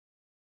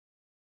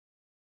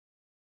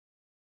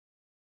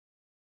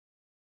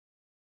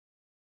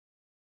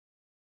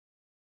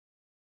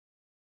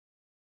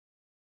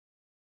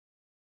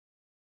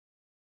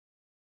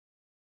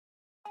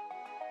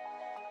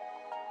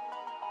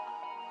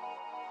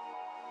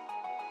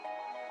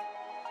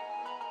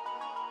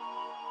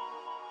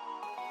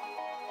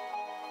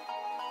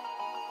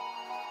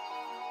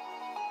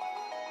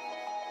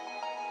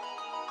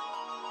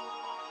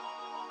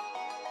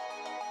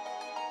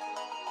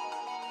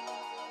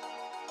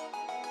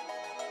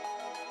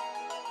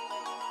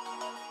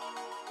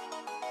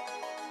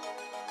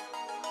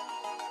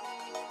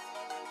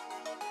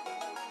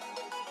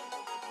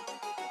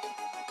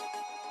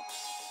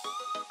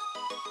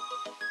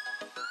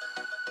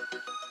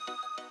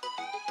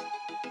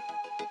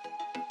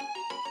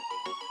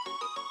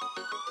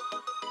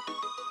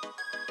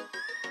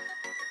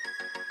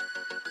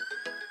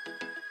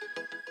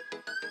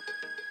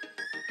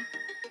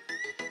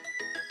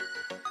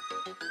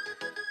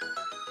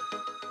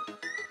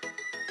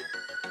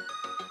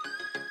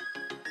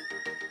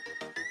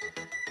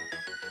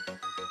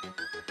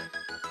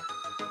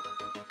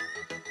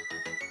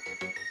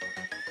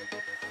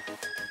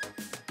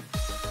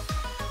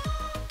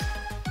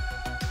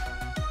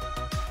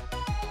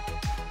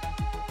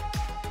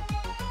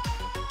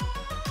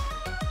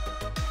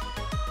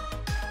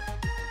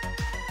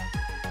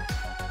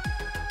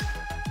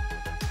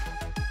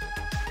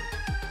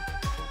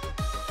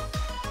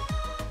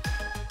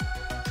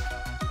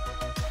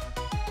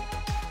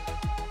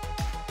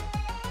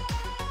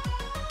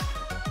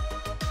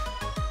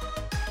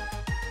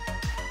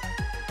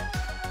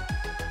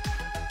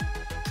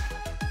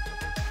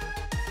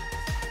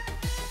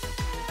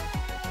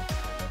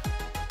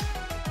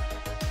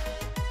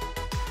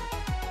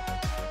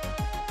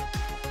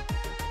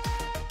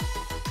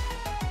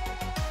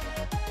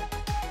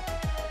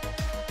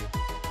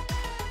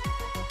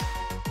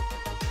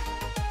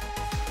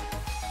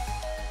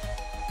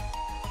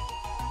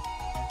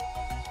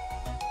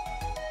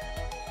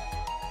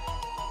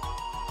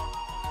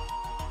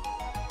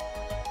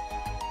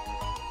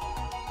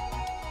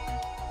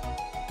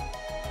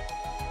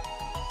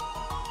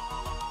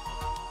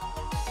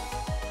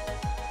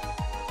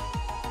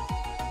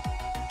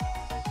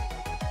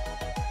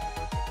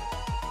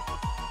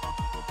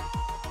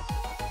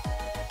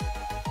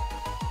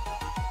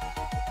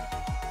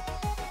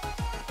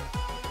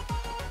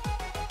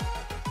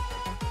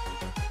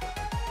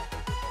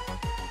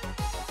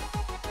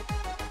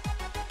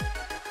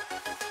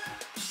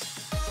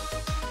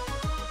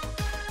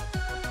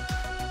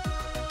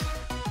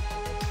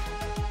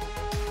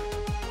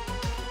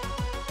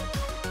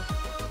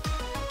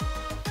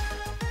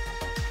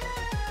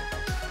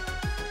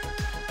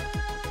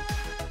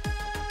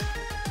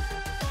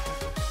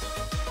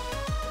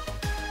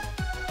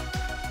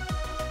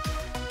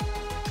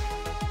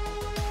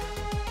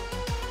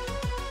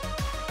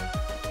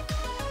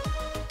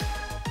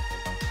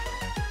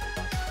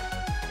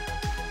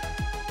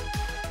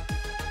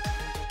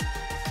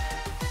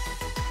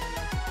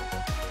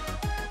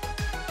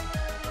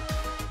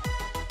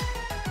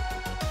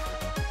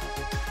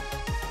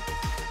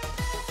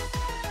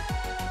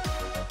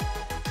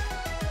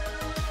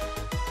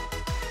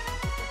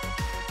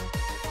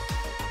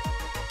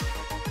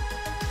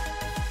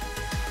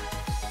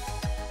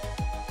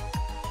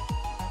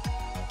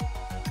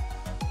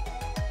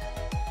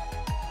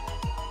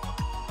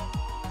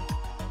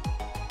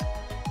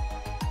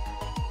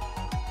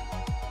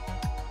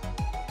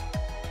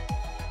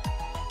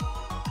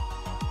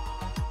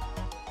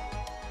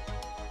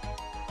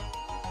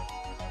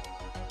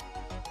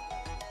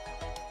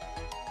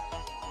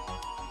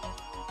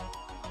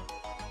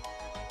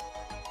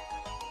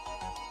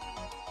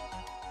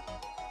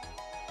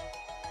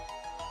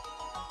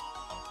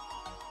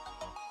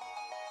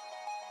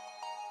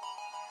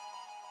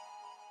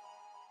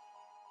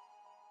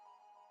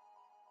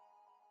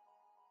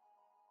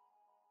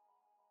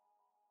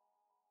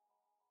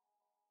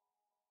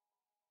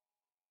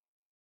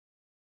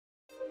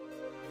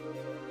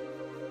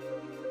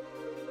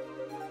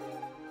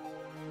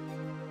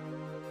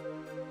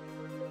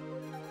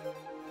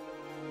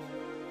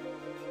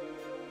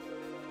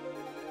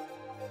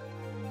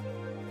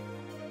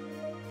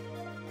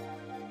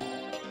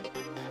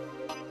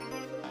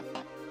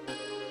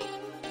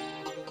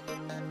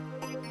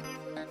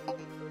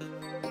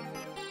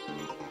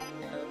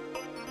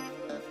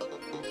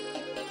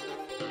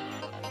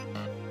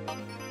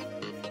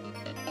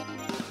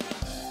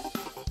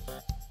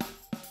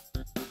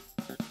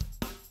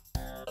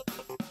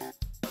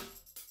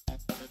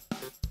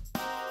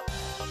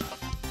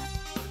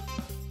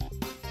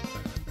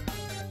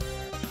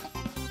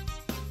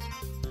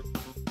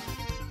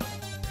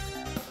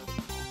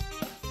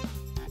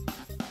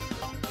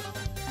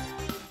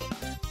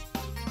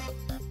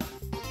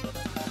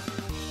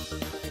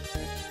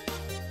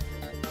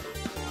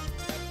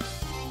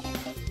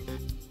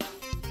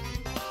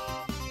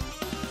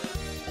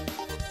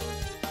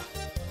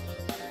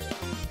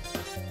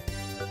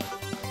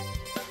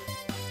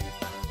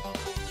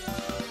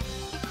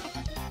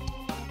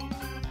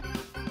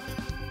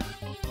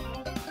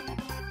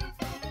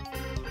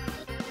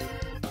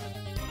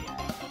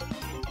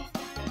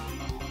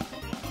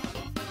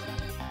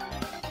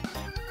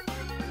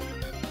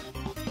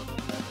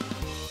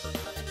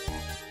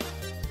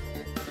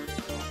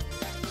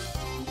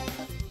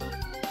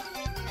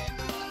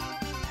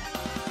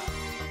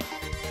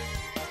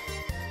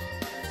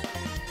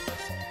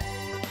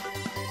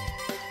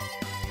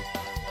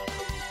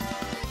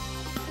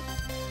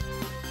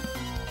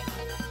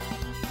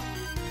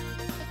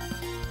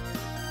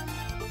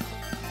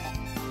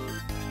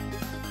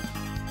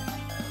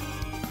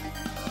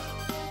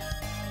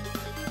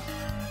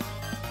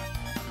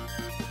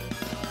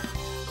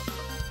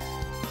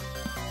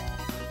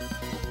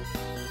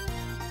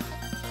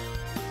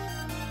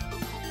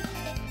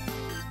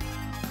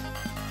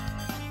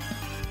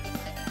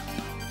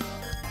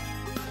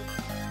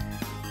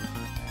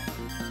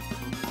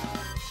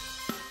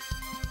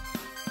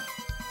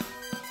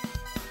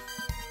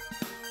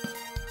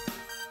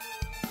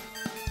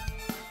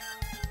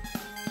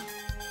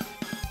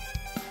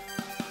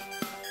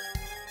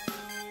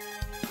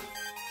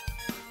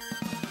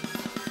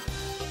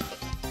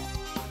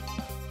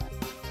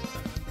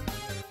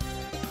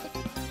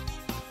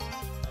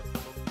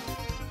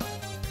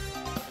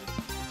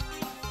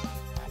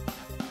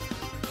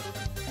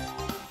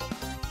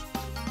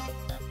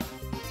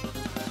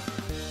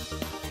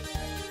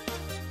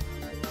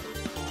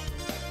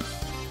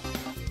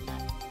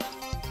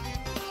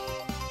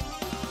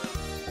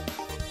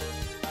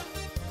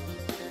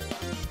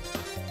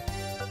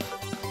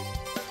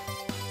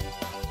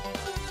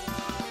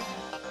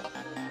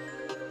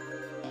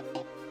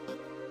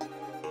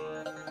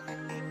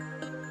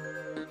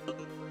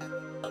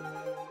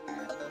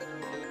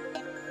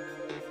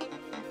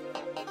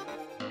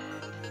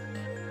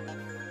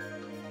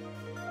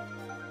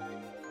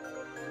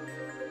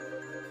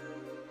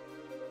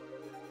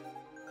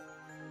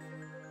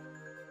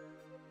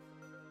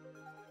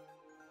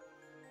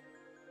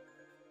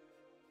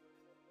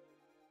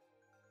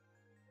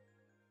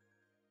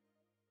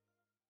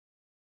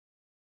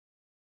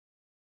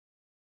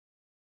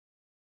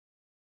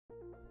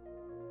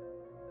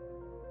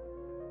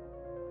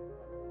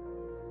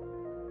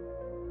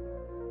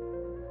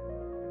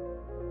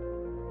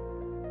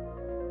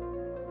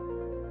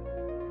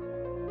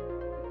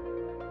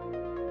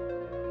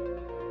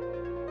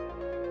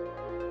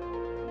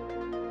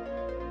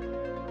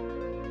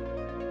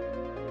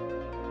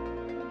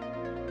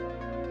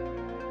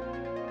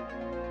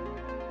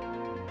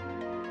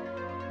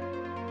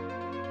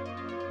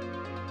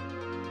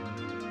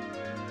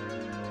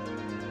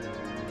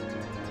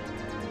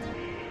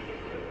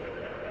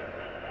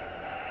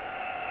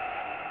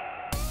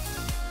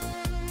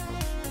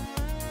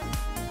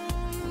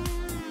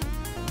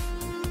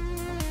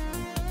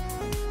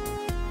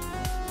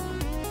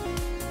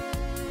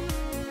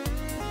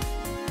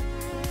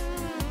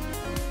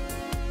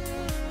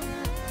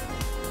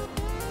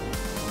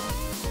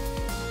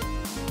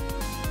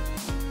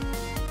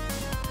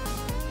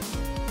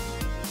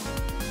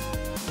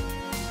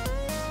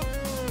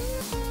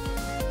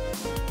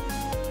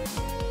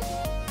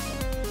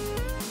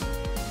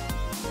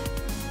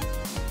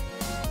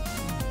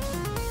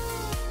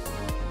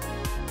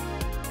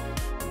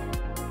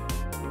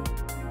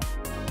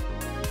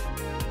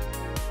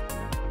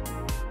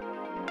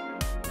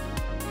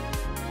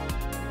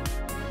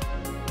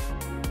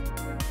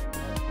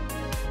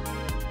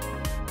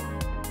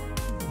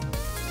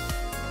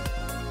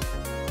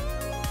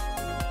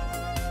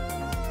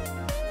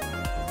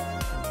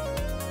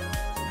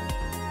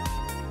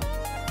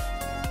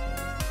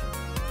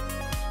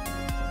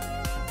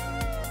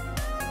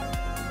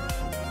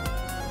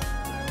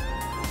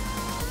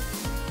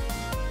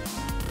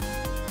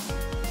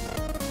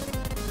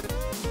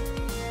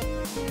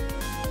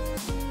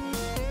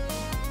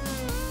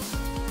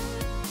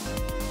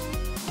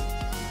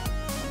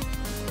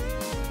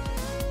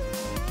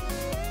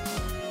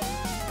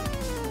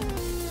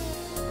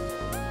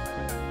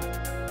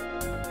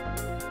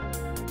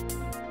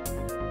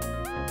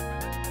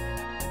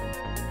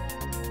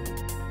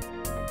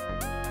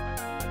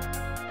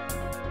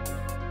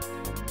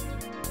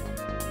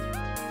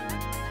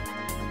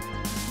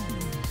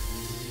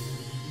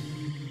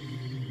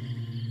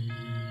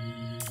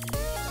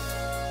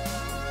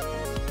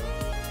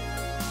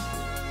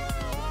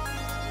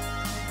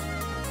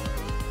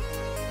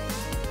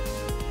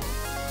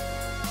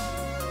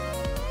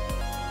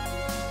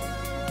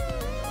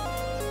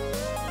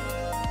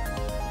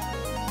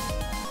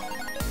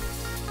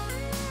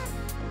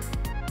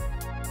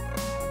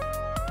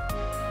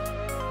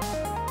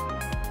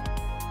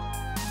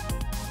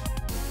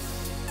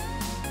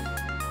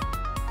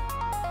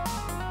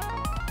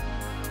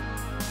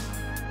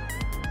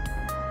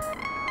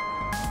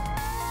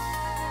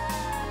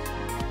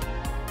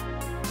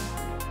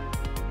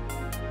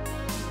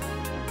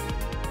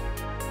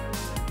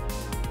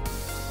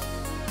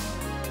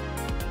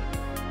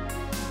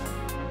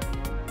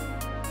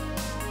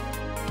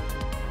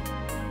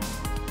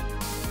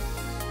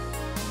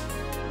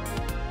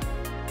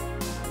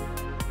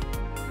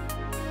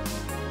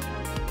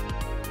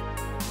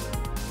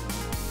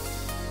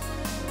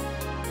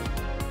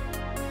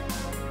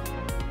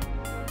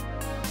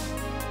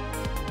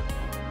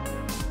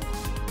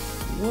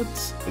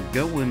What's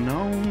going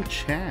on,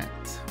 chat?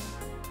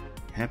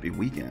 Happy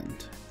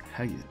weekend.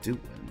 How you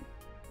doing?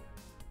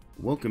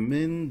 Welcome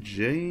in,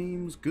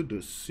 James. Good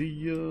to see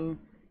ya.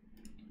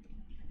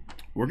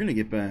 We're gonna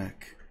get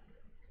back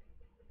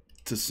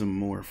to some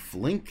more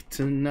Flink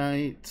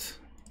tonight.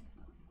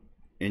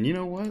 And you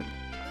know what?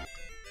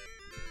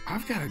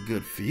 I've got a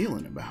good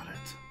feeling about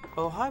it.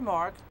 Oh, hi,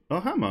 Mark. Oh,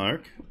 hi,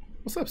 Mark.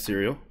 What's up,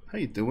 Serial? How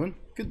you doing?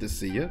 Good to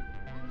see ya.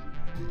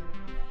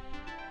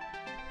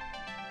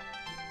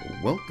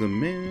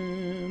 Welcome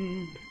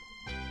in.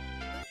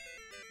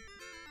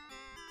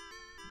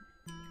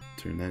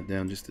 Turn that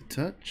down just a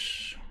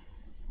touch.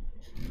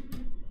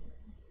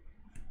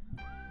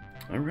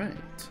 All right.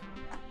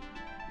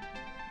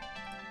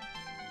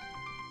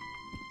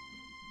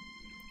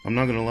 I'm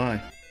not gonna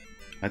lie.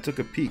 I took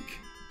a peek.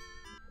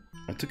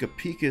 at a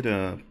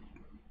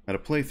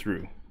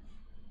playthrough.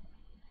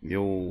 The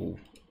old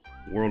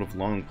World of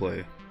Long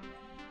Play.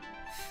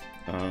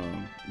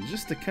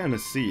 Just to kind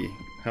of see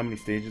how many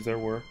stages there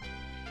were.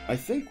 I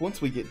think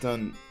once we get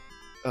done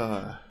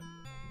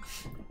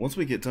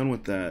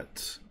with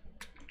that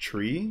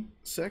tree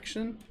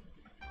section,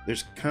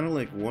 there's kind of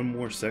like one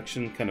more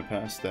section kind of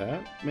past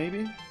that,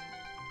 maybe.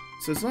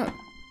 So it's not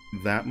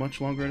that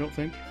much longer, I don't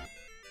think.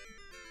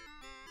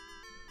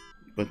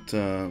 But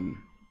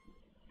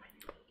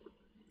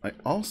I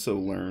also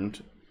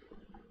learned,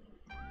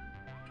 I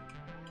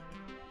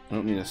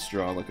don't need a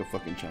straw like a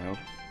fucking child.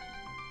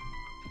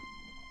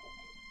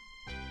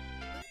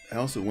 I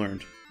also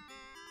learned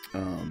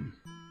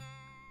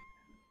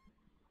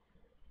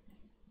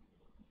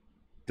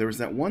there was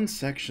that one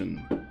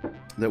section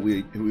that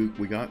we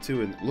got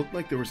to, and it looked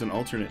like there was an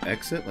alternate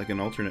exit, like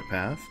an alternate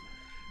path,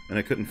 and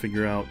I couldn't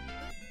figure out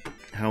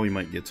how we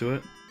might get to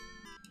it.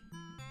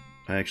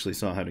 I actually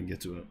saw how to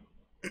get to it.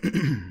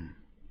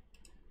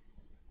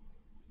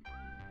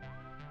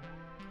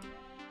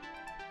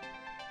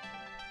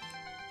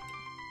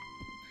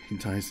 He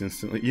dies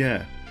instantly.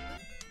 Yeah.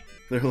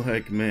 They're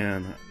like,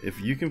 man, if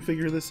you can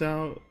figure this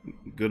out,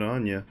 good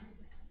on you.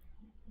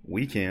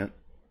 We can't.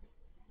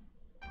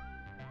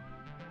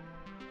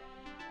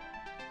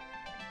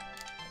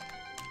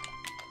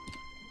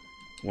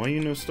 Why you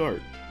no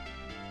start?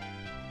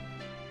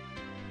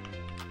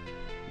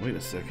 Wait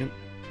a second.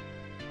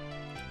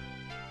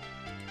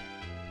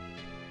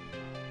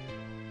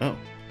 Oh,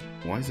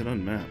 why is it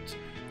unmapped?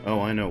 Oh,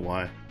 I know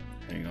why.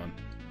 Hang on.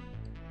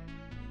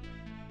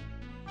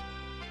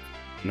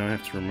 Now I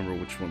have to remember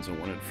which ones I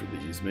wanted for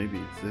these. Maybe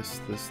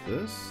this.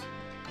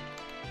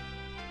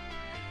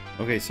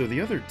 Okay, so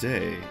the other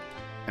day,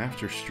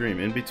 after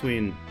stream, in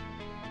between,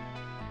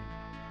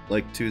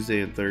 like Tuesday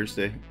and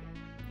Thursday,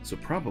 so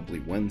probably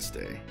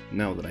Wednesday,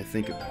 now that I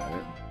think about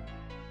it.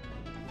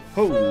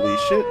 Holy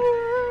shit!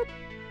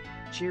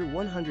 Cheer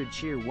 100,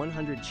 cheer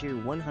 100, cheer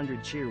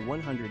 100, cheer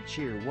 100,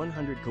 cheer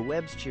 100,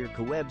 Coebs, cheer,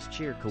 Coebs,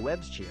 cheer,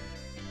 Coebs, cheer.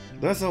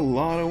 That's a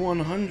lot of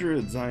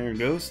 100s, Iron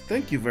Ghost.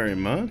 Thank you very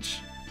much.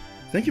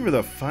 Thank you for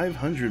the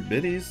 500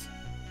 biddies.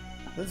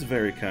 That's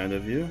very kind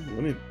of you.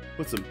 Let me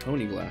put some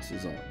pony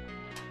glasses on.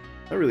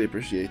 I really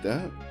appreciate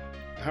that.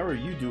 How are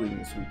you doing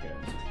this weekend?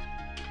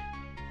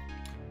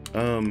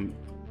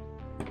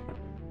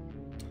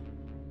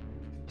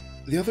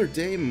 The other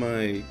day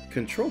my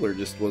controller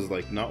just was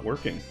like not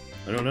working.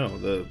 I don't know,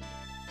 the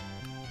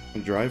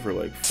driver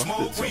like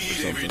fucked itself or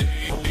something.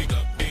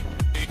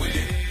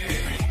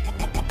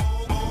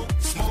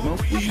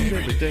 Smoke weed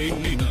every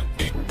day.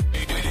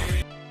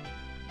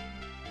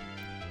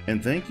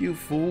 And thank you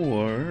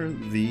for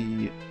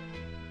the...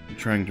 I'm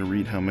trying to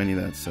read how many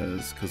that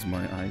says, because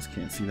my eyes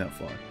can't see that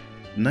far.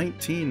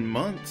 19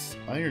 months,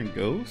 Iron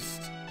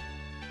Ghost.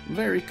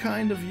 Very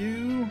kind of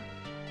you.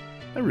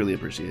 I really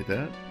appreciate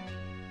that.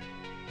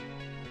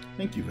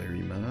 Thank you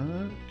very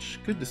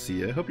much. Good to see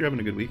you. I hope you're having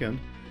a good weekend.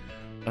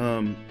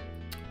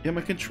 Yeah,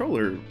 my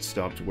controller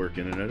stopped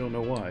working, and I don't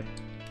know why.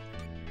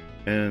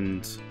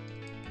 And...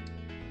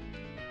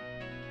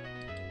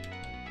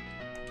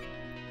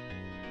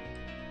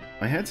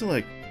 I had to,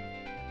 like,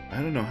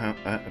 I don't know how,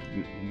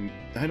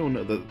 I don't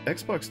know, the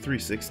Xbox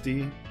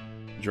 360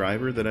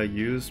 driver that I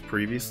used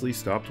previously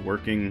stopped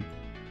working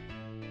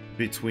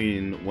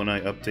between when I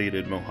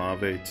updated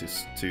Mojave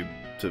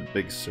to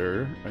Big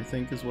Sur, I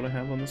think is what I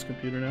have on this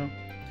computer now.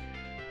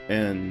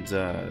 And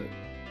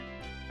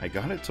I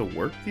got it to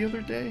work the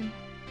other day,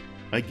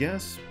 I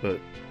guess, but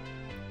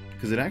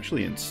because it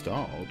actually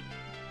installed.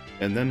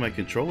 And then my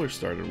controller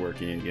started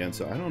working again,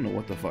 so I don't know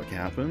what the fuck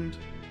happened.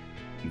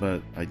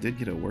 But I did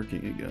get it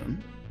working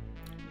again.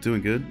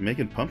 Doing good.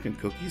 Making pumpkin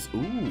cookies.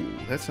 Ooh,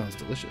 that sounds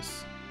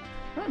delicious.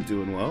 I'm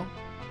doing well.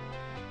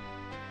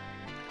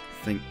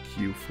 Thank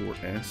you for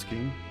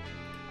asking.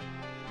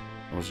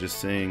 I was just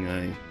saying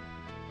I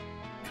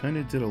kind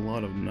of did a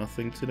lot of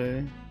nothing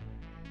today.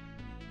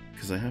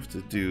 Because I have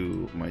to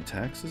do my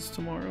taxes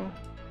tomorrow.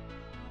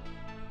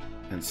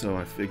 And so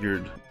I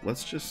figured,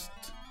 let's just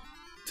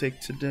take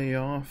today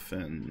off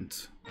and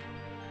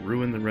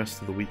ruin the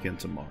rest of the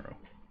weekend tomorrow.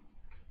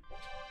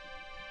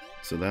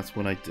 So that's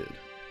what I did.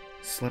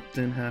 Slept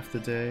in half the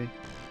day.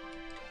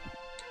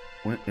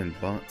 Went and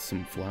bought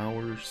some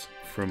flowers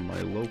from my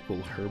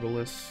local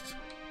herbalist.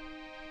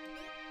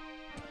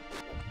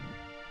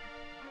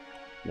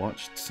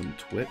 Watched some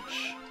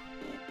Twitch.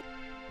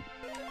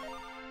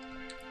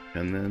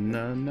 And then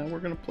now we're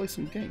gonna play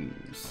some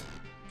games.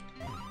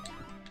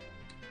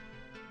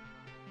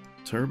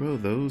 Turbo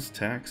those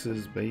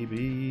taxes,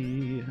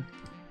 baby.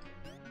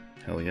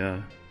 Hell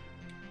yeah.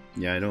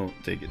 Yeah, I don't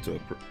take it to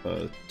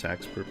a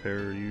tax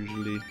preparer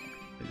usually.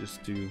 I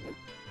just do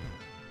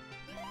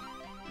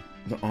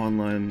the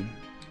online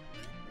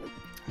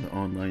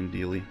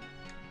dealie.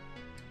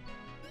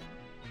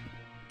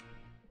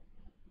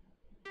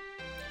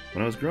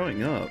 When I was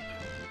growing up,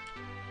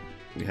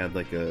 we had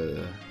like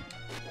a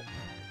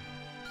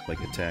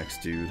tax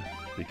dude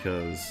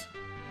because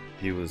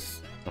he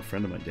was a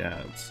friend of my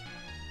dad's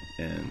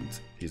and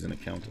he's an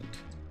accountant.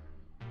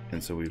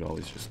 And so we'd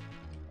always just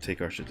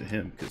take our shit to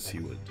him because he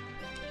would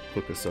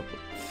hook us up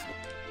with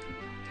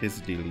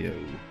his dealio.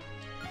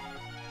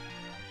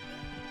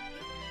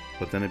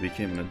 But then I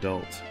became an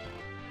adult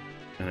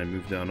and I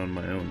moved out on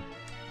my own.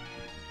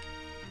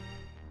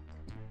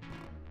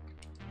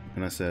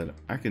 And I said,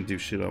 I can do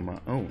shit on my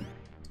own.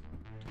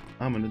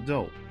 I'm an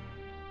adult.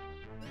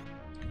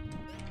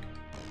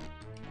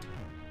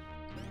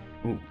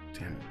 Oh,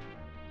 damn it.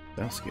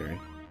 That was scary.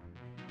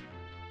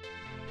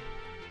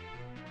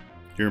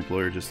 Your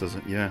employer just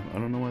doesn't... Yeah, I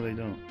don't know why they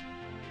don't.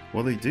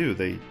 Well, they do.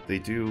 They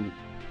do,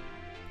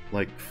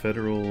 like,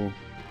 federal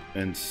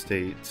and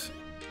state,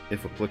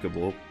 if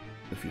applicable,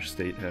 if your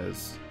state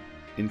has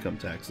income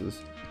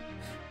taxes.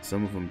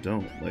 Some of them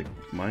don't. Like,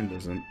 mine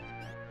doesn't.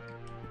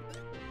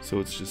 So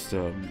it's just,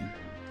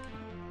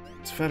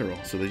 it's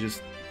federal. So they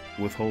just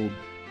withhold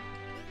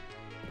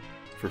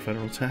for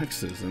federal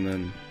taxes, and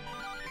then...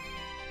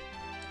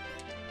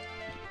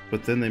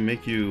 But then they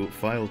make you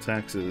file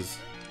taxes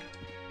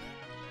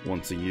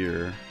once a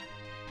year,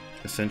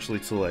 essentially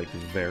to like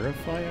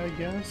verify, I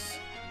guess,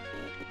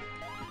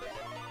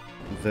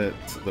 that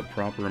the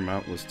proper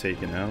amount was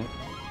taken out.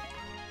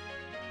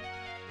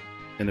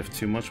 And if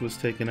too much was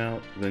taken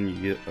out, then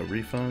you get a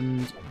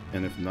refund,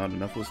 and if not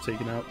enough was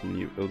taken out, then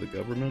you owe the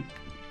government.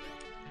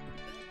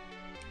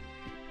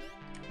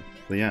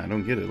 But yeah, I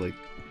don't get it. Like,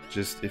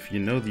 just if you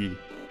know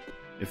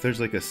if there's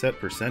like a set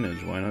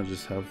percentage, why not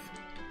just have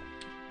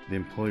the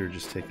employer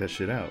just take that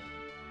shit out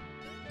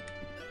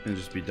and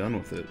just be done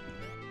with it?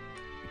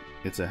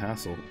 It's a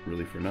hassle,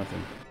 really, for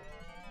nothing.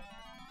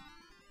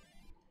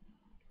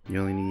 You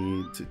only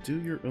need to do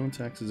your own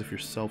taxes if you're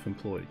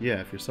self-employed.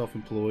 Yeah, if you're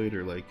self-employed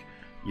or like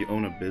you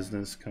own a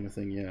business kind of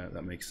thing, yeah,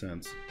 that makes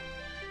sense.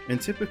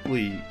 And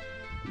typically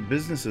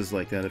businesses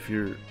like that, if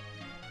you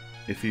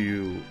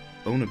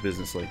own a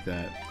business like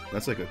that,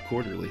 that's like a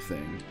quarterly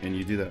thing, and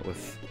you do that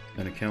with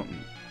an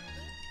accountant.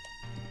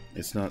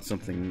 It's not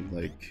something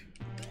like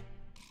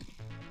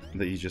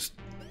that you just,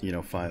 you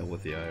know, file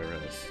with the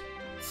IRS.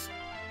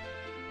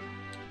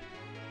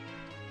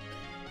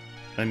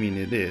 I mean,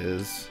 it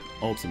is.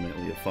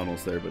 Ultimately, it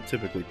funnels there, but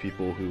typically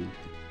people who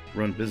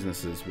run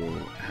businesses will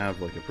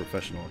have like a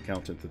professional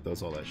accountant that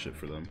does all that shit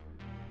for them.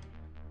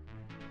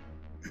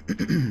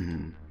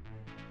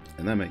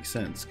 And that makes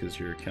sense, because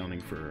you're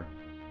accounting for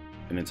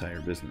an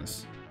entire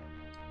business.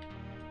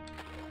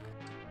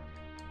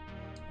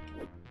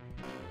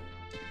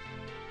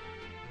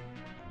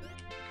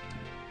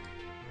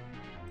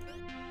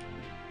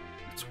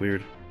 It's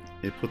weird.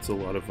 It puts a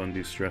lot of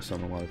undue stress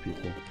on a lot of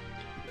people.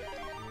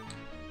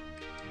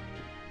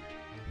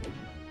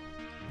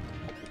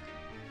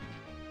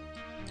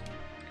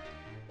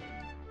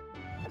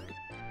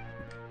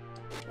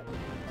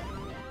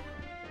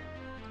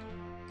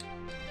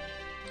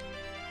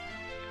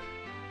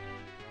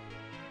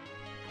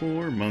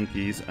 Poor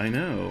monkeys, I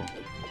know.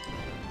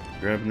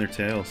 Grabbing their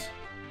tails.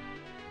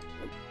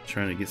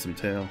 Trying to get some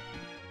tail.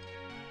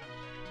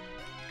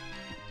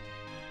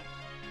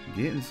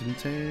 Getting some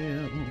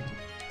tail.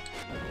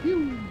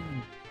 Whew.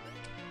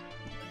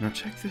 Now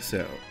check this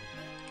out.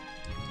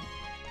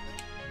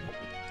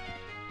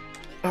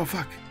 Oh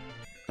fuck!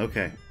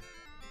 Okay.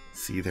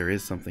 See, there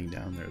is something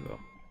down there though.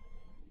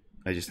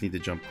 I just need to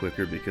jump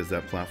quicker because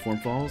that platform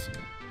falls.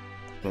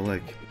 But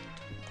like,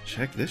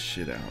 check this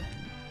shit out.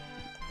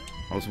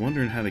 I was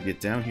wondering how to get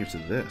down here to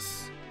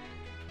this.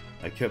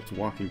 I kept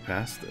walking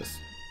past this.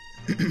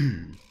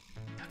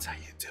 That's how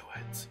you do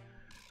it.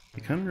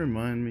 You kind of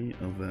remind me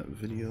of that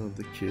video of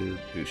the kid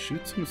who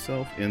shoots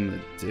himself in the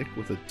dick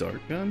with a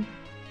dart gun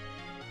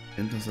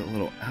and does that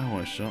little, ow,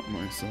 I shot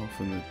myself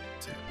in the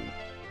dick.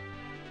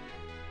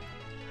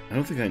 I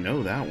don't think I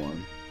know that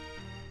one.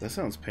 That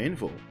sounds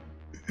painful.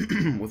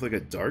 With like a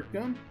dart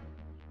gun?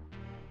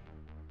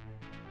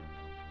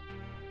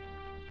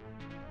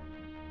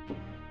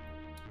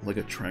 Like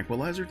a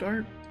tranquilizer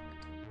dart?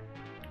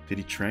 Did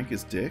he trank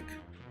his dick?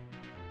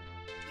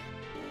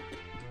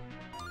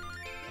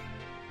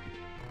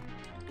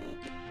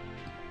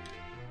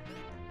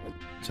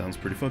 Sounds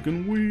pretty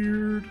fucking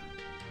weird.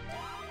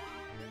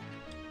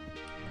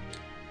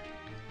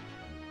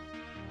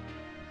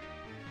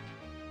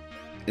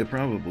 It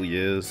probably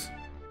is.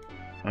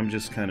 I'm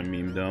just kind of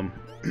meme dumb.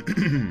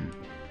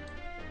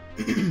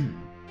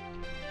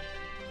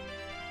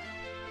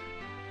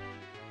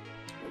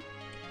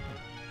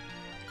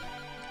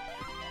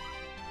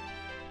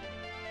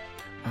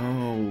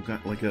 Oh,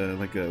 got like a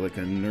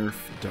Nerf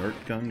dart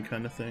gun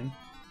kind of thing.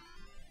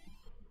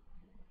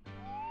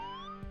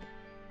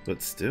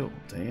 But still,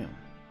 damn.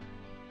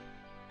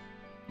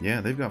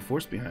 Yeah, they've got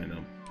force behind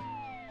them.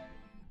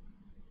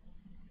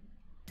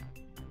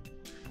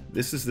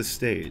 This is the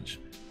stage.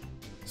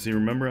 So you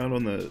remember out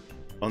on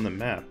the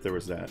map there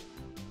was that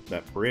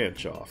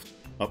branch off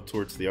up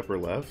towards the upper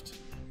left?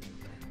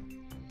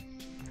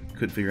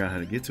 Couldn't figure out how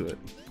to get to it.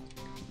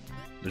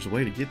 There's a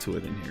way to get to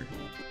it in here.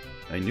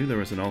 I knew there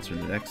was an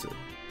alternate exit.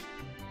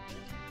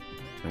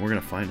 And we're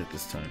gonna find it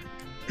this time.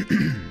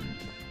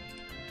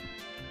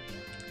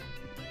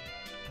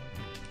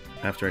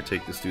 After I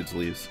take this dude's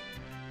leaves.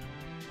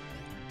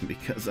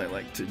 Because I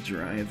like to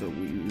dry the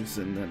leaves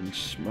and then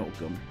smoke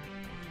them.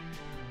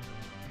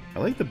 I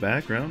like the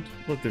background.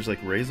 Look, there's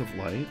like rays of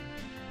light.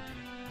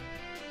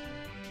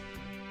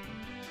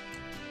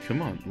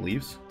 Come on,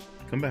 leaves.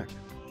 Come back.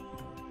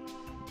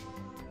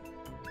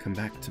 Come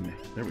back to me.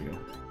 There we go.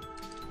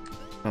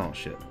 Oh,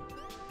 shit.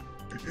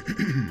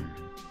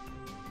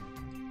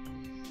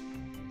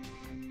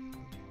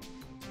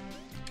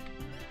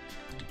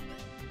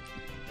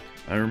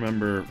 I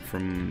remember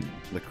from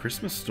the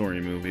Christmas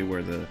Story movie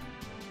where the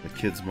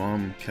kid's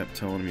mom kept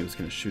telling him he was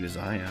going to shoot his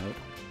eye out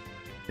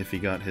if he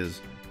got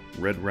his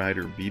Red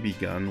Ryder BB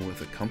gun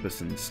with a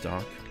compass in the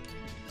stock.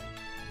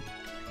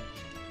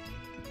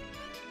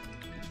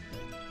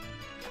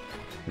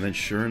 And then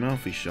sure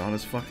enough, he shot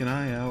his fucking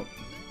eye out.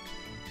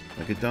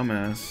 Like a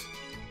dumbass.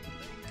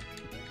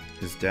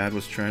 His dad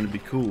was trying to be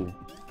cool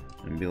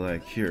and be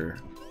like, here,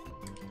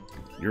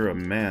 you're a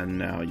man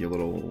now, you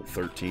little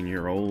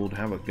 13-year-old,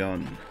 have a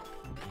gun.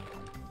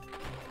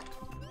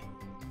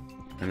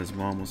 And his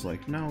mom was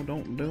like, no,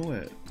 don't do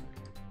it.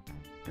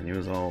 And he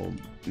was all,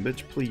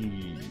 bitch,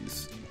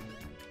 please.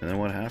 And then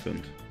what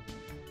happened?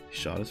 He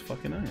shot his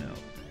fucking eye out.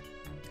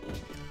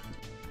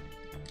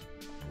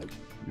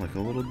 Like a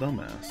little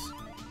dumbass.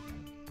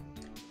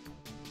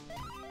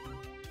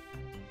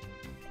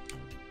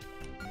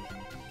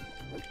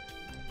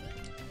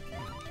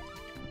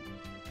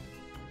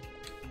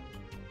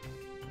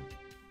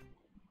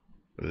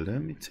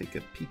 Let me take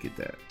a peek at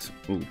that.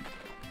 Ooh.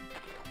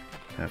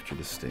 After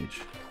this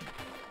stage.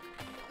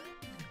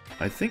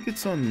 I think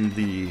it's on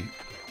the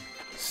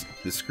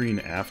screen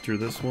after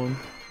this one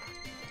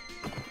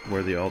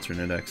where the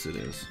alternate exit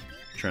is.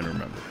 I'm trying to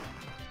remember.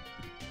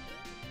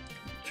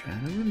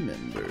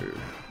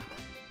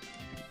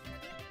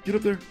 Get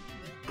up there.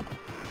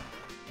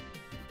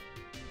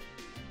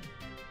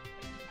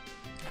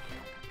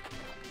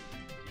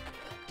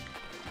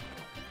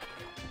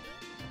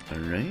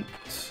 Alright.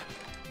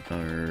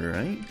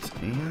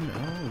 Alright. And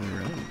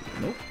alright.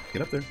 Nope.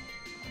 Get up there.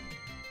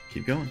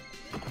 Keep going.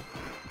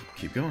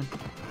 Keep going.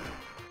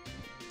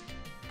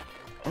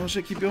 Oh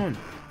shit, keep going.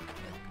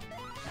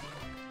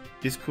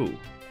 It's cool.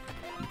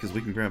 Because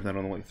we can grab that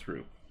on the way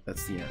through.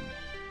 That's the end.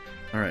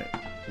 Alright,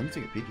 let me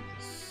take a peek at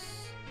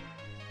this.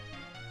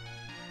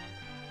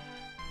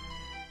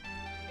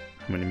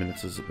 How many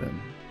minutes has it been?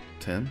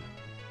 10?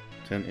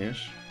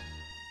 10-ish?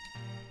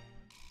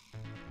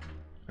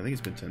 I think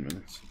it's been 10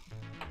 minutes.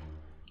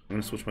 I'm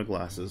gonna switch my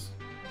glasses,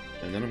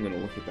 and then I'm gonna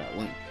look at that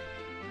link.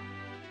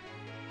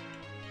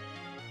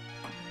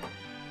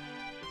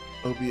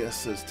 OBS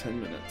says 10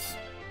 minutes.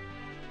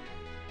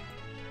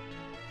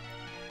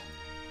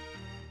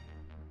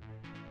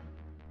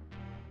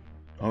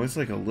 Oh, it's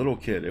like a little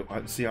kid.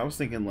 See, I was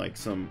thinking like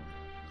some,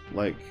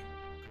 like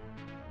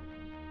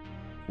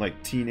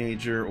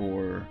teenager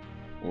or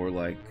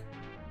like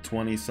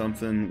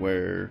 20-something,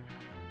 where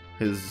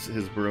his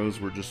bros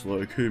were just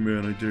like, "Hey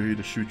man, I dare you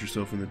to shoot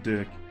yourself in the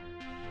dick."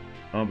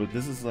 Oh, but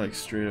this is like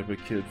straight up a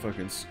kid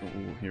fucking.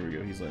 Oh, here we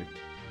go. He's like,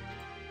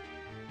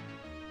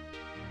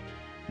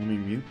 let me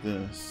mute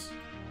this.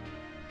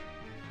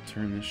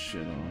 Turn this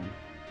shit on.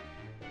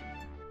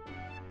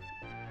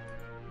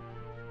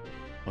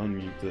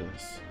 Unmute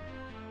this.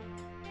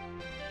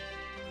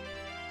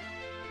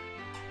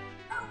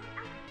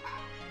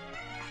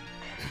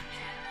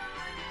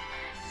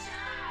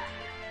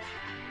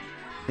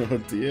 Oh,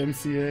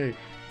 DMCA!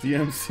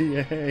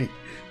 DMCA!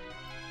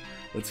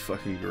 That's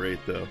fucking great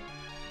though.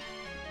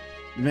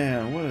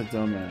 Man, what a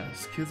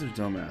dumbass. Kids are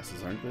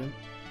dumbasses, aren't they?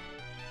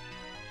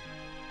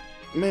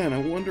 Man, I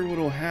wonder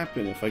what'll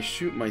happen if I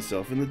shoot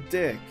myself in the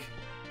dick.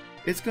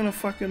 It's gonna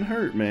fucking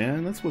hurt,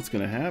 man. That's what's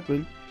gonna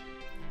happen.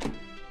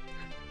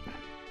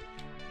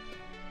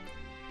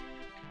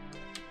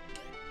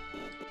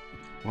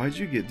 Why'd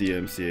you get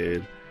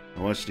DMCA'd? I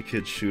watched a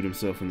kid shoot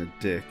himself in the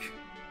dick.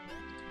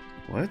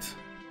 What?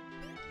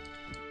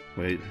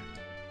 Wait.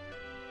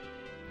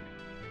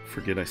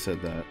 Forget I said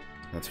that.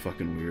 That's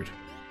fucking weird.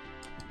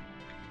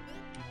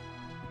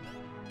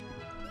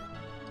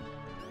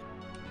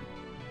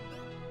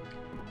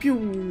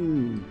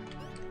 Pew!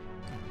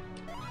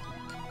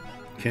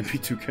 Can't be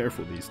too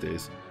careful these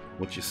days.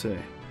 What you say?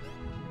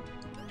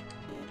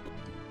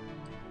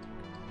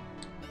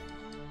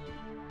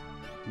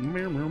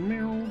 Meow, meow,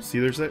 meow. See,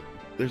 there's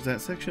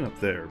that section up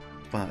there,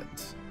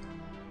 but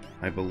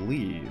I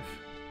believe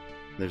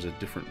there's a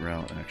different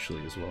route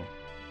actually as well.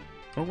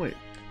 Oh wait,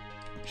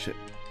 shit.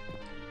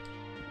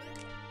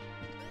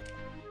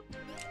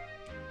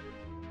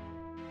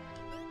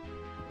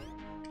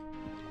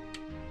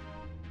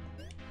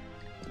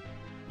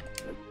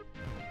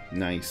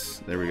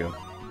 Nice. There we go.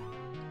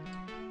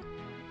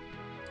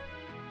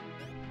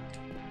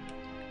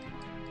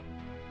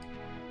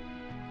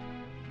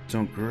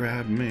 Don't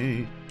grab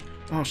me.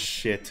 Oh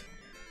shit.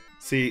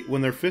 See,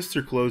 when their fists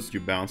are closed, you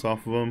bounce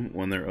off of them.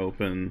 When they're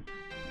open,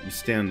 you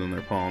stand on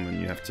their palm and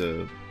you have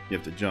to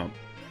jump.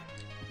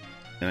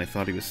 And I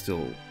thought he was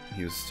still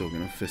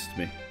gonna fist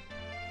me.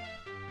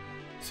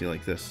 See,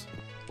 like this.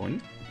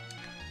 Boing.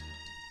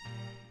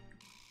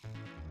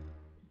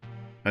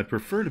 I'd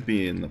prefer to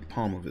be in the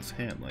palm of his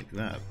hand like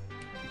that.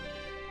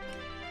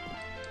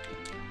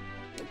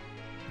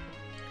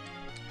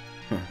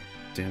 Huh,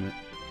 damn it.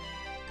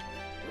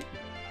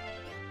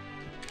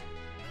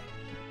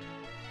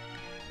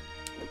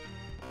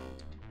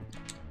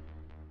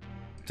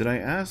 Did I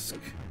ask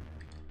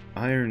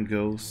Iron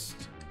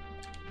Ghost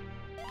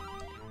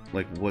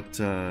like what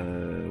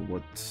kind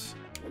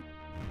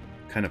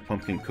of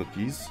pumpkin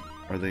cookies?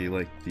 Are they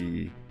like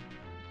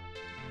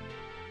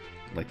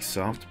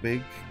soft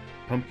bake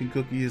pumpkin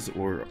cookies,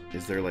 or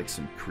is there like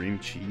some cream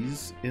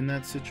cheese in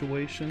that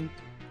situation?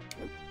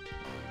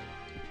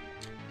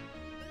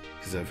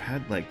 Because I've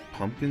had like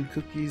pumpkin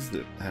cookies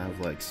that have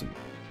like some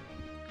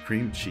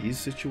cream cheese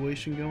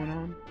situation going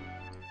on,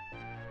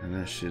 and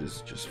that shit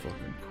is just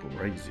fucking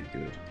crazy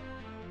good.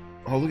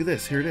 Oh, look at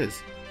this. Here it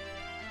is.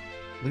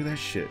 Look at that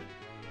shit.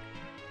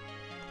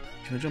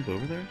 Can I jump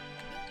over there?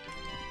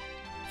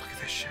 Look at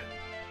this shit.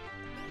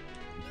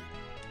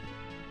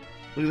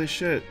 Look at this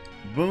shit.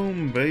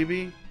 Boom,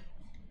 baby.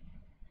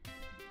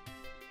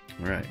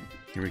 Alright,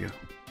 here we go.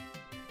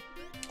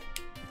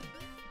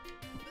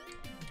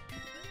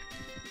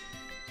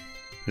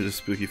 There's a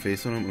spooky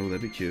face on him. Oh,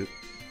 that'd be cute.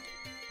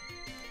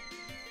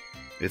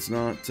 It's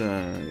not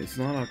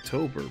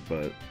October,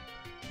 but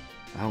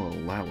I'll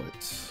allow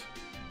it.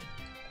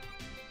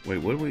 Wait,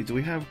 what do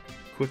we have?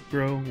 Quick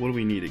grow? What do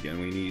we need again?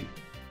 We need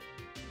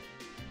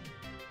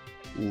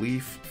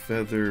leaf,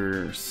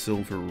 feather,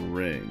 silver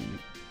ring.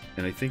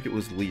 And I think it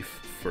was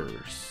leaf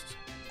first.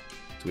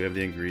 Do we have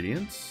the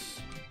ingredients?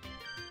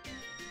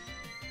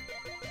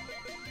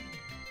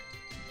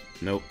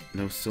 Nope,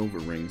 no silver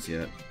rings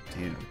yet.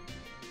 Damn.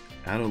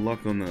 Out of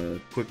luck on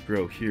the quick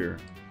grow here.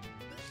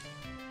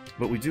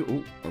 But we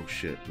do... Oh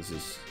shit, this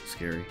is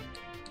scary.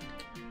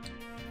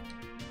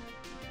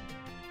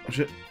 Oh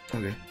shit,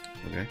 okay,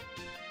 okay.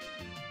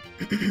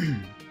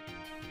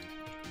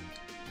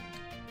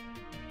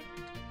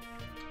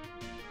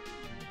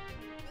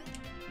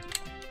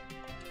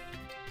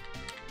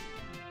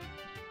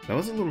 That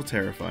was a little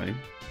terrifying,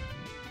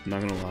 I'm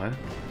not gonna lie.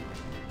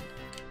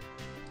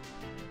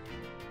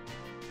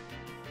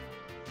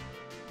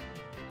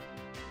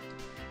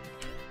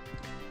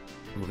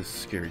 Oh, this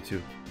is scary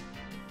too.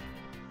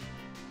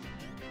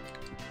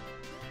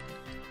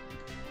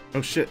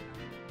 Oh shit.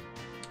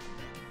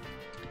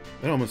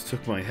 That almost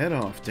took my head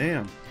off,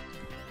 damn.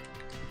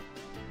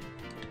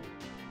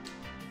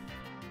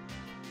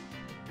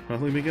 Well,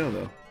 let me go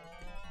though.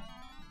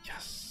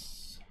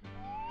 Yes.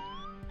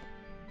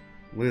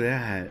 Look at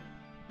that.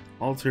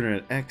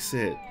 Alternate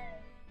exit.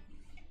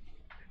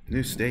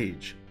 New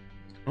stage.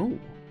 Oh.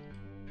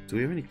 Do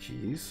we have any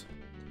keys?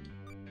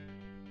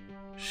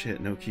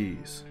 Shit, no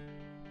keys.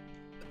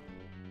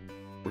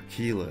 We're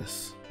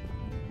keyless.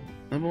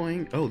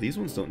 Annoying. Oh, these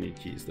ones don't need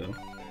keys though,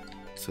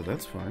 so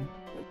that's fine.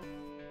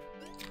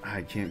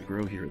 I can't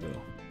grow here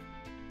though.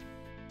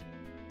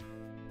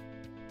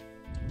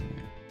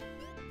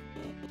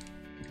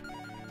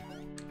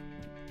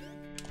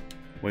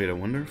 Wait, I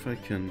wonder if I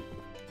can,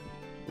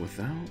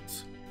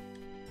 without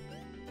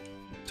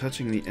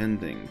touching the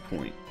ending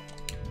point.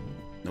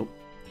 Nope.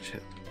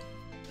 Shit.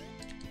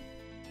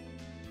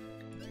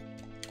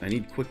 I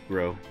need quick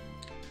grow.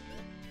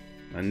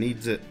 I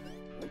needs it.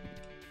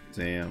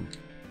 Damn.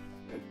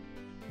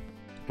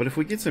 But if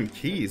we get some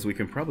keys, we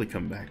can probably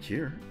come back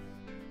here.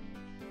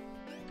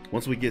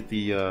 Once we get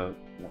the,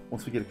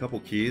 once we get a couple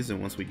keys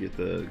and once we get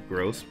the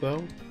grow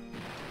spell,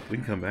 we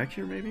can come back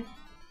here maybe?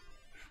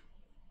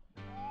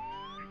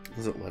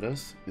 Does it let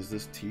us? Is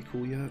this tea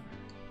cool yet?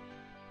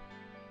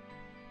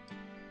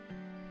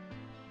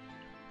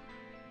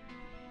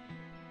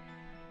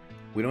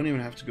 We don't even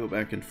have to go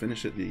back and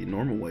finish it the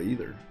normal way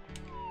either.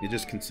 You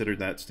just considered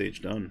that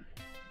stage done.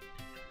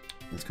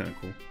 That's kind of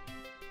cool.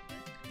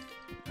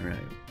 Alright.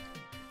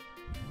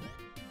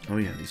 Oh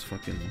yeah, these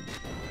fucking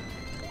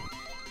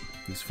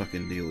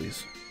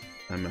dealies.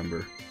 I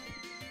remember.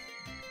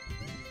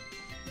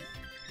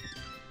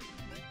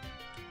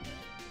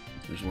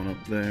 There's one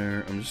up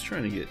there. I'm just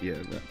trying to get, yeah,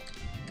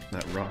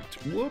 that rock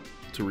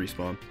to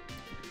respawn.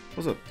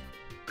 What's up,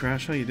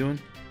 Crash? How you doing?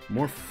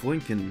 More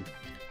flinking.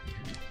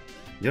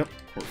 Yep,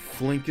 we're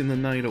flinking the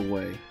night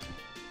away.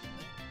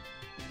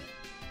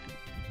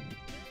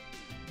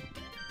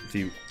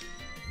 The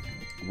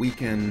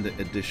weekend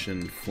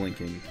edition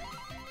flinking.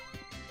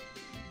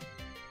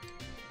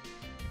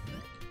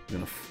 I'm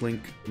gonna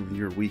flink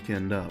your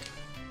weekend up.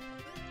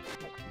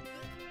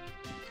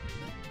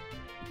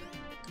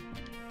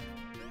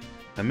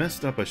 I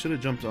messed up. I should have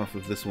jumped off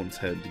of this one's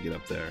head to get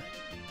up there.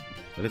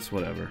 But it's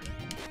whatever.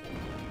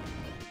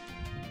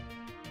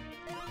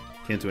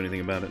 Can't do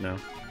anything about it now.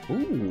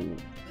 Ooh,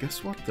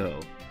 guess what though?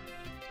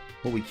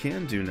 What we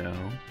can do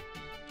now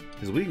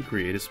is we can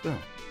create a spell.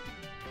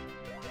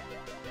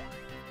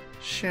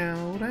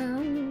 Shout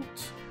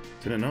out!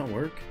 Did it not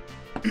work?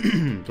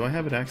 Do I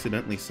have it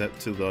accidentally set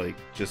to like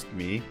just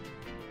me?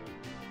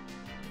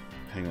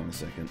 Hang on a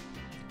second.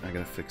 I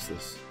gotta fix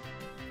this.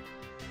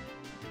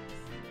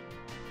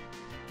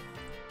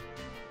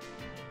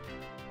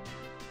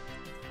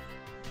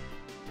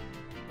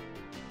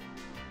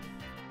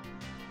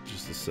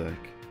 Just a sec.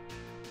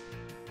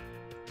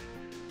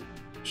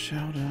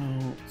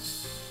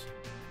 Shoutouts.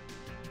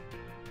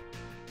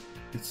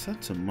 It's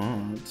set to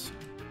mods.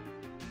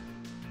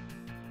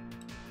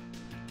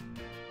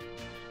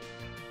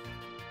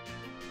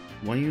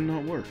 Why you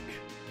not work?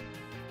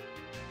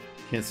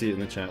 Can't see it in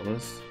the chat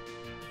list.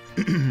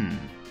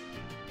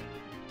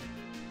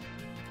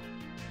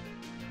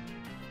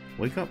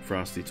 Wake up,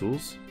 Frosty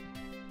Tools.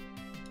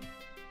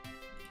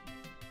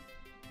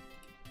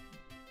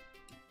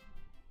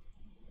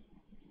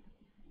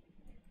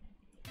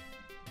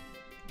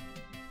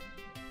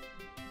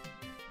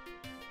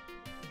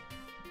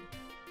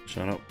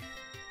 Shut up,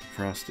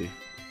 Frosty.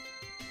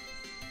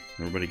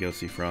 Everybody go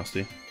see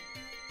Frosty.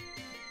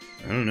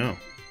 I don't know.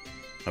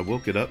 I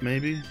woke it up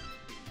maybe?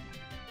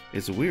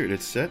 It's weird,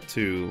 it's set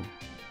to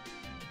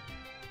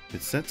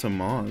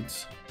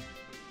mods.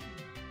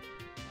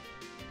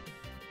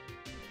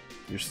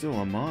 You're still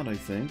a mod, I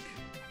think.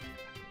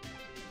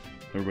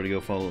 Everybody go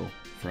follow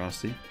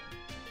Frosty.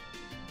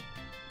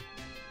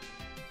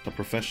 A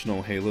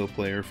professional Halo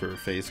player for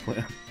FaZe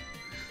Clan.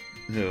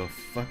 No,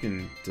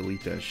 fucking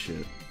delete that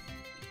shit.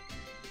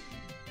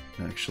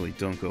 Actually,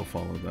 don't go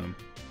follow them.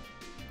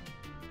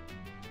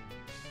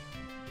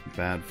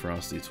 Bad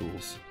Frosty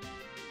Tools.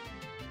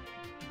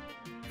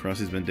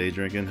 Frosty's been day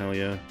drinking, hell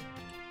yeah.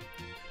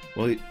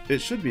 Well, it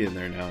should be in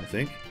there now, I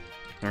think.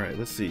 Alright,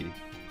 let's see.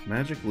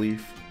 Magic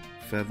Leaf,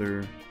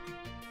 Feather,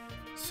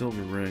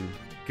 Silver Ring,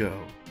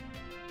 go.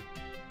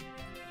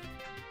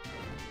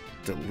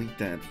 Delete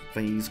that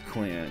FaZe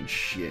Clan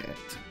shit.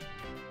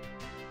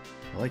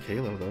 I like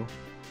Halo, though.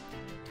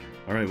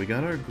 Alright, we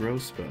got our Grow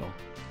spell.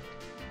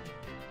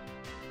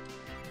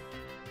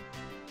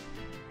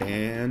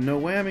 And no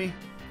whammy.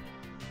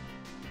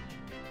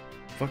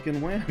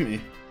 Fucking whammy.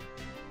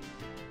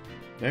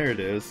 There it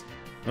is.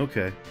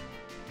 Okay.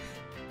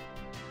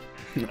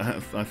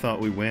 I thought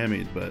we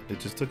whammied, but it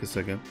just took a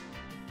second.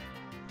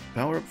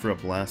 Power up for a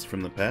blast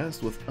from the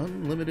past with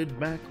unlimited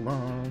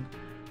backlog.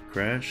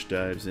 Crash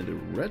dives into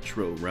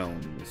retro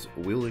realms,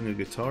 wielding a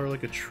guitar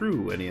like a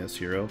true NES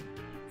hero.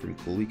 From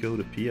Coleco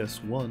to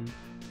PS1,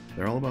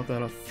 they're all about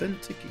that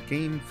authentic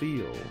game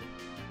feel.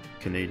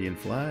 Canadian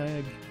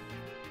flag.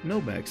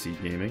 No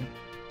backseat gaming.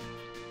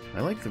 I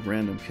like the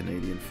random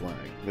Canadian flag.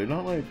 They're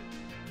not like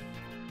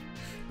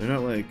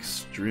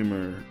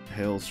streamer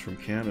hails from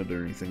Canada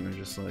or anything. They're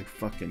just like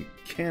fucking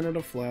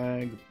Canada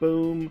flag.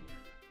 Boom.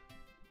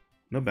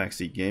 No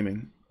backseat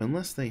gaming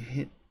unless they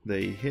hit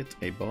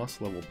a boss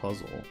level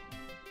puzzle.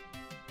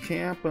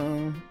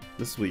 Kappa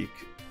this week.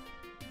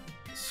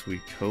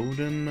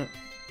 Suikoden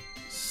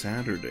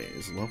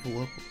Saturdays.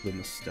 Level up the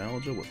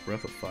nostalgia with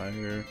Breath of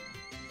Fire.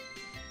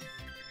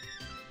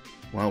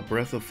 Wow,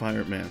 Breath of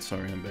Fire, man,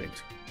 sorry I'm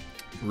baked.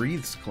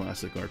 Breathes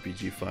classic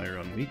RPG fire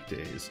on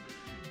weekdays.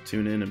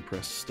 Tune in and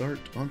press start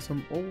on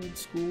some old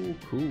school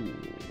cool.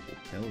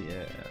 Hell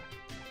yeah.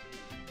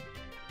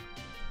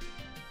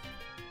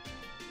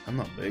 I'm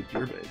not baked,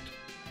 you're baked.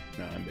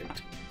 No, I'm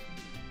baked.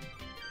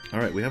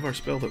 Alright, we have our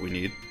spell that we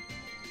need.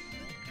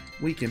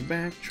 We can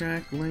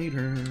backtrack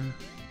later.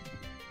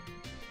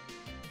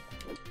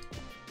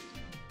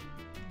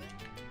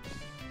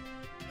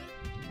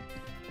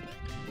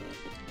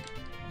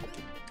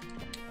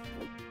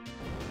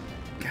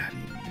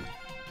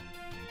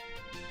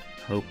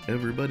 Hope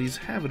everybody's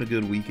having a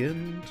good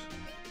weekend.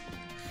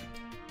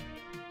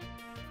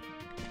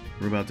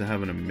 We're about to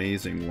have an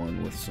amazing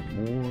one with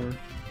some more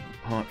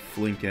hot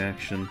Flink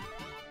action.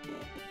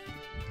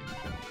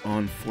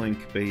 On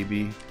Flink,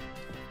 baby.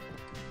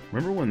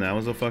 Remember when that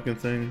was a fucking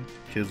thing?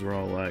 Kids were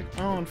all like,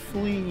 on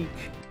Flink!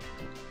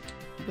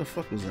 What the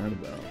fuck was that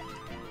about?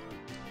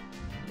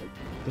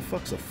 The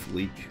fuck's a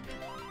fleek?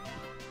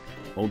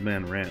 Old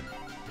man rant.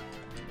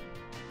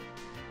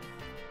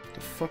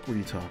 The fuck were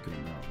you talking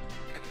about?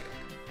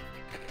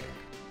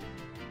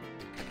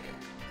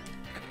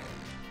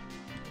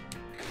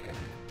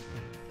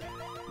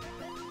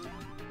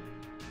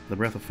 The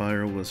Breath of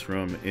Fire was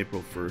from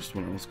April 1st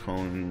when I was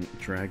calling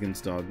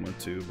Dragon's Dogma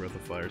 2 Breath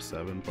of Fire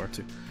 7 Part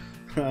 2.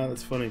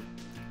 That's funny.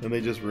 And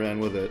they just ran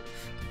with it.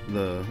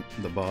 The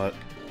bot.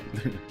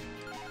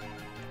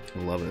 I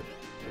love it.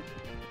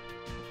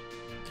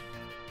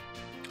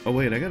 Oh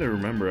wait, I gotta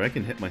remember, I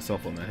can hit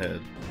myself on the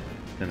head.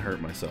 and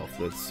hurt myself.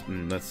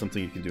 That's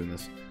something you can do in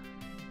this.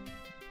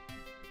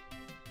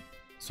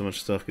 So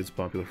much stuff gets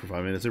popular for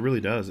 5 minutes. It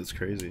really does. It's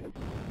crazy.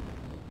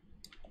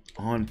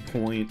 On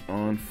point,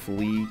 on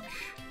fleek.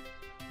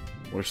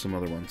 What are some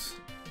other ones?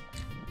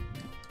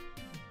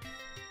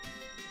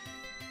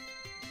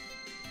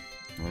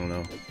 I don't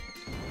know.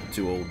 I'm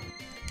too old.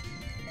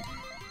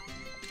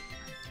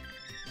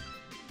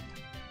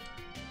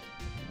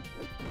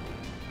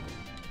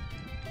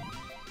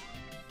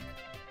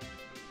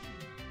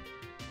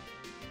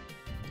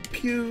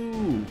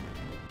 Pew!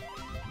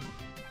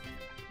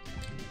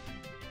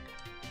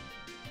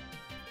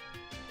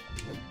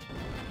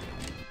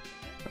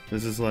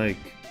 This is like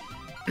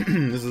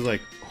this is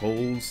like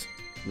Holes,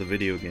 the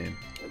video game.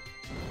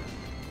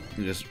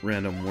 Just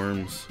random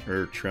worms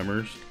or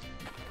tremors.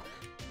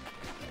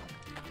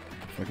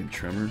 Fucking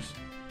tremors.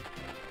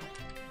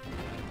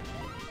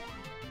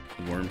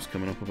 Worms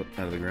coming up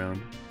out of the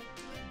ground.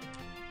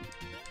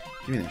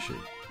 Give me that shit.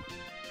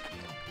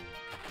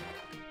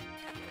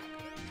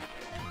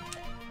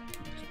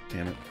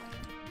 Damn it.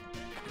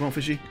 Come on,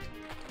 fishy.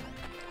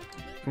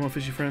 Come on,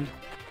 fishy friend.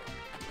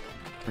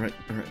 Alright,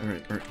 alright,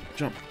 alright, alright.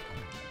 Jump.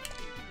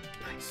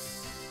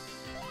 Nice.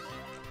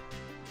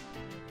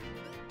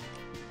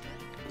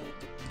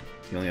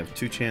 You only have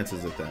 2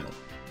 chances at that.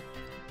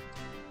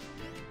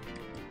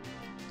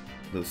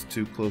 Those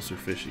 2 closer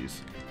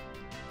fishies.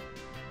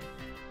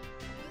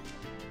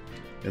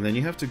 And then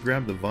you have to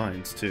grab the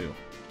vines too.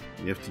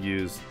 You have to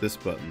use this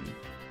button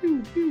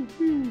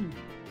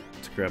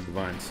to grab the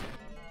vines.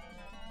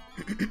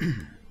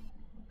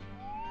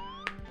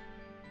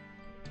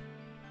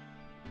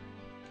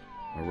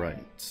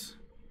 Alright.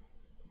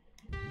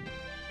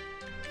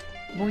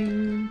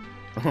 Boing!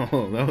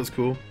 Oh, that was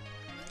cool.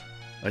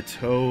 I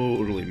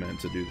totally meant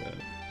to do that.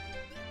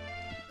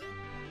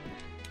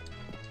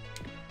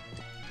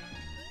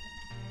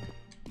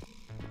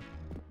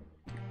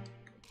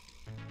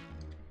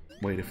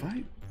 Wait, if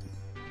I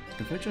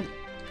jump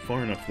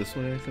far enough this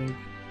way, I think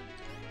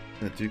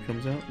that dude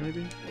comes out,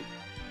 maybe?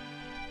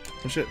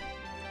 Oh shit.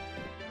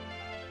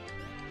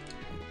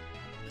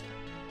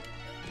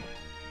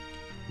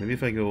 Maybe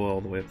if I go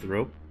all the way up the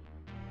rope,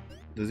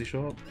 does he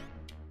show up?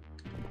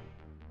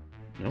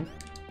 No?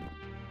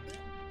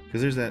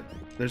 Because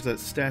there's that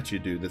statue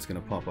dude that's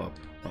gonna pop up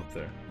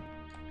there.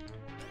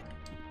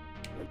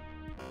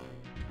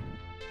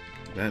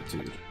 That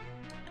dude.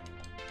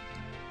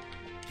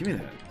 Give me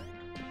that.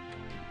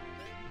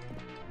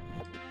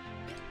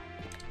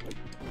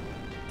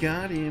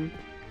 Got him.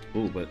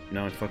 Oh, but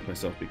now I fucked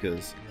myself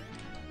because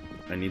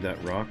I need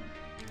that rock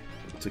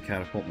to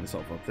catapult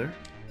myself up there.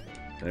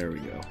 There we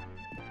go.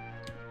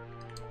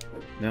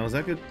 Now, is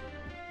that good?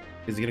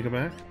 Is he gonna come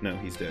back? No,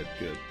 he's dead.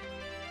 Good.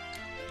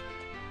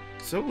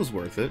 So it was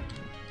worth it.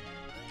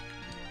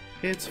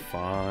 It's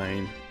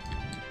fine.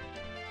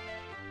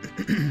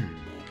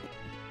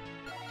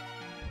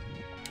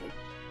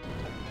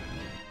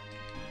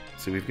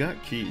 So we've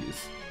got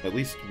keys. At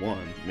least 1,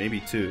 maybe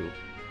 2.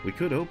 We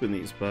could open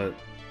these, but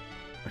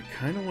I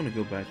kind of want to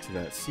go back to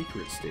that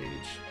secret stage.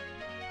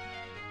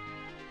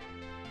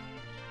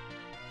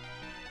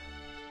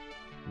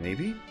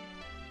 Maybe?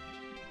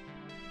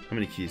 How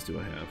many keys do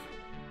I have?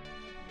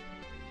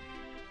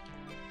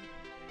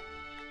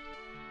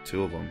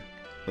 2 of them.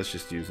 Let's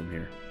just use them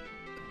here.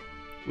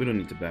 We don't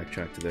need to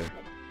backtrack to there.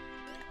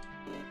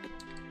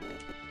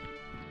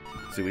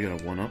 See, we got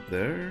a 1-up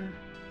there.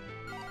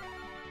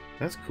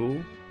 That's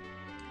cool.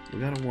 We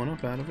got a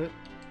 1-up out of it.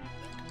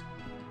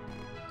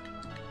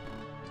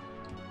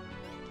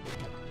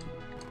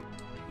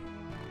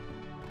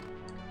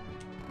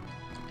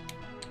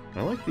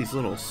 I like these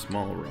little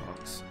small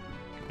rocks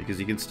because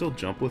you can still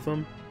jump with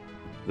them.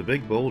 The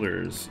big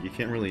boulders, you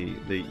can't really,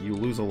 you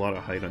lose a lot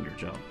of height on your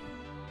jump.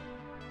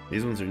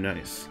 These ones are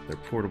nice. They're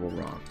portable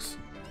rocks.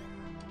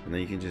 And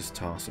then you can just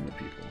toss them at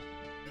people.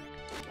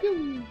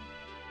 Pew!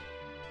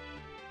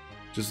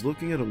 Just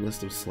looking at a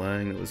list of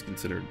slang that was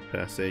considered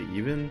passé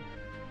even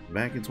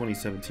back in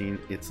 2017,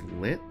 it's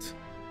lit,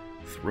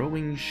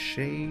 throwing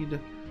shade,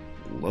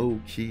 low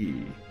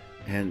key,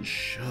 and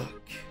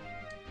shook.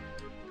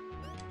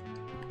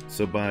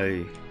 So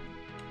by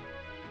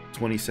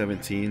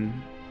 2017,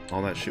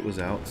 all that shit was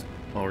out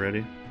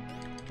already.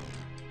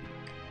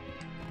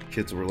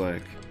 Kids were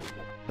like,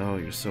 "Oh,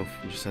 you're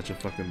such a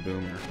fucking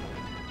boomer."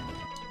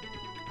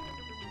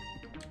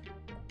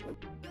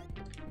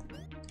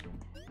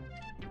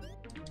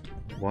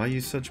 Why are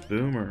you such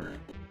boomer?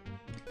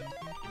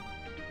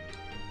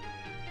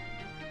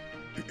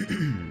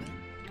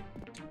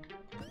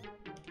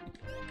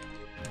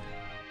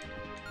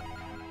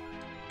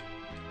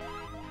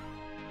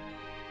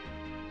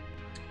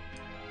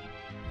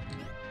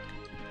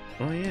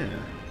 Oh yeah.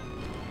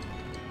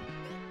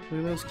 Look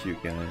at those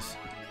cute guys.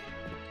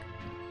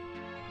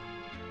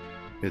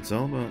 It's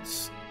all about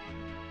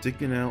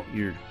sticking out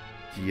your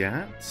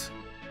gyat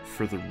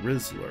for the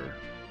Rizzler.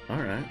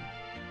 Alright.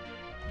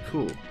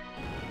 Cool.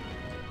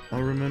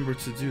 I'll remember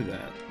to do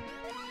that.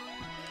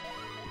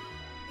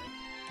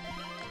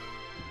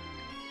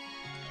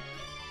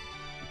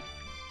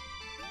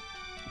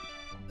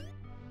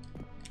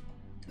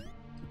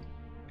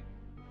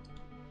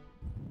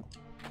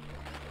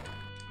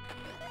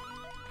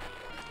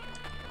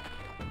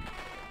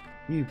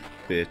 You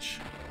bitch.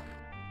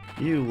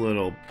 You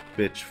little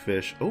bitch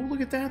fish. Oh,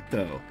 look at that,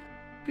 though.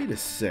 Wait a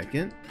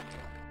second.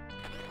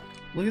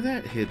 Look at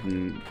that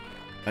hidden...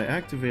 I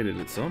activated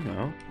it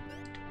somehow.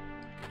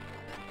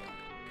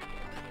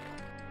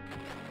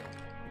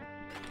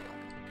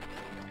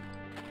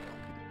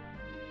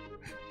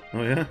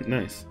 Oh yeah?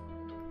 Nice.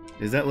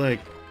 Is that like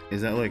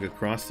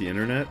across the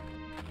internet?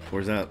 Or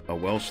is that a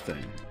Welsh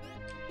thing?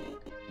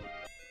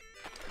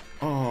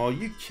 Oh,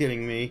 you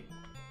kidding me?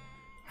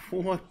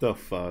 What the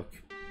fuck?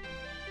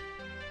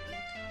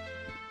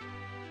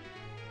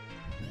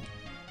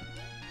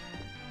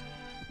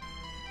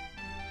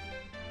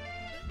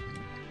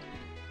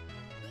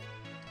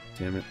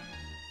 Damn it.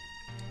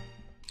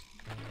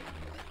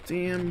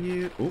 Damn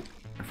you. Oh,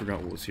 I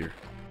forgot what was here.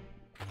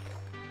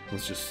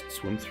 Let's just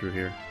swim through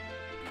here.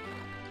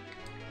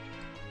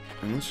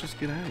 And let's just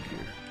get out of here.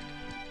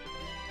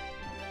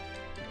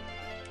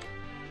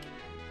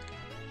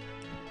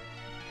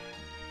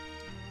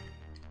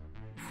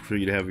 For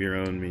you to have your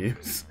own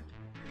memes.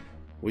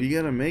 Well, you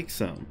gotta make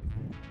some.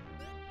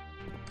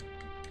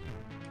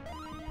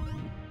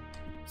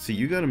 See,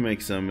 you gotta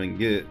make some and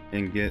get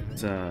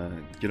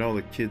all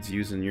the kids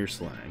using your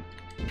slang.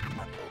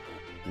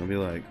 You'll be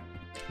like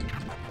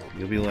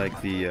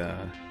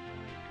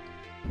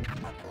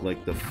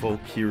the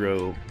folk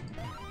hero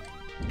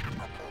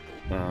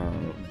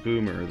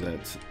boomer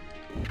that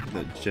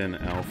Gen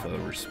Alpha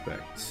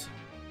respects.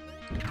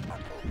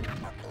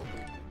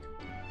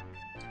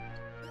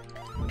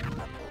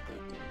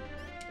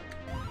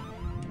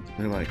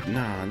 They're like,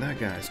 nah, that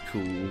guy's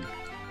cool.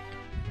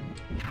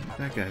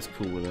 That guy's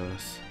cool with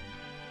us.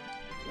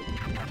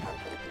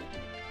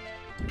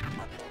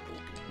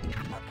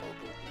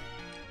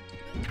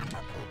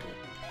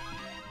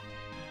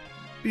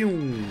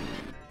 Boom.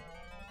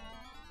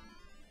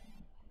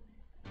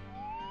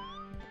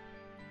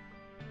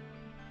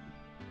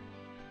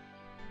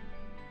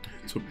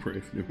 It's a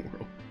brave new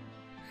world.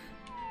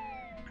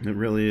 It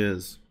really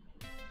is.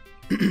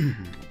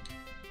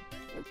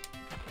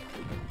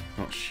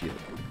 Oh shit.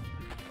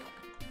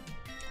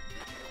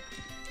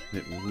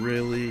 It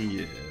really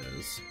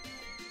is.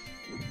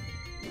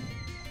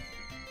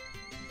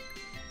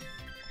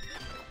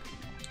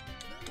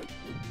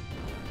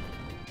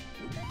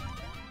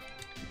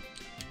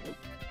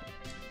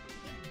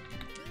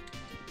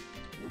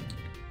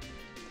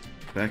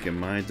 Back in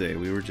my day,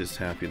 we were just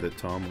happy that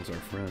Tom was our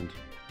friend.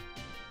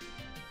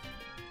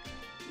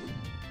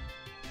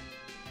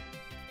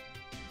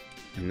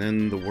 And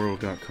then the world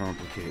got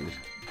complicated.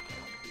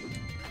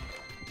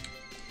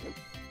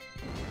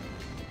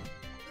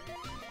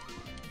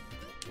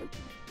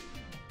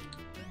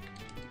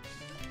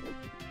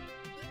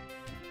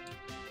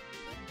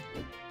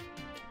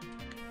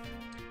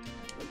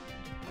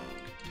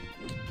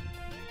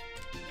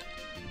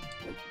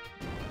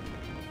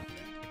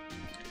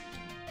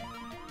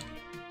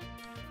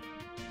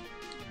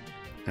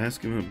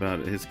 Ask him about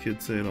it. His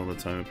kids say it all the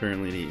time.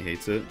 Apparently he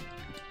hates it.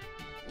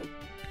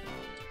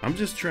 I'm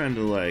just trying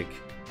to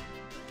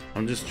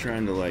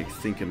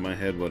think in my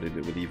head what it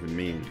would even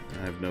mean.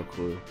 I have no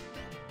clue.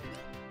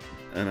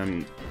 And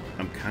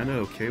I'm kind of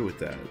okay with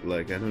that.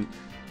 Like I don't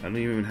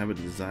even have a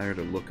desire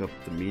to look up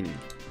the meaning.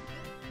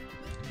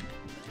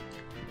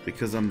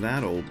 Because I'm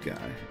that old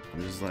guy.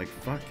 I'm just like,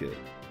 fuck it.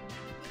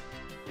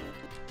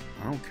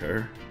 I don't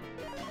care.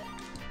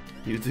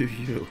 You do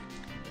you.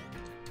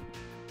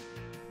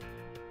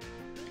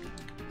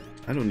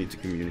 I don't need to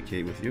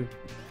communicate with you.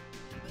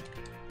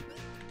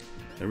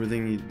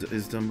 Everything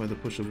is done by the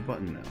push of a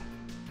button now.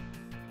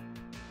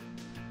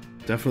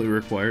 Definitely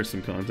requires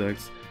some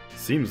context.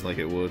 Seems like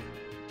it would.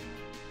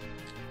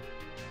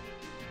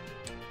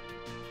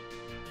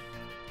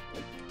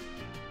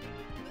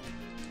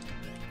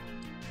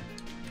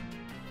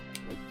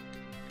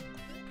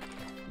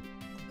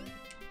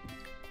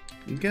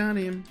 Got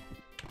him.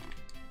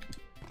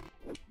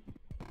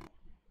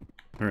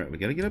 Alright, we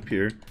gotta get up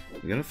here.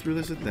 We gotta throw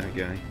this at that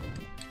guy.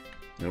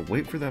 Gotta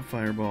wait for that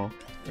fireball.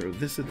 Throw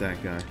this at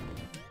that guy.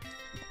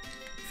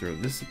 Throw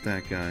this at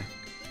that guy.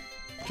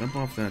 Jump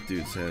off that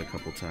dude's head a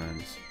couple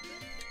times.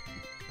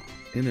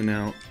 In and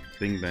out.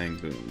 Bing bang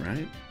boom,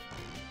 right?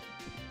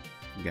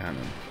 Got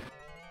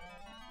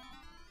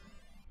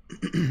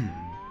him.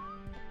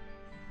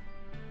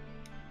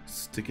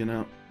 Sticking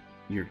out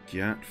your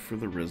gat for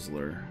the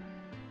Rizzler.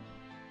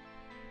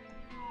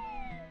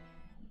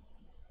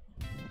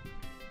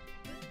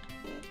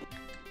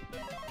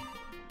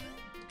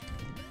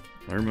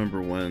 I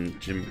remember when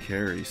Jim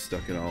Carrey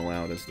stuck it all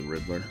out as the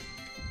Riddler.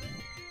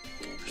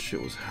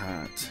 Shit was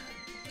hot.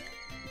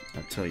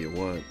 I'll tell you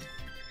what.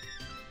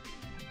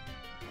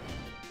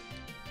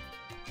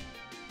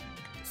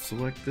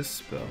 Select this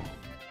spell.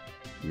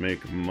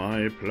 Make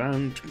my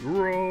plant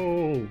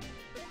grow.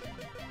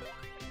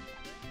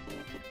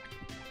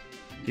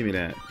 Give me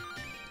that.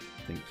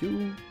 Thank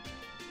you.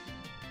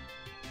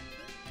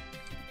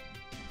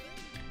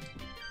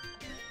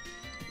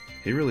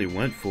 He really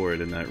went for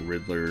it in that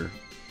Riddler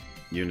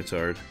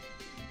unitard.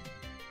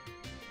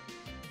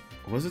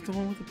 Was it the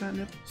one with the bat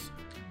nipples?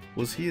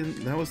 Was he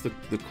in, that was the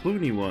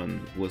Clooney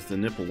one, was the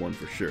nipple one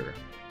for sure.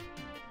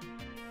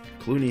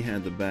 Clooney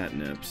had the bat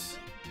nips.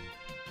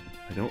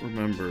 I don't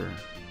remember.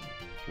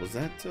 Was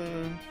that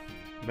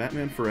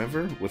Batman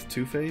Forever with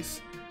Two-Face?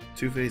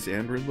 Two-Face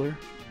and Riddler?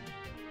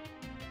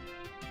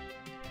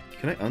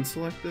 Can I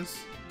unselect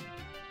this?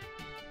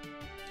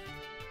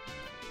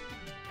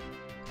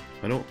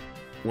 I don't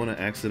want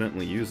to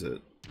accidentally use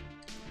it.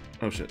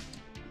 Oh shit.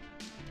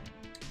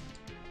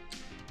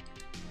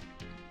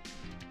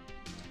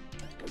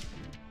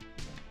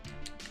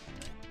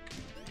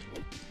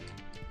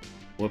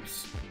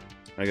 Whoops.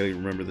 I gotta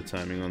remember the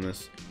timing on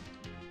this.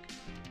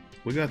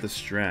 We got the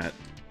strat.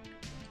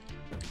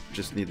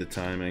 Just need the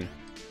timing.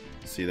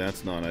 See,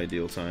 that's not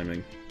ideal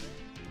timing.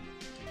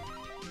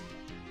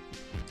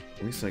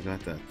 At least I got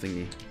that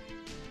thingy.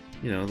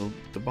 You know,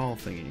 the ball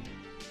thingy.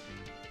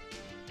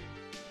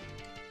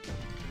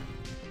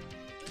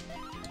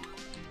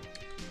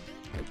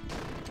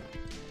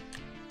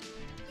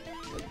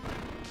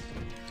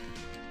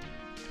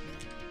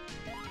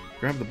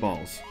 Grab the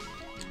balls.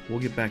 We'll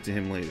get back to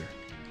him later.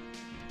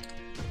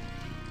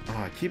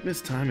 Ah, I keep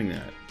mistiming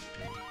that.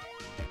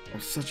 I'm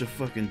such a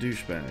fucking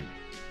douchebag.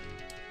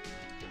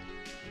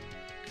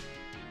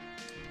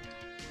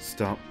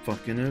 Stop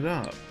fucking it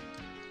up,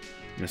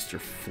 Mr.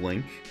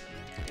 Flink.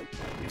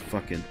 You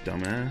fucking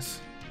dumbass.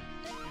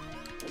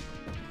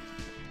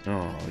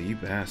 Oh, you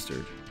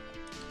bastard.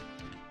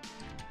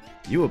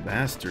 You a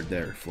bastard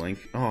there, Flink.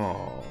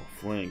 Oh,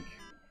 Flink.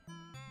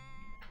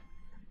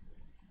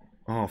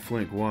 Oh,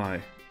 Flink,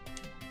 why?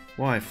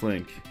 Why,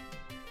 Flink?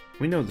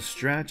 We know the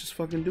strat, just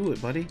fucking do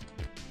it, buddy.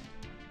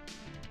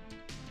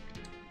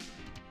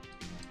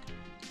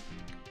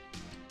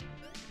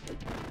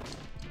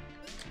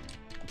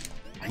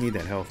 I need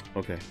that health.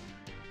 Okay.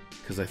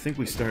 Because I think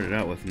we started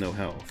out with no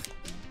health.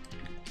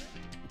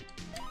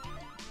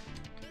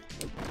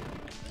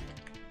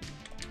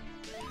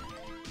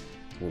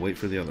 We'll wait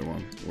for the other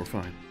one. We're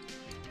fine.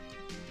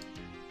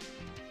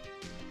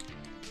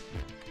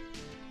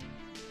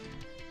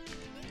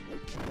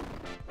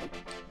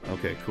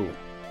 Okay, cool.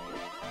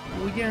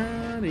 We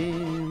got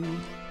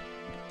him.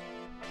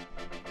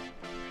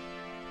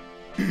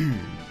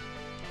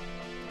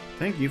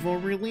 Thank you for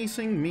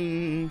releasing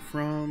me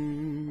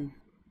from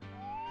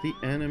the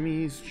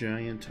enemy's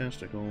giant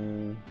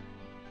testicle.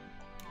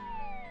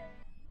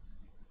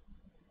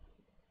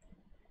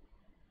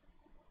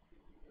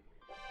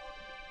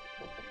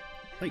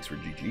 Thanks for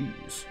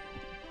GG's.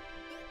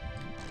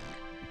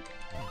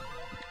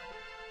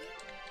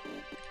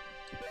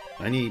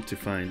 I need to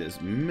find as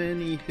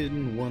many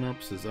hidden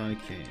one-ups as I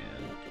can.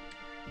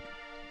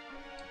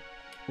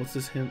 What's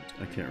this hint?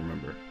 I can't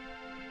remember.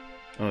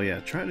 Oh yeah,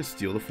 try to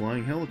steal the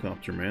flying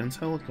helicopter man's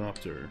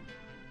helicopter.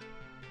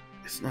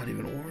 It's not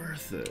even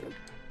worth it.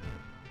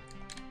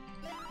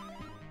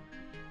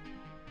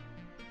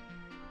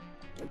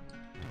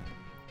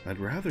 I'd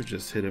rather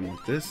just hit him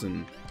with this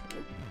and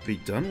be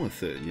done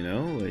with it, you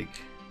know?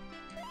 Like...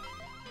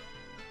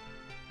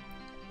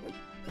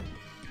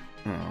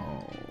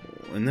 Oh...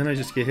 And then I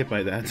just get hit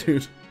by that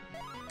dude.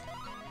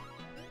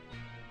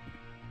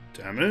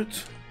 Damn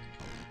it!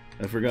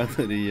 I forgot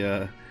that he,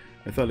 I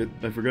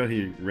forgot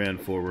he ran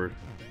forward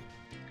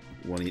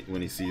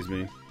when he sees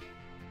me.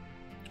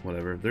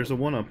 Whatever. There's a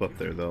 1-up up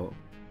there, though.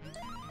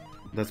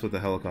 That's what the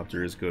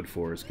helicopter is good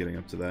for, is getting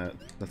up to that.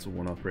 That's a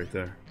 1-up right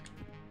there.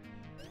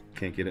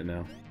 Can't get it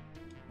now.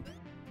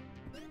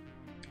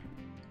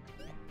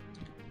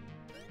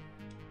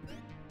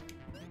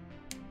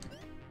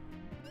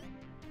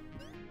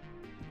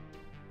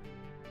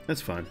 That's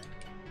fine.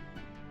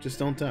 Just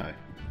don't die.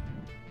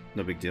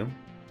 No big deal.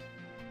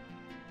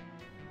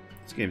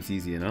 This game's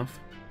easy enough.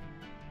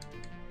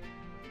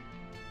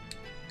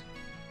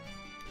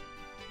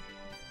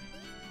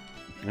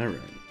 Alright.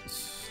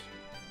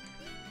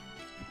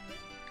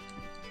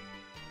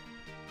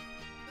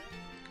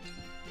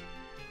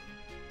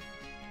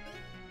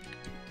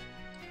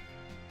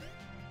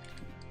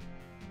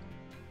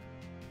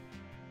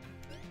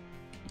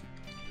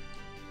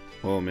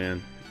 Oh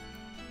man.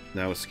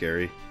 That was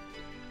scary.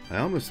 I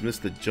almost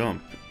missed the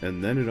jump,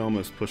 and then it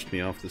almost pushed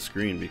me off the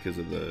screen because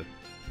of the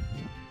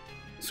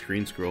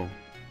screen scroll.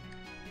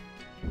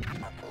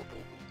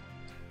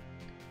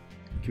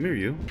 Come here,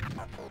 you.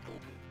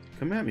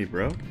 Come at me,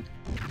 bro.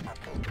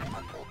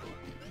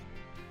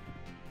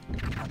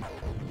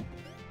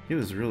 He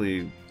was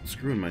really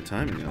screwing my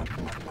timing up.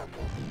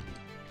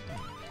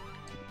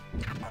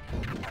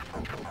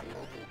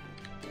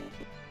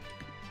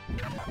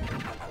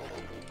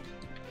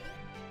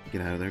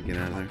 Get out of there, get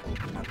out of there.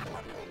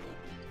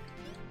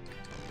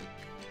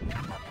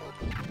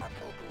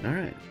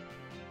 Alright.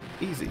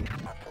 Easy.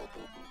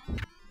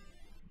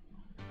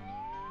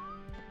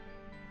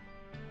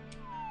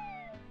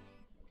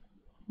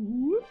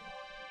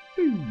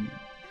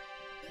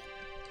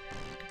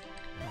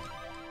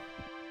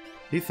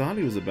 He thought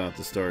he was about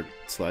to start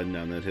sliding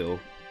down that hill,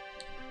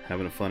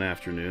 having a fun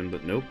afternoon,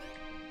 but nope.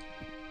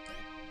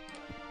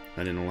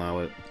 I didn't allow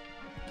it.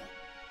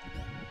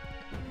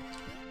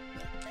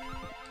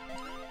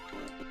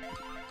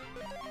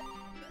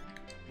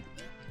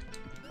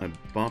 I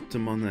bopped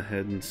him on the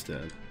head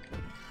instead.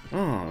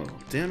 Oh,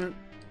 damn it.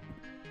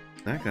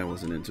 That guy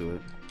wasn't into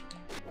it.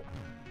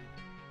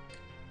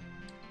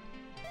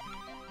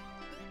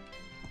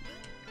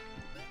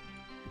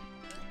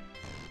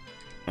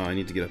 Oh, I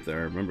need to get up there.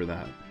 I remember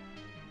that.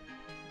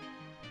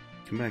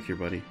 Come back here,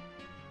 buddy.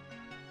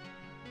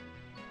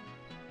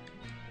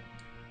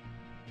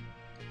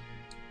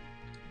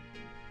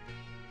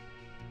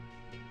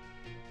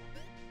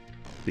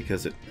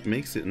 Because it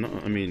makes it,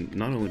 I mean,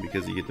 not only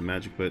because you get the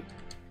magic, but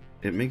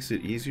it makes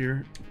it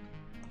easier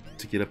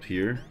to get up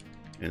here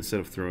instead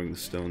of throwing the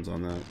stones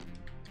on that.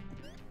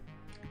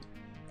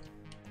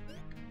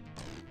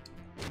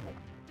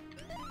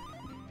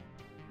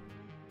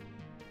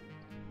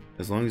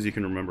 As long as you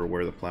can remember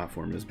where the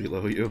platform is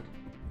below you.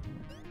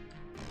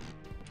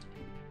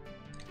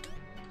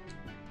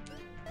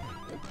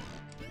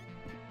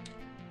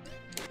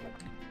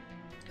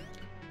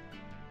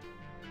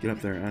 Get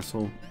up there,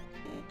 asshole.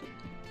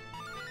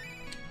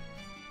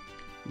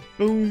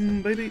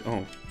 Boom, baby!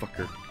 Oh,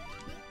 fucker.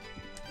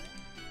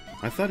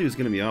 I thought he was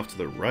going to be off to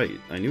the right.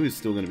 I knew he was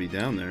still going to be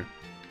down there.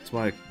 That's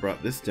why I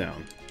brought this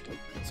down.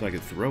 So I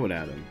could throw it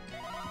at him.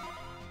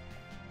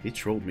 He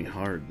trolled me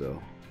hard,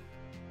 though.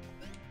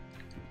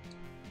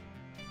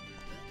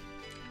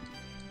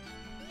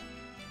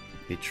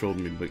 He trolled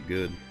me, but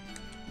good.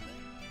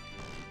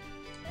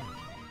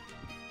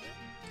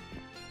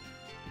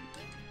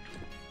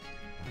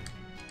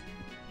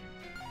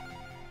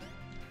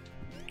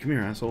 Come here,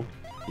 asshole.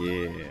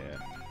 Yeah.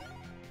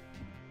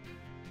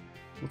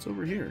 What's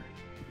over here?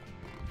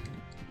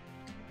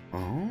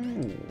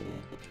 Oh.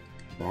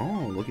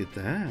 Oh, look at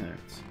that.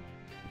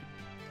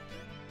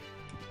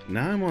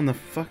 Now I'm on the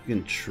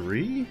fucking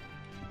tree?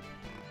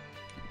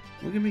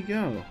 Look at me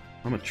go.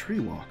 I'm a tree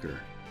walker.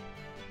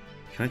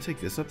 Can I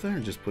take this up there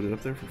and just put it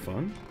up there for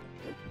fun?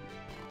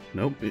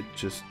 Nope,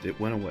 it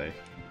went away.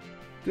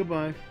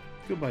 Goodbye.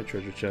 Goodbye,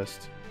 treasure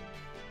chest.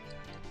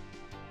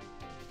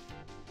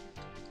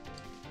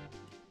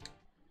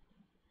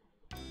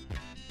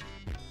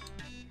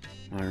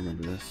 I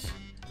remember this.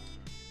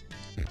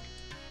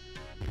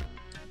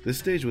 This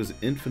stage was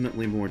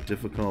infinitely more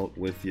difficult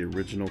with the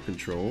original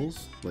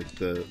controls, like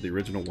the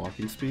original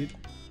walking speed,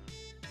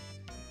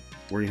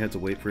 where you had to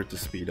wait for it to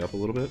speed up a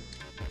little bit.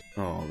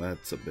 Oh,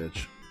 that's a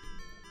bitch.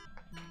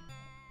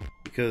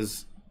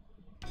 Because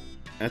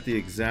at the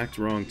exact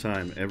wrong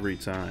time every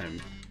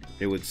time,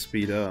 it would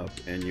speed up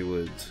and you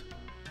would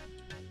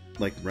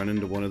like run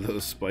into one of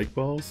those spike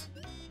balls.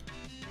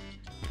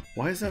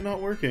 Why is that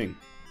not working?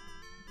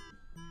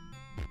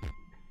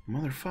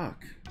 Motherfuck.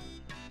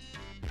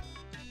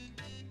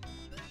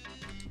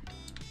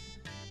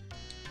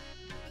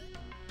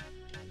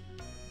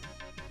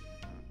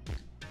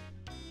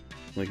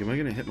 Like, am I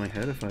gonna hit my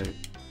head if I...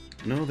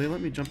 No, they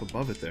let me jump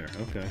above it there.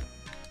 Okay.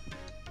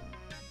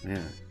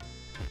 Man.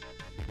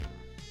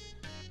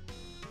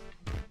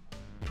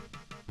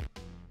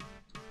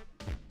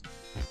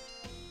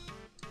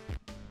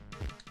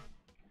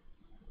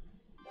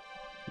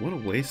 What a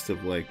waste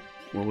of, like,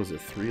 what was it,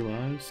 3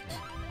 lives?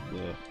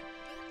 Ugh.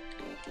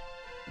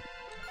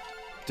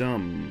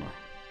 Dumb.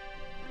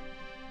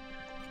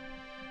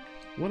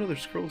 What other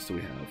scrolls do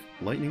we have?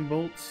 Lightning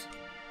bolts?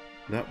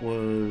 That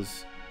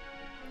was...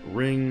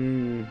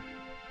 Ring...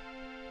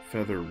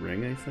 Feather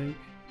ring, I think?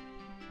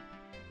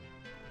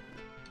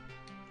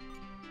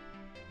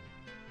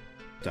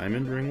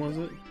 Diamond ring, was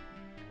it?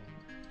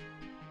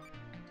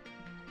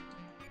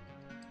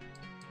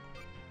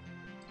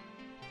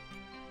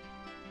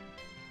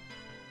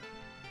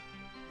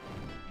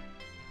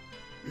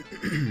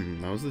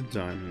 That was the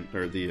diamond,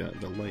 or the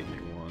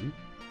lightning one.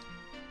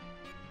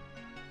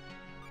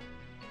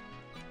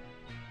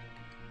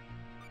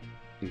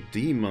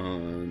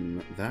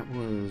 Demon, that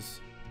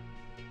was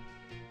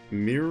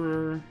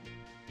mirror.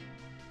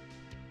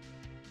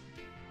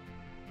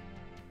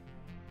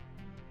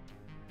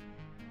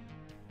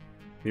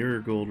 Mirror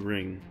gold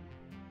ring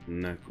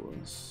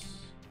necklace.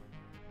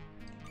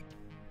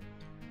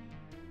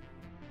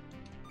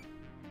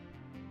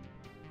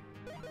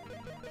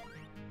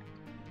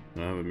 I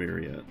don't have a mirror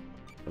yet.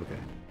 Okay.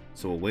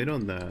 So we'll wait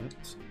on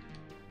that.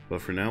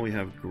 But for now we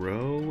have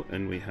grow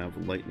and we have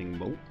lightning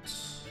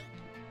bolts.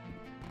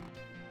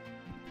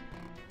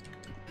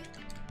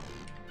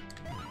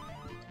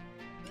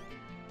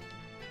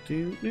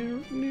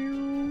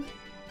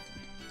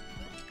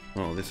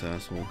 Oh, this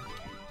asshole.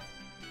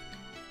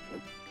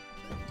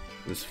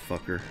 This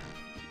fucker.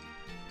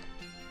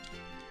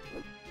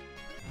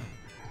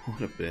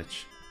 What a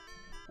bitch.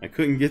 I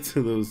couldn't get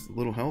to those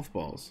little health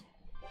balls.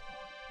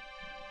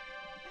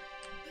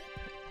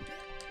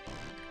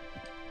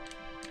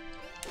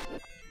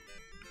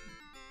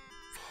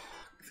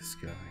 Fuck this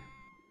guy.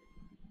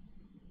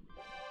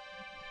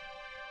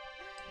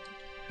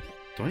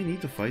 Do I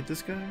need to fight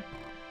this guy?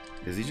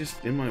 Is he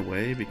just in my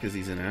way because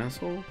he's an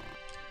asshole?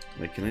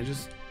 Like, can I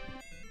just...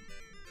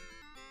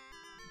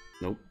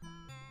 Nope.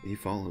 He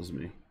follows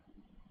me.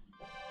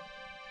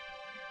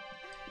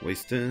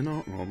 Wasting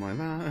all my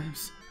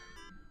lives.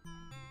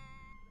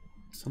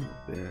 Son of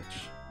a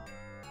bitch.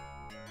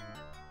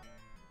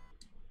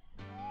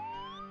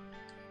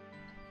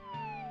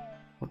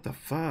 What the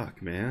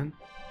fuck, man?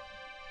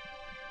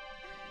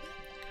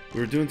 We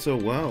were doing so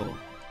well.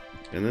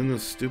 And then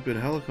those stupid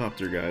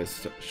helicopter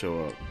guys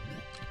show up.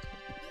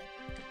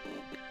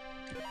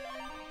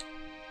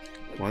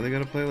 Why they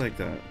gotta play like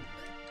that?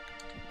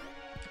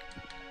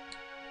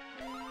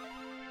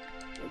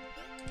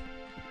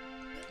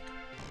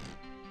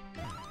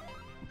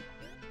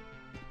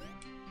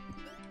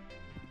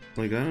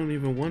 Like, I don't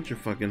even want your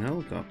fucking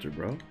helicopter,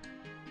 bro.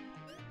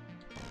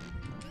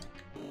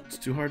 It's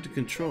too hard to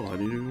control. I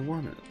didn't even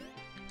want it.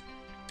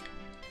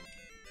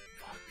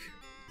 Fuck.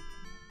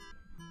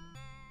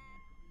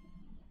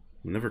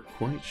 I'm never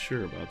quite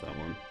sure about that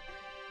one.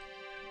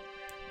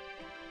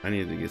 I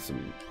needed to get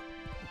some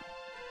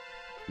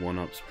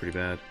one-ups pretty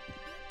bad.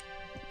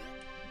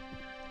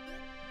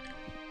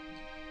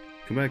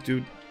 Come back,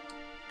 dude.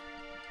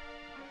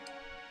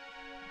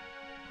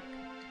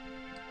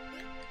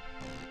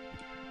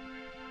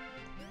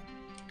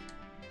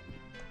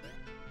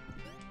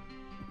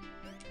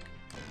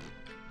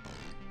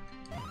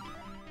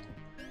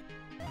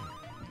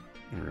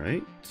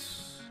 Alright.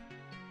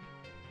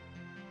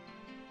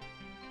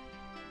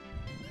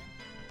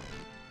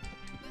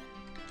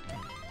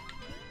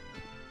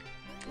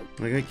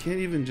 Like, I can't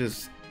even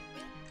just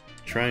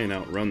try and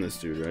outrun this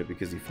dude, right?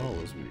 Because he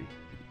follows me.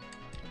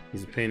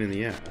 He's a pain in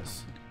the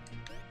ass.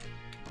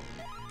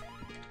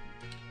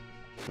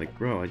 Like,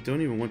 bro, I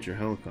don't even want your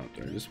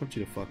helicopter. I just want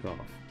you to fuck off.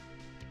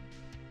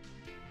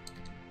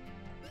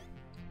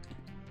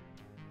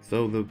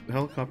 Though the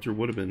helicopter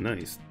would have been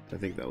nice. I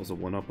think that was a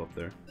one-up up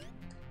there.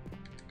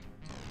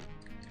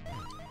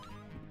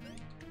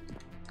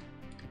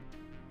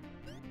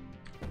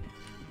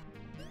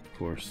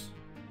 Of course.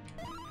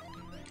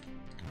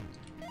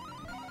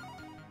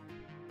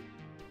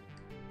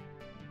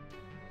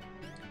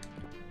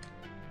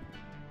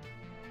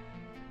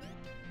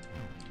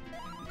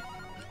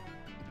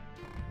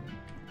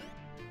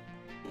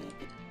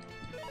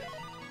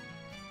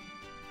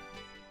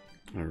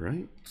 All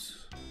right.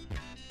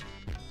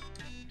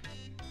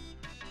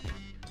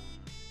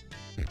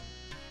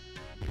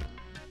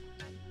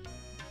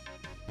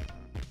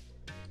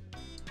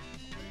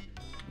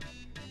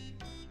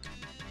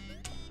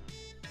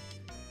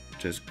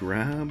 Just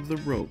grab the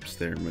ropes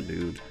there, my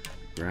dude.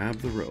 Grab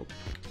the rope.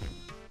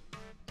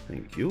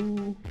 Thank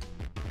you.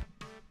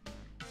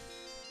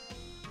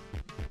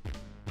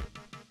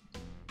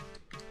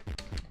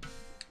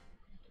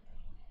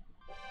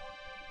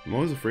 I'm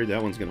always afraid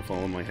that one's gonna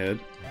fall on my head.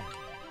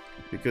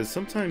 Because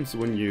sometimes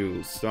when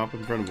you stop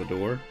in front of a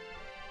door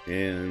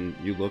and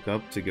you look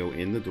up to go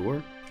in the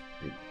door,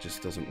 it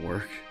just doesn't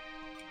work.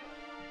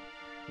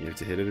 You have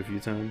to hit it a few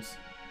times.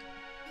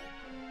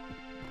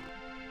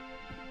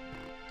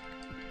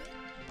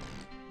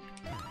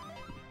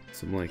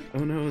 So I'm like,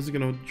 oh no, is it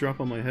gonna drop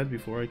on my head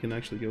before I can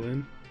actually go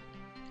in?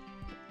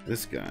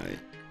 This guy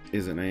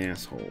is an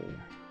asshole.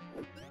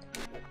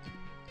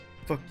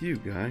 Fuck you,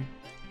 guy.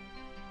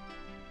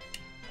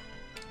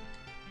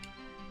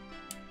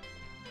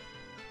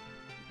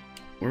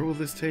 Where will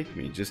this take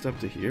me? Just up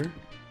to here?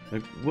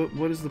 Like,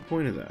 what is the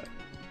point of that?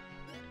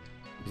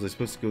 Was I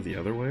supposed to go the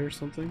other way or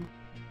something?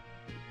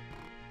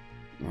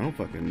 I don't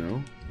fucking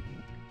know.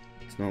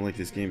 It's not like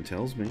this game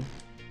tells me.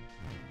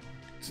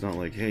 It's not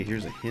like, hey,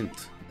 here's a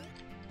hint.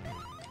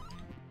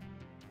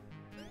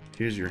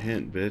 Here's your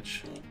hint,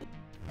 bitch.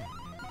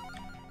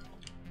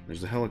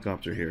 There's a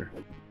helicopter here.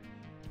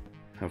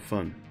 Have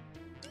fun.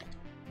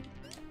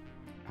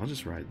 I'll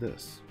just ride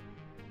this.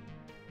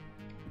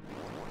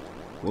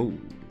 Whoa.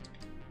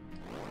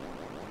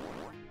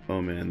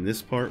 Oh man,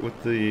 this part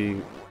with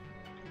the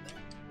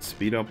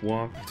speed up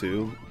walk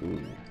too.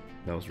 Ooh,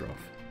 that was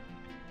rough.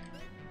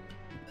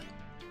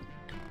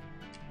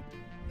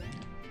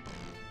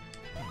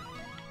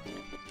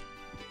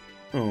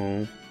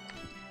 Oh.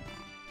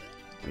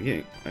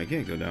 I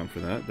can't go down for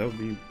that. That would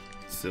be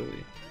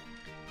silly.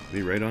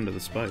 Be right onto the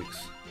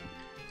spikes.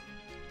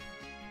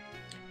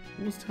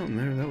 What was down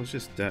there? That was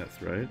just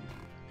death, right?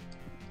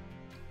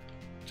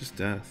 Just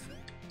death.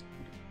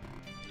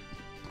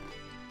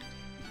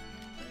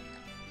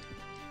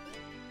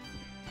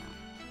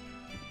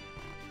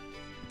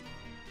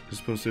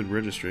 Just posted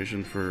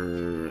registration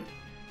for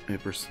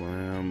Hyper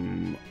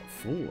Slam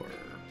 4.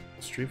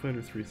 Street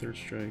Fighter 3 Third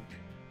Strike.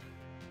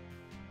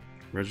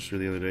 Registered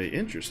the other day.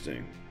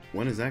 Interesting.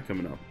 When is that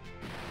coming up?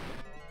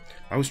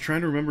 I was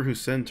trying to remember who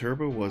Sen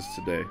Turbo was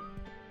today.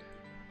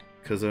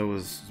 Because I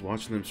was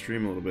watching them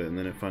stream a little bit and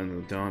then it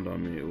finally dawned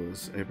on me it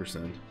was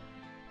Hypersend.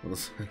 I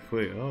was like,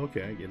 wait, oh,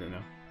 okay, I get it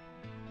now.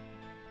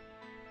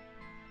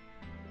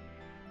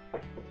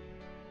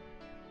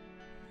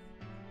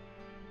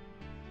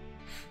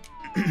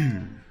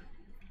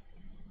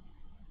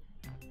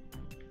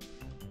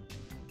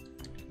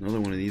 Another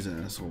one of these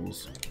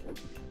assholes.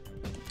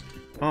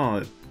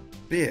 Oh,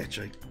 bitch,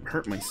 I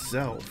hurt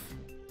myself.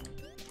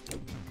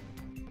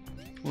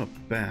 What a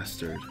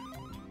bastard.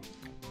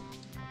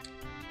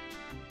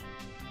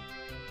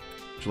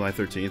 July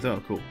 13th?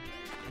 Oh, cool.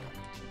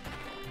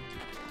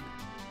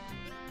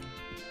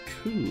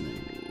 Cool.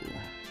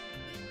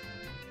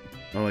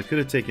 Oh, I could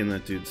have taken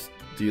that dude's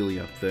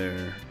dealie up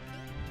there.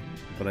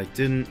 But I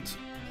didn't.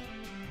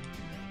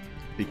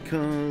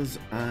 Because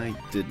I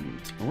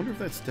didn't. I wonder if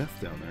that's death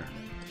down there.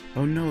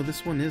 Oh no,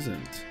 this one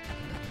isn't.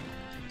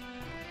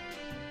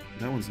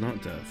 That one's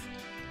not death.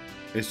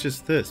 It's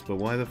just this, but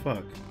why the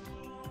fuck?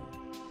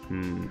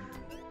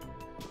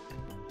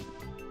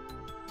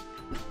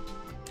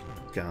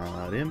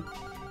 Got him.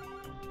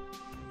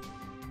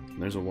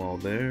 There's a wall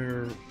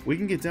there. We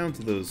can get down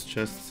to those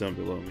chests down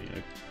below me.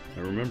 I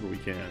remember we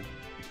can.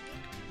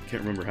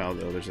 Can't remember how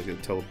though. There's like a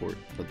teleport,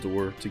 a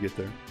door to get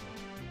there.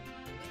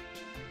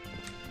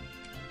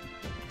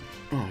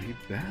 Oh, you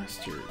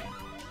bastard.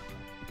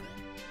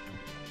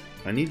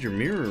 I need your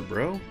mirror,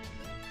 bro.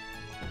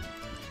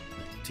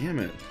 Damn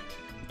it.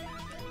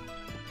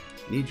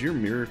 Need your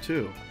mirror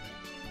too.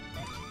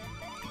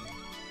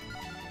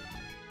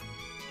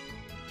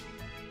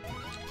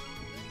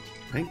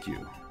 Thank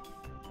you.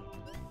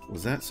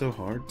 Was that so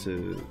hard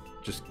to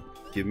just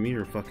give me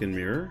your fucking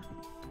mirror?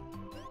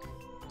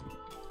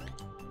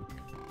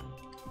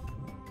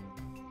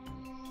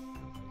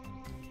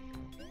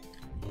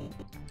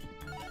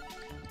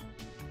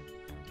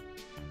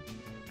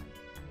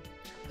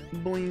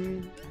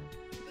 Boing.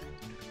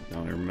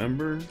 Now I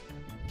remember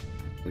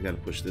we gotta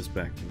push this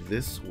back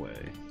this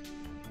way.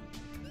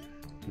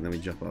 And then we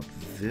jump up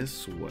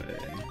this way.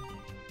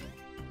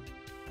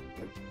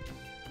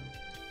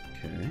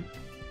 Okay.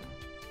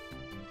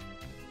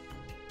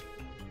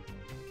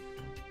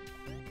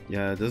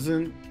 Yeah,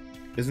 isn't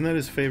that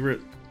his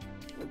favorite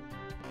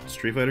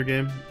Street Fighter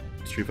game?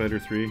 Street Fighter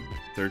 3,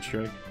 Third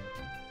Strike?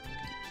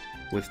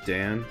 With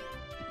Dan?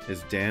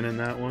 Is Dan in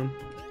that one?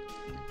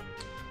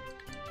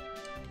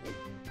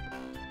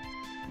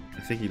 I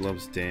think he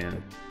loves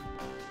Dan.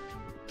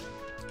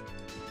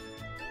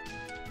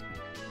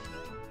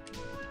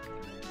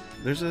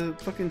 There's a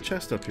fucking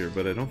chest up here,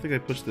 but I don't think I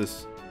pushed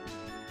this.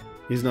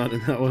 He's not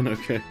in that one?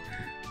 Okay.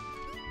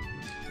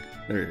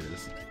 There it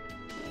is.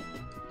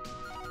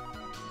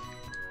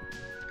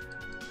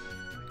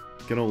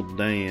 Good old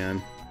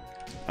Dan.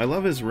 I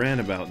love his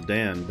rant about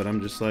Dan, but I'm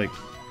just like,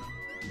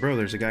 bro,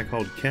 there's a guy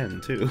called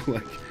Ken, too.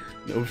 Like,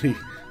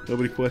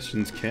 nobody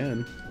questions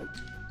Ken.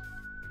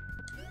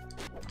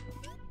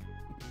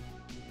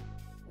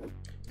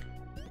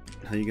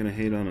 How you gonna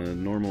hate on a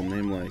normal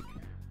name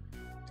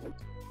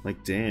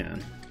like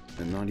Dan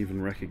and not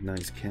even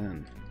recognize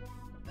Ken?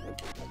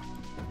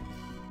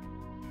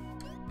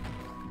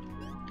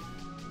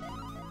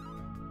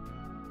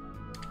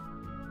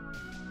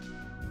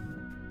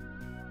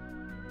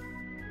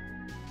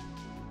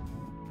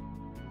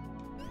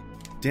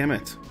 Damn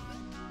it.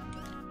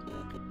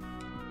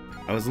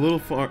 I was a little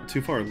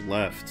too far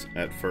left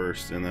at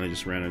first, and then I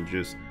just ran into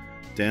juice.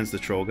 Dan's the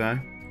troll guy.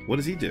 What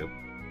does he do?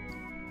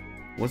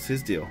 What's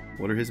his deal?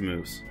 What are his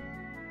moves?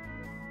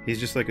 He's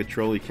just like a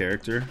trolly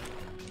character.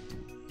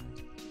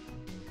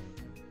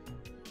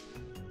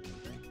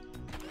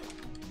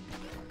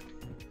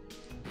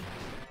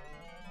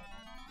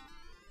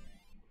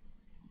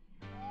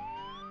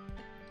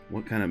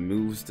 What kind of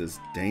moves does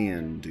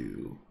Dan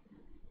do?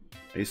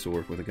 I used to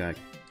work with a guy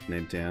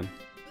named Dan.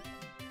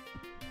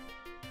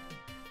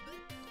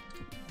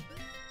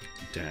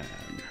 Dan.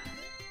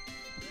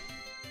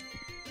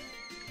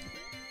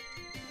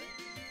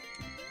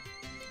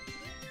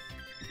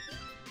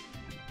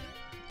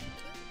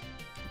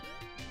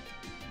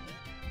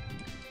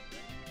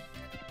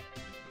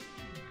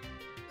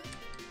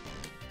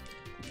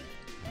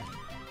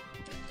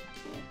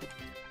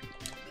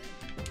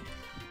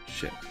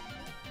 Shit.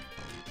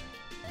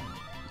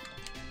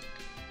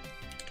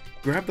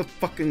 Grab the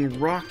fucking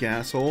rock,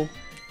 asshole.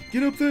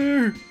 Get up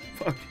there!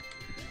 Fuck.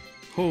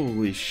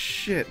 Holy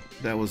shit,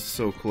 that was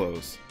so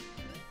close.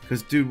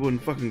 Because dude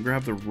wouldn't fucking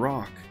grab the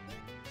rock.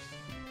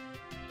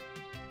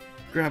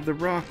 Grab the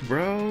rock,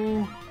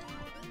 bro.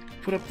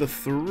 Put up the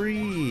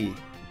 3.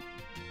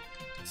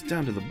 It's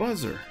down to the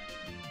buzzer.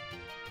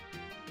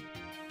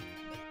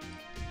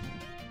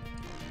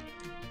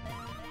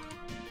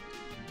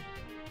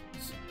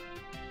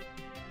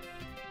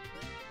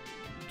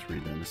 Let's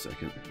read that in a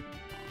second.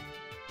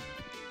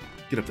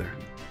 Get up there.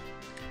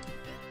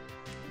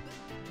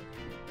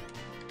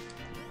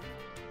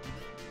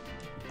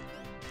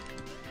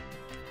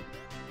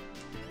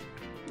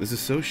 This is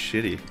so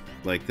shitty,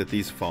 like, that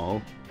these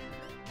fall.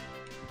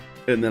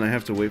 And then I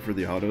have to wait for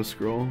the auto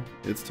scroll.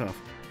 It's tough.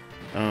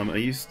 I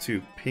used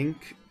to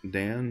pink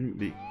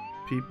Dan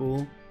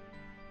people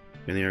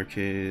in the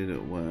arcade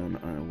when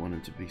I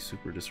wanted to be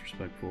super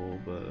disrespectful,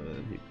 but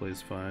he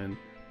plays fine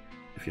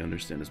if you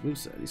understand his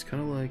moveset. He's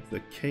kind of like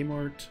the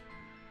Kmart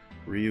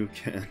Ryu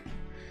Ken.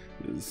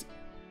 His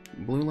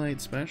blue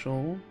light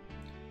special.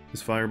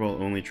 His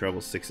fireball only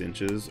travels 6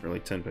 inches, or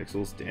like 10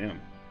 pixels. Damn.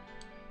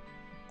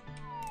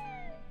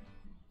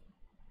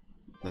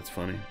 That's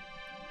funny.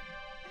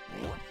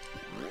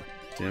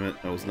 Damn it,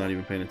 I was not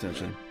even paying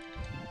attention.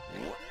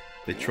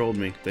 They trolled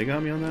me. They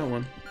got me on that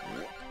one.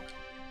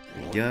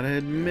 Gotta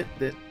admit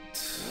that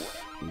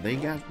they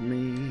got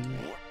me.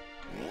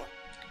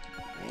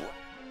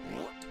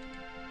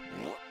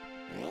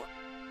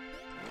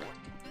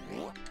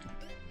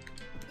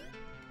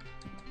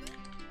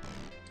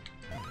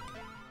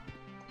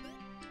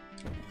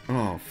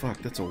 fuck,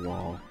 that's a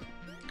wall.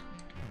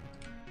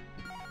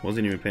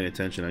 Wasn't even paying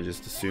attention, I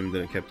just assumed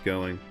that it kept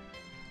going.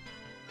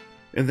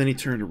 And then he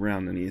turned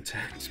around and he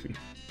attacked me.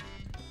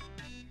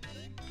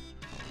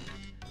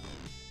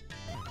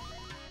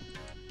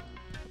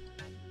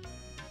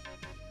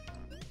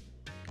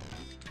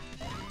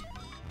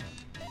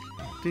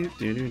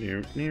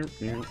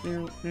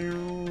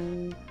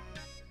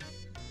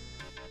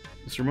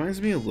 This reminds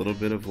me a little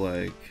bit of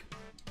like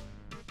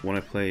when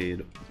I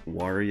played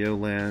Wario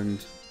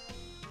Land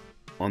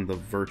on the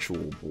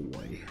Virtual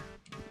Boy.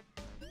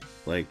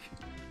 Like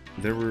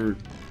there was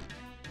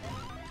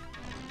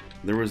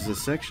a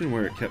section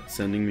where it kept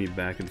sending me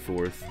back and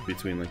forth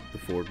between like the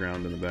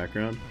foreground and the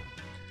background,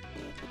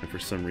 and for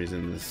some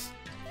reason this,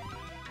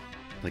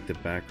 like the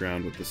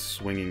background with the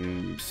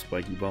swinging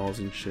spiky balls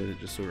and shit, it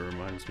just sort of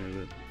reminds me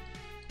of it.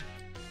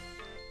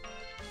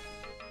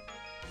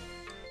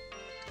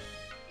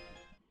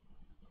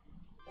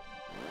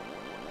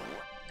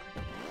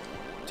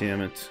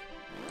 Damn it.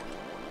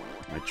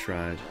 I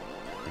tried.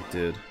 I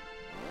did.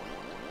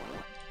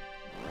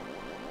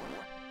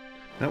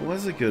 That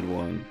was a good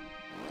one.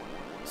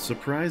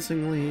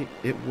 Surprisingly,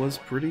 it was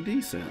pretty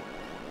decent.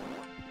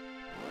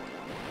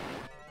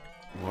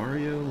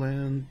 Wario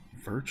Land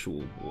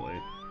Virtual Boy.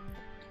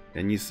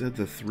 And you said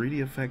the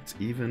 3D effects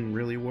even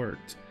really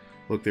worked.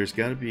 Look, there's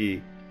got to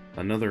be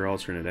another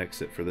alternate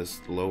exit for this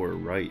lower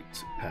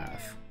right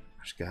path.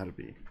 There's got to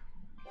be.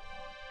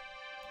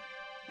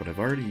 But I've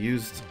already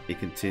used a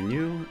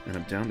continue, and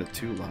I'm down to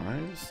 2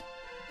 lives.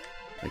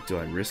 Like, do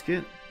I risk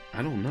it?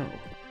 I don't know.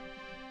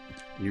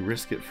 You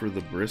risk it for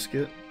the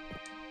brisket?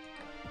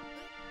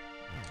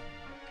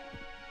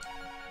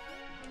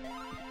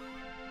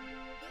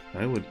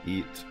 I would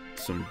eat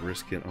some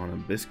brisket on a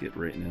biscuit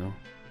right now.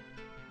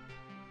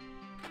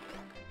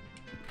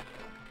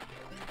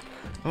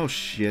 Oh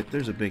shit,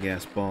 there's a big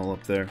ass ball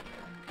up there.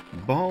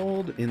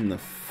 Balled in the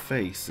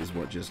face is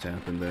what just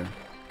happened there.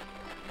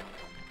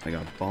 I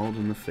got balled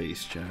in the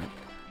face, chat.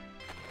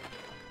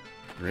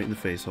 Right in the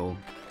face hole.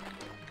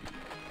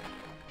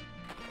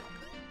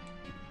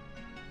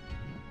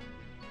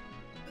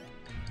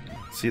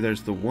 See,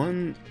 there's the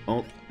one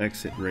alt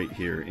exit right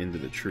here into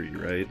the tree,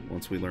 right?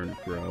 Once we learn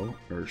to grow,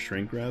 or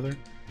shrink rather.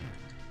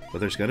 But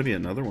there's got to be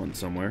another one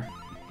somewhere.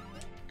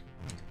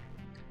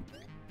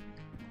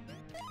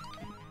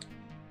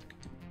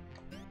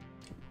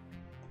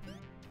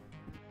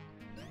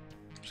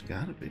 There's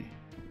got to be.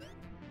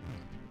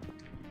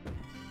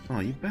 Oh,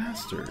 you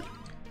bastard.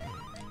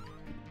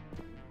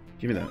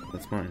 Give me that.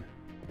 That's mine.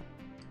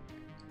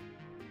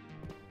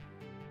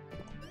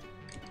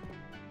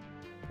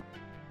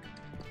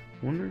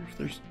 Wonder if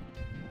there's...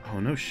 Oh,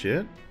 no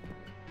shit.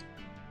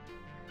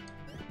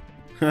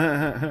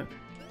 Oh,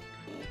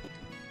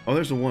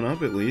 there's a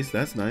 1-up at least.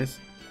 That's nice.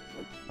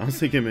 I was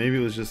thinking maybe it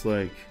was just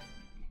like...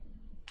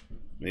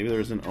 Maybe there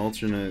was an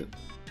alternate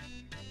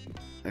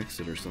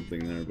exit or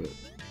something there, but...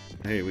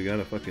 Hey, we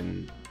got a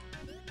fucking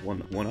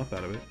 1-up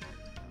out of it.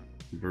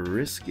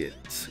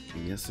 Brisket.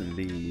 Yes,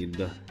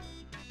 indeed.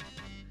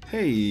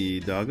 Hey,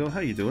 doggo. How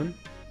you doing?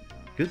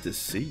 Good to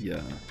see ya.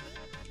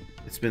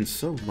 It's been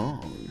so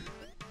long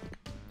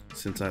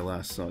since I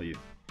last saw you.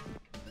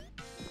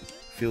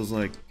 Feels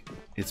like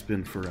it's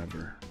been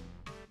forever.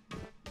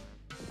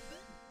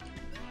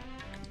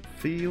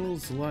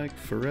 Feels like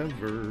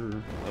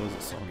forever. That was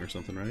a song or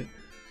something, right?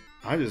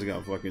 I just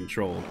got fucking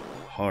trolled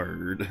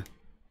hard.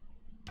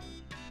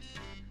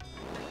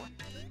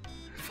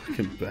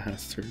 Fucking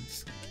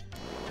bastards.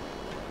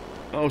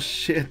 Oh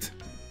shit.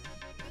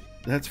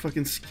 That's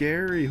fucking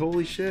scary.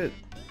 Holy shit.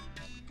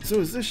 So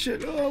is this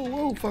shit? Oh,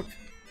 whoa, fuck.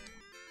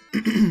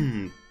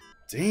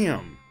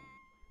 Damn.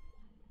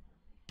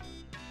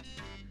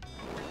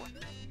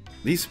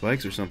 These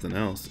spikes are something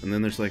else. And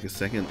then there's like a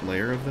second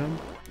layer of them.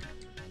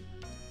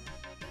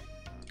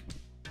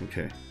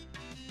 Okay.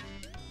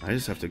 I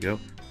just have to go.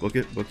 Book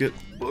it, book it,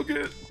 book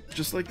it!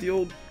 Just like the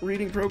old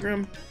reading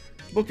program.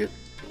 Book it.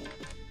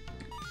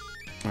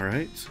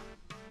 Alright.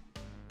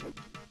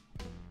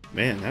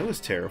 Man, that was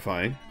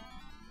terrifying.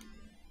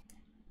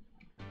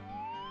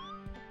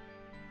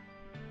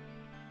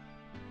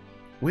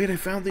 Wait, I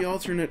found the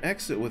alternate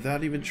exit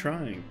without even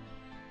trying.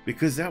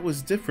 Because that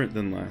was different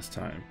than last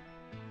time.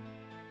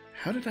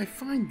 How did I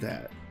find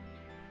that?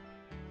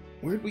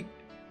 Where'd we...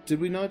 Did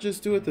we not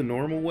just do it the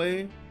normal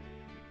way?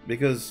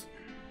 Because...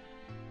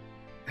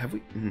 Have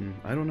we...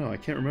 I don't know, I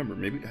can't remember.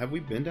 Maybe... Have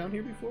we been down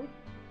here before?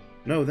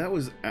 No, that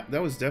was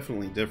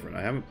definitely different.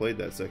 I haven't played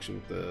that section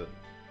with the...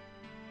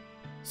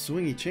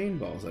 swingy chain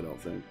balls, I don't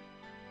think.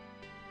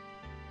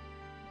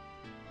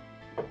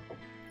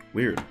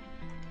 Weird.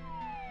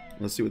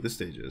 Let's see what this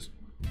stage is.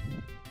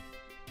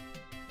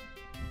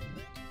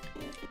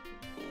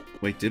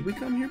 Wait, did we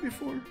come here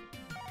before?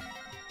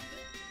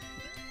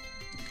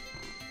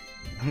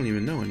 I don't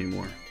even know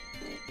anymore.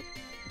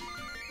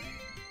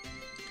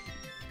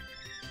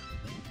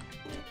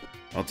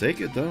 I'll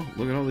take it though.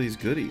 Look at all these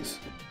goodies.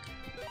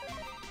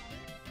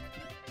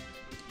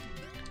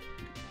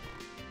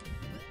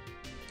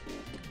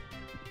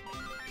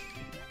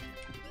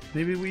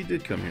 Maybe we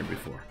did come here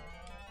before.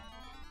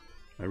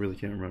 I really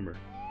can't remember.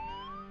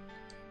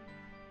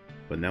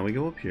 But now we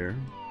go up here.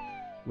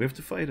 We have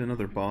to fight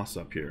another boss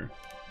up here.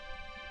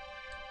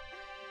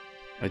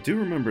 I do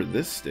remember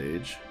this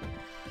stage.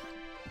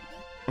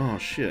 Oh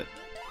shit.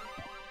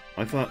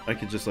 I thought I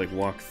could just like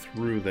walk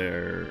through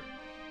there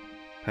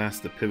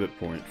past the pivot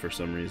point for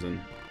some reason.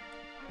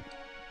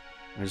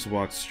 I just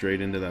walked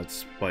straight into that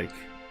spike.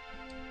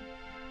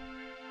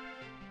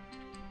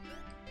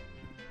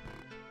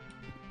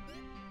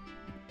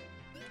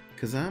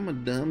 Cause I'm a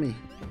dummy.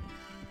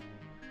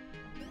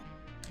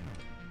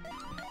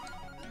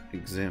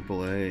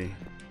 Example A.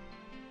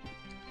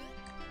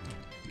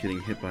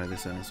 Getting hit by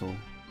this asshole.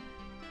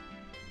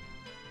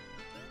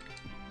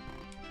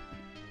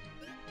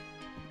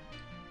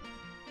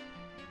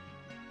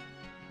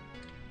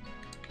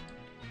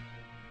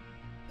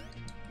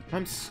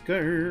 I'm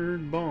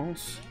scared,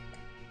 boss.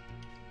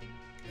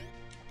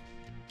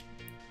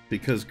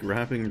 Because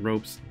grabbing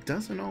ropes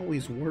doesn't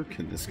always work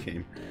in this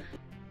game.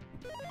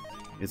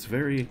 It's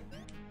very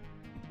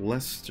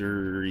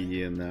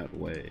Lester-y in that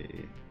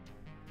way.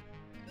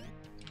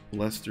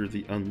 Lester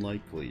the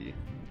Unlikely.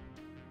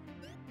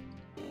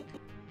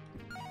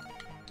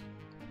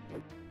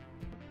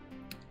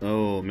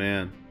 Oh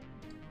man.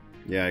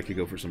 Yeah, I could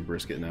go for some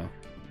brisket now.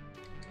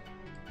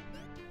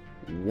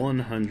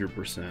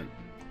 100%.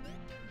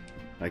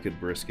 I could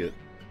brisket.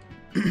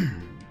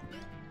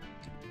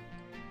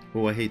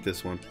 Oh, I hate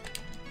this one.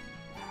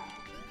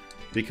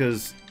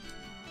 Because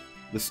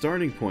the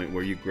starting point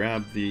where you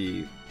grab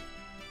the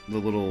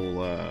little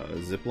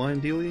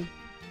zipline dealie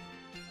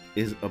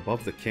is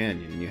above the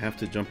canyon. You have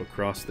to jump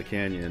across the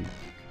canyon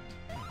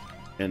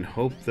and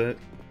hope that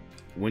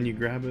when you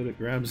grab it, it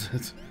grabs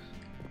it.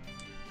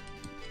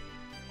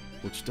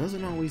 Which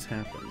doesn't always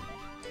happen.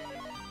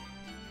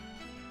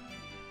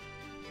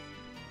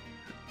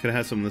 Could have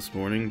had some this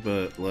morning,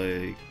 but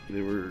like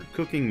they were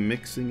cooking,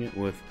 mixing it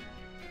with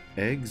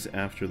eggs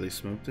after they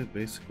smoked it.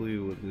 Basically,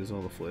 would lose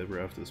all the flavor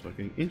after the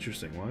smoking.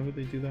 Interesting. Why would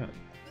they do that?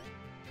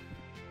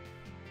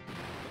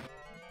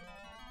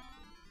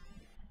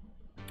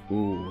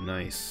 Ooh,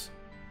 nice.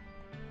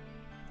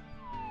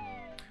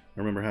 I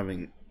remember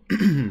having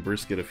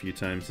brisket a few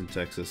times in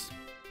Texas,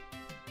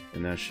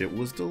 and that shit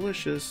was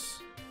delicious.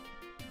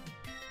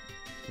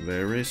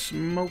 Very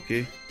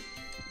smoky.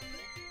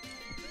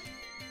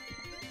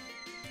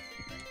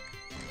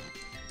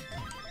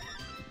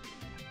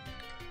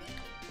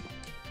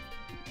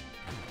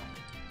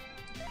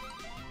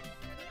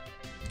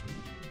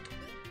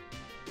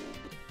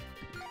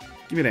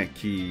 Give me that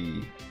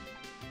key.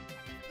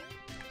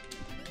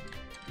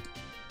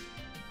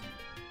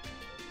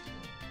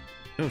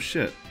 Oh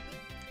shit.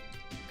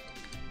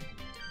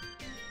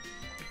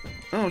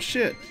 Oh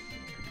shit.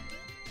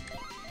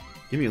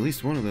 Give me at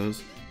least one of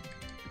those.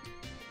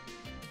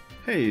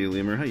 Hey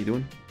Lemur, how you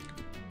doing?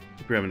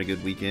 Hope you're having a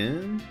good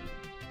weekend.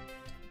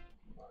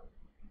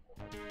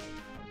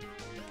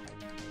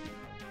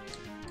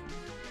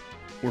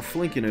 We're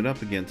flinking it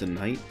up again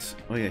tonight.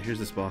 Oh yeah, here's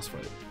this boss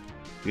fight.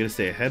 We gotta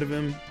stay ahead of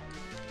him.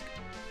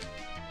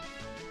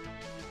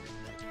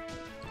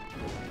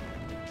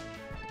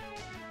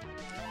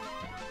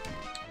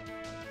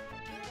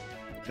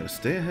 Gotta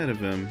stay ahead of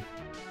him.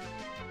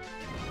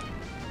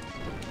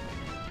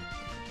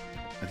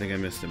 I think I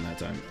missed him that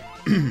time.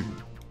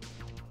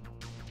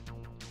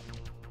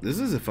 This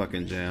is a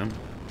fucking jam.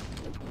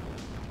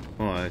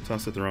 Oh, I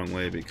tossed it the wrong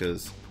way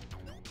because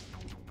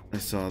I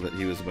saw that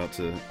he was about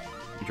to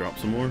drop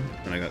some more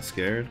and I got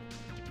scared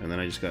and then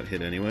I just got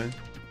hit anyway.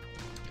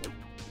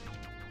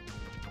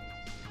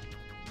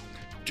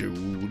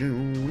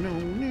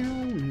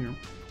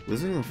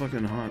 Listen to the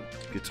fucking hot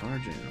guitar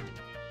jam.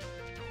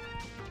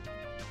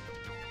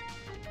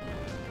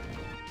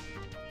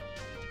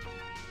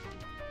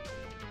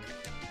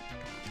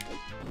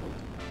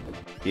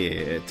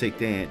 Yeah, take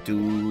that,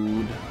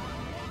 dude.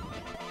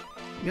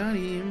 Got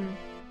him.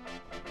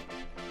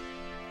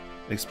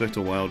 Expect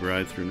a wild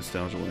ride through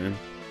Nostalgia Land.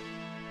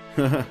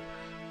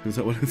 Is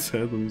that what it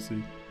said? Let me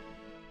see.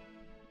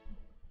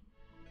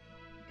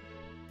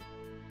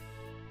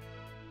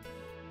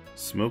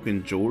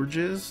 Smoking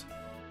George's?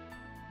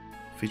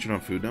 Featured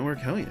on Food Network?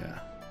 Hell yeah.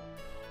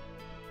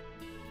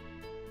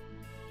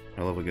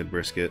 I love a good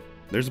brisket.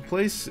 There's a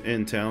place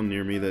in town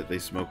near me that they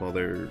smoke all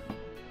their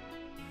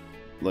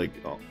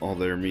all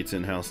their meats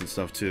in-house and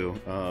stuff too.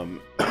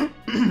 I'm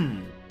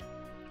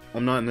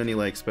not in any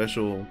like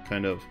special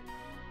kind of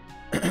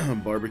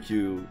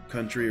barbecue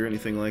country or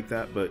anything like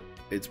that, but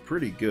it's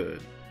pretty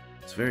good.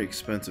 It's very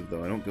expensive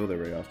though. I don't go there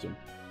very often.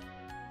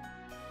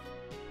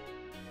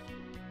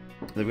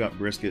 They've got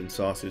brisket and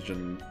sausage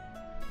and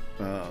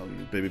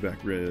baby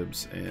back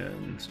ribs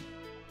and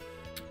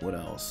what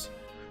else?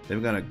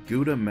 They've got a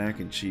Gouda mac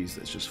and cheese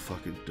that's just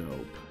fucking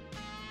dope.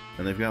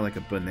 And they've got like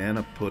a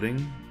banana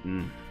pudding.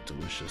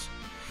 Delicious.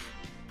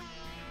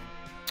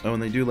 Oh,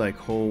 and they do like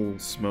whole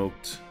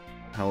smoked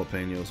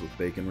jalapenos with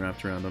bacon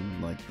wrapped around them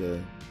and like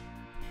the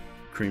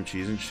cream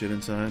cheese and shit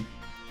inside.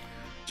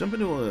 Jump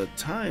into a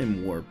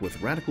time warp with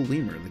Radical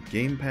Lemur, the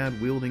gamepad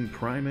wielding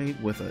primate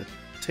with a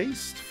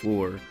taste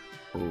for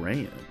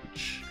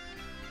ranch.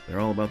 They're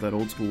all about that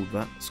old school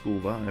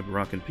vibe,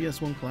 rocking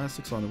PS1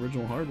 classics on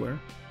original hardware.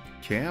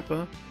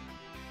 Kappa.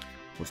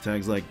 With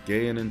tags like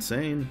gay and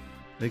insane,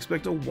 they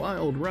expect a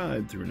wild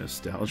ride through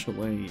nostalgia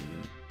lane.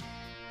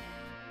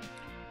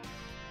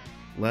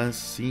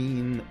 Last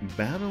seen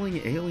battling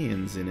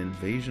aliens in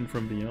Invasion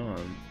from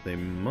Beyond. They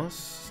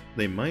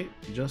might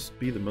just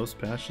be the most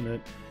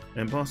passionate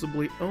and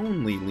possibly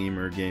only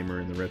lemur gamer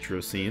in the retro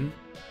scene.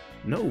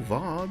 No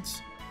VODs,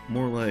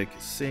 more like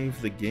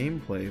save the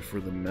gameplay for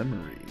the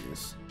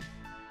memories.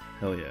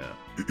 Hell yeah.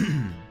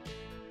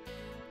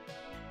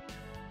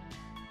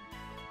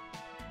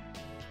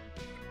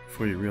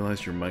 Before you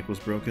realized your mic was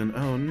broken?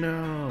 Oh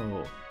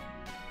no!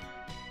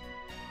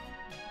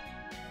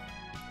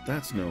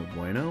 That's no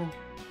bueno.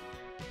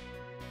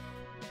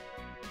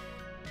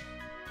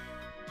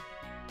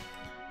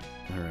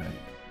 Alright.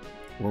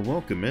 Well,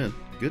 welcome in.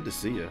 Good to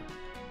see you.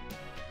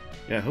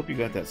 Yeah, I hope you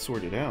got that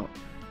sorted out.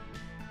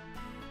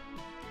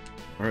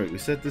 Alright, we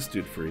set this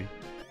dude free.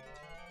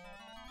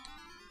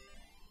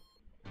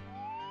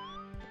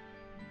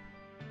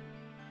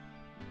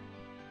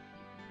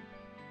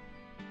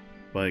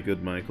 Buy a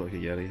good mic like a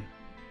Yeti.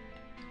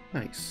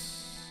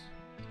 Nice.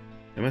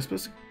 Am I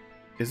supposed to...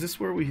 Is this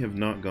where we have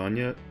not gone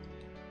yet?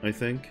 I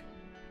think.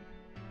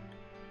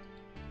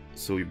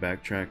 So we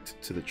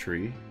backtracked to the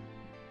tree.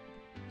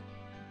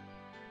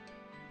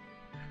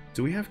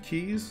 Do we have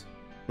keys?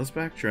 Let's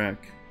backtrack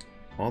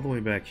all the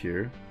way back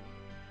here.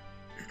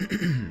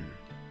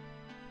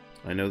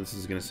 I know this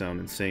is going to sound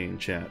insane,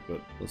 chat, but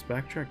let's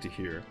backtrack to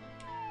here.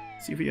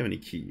 See if we have any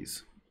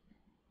keys.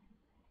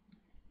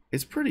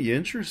 It's pretty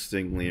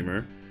interesting,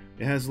 Lemur.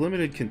 It has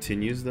limited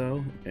continues,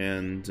 though,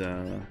 and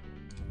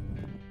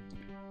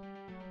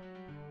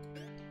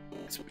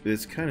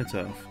it's kind of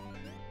tough.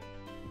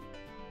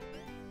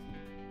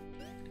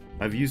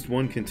 I've used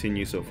one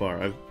continue so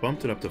far. I've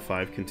bumped it up to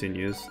 5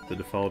 continues. The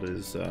default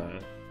is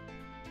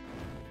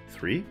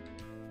 3?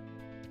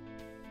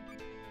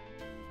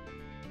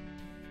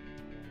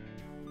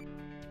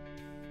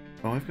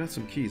 Oh, I've got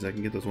some keys. I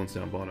can get those ones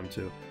down bottom,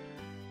 too.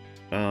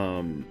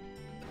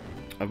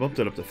 I bumped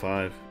it up to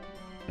 5,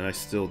 and I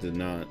still did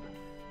not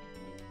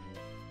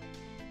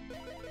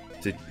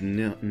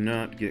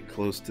get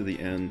close to the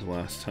end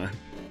last time.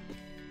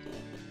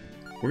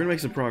 We're gonna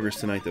make some progress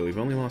tonight, though. We've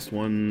only lost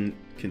 1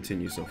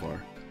 continue so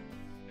far.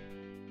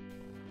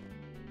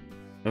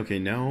 Okay,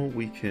 now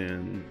we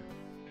can...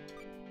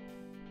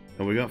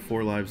 Oh, we got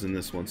 4 lives in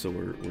this one, so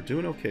we're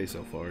doing okay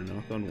so far,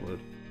 knock on wood.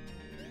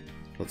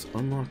 Let's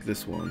unlock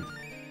this one.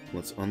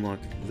 Let's unlock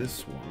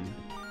this one.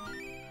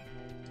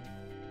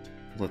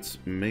 Let's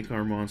make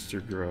our monster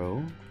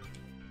grow.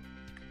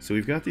 So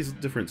we've got these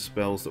different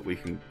spells that we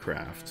can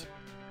craft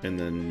and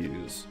then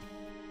use.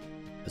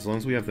 As long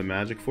as we have the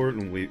magic for it,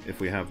 and if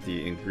we have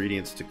the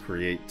ingredients to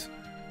create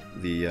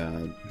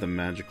the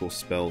magical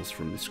spells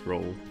from the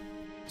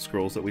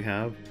scrolls that we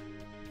have,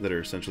 that are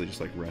essentially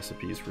just like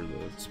recipes for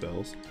the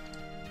spells.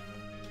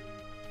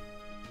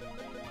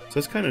 So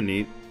it's kind of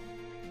neat.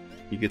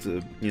 You get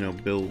to, you know,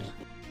 build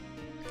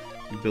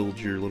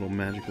your little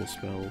magical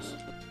spells.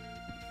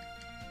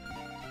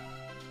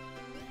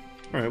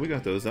 Alright, we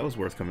got those. That was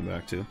worth coming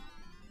back to.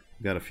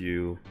 We got a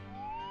few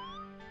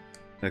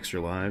extra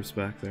lives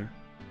back there.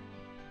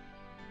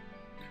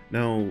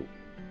 Now,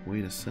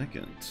 wait a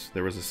second.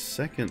 There was a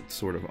second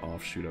sort of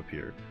offshoot up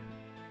here.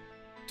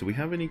 Do we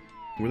have any...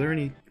 Were there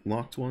any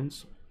locked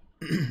ones?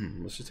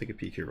 Let's just take a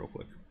peek here real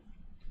quick.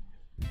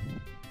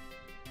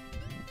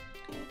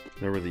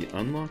 There were the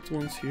unlocked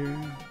ones here.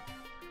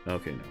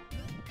 Okay, no.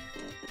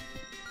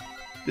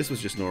 This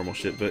was just normal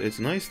shit, but it's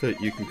nice that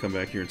you can come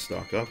back here and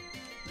stock up.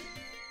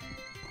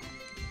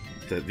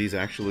 That these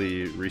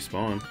actually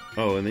respawn.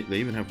 Oh, and they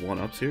even have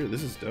 1-ups here?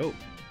 This is dope.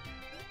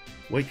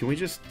 Wait, can we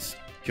just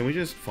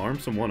farm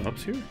some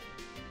 1-ups here?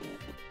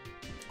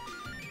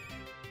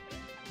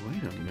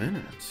 Wait a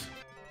minute.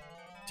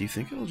 Do you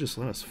think it'll just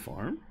let us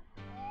farm?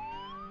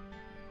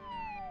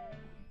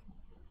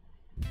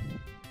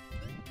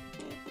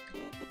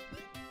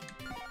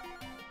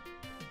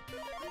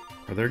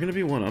 Are there gonna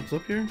be 1-ups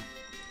up here?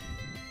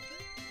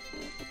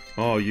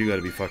 Oh, you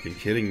gotta be fucking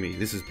kidding me.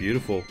 This is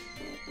beautiful.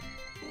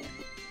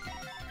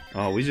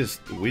 Oh, we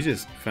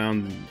just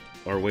found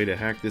our way to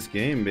hack this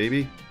game,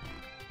 baby.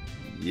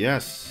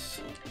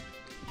 Yes.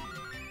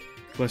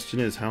 Question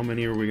is, how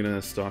many are we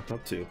gonna stock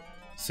up to?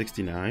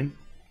 69?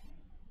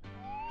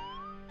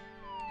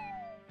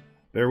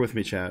 Bear with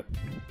me, chat.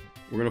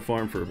 We're gonna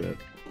farm for a bit.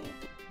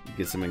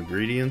 Get some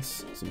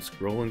ingredients, some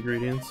scroll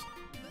ingredients.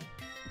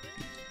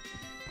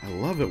 I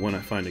love it when I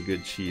find a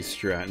good cheese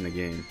strat in a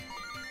game.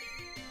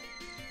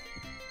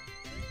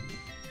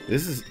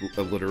 This is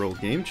a literal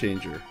game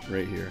changer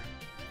right here.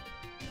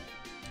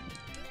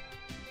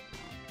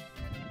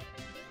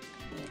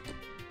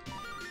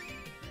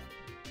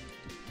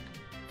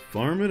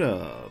 Farm it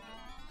up.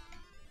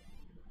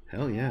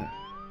 Hell yeah.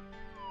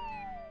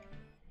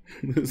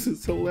 This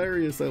is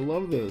hilarious. I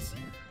love this.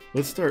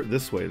 Let's start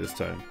this way this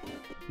time.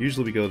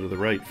 Usually we go to the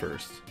right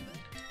first.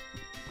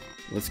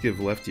 Let's give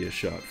Lefty a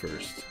shot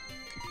first.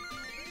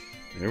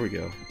 There we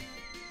go.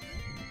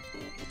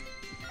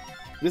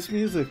 This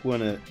music,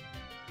 when it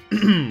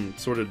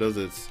sort of does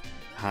its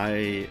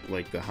high,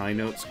 like the high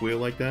note squeal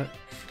like that,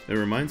 it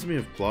reminds me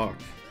of Plock.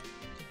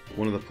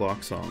 One of the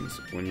Plock songs,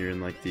 when you're in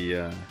like the,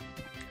 I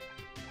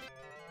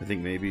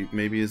think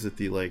maybe is it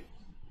the like,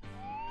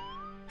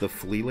 the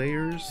Flea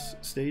Layers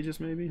stages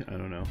maybe? I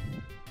don't know.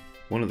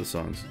 One of the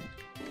songs.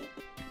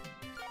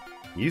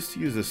 Used to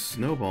use a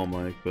snowball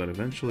mic, but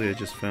eventually I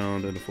just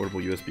found an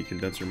affordable USB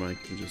condenser mic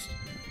and just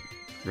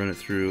run it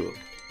through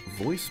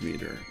Voice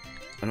Meter.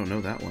 I don't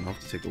know that one. I'll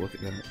have to take a look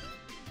at that.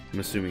 I'm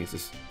assuming it's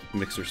this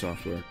mixer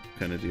software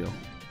kind of deal.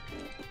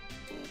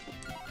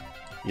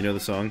 You know the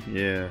song?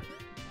 Yeah.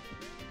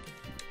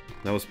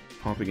 That was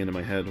popping into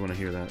my head when I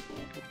hear that.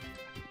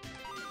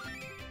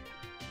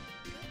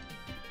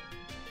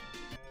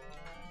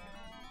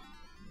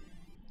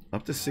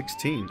 Up to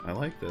 16. I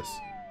like this.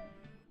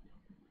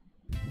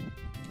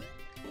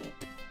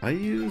 I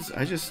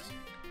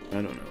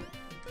don't know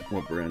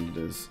what brand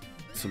it is.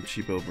 Some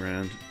cheapo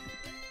brand.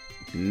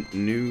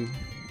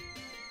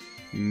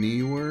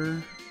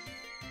 Newer.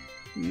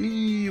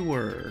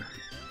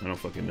 I don't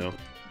fucking know.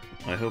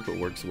 I hope it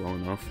works well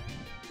enough.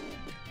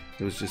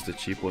 It was just a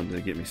cheap one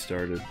to get me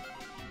started.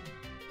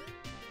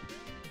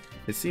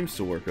 It seems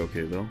to work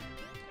okay though,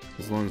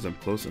 as long as I'm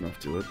close enough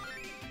to it.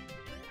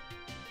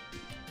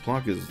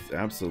 Plock is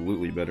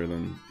absolutely better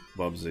than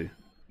Bubsy.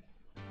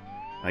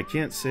 I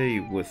can't say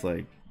with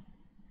like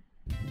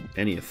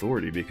any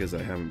authority because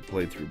I haven't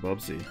played through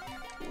Bubsy.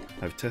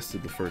 I've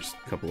tested the first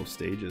couple of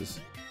stages,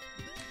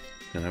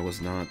 and I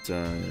wasn't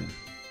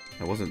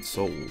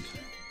sold.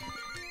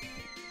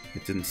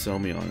 It didn't sell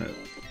me on it.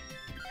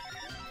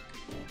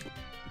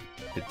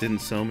 It didn't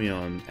sell me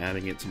on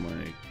adding it to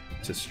my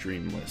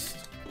stream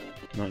list.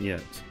 Not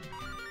yet.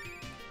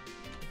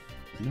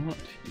 Not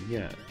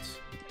yet.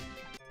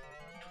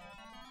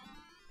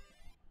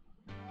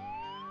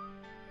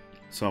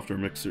 Software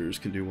mixers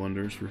can do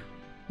wonders for...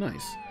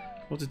 Nice.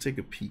 I'll have to take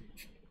a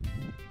peek.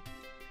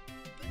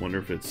 Wonder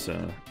if it's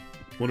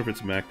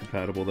Mac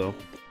compatible though.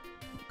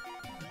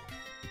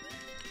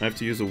 I have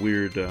to use a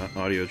weird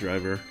audio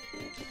driver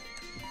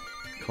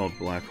called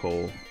Black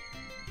Hole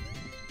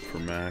for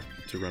Mac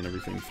to run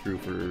everything through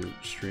for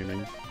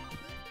streaming.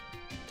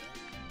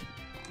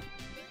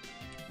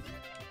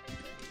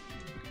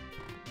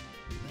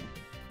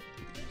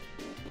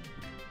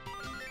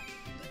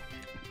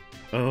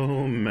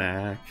 Oh,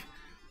 Mac.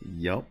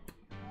 Yup.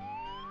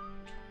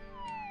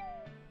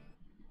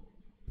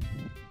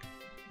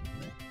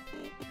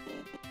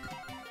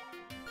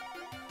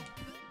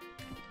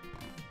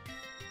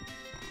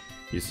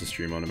 Used to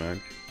stream on a Mac.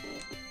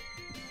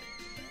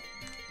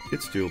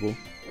 It's doable.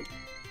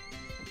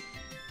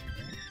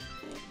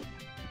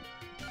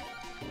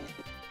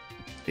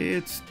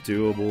 It's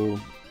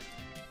doable.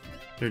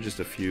 There are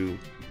just a few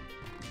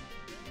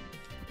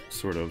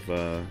sort of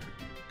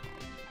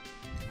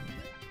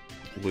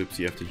loops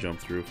you have to jump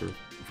through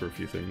for a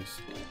few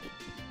things.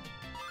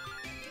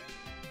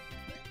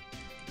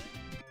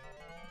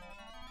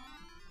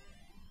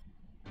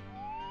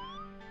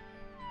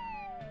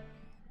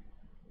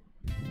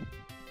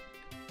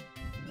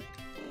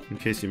 In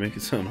case you make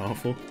it sound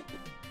awful.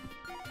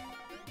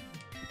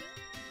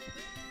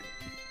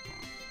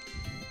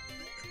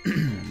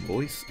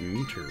 Voice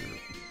meter.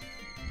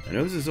 I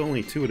know this is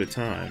only 2 at a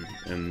time,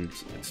 and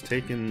it's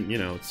taken, you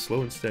know, it's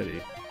slow and steady.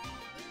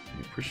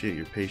 I appreciate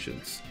your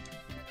patience.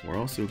 We're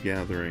also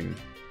gathering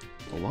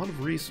a lot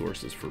of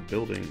resources for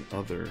building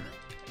other...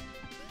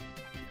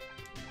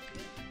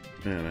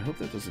 Man, I hope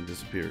that doesn't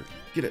disappear.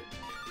 Get it!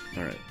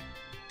 Alright.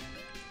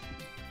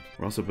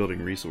 We're also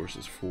building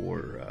resources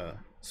for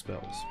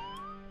spells.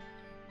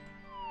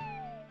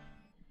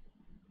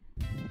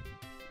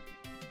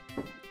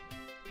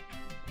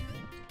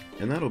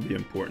 And that'll be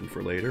important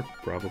for later,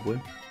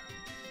 probably.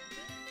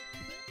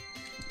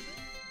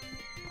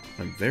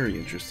 I'm very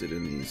interested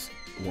in these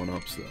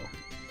 1-ups,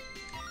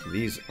 though.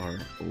 These are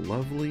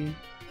lovely.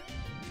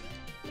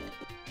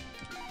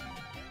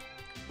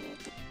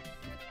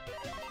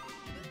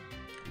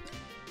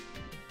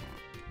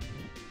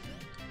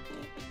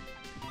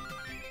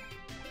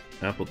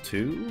 Apple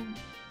II?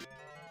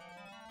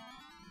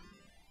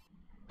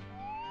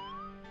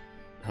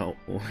 Oh,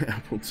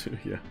 Apple II,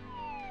 yeah.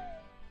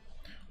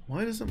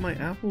 Why doesn't my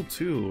Apple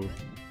II...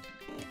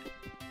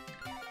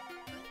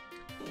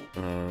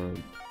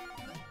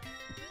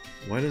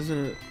 why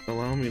doesn't it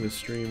allow me to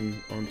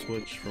stream on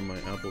Twitch from my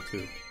Apple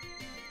II?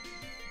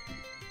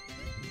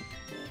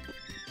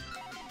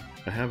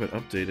 I have it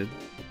updated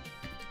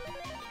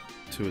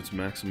to its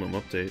maximum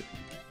update.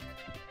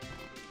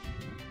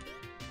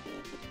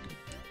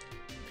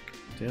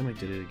 Damn, I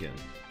did it again.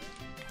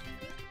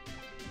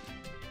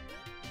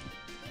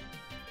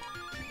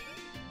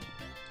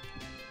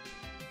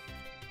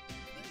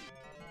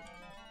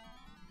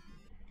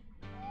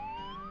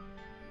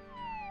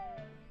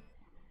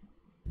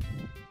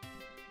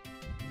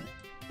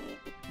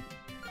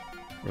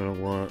 Run a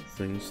lot of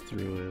things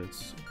through it.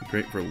 It's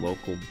great for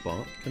local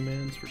bot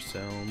commands for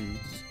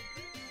sounds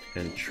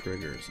and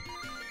triggers.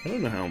 I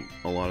don't know how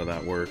a lot of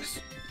that works.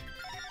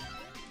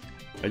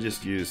 I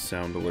just use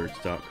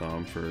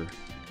soundalerts.com for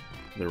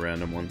the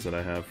random ones that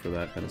I have for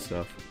that kind of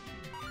stuff.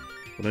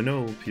 But I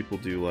know people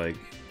do like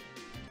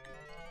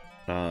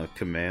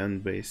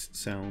command-based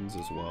sounds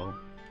as well.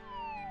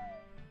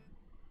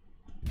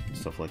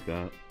 Stuff like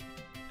that.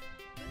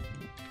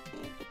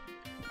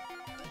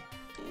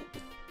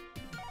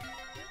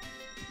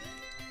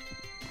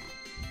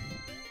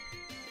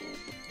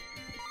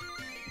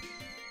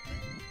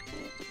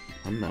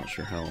 I'm not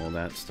sure how all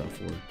that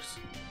stuff works.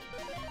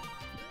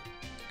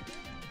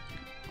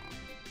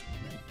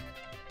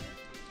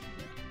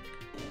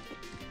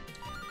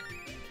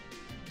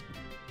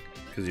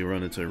 Because you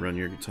run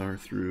your guitar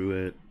through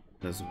it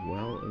as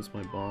well as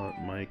my bot,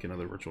 mic, and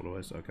other virtual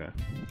device. Okay.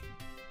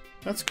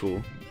 That's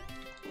cool.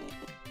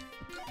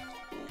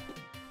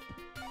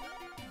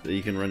 That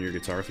you can run your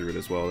guitar through it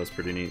as well. That's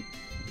pretty neat.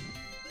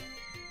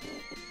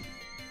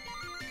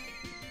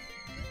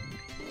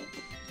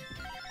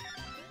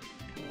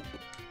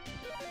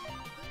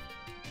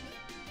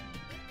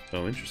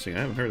 Oh, interesting. I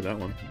haven't heard of that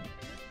one.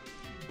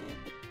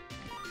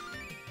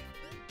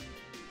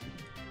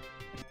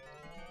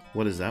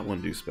 What does that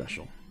one do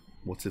special?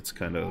 What's its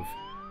kind of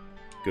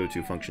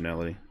go-to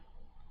functionality?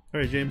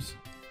 Alright, James.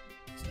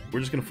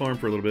 We're just gonna farm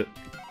for a little bit.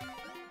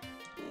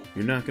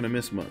 You're not gonna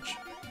miss much.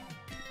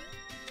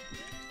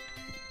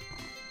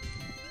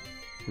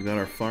 We got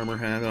our farmer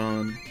hat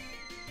on.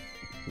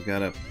 We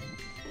got a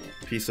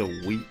piece of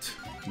wheat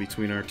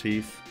between our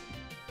teeth.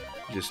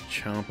 Just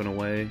chomping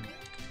away.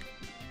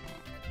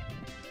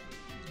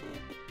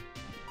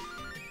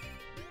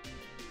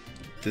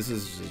 This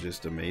is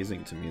just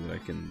amazing to me that I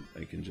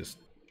can just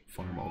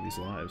farm all these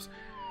lives.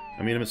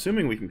 I mean, I'm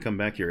assuming we can come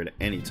back here at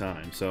any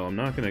time, so I'm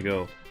not gonna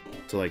go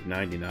to like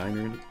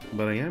 99,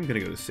 but I am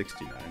gonna go to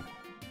 69.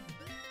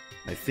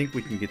 I think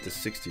we can get to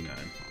 69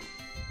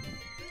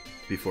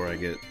 before I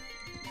get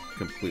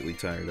completely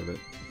tired of it.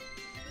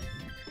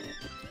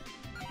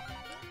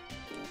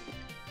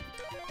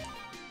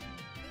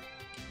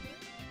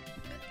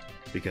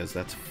 Because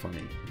that's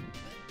funny.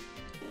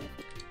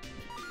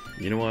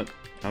 You know what?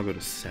 I'll go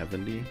to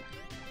 70.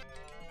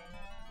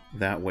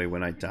 That way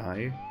when I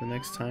die the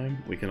next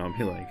time, we can all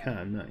be like,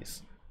 huh,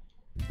 nice.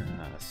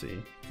 Ah,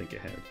 see? Think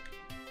ahead.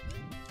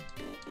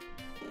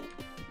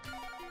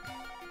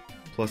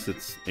 Plus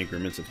it's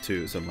increments of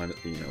 2, so you know,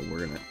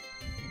 we're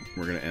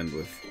gonna end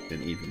with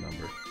an even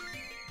number.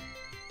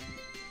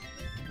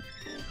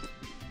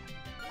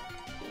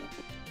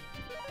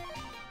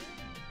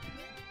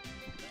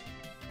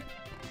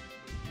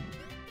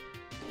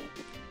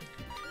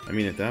 I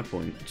mean, at that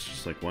point, it's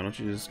just like, why don't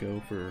you just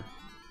go for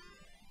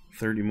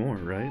 30 more,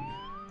 right?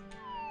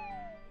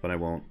 But I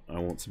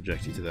won't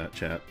subject you to that,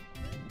 chat.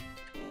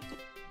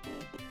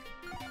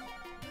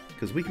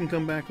 Because we can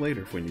come back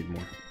later if we need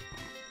more.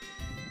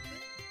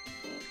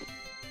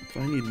 If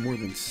I need more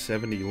than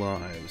 70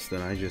 lives,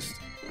 then I just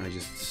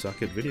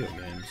suck at video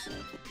games.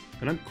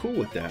 And I'm cool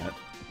with that.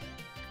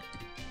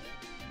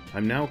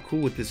 I'm now cool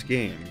with this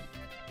game.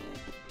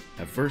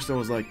 At first I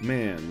was like,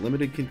 man,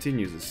 limited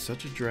continues is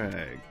such a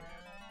drag.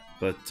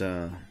 But,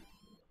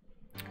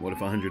 what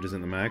if 100 isn't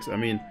the max? I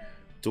mean,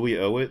 do we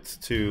owe it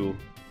to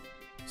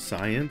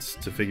science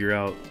to figure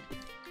out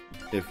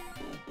if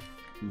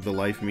the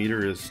life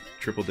meter is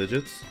triple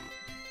digits?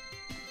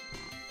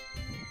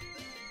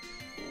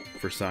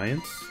 For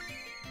science?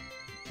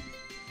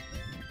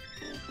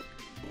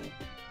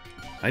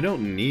 I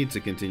don't need to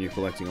continue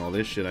collecting all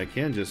this shit. I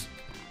can just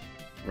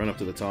run up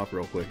to the top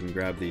real quick and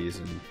grab these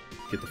and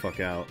get the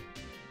fuck out.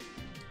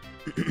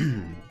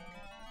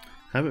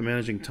 Have it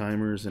managing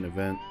timers and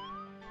event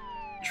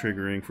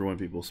triggering for when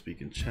people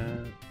speak in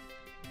chat.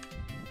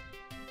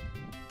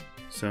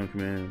 Sound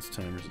commands,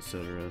 timers,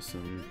 etc.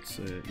 Since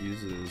it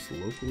uses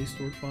locally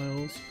stored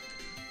files.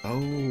 Oh,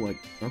 like,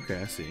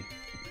 okay, I see.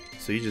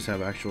 So you just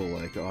have actual,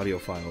 like, audio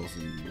files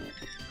and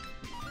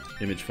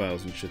image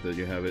files and shit that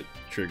you have it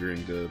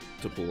triggering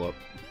to pull up.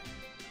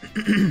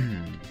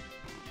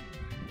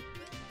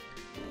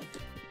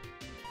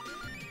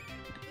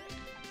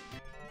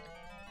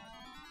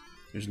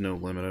 There's no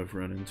limit I've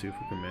run into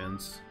for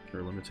commands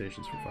or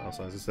limitations for file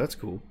sizes. That's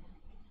cool.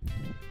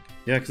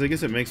 Yeah, because I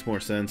guess it makes more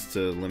sense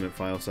to limit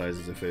file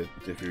sizes if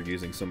you're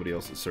using somebody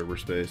else's server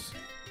space.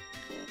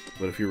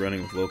 But if you're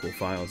running with local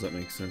files, that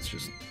makes sense.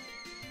 Just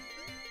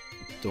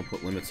don't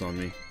put limits on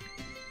me.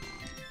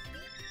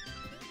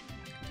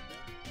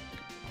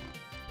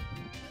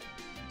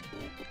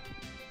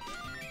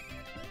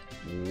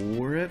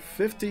 We're at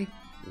 50.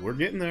 We're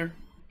getting there.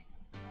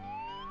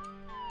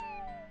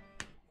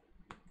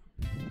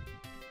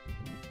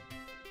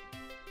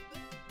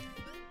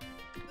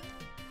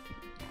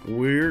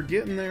 We're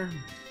getting there.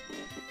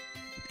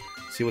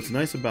 See, what's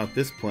nice about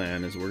this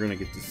plan is we're gonna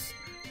get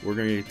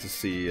to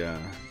see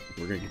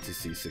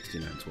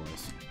 69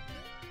 twice.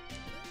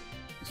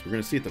 So we're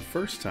gonna see it the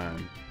first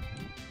time,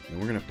 and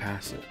we're gonna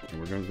pass it, and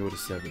we're gonna go to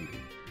 70,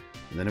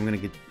 and then I'm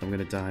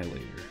gonna die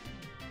later.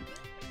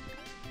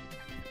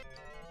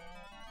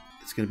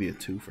 It's gonna be a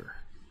twofer.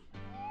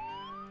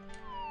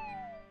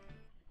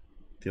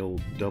 The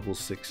old double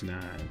 69.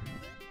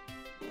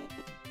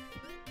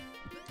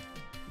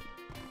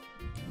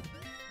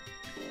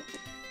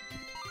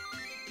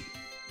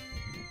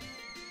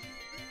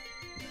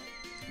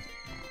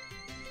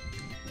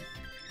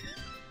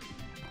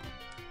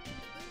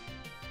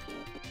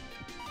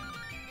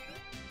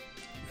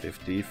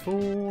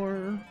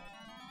 54.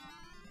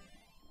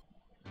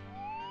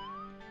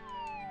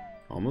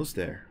 Almost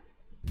there.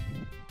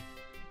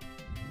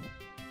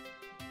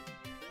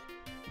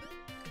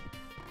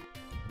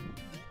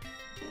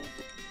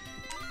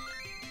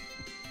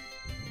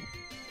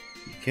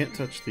 You can't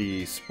touch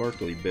the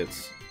sparkly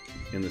bits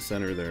in the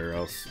center there, or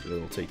else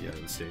it'll take you out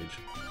of the stage.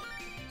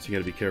 So you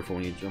gotta be careful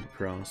when you jump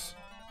across.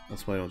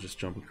 That's why I'll just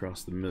jump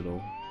across the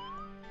middle.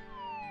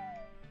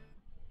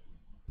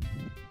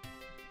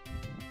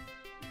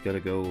 Gotta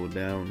go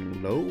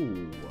down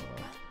low.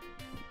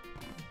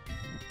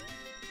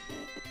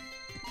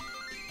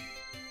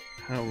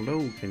 How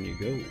low can you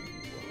go?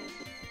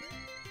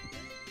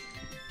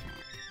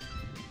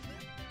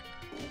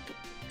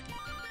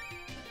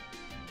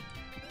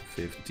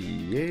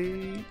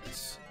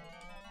 $58.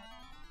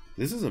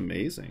 This is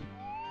amazing.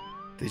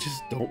 They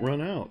just don't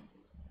run out.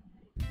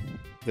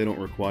 They don't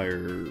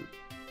require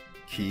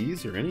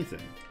keys or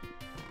anything.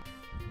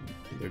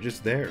 They're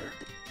just there.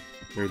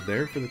 They're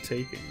there for the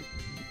taking.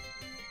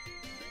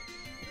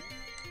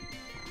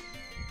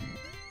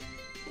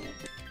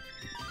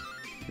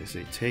 They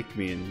say, take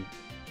me and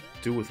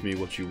do with me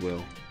what you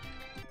will.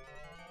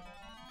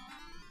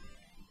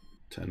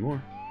 10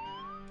 more.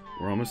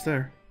 We're almost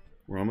there.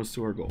 We're almost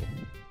to our goal.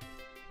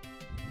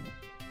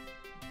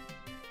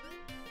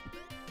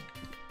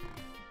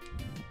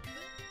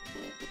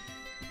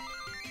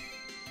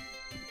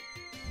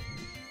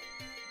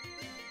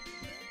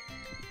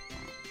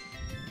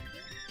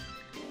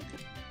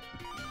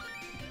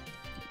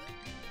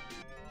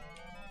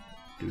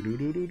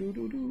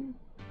 Do-do-do-do-do-do-do.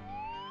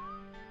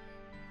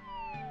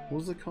 What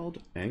was it called?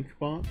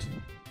 Ankbot?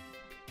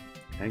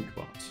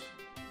 Ankbot.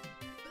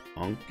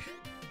 Ankh.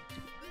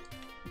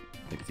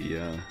 Like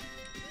the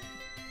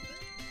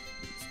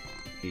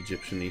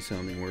Egyptian-y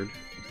sounding word.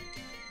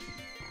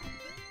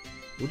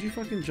 Would you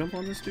fucking jump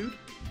on this dude?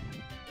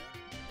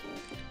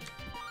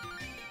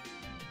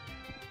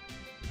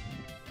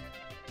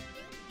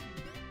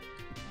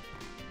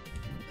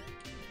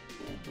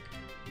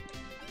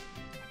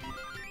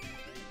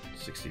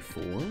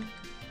 $64.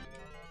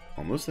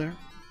 Almost there.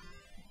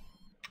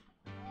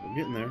 We're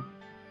getting there.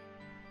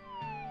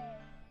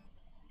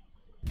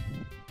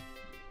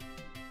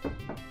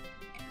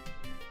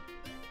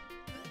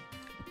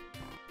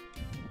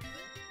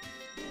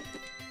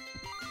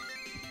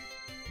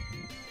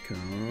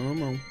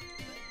 Come on.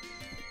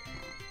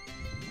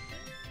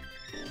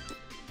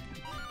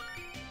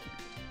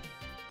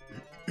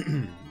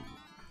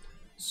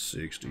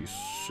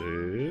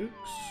 $66.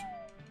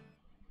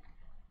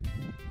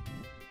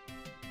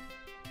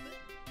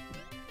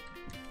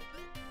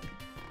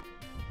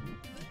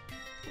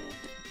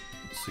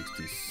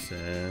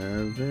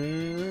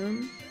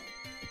 $67.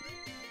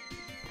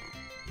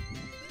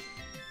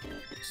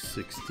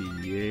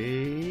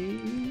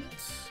 $68.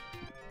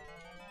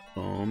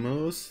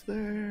 Almost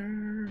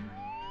there.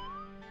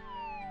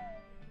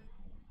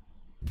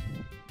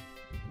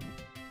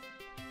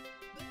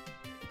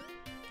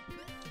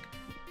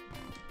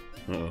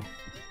 Uh-oh.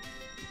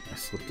 I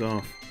slipped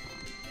off.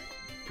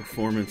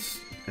 Performance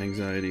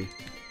anxiety.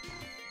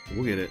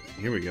 We'll get it.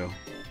 Here we go.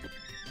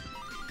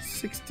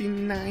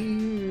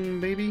 69,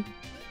 baby.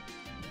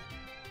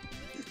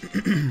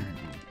 Come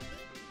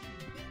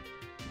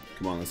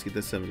on, let's get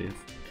that 70th.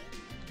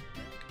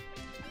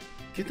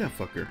 Get that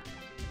fucker.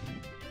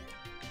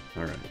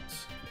 Alright.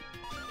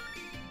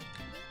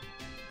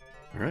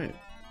 Alright.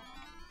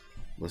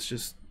 Let's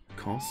just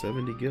call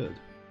 70 good.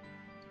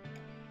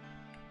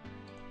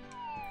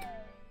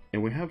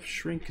 And we have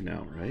shrink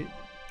now, right?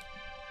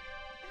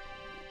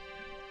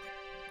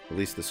 At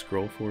least the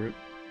scroll for it.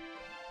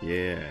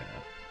 Yeah.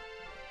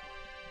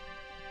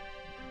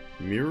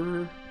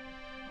 Mirror.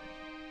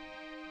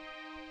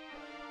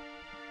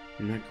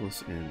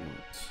 Necklace amulet.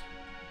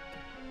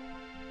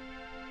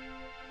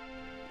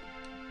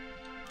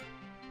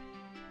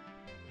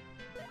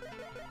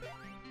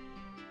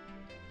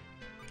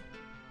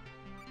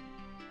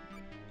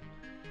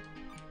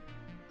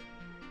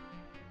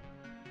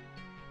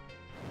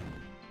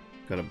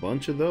 Got a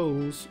bunch of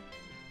those.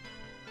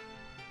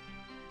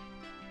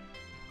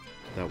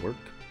 Did that work?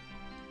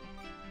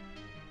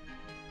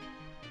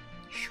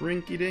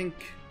 Shrinky dink.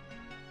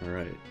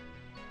 Alright.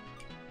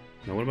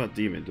 Now what about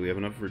demon? Do we have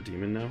enough for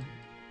demon now?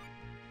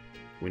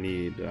 We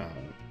need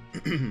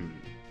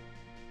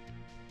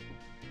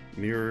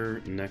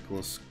mirror,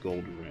 necklace,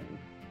 gold ring.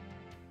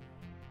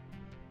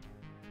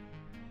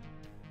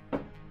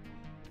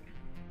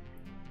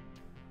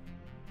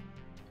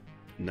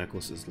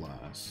 Necklace is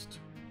last.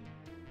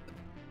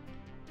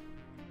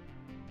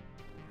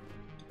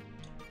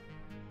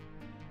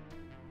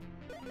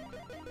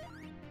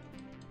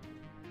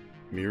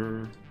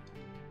 Mirror,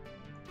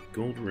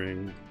 gold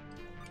ring,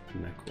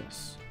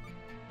 necklace.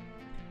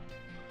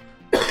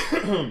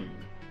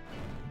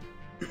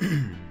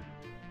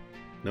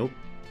 Nope.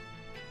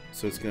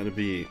 So it's gotta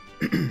be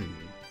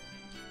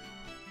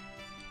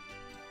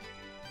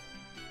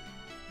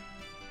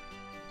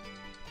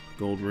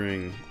gold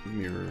ring,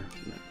 mirror,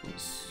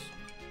 necklace.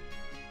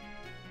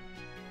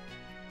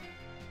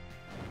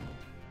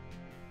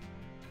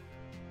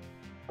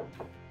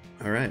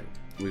 Alright,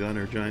 we got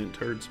our giant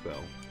turd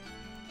spell.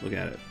 Look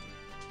at it.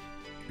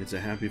 It's a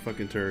happy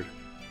fucking turd.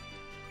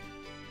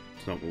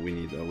 It's not what we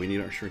need though. We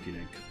need our Shrinky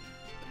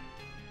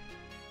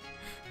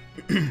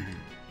Dink.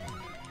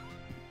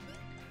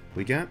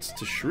 We got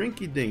to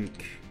Shrinky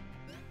Dink.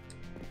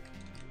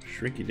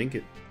 Shrinky Dink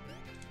it.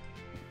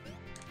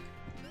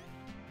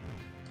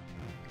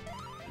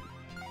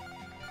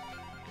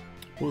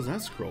 What was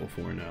that scroll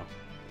for now?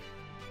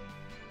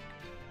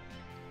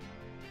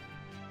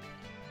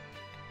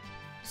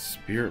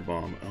 Spirit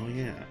Bomb. Oh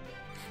yeah.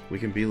 We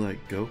can be like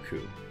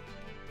Goku.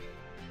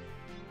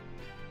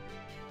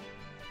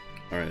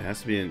 Alright, it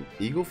has to be an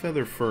Eagle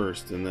Feather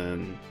first and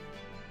then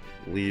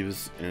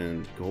Leaves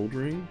and Gold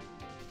Ring.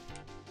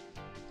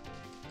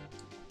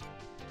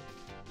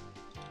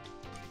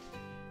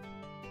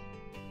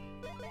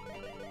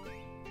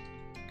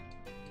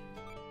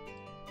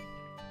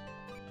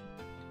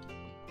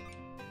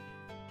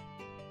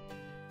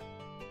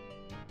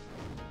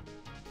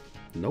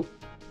 Nope.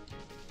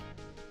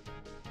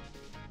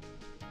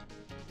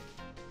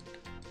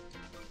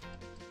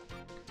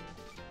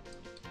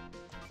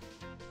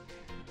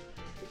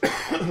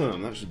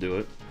 That should do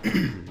it.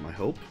 I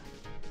hope.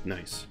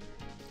 Nice.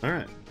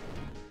 Alright.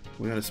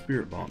 We got a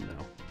Spirit Bomb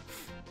now.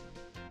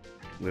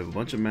 We have a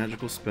bunch of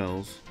magical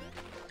spells.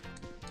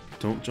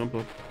 Don't jump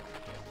up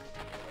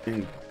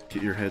and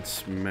get your head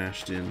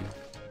smashed in.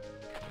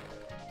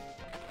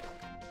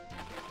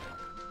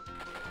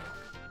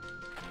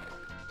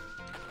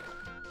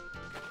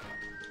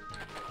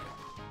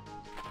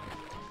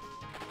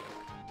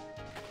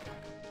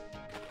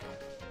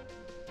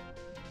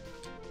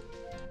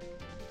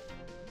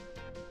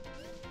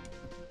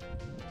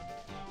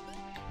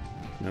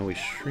 Now we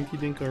Shrinky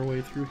Dink our way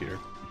through here.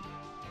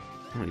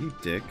 Oh, you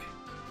dick.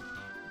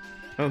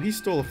 Oh, he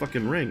stole a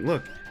fucking ring.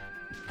 Look.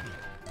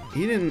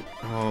 He didn't...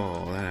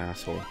 Oh, that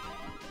asshole.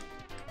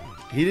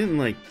 He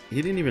didn't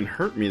even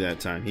hurt me that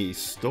time. He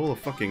stole a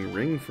fucking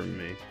ring from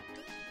me.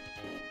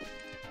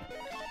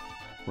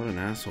 What an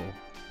asshole.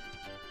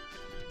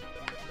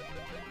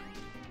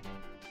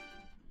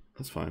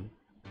 That's fine.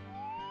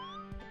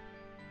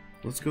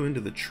 Let's go into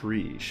the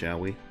tree,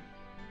 shall we?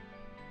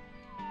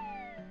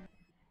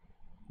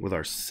 With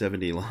our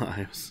 70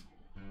 lives.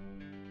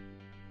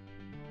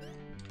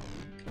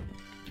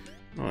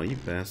 Oh, you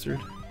bastard.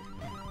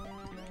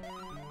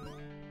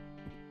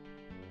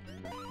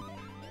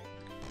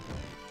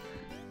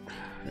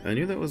 I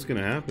knew that was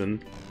gonna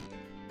happen.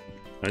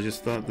 I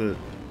just thought that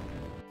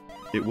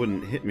it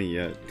wouldn't hit me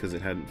yet because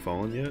it hadn't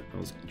fallen yet. I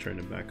was trying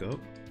to back up.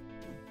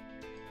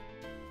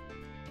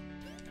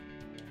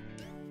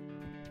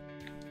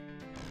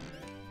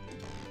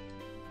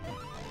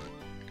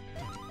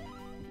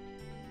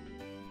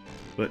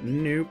 But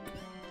nope.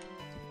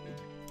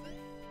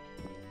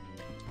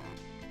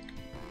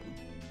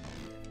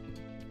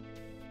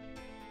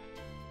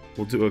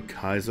 We'll do a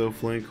Kaizo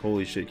Flink.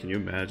 Holy shit, can you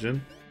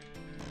imagine?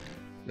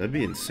 That'd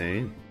be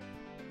insane.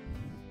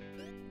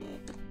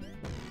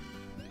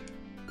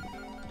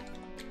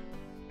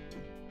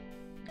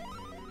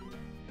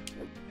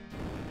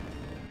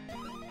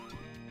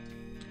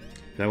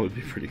 That would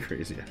be pretty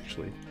crazy,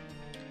 actually.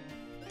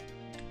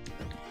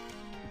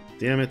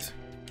 Damn it.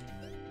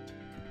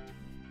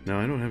 No,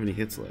 I don't have any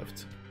hits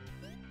left.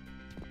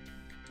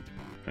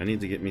 I need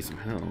to get me some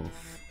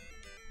health.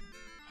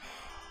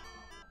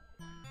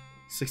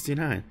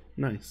 69.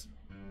 Nice.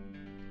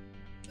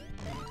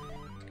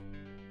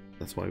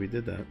 That's why we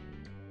did that.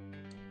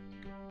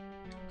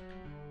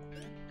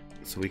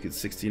 So we could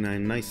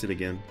 69 nice it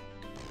again.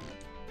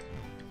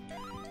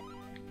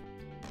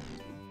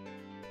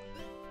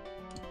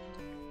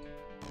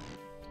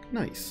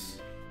 Nice.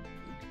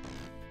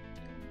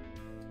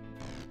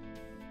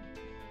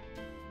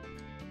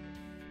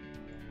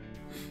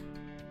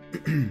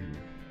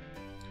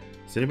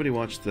 Does anybody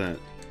watch that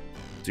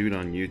dude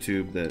on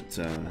YouTube that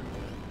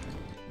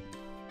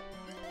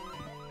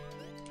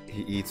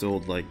he eats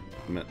old like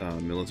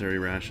military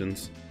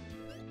rations,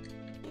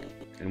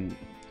 and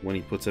when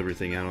he puts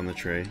everything out on the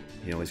tray,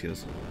 he always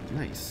goes,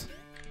 "Nice."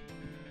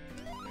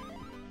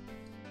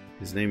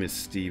 His name is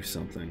Steve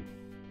something,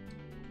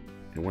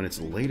 and when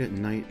it's late at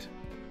night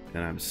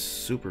and I'm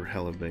super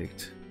hella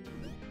baked,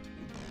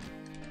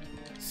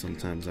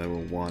 sometimes I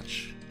will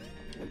watch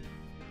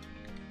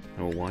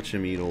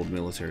him eat old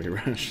military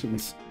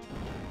rations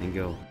and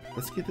go,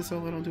 let's get this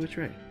all out onto a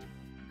tray.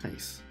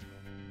 Nice.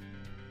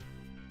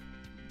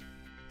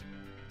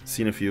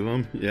 Seen a few of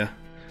them? Yeah.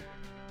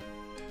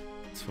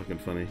 It's fucking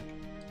funny.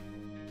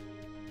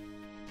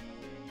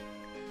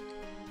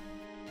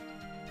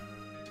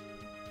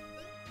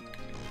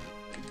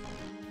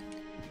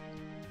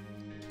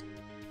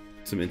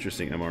 Some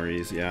interesting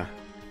MREs, yeah.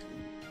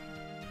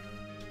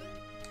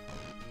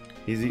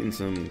 He's eating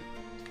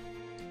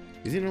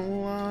a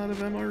lot of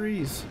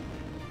MREs.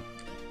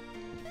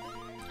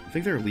 I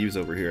think there are leaves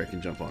over here I can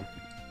jump on.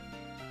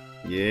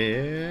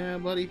 Yeah,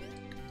 buddy.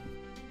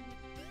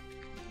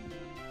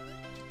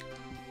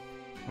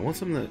 I want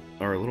some that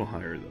are a little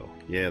higher, though.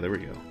 Yeah, there we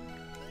go.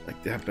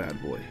 Like that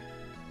bad boy.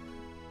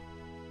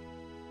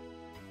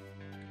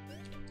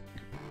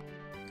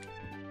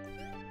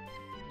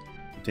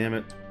 Damn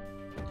it.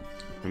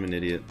 I'm an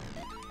idiot.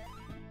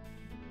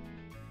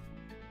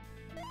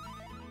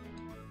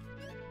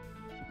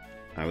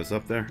 I was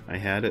up there. I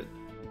had it.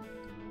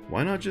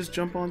 Why not just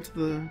jump onto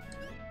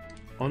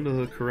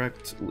the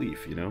correct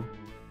leaf, you know?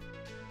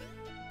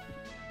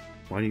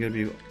 Why do you gotta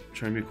be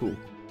trying to be cool?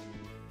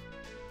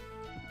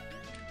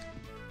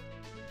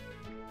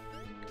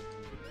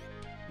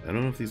 I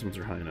don't know if these ones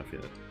are high enough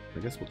yet. I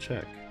guess we'll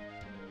check.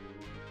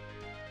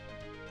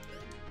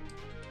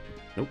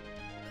 Nope.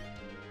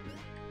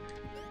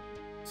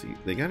 See,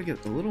 they gotta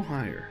get a little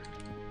higher.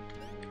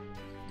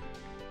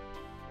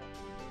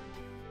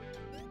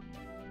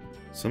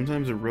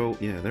 Sometimes a row...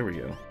 Yeah, there we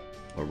go.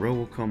 A row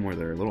will come where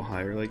they're a little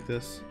higher like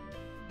this.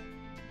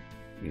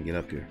 You can get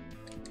up here.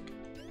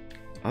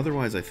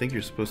 Otherwise, I think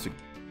you're supposed to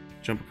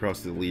jump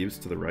across the leaves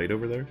to the right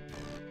over there.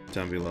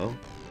 Down below.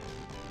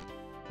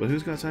 But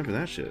who's got time for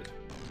that shit?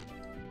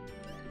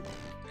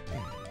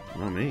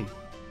 Not me.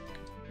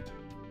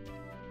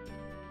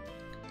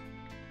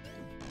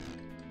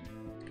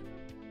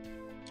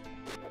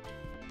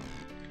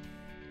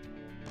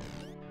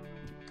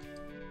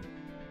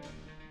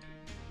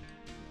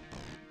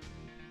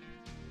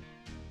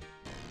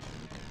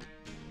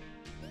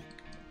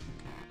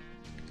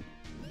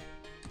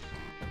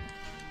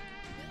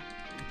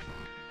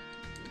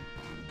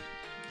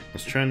 I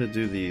was trying to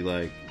do the,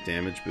 like,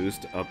 damage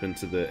boost up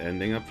into the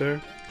ending up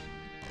there.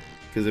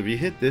 Because if you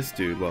hit this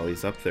dude while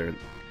he's up there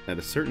at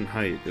a certain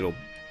height, it'll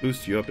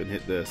boost you up and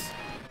hit this.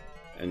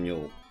 And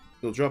you'll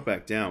drop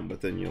back down,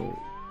 but then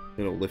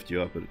it'll lift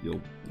you up and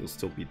you'll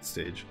still beat the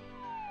stage.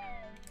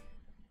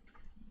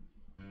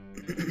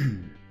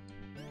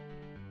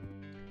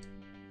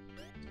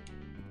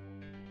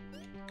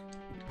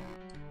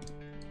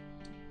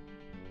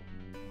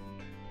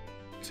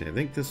 See, I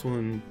think this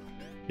one,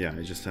 yeah,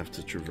 I just have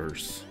to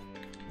traverse.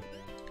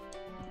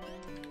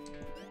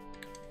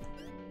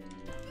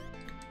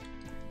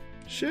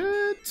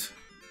 Shit!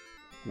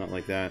 Not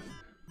like that.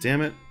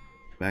 Damn it.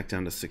 Back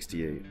down to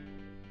 68.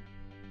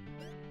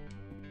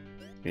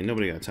 Ain't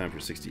nobody got time for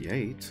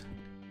 68.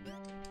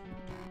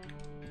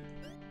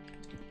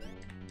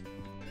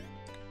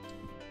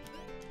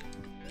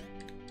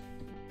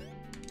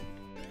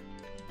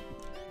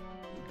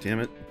 Damn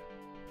it.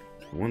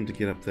 I wanted to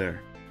get up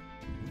there.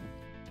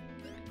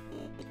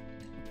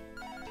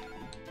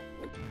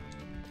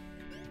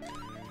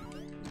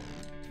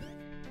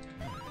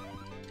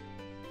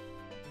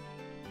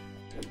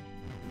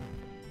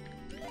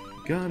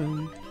 Got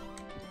him.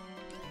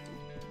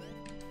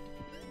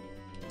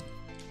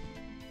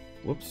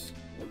 Whoops.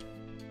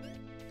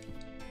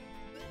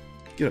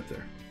 Get up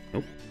there.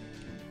 Nope.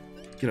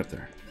 Get up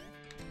there.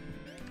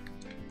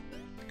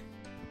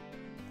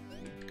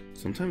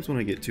 Sometimes when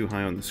I get too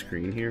high on the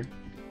screen here,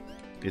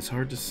 it's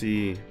hard to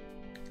see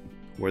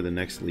where the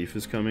next leaf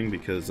is coming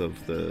because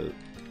of the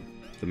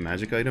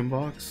magic item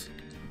box.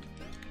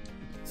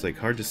 It's like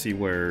hard to see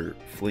where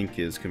Flink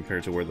is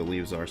compared to where the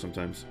leaves are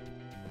sometimes.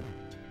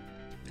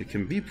 It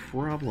can be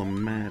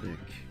problematic.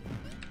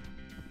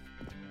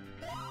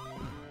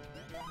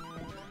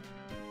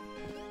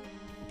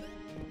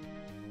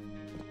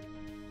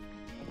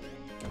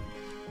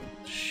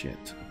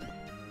 Shit.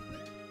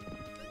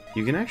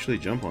 You can actually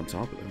jump on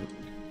top of it.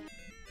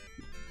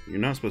 You're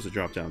not supposed to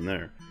drop down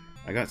there.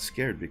 I got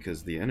scared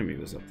because the enemy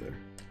was up there.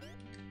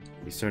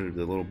 The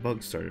little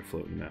bug started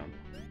floating down.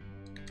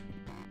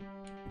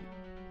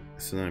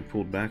 So then I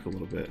pulled back a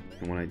little bit,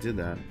 and when I did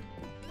that,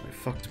 I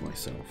fucked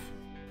myself.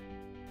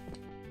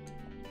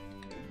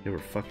 You ever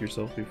fuck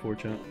yourself before,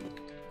 chat?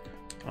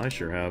 I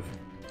sure have.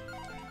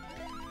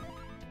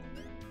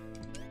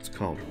 It's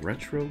called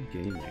retro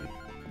gaming.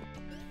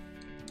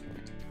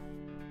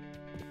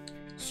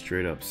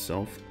 Straight up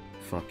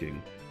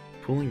self-fucking.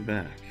 Pulling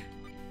back.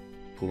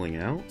 Pulling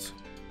out.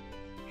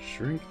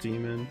 Shrink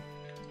Demon.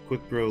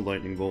 Quick Throw,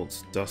 Lightning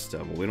Bolts, Dust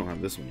Devil. We don't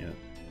have this one yet.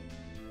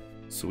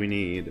 So we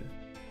need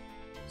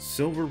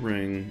Silver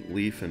Ring,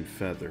 Leaf, and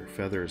Feather.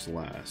 Feather is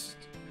last.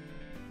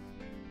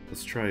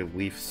 Let's try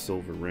Leaf,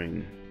 Silver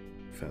Ring,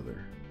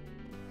 Feather.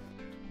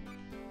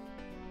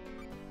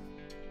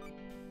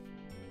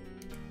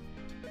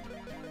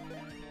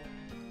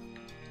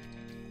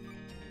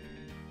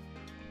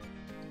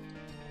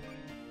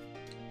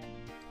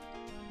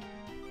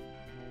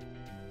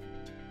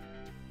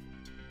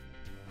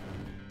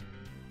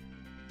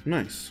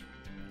 Nice.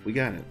 We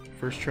got it.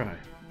 First try.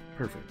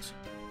 Perfect.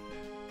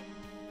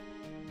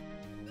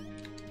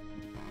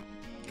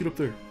 Get up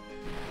there.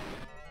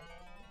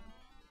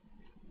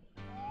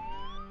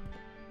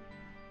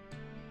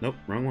 Nope,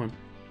 wrong one.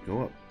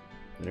 Go up.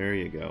 There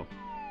you go.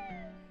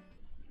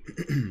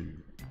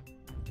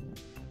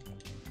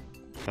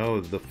 Oh,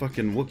 the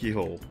fucking Wookiee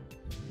hole.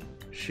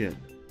 Shit.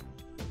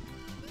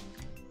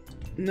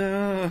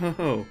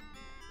 No!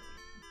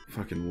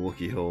 Fucking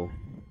Wookiee hole.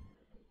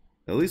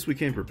 At least we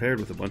came prepared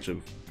with a bunch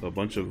of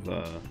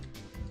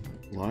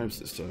lives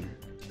this time.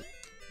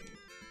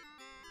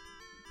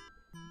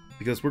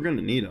 Because we're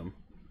gonna need them.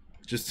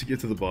 Just to get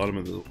to the bottom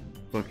of the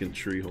fucking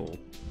tree hole.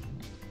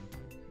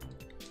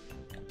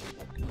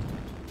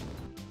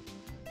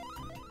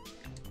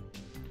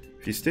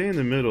 If you stay in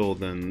the middle,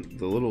 then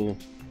the little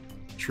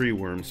tree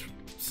worms,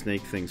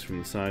 snake things from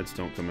the sides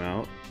don't come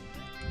out.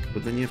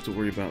 But then you have to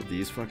worry about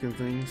these fucking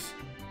things.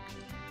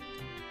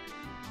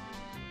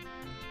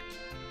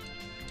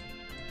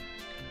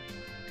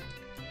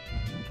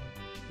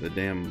 The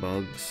damn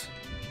bugs.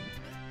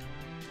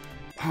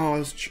 Oh, I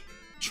was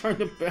trying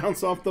to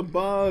bounce off the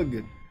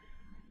bug.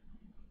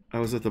 I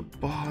was at the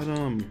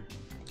bottom.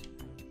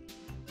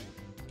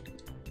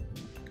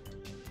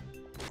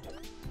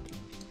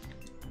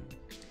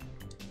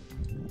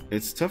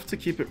 It's tough to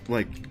keep it,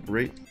 like,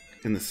 right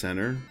in the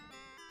center.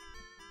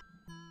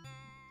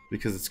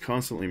 Because it's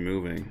constantly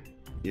moving.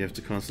 You have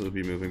to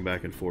constantly be moving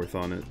back and forth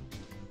on it.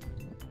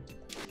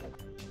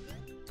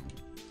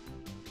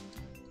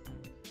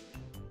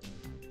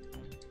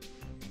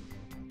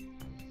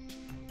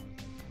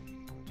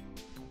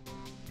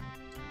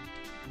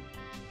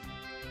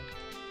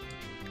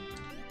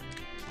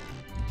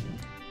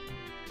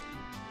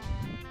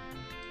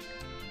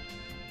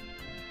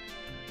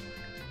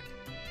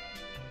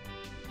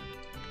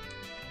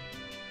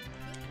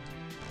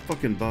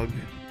 Fucking bug.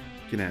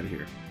 Get out of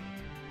here.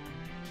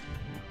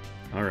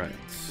 Alright.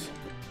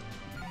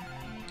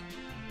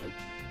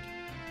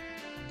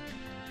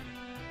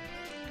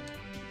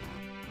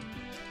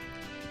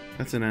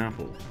 That's an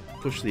apple.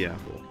 Push the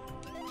apple.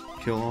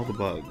 Kill all the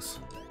bugs.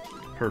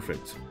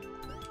 Perfect.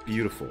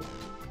 Beautiful.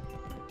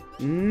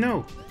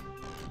 No!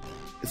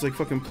 It's like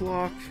fucking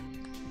Plock.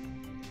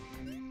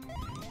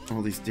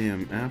 All these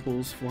damn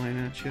apples flying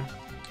at you.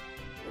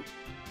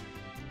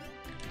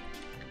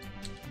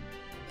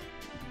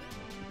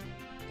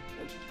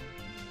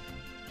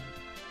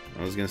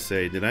 I was gonna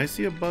say, did I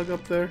see a bug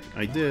up there?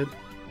 I did.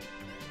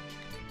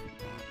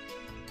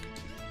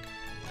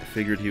 I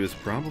figured he was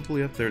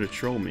probably up there to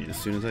troll me. As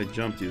soon as I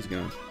jumped, he was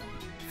gonna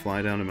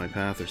fly down in my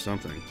path or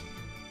something.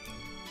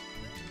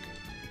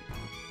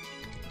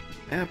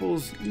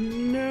 Apples,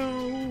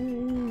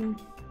 no!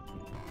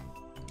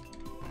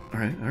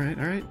 Alright, alright,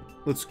 alright.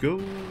 Let's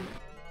go.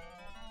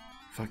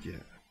 Fuck yeah.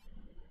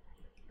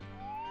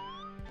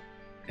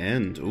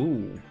 And,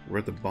 ooh, we're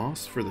at the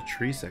boss for the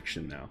tree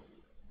section now.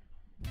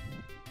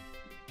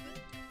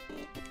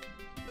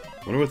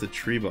 Wonder what the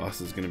tree boss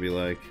is gonna be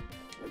like.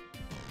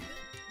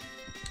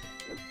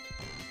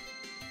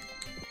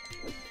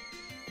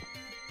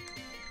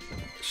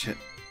 Shit,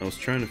 I was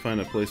trying to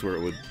find a place where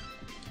it would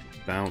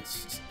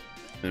bounce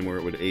and where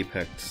it would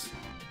apex.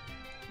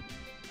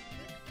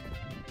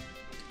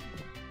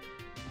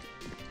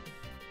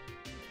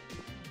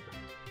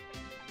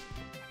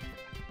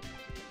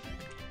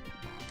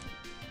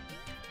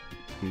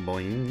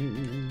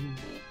 Boing.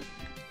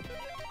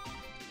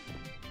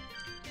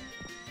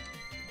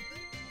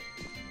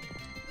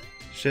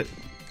 Shit.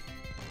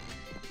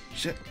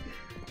 Shit.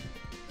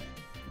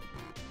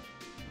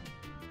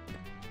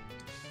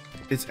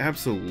 It's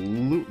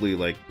absolutely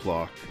like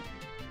Plock.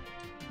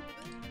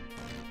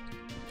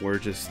 Where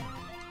it just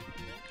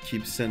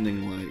keeps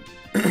sending like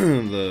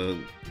the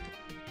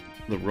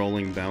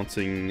rolling,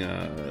 bouncing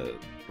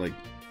like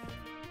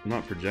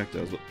not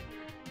projectiles, but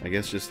I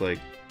guess just like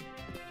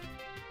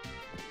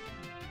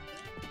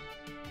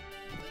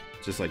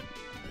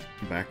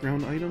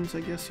background items, I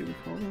guess you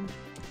would call them.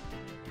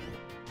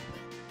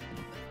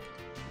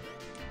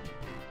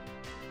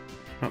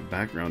 Not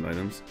background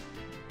items.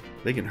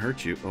 They can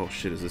hurt you. Oh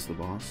shit, is this the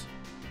boss?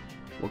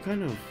 What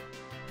kind of...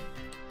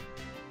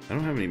 I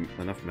don't have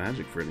enough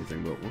magic for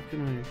anything, but what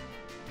can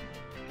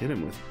I hit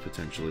him with,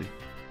 potentially?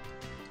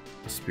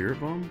 A spirit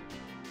bomb?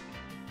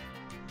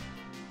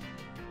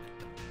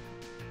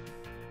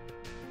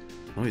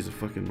 Oh, he's a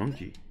fucking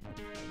monkey.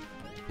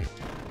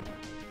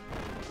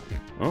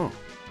 Oh,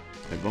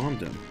 I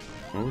bombed him.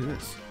 Oh, look at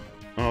this.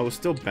 Oh, it was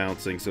still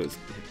bouncing, so it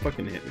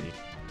fucking hit me.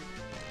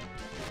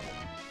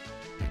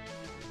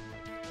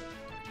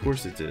 Of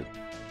course it did.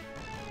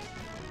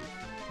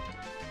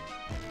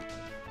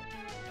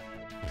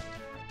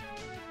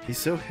 He's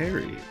so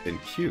hairy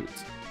and cute.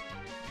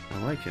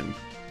 I like him.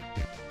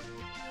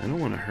 I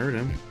don't want to hurt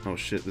him. Oh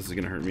shit, this is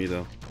gonna hurt me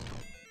though.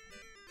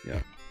 Yeah.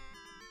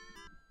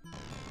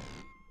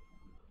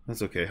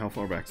 That's okay. How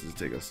far back does it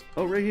take us?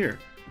 Oh, right here.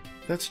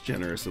 That's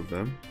generous of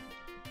them.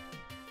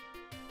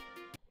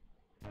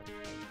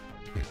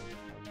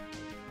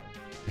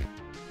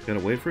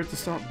 Gotta wait for it to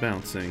stop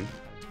bouncing.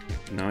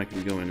 Now I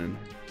can go in and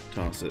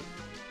toss it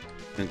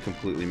and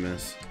completely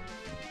miss.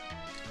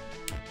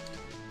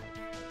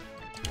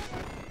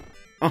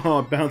 Oh,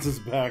 it bounces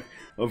back.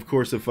 Of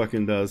course it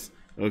fucking does.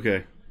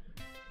 Okay.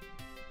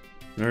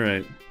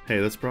 Alright. Hey,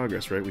 that's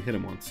progress, right? We hit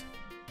him once.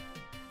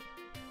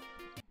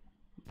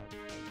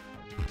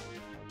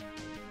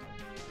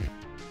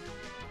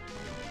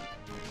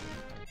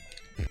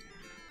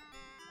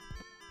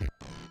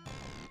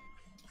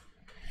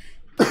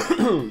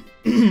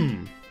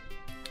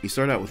 You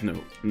start out with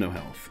no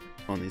health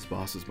on these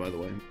bosses, by the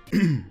way.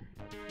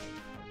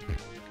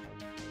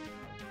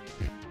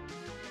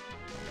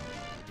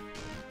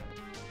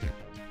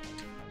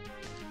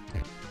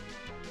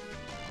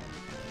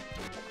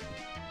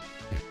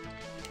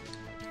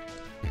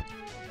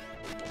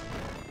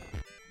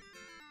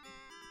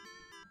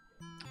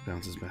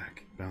 bounces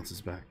back,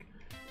 bounces back.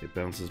 It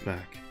bounces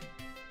back.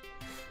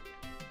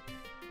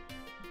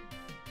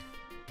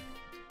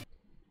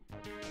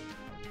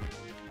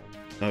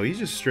 Oh, he's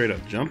just straight up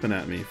jumping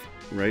at me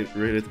right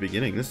at the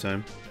beginning this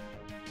time.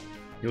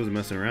 He wasn't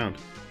messing around.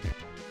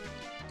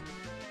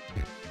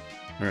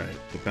 Alright,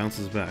 it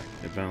bounces back.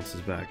 It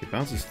bounces back. It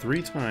bounces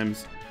 3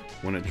 times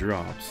when it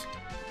drops.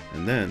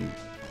 And then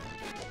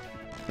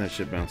that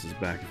shit bounces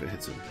back if it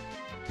hits him.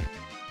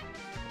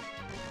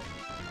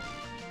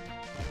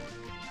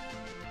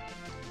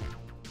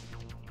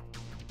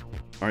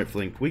 Alright,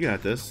 Flink, we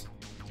got this.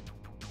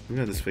 We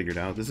got this figured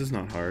out. This is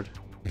not hard.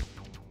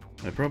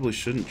 I probably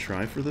shouldn't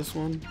try for this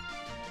one.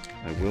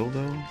 I will,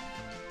 though.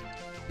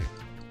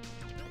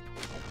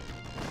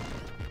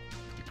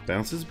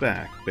 Bounces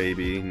back,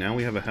 baby. Now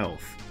we have a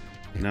health.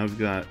 Now we've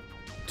got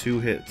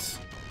 2 hits.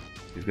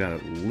 We've got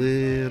a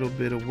little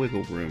bit of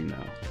wiggle room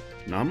now.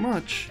 Not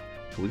much,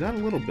 but we got a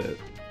little bit.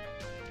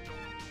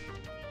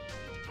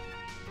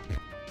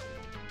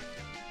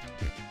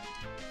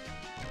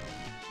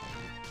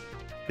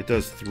 It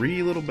does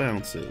 3 little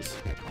bounces.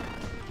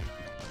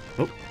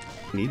 Oh,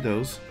 need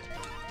those.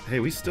 Hey,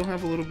 we still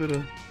have a little bit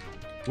of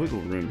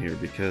wiggle room here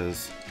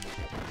because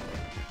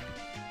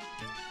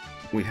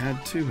we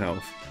had 2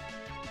 health.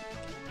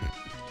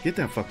 Get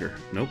that fucker.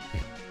 Nope.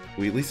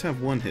 We at least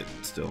have 1 hit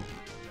still.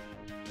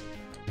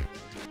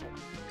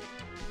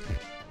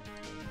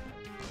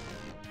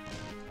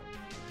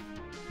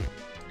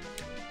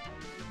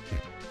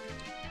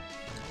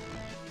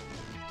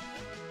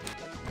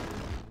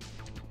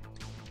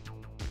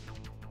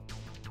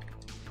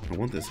 I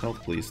want this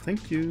health, please.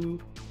 Thank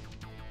you.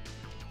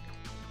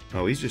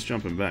 Oh, he's just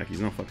jumping back. He's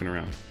not fucking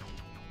around.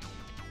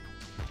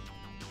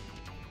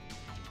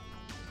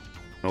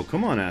 Oh,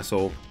 come on,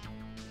 asshole.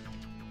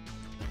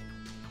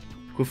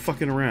 Quit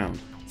fucking around.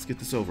 Let's get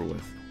this over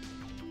with.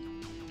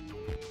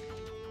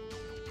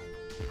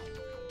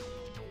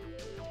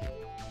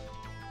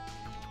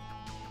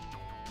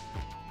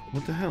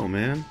 What the hell,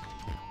 man?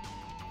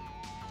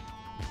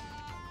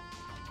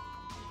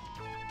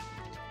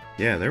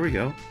 Yeah, there we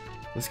go.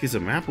 Let's get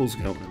some apples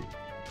going.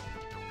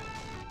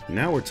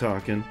 Now we're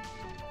talking.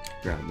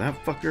 Grab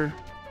that fucker.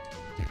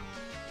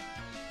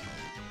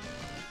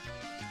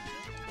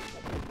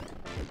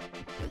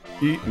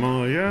 Eat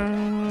my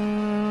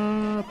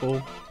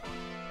apple.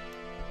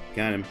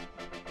 Got him.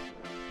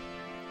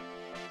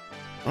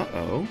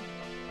 Uh-oh.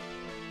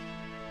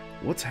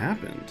 What's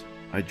happened?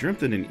 I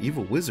dreamt that an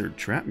evil wizard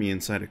trapped me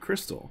inside a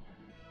crystal,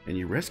 and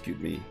you rescued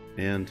me,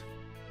 and...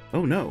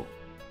 oh no,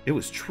 it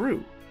was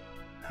true.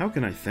 How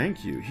can I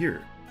thank you?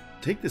 Here,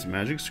 take this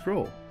magic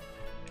scroll.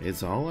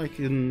 It's all I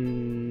can...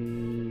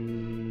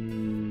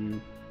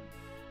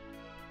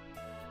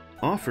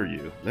 offer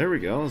you. There we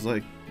go. I was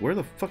like, where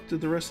the fuck did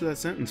the rest of that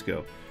sentence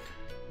go?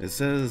 It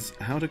says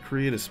how to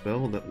create a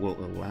spell that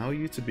will allow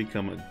you to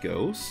become a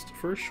ghost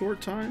for a short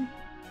time.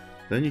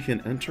 Then you can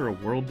enter a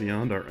world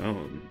beyond our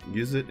own.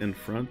 Use it in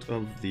front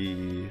of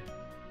the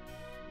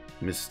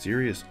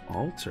mysterious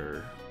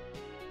altar.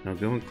 Now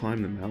go and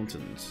climb the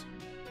mountains.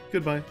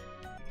 Goodbye.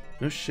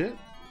 No shit.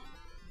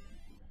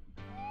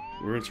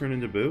 We're gonna turn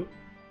into Boo?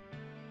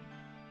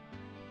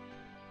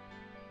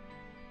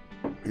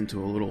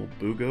 Into a little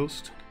Boo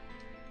ghost?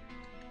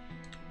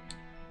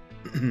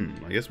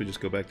 I guess we just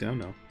go back down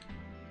now.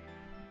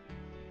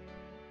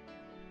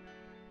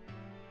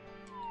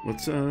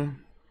 Let's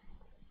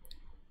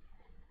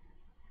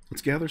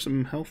gather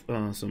some health,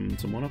 some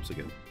 1-ups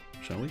again,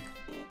 shall we?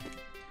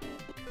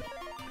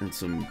 And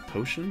some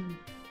potion.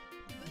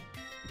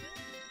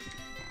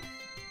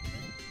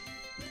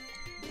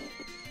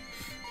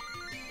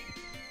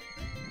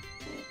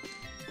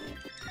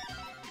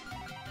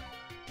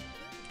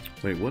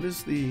 Wait, what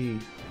is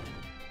this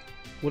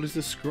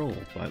scroll,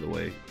 by the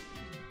way?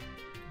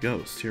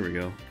 Ghost, here we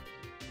go.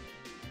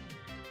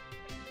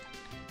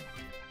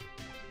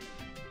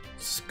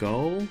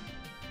 Skull,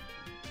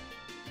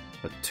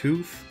 a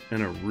tooth,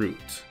 and a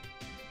root.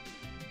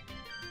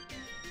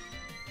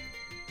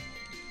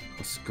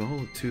 A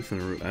skull, a tooth,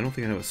 and a root. I don't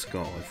think I have a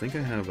skull. I think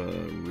I have a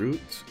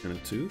root and a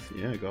tooth.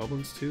 Yeah,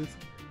 goblin's tooth.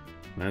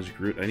 Magic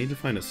root. I need to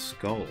find a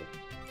skull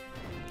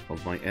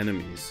of my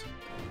enemies.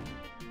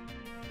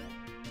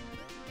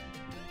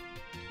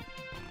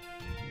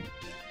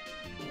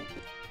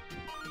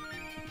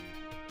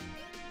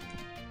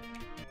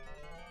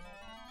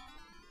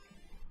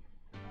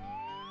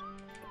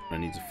 I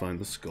need to find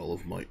the skull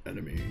of my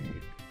enemy.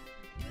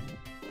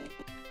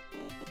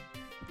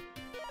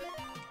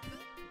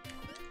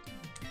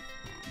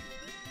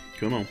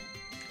 Come on.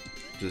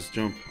 Just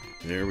jump.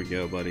 There we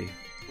go, buddy.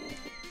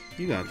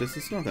 You got this.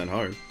 It's not that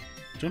hard.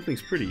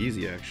 Jumping's pretty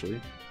easy,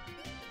 actually.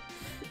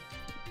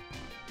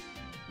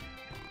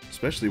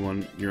 Especially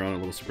when you're on a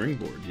little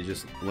springboard. You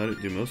just let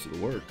it do most of the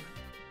work.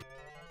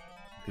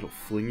 It'll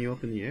fling you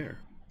up in the air.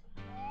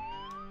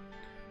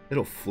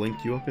 It'll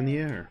flink you up in the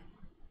air.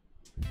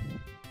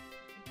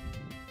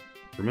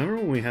 Remember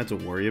when we had to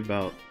worry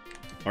about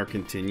our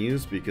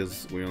continues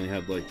because we only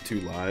had like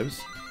 2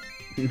 lives?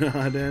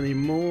 Not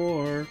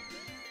anymore.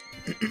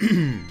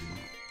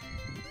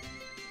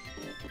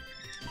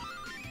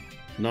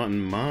 Not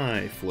in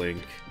my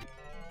Flink.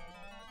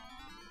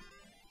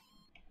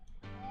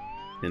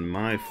 In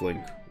my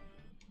Flink,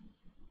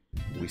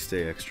 we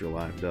stay extra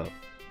lived up.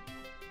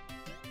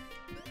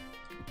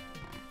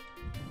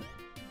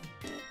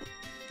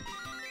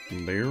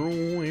 Barrel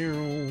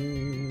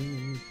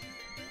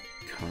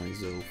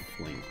Kaizo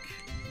Flink.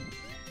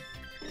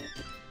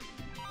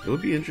 It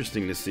would be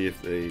interesting to see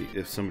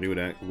if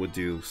somebody would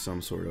do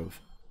some sort of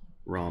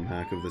ROM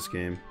hack of this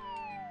game.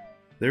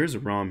 There is a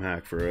ROM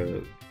hack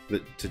for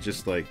to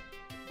just like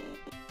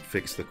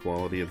fix the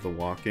quality of the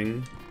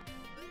walking,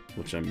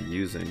 which I'm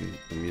using.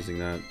 I'm using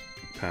that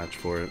patch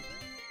for it.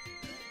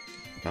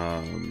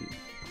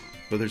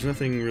 But there's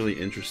nothing really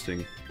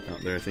interesting out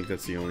there. I think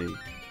that's the only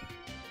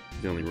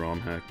ROM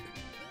hack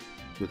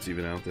that's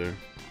even out there.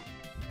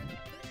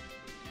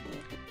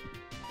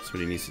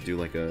 Somebody needs to do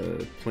like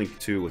a Plink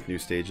 2 with new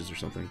stages or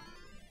something.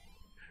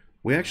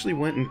 We actually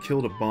went and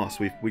killed a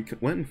boss. We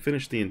went and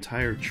finished the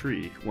entire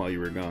tree while you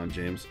were gone,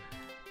 James.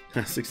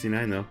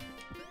 69 though.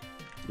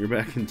 You're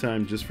back in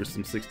time just for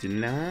some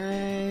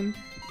 69.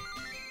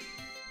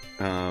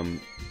 And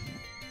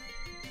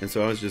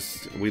so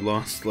we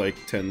lost like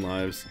 10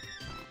 lives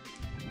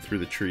through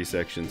the tree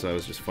section, so I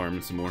was just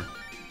farming some more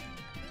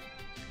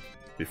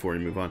before we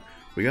move on.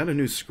 We got a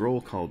new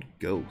scroll called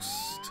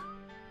Ghost.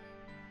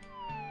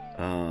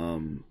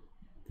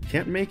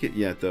 Can't make it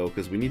yet though,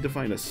 because we need to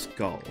find a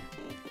skull.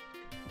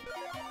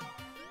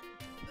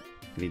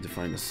 We need to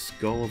find a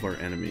skull of our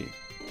enemy.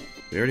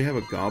 We already have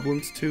a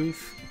goblin's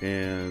tooth,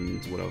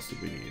 and what else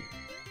did we need?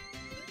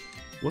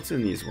 What's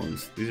in these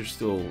ones? These are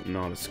still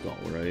not a skull,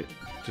 right?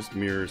 Just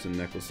mirrors and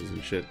necklaces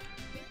and shit.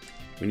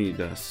 We need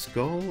a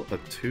skull, a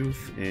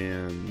tooth,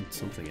 and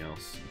something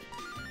else.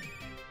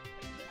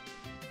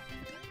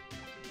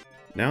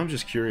 Now I'm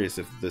just curious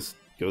if this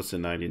goes to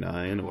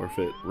 99 or if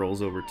it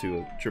rolls over to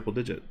a triple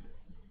digit.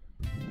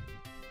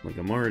 Like,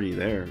 I'm already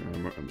there.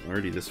 I'm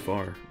already this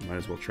far. Might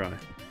as well try.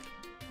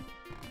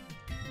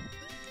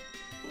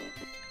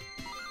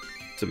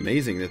 It's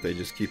amazing that they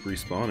just keep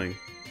respawning.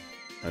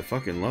 I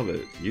fucking love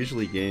it.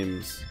 Usually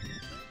games,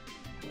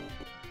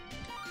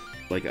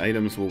 like,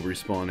 items will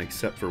respawn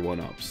except for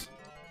 1-ups.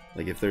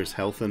 Like, if there's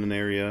health in an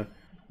area,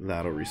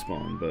 that'll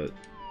respawn, but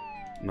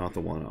not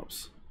the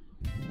 1-ups.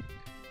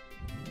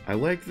 I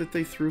like that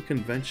they threw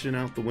convention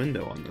out the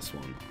window on this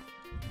one.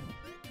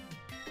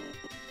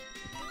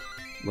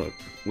 Look,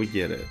 we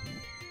get it.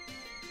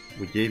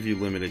 We gave you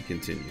limited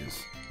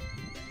continues.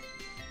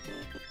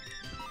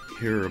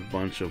 Here are a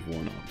bunch of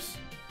 1-ups.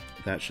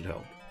 That should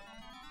help.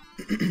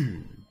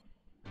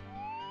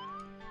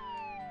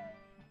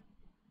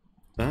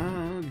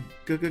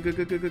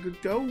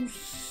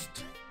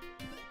 Ghost!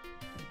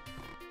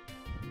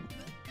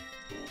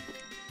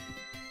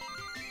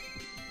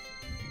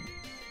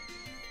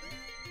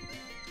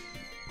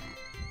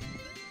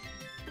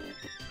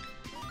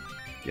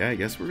 Yeah, I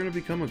guess we're gonna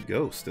become a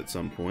ghost at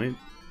some point.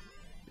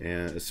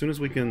 And as soon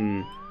as we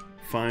can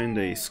find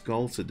a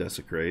skull to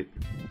desecrate,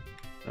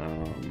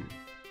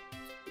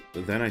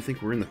 then I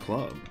think we're in the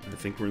club. I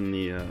think we're in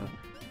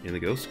the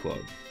ghost club.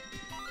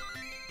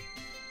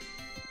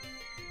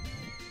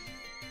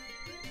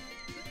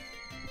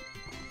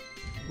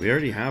 We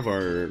already have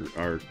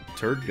our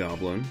turd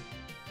goblin.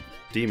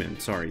 Demon,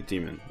 sorry,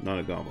 demon, not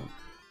a goblin.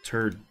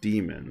 Turd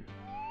demon.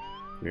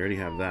 We already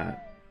have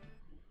that.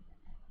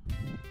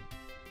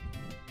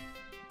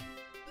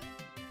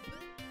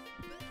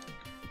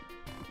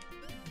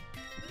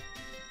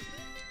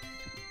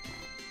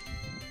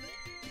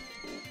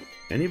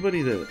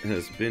 Anybody that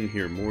has been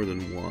here more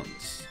than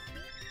once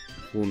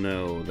will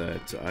know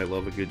that I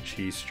love a good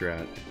cheese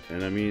strat.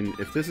 And I mean,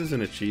 if this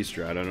isn't a cheese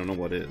strat, I don't know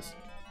what is.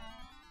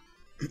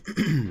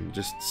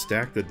 Just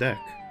stack the deck.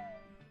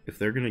 If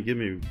they're gonna give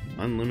me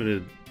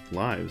unlimited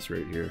lives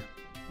right here,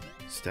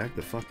 stack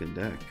the fucking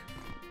deck.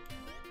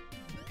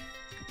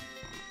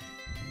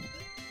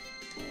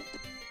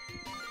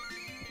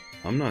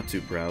 I'm not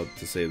too proud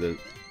to say that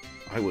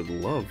I would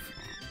love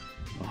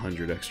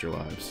 100 extra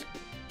lives.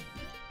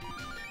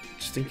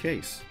 Just in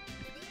case.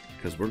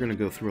 Because we're gonna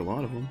go through a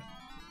lot of them.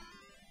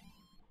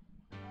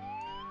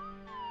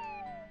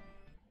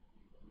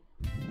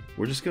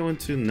 We're just going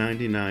to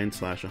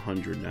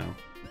 99/100 now.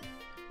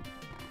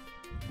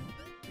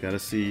 Gotta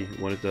see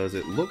what it does.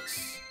 It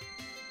looks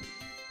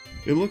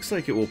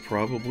like it will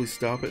probably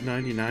stop at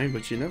 99,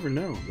 but you never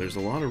know. There's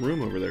a lot of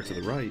room over there to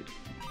the right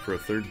for a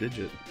third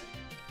digit.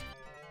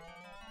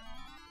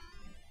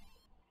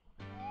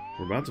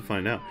 We're about to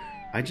find out.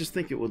 I just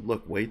think it would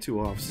look way too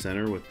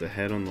off-center with the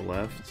head on the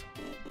left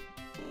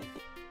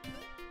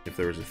if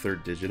there was a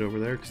third digit over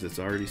there, because it's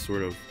already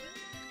sort of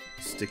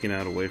sticking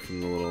out away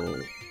from the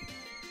little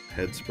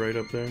head sprite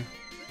up there.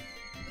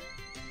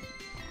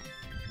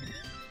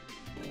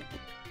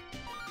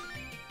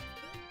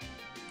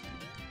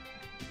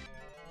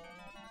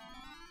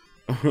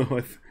 Oh,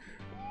 I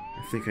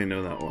think I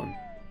know that one.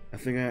 I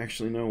think I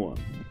actually know one.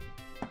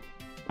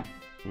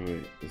 Oh,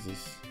 wait, is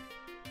this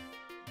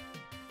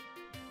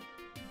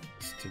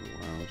still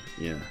loud?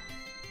 Yeah.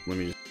 Let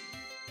me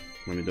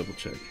double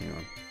check. Hang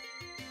on.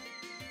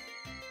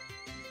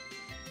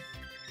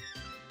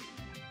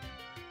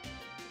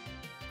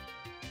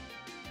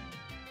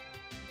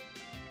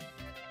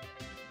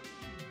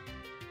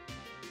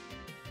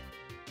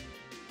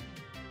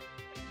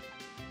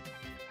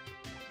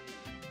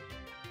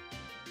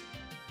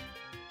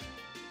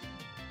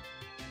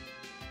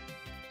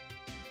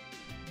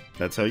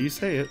 That's how you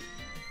say it.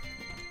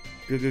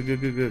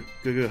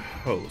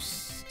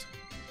 Host.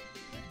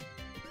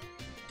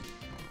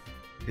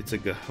 It's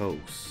a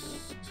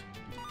host.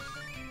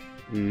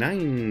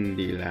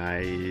 90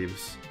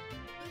 lives.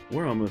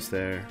 We're almost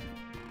there.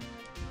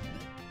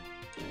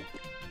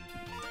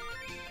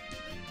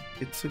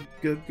 It's a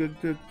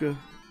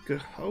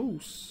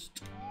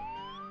host.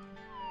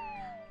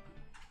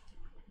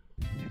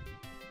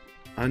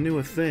 I knew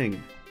a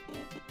thing.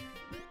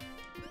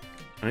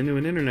 I knew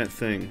an internet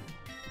thing.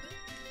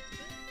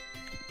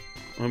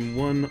 I'm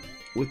one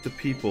with the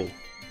people.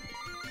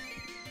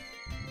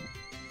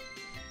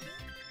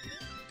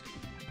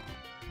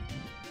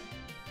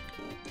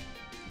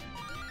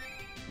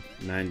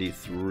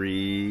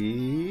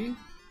 $93.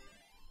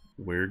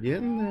 We're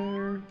getting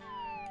there.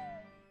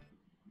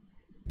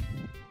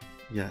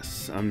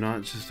 Yes, I'm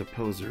not just a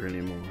poser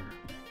anymore.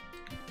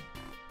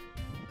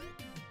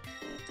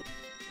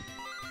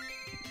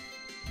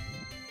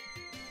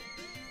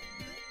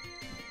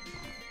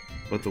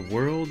 But the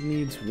world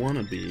needs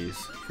wannabes,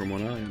 from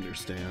what I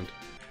understand.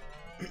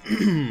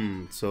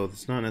 So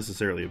it's not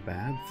necessarily a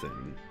bad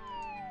thing.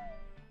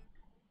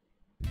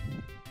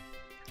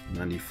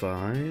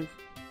 95.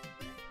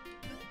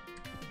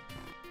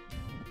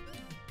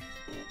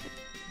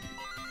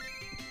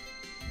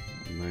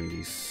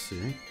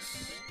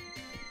 $96.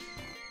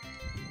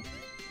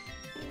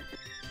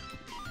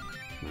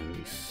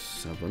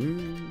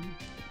 97.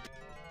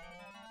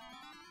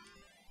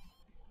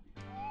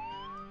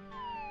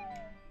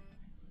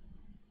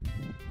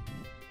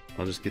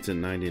 I'll just get to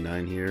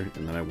 99 here,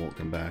 and then I won't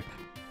come back.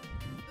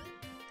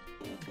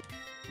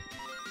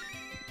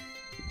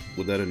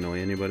 Would that annoy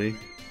anybody?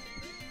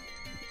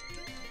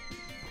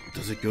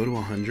 Does it go to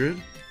 100?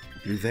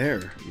 You're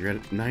there. You're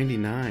at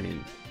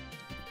 99.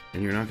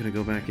 And you're not going to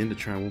go back in to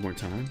try one more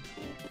time?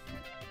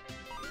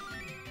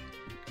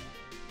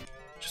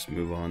 Just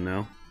move on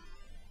now.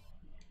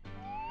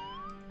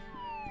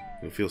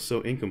 It feels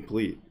so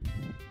incomplete.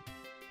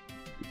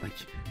 Like,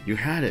 you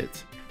had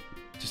it.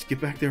 Just get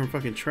back there and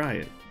fucking try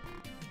it.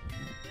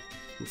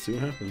 Let's see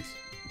what happens.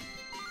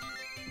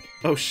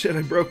 Oh shit,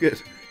 I broke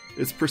it.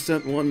 It's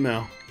 %1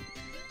 now.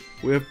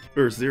 We have,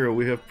 or 0,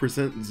 we have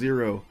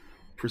 %0.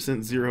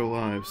 %0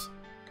 lives.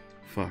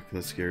 Fuck,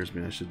 that scares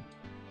me.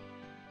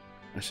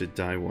 I should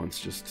die once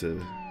just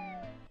to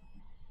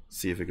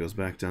see if it goes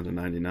back down to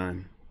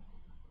 99.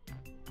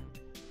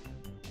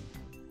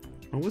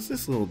 Oh, what's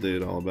this little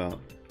dude all about?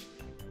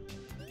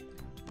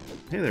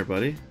 Hey there,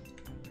 buddy.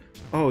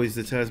 Oh, he's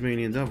the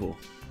Tasmanian Devil.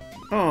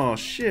 Oh,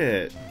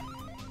 shit.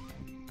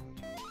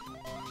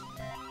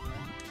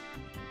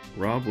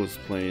 Rob was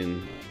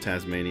playing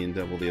Tasmanian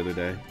Devil the other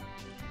day.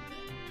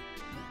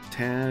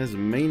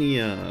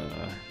 Tasmania.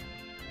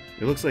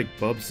 It looks like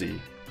Bubsy,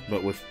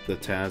 but with the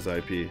Taz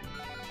IP.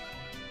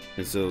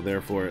 And so,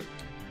 therefore, it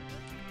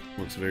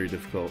looks very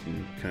difficult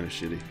and kind of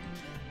shitty.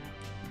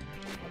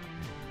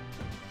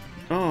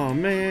 Oh,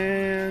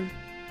 man.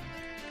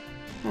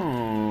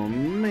 Oh,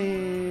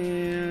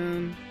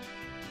 man.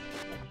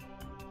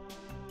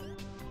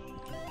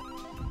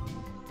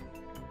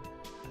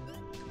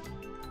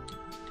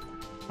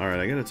 Alright,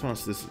 I gotta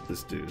toss this at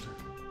this dude.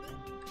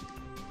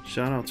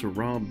 Shout out to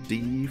Rob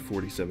D,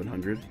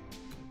 4700.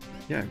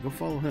 Yeah, go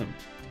follow him.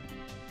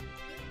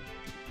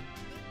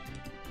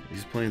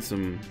 He's playing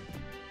some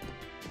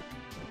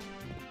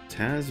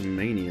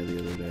Tasmania the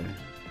other day.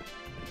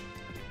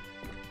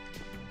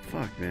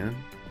 Fuck, man.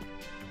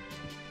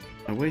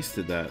 I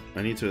wasted that.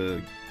 I need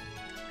to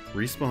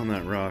respawn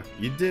that rock.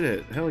 You did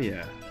it! Hell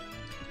yeah.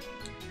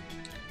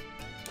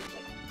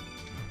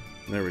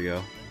 There we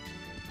go.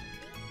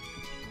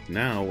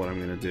 Now what I'm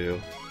gonna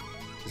do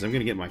is I'm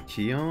gonna get my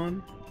key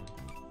on.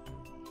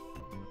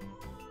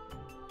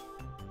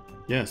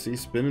 Yeah, see,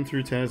 spinning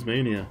through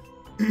Tasmania.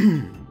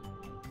 We've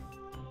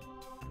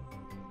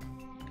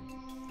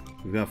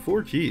got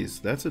 4 keys.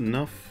 That's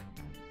enough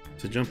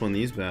to jump on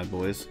these bad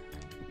boys.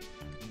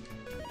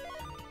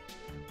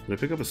 Did I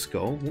pick up a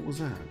skull? What was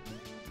that?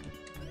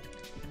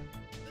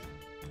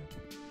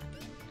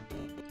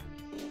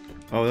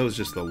 Oh, that was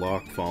just the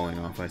lock falling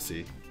off, I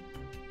see.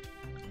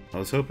 I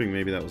was hoping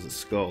maybe that was a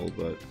skull,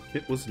 but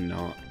it was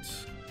not.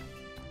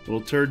 Little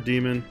turd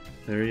demon.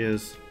 There he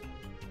is.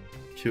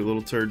 Cute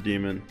little turd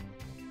demon.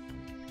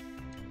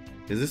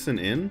 Is this an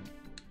inn?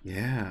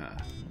 Yeah.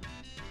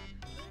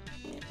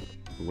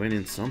 We went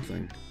in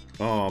something.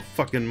 Oh,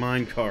 fucking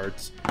mine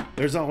carts.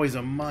 There's always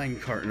a mine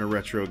cart in a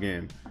retro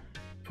game.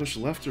 Push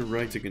left or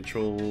right to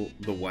control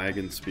the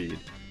wagon speed.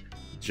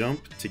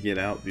 Jump to get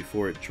out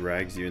before it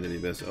drags you into the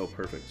abyss. Oh,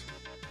 perfect.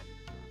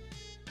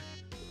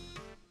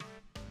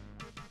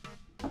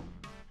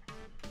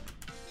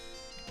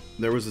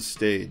 There was a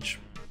stage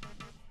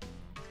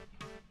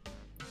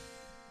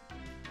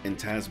in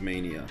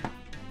Tasmania.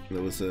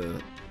 There was a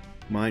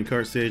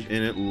minecart stage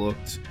and it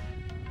looked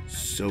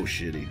so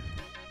shitty.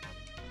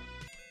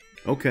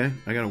 Okay,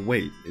 I gotta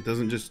wait. It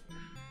doesn't just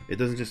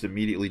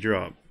immediately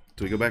drop.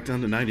 Do we go back down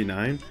to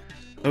 99?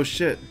 Oh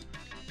shit.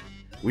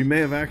 We may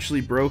have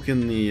actually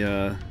broken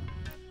the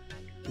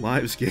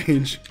lives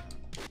gauge.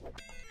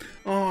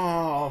 Oh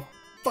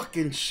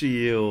fucking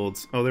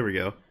shields. Oh, there we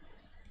go.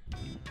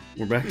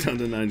 We're back down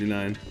to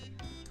 99.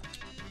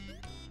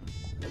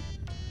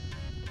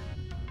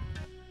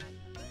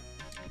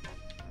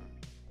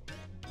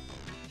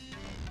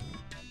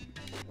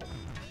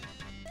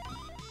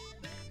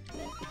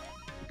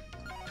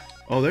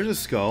 Oh, there's a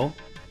skull.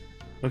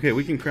 Okay,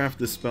 we can craft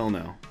this spell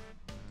now.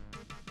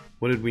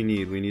 What did we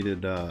need? We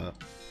needed,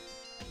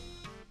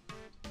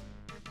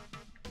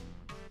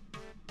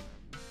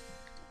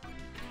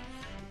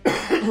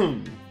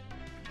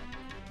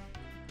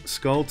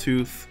 Skull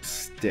Tooth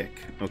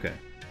Stick. Okay.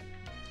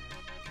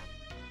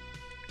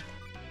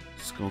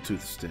 Skull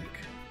Tooth Stick.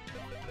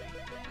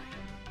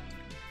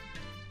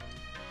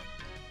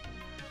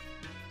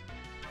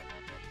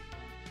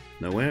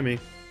 No whammy.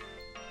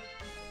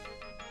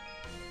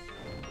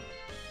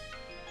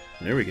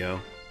 There we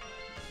go.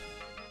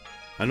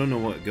 I don't know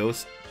what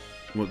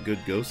good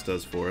ghost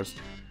does for us.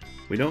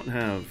 We don't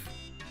have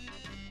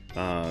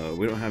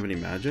any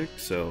magic,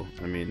 so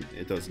I mean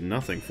it does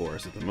nothing for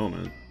us at the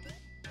moment.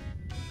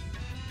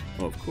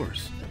 Oh, of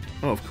course.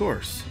 Oh, of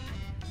course.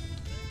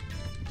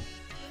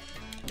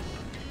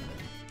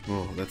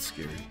 Oh, that's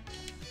scary.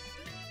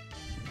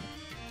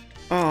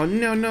 Oh,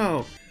 no,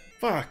 no!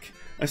 Fuck!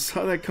 I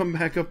saw that come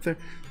back up there.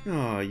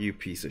 Oh, you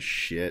piece of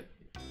shit.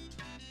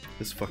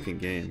 This fucking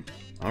game.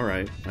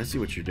 Alright, I see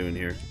what you're doing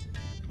here.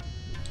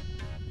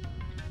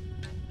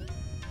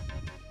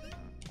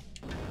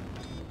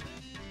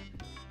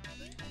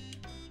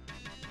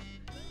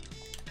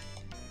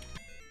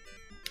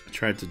 I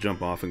tried to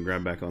jump off and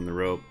grab back on the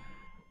rope.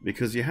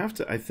 Because you have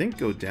to, I think,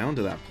 go down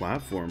to that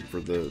platform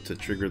for to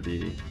trigger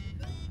the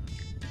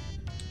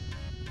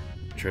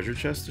treasure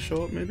chest to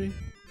show up, maybe?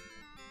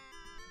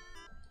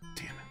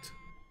 Damn it.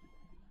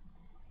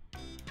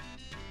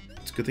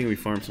 It's a good thing we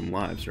farmed some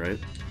lives, right?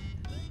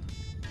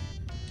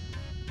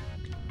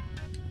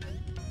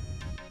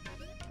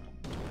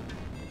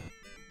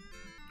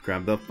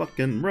 Grab the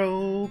fucking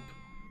rope!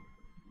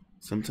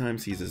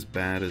 Sometimes he's as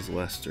bad as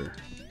Lester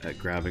at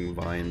grabbing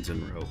vines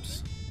and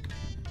ropes.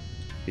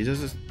 He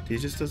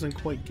just doesn't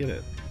quite get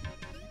it.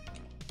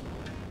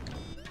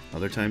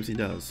 Other times he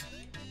does.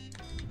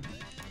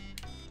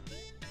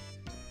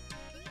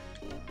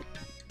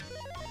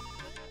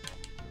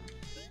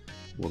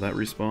 Will that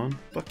respawn?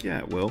 Fuck yeah,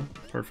 it will.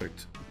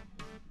 Perfect.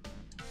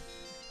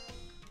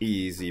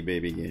 Easy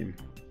baby game.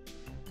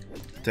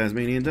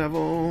 Tasmanian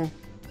Devil!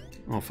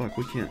 Oh fuck,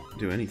 we can't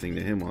do anything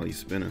to him while he's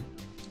spinning.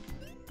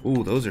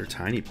 Ooh, those are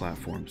tiny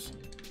platforms.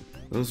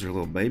 Those are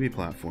little baby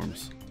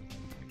platforms.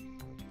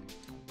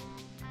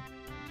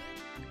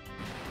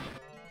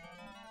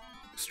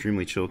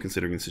 Extremely chill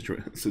considering the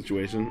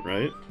situation,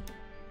 right?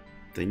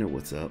 They know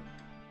what's up.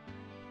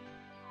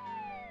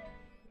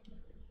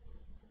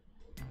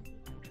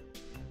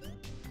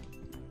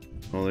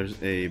 Oh,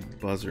 there's a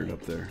buzzard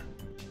up there.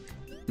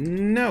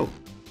 No!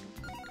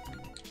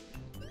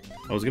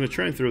 I was gonna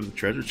try and throw the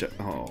treasure chest.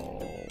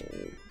 Oh,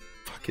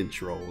 fucking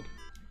trolled.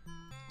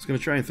 I was gonna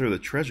try and throw the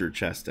treasure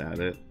chest at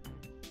it.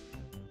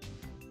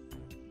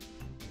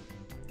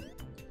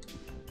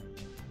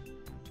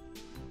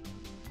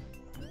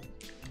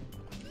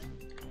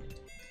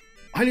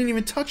 I didn't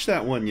even touch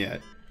that one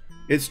yet.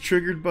 It's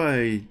triggered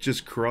by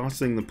just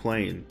crossing the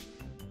plane.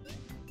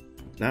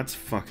 That's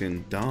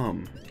fucking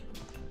dumb.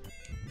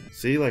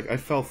 See, like, I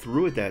fell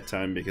through it that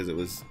time because it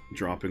was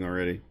dropping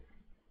already.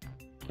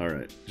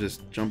 Alright,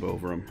 just jump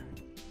over him.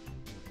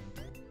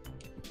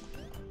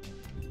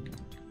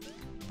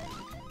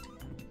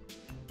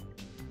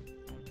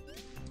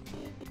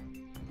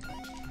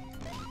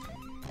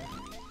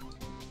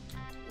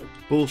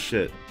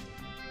 Bullshit.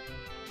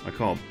 I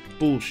call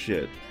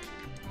bullshit.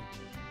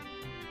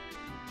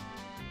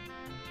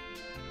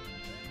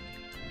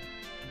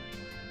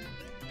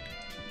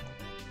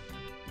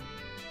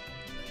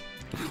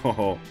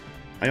 Oh,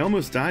 I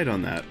almost died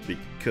on that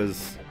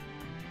because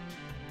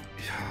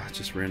it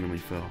just randomly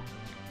fell.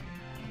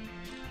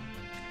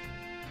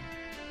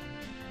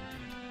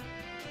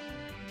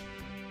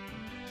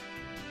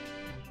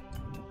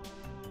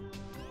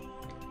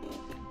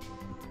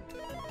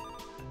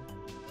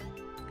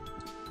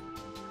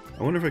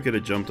 I wonder if I could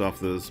have jumped off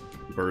those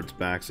birds'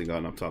 backs and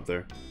gotten up top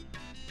there.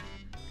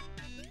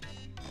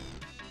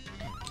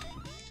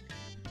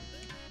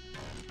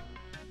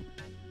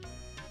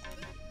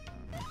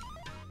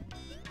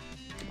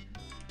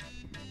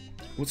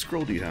 What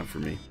scroll do you have for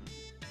me?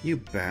 You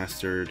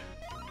bastard.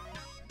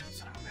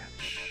 Son of a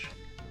bitch.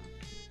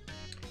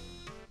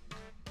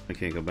 I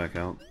can't go back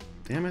out.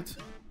 Damn it.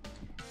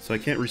 So I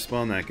can't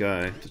respawn that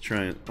guy to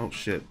try and... Oh,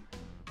 shit.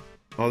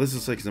 Oh, this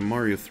is like some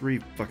Mario 3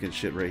 fucking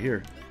shit right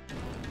here.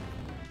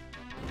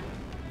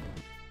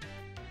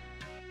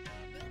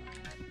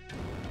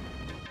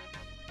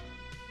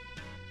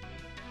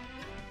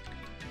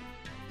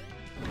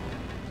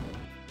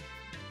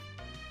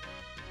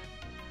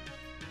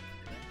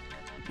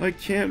 I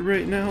can't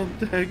right now,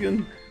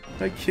 Dagon.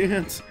 I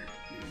can't.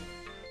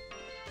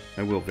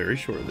 I will very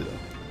shortly, though.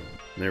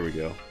 There we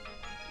go.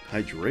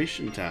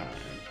 Hydration time.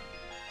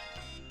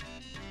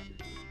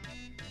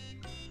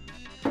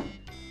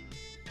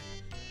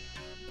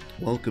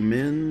 Welcome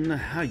in.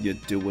 How you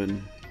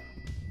doing?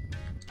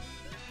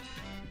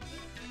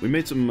 We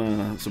made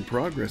some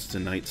progress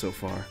tonight so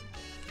far.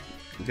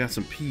 We got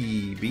some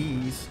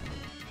PBs.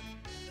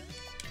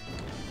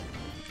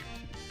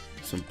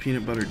 Some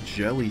peanut butter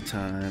jelly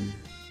time.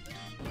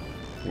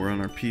 We're on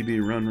our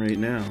PB run right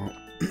now.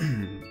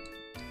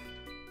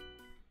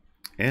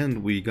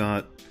 And we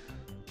got,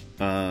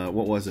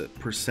 what was it?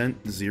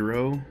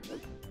 %0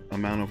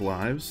 amount of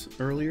lives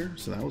earlier,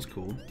 so that was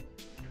cool.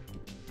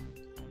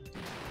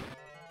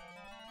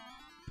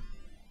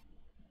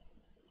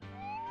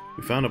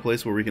 We found a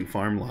place where we can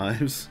farm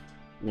lives,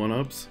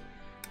 1-ups,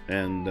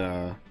 and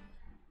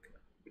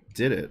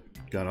did it.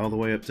 Got all the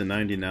way up to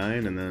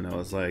 99, and then I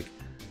was like,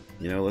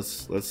 you know,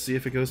 let's see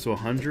if it goes to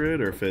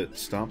 100 or if it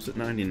stops at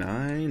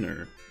 99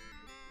 or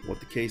what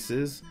the case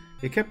is.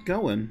 It kept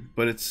going,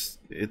 but it's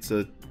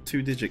a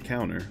 2-digit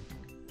counter.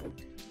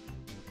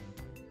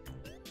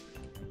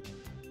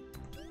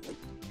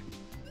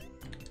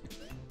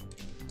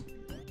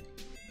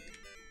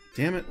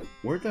 Damn it!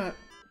 Where'd that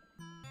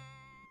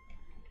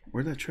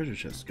treasure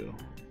chest go?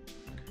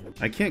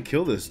 I can't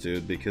kill this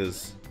dude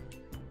because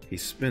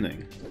he's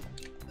spinning.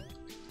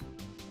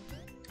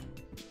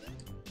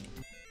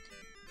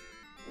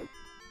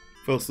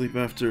 Fell asleep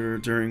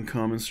during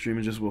common stream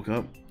and just woke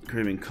up,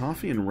 craving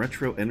coffee and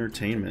retro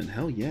entertainment.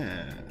 Hell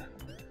yeah!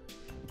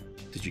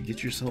 Did you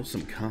get yourself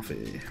some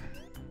coffee?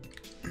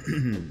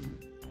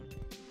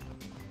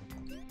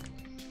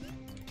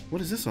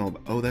 What is this all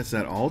about? Oh, that's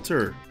that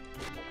altar!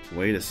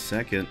 Wait a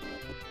second.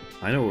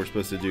 I know what we're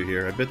supposed to do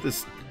here. I bet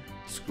this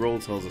scroll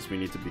tells us we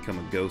need to become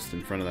a ghost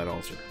in front of that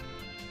altar.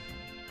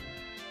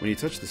 When you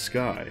touch the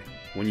sky,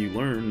 when you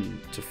learn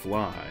to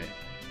fly,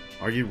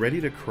 are you ready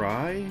to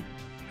cry?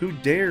 Who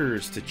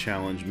dares to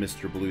challenge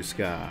Mr. Blue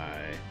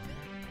Sky?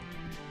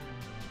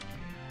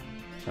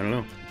 I don't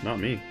know. Not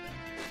me.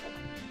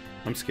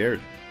 I'm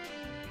scared.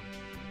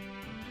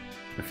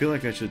 I feel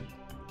like I should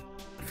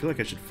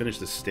finish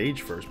the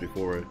stage first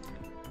before it.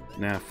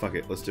 Nah, fuck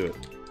it. Let's do it.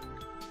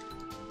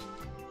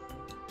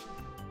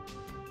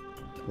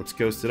 Let's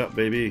ghost it up,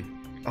 baby.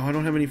 Oh, I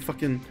don't have any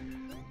fucking...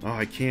 Oh,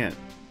 I can't.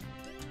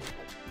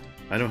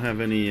 I don't have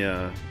any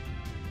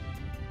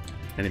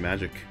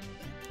magic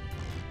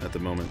at the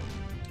moment.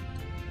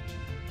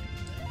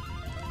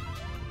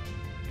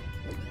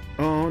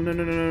 Oh, no,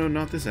 no, no, no,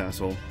 not this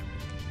asshole.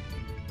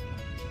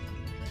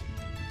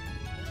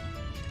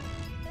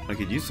 I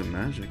could use some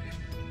magic.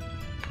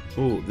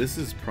 Oh, this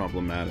is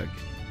problematic.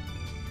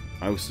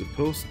 I was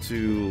supposed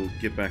to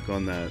get back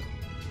on that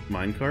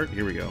minecart.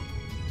 Here we go.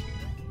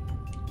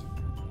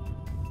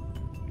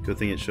 Good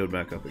thing it showed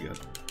back up again.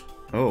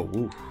 Oh,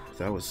 ooh,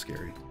 that was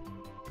scary.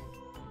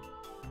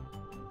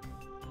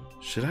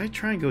 Should I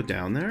try and go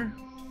down there?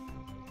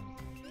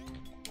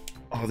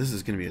 Oh, this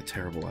is going to be a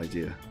terrible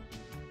idea.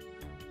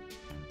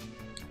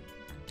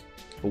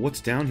 But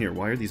what's down here?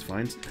 Why are these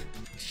vines...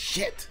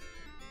 Shit!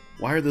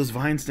 Why are those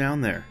vines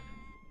down there?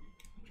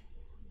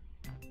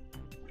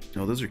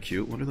 Oh, those are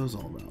cute. What are those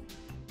all about?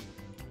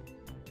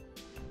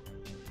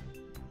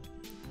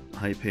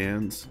 Hype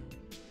hands.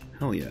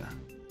 Hell yeah.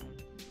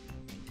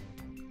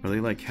 Are they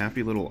like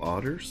happy little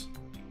otters?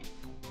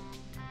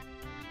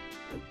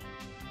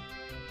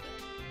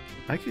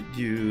 I could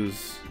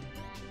use...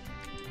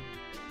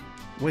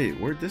 Wait,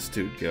 where'd this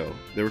dude go?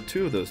 There were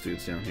 2 of those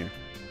dudes down here.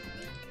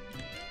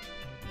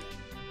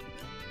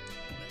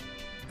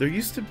 There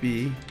used to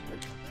be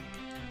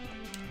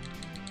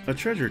a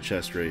treasure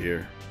chest right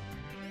here.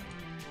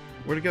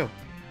 Where'd it go?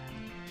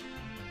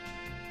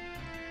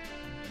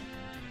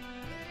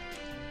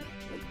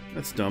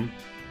 That's dumb.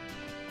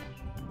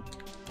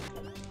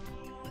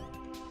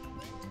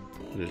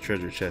 There's a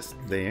treasure chest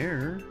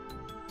there.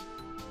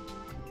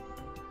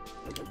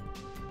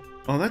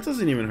 Oh, that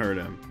doesn't even hurt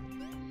him.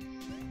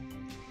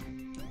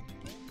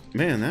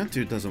 Man, that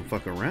dude doesn't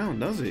fuck around,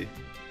 does he?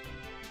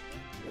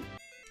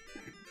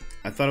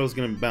 I thought I was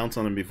gonna bounce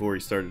on him before he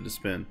started to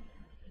spin.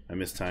 I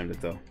mistimed it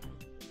though.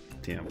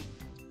 Damn.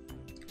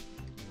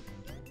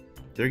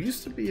 There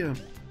used to be a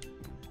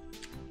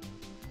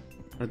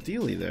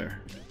dealie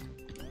there.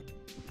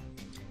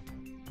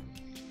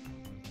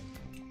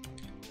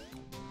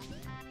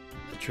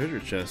 A treasure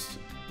chest.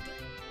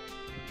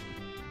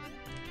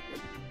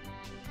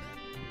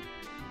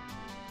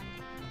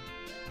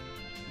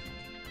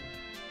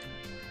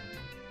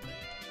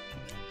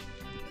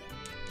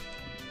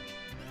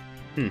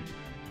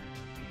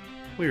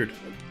 Weird.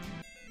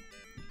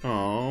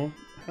 Oh,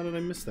 how did I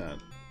miss that?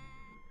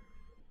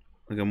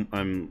 Like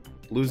I'm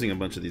losing a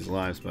bunch of these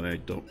lives, but I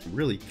don't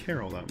really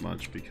care all that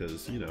much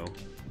because, you know,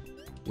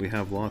 we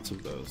have lots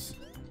of those.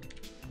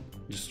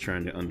 Just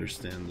trying to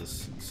understand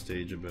this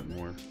stage a bit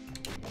more.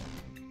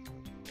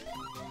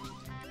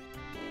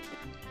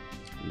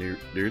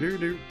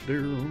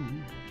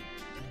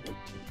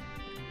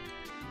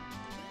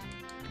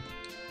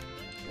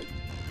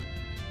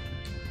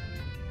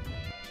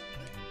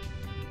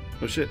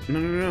 Oh shit, no,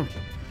 no, no, no.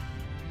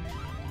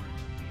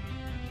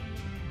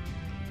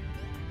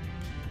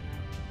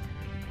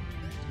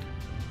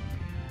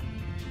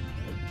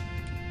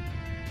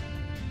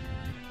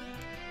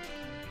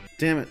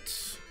 Damn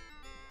it.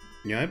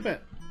 Yeah, I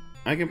bet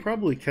I can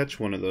probably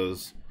catch one of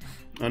those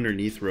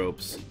underneath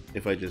ropes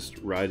if I just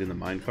ride in the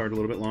minecart a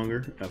little bit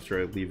longer after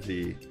I leave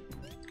the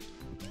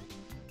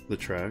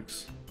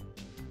tracks.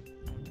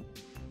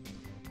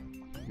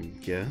 I'm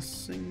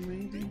guessing,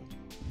 maybe?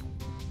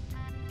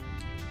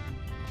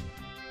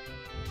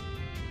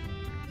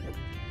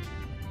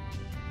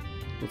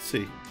 Let's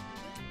see.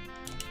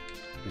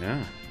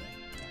 Yeah.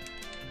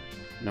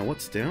 Now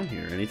what's down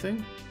here?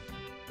 Anything?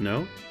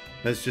 No?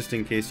 That's just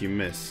in case you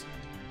miss.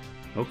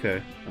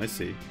 Okay, I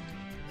see.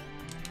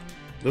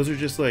 Those are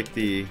just like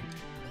the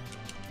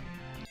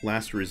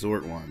last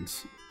resort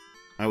ones.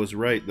 I was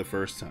right the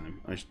first time,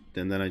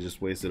 and then I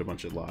just wasted a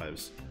bunch of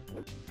lives.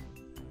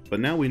 But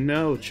now we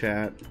know,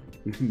 chat.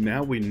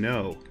 Now we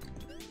know.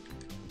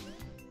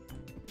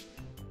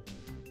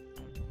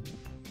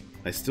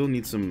 I still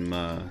need some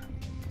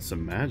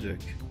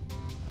magic.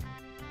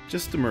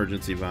 Just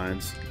emergency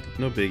vines.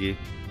 No biggie.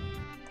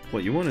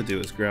 What you want to do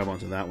is grab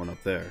onto that one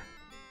up there.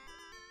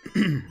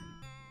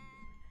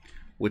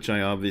 Which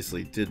I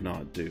obviously did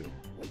not do.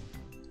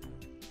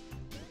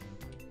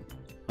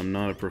 I'm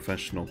not a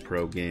professional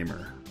pro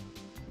gamer.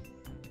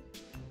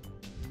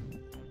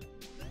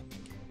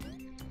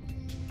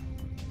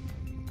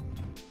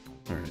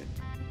 Alright.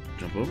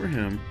 Jump over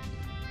him.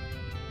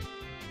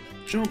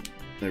 Jump!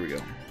 There we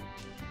go.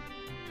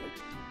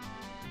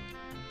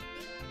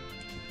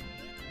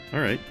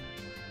 Alright.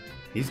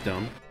 He's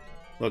dumb.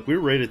 Look, we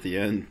were right at the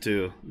end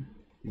too.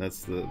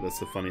 That's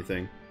the funny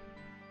thing.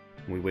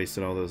 We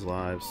wasted all those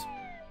lives.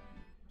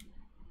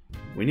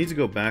 We need to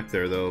go back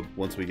there though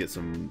once we get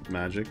some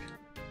magic.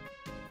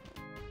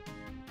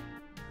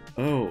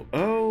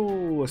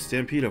 Oh, a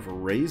stampede of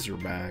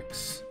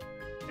razorbacks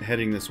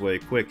heading this way.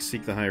 Quick,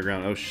 seek the higher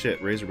ground. Oh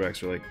shit,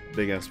 razorbacks are like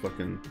big ass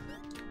fucking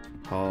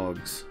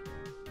hogs.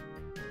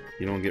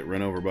 You don't get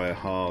run over by a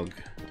hog.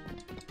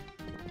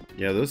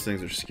 Yeah, those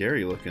things are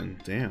scary looking.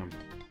 Damn.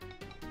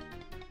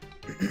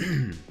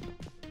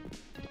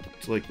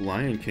 It's like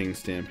Lion King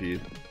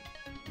stampede.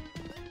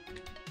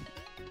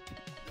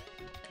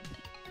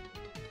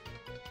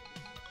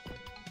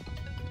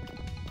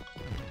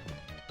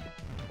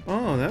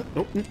 Oh, that...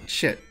 Oh,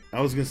 shit.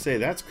 I was gonna say,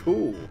 that's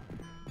cool.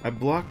 I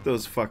blocked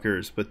those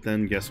fuckers, but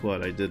then guess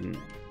what? I didn't.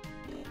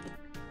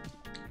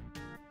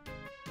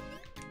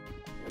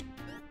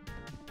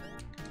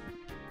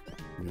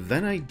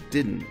 Then I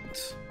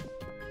didn't.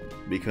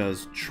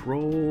 Because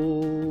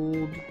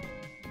trolled.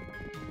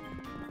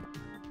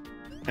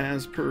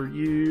 As per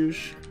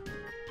usual.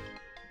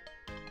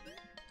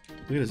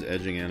 Look at his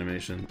edging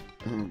animation.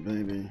 Oh,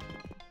 baby.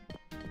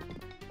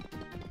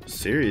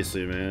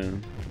 Seriously,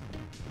 man.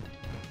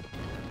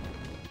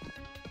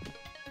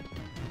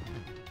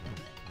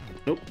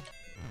 Nope.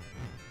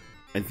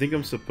 I think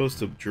I'm supposed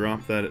to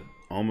drop that at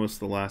almost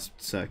the last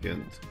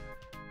second.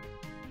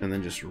 And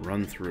then just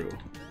run through.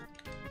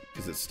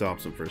 Because it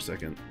stops him for a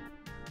second.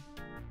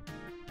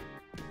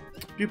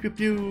 Pew pew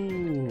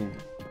pew!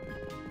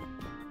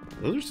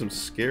 Those are some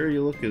scary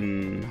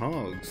looking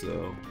hogs,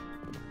 though.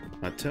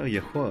 I tell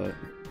you what.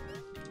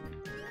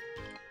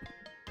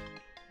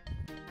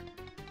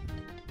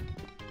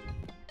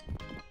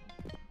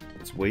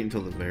 Let's wait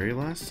until the very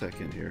last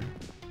second here.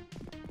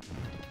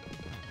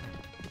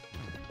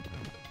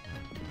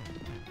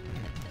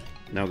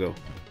 Now go.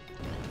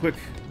 Quick!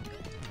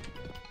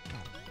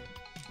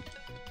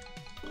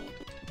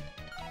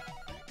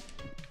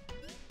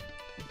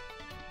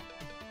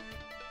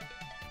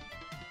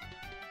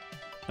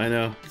 I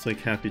know, it's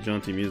like happy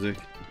jaunty music.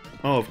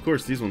 Oh, of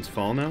course, these ones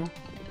fall now?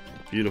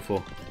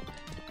 Beautiful.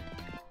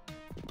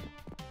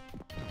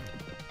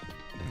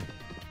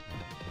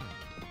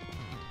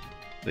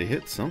 They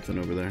hit something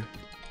over there.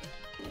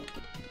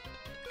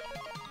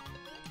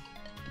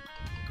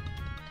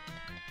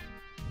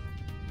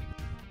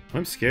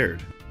 I'm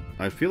scared.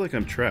 I feel like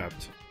I'm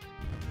trapped.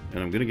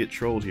 And I'm gonna get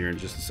trolled here in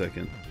just a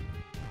second.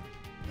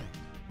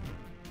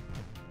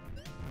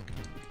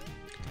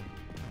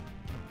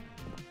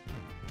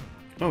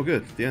 Oh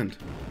good, the end.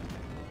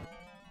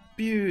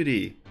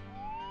 Beauty!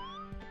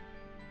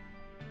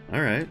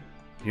 Alright,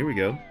 here we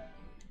go.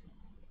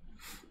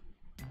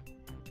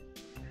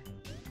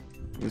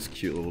 This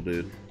cute little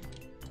dude.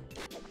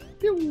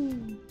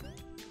 Pew!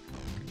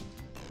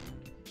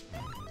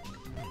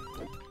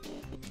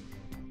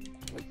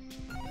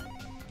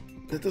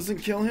 That doesn't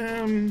kill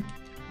him!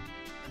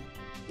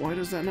 Why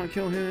does that not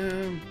kill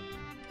him?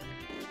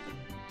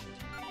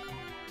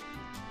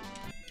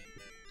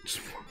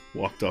 Just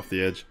walked off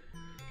the edge.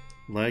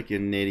 Like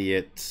an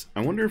idiot.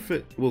 I wonder if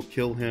it will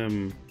kill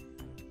him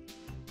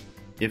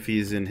if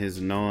he's in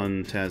his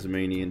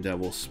non-Tasmanian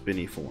devil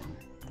spinny form.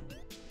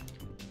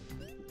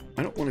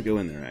 I don't want to go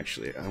in there,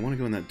 actually. I want to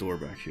go in that door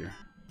back here.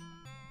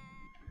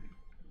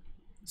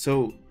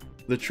 So,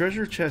 the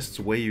treasure chests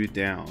weigh you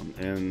down,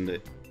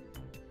 and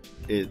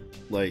it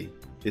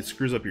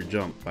screws up your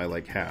jump by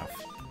like half.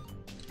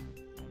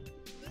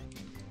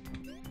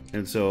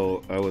 And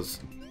so I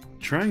was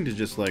trying to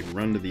just like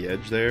run to the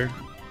edge there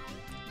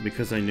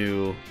because I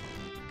knew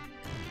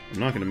I'm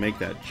not going to make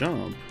that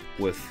jump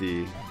with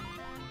the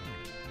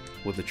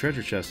with the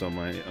treasure chest on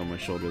my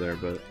shoulder there,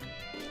 but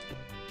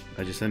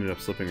I just ended up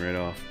slipping right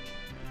off.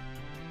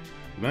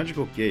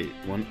 Magical gate.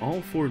 When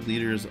all 4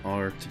 leaders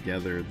are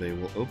together, they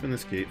will open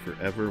this gate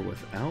forever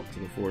without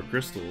the 4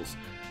 crystals.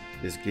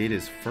 This gate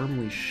is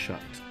firmly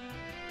shut.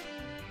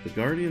 The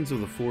guardians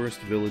of the forest,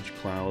 village,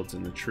 clouds,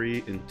 and the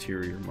tree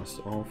interior must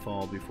all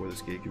fall before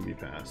this gate can be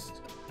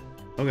passed.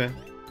 Okay.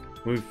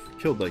 We've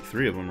killed like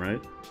 3 of them,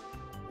 right?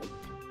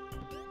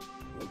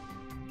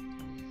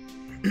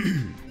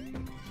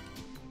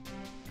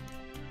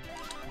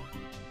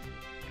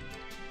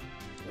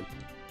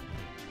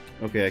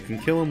 Okay, I can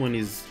kill him when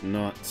he's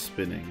not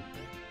spinning.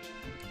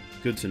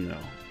 Good to know.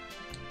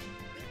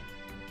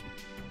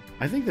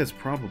 I think that's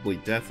probably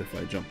death if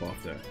I jump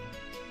off there.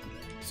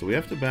 So we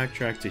have to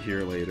backtrack to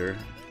here later.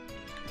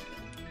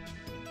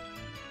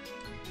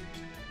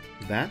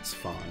 That's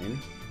fine.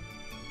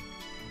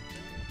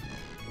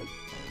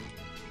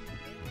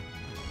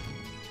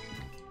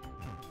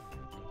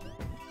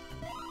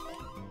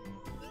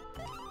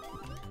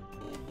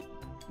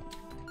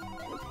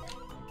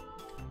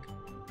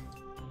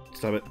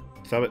 Stop it.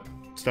 Stop it.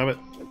 Stop it.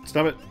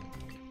 Stop it.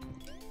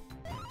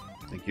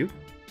 Thank you.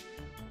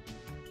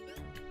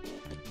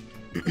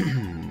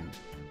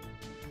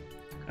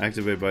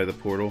 Activated by the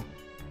portal.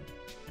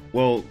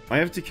 Well, I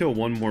have to kill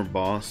one more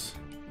boss.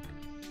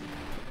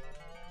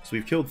 So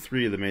we've killed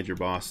 3 of the major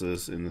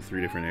bosses in the 3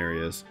 different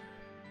areas.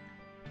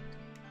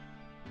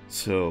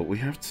 So we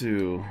have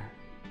to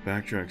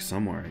backtrack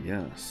somewhere,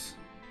 yes.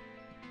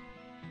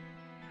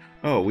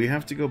 Oh, we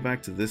have to go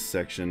back to this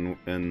section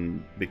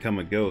and become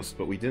a ghost,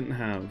 but we didn't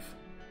have...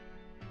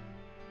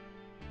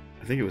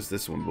 I think it was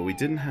this one, but we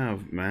didn't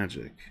have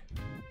magic.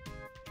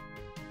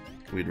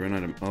 We'd run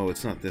out of... Oh,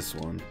 it's not this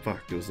one. Fuck,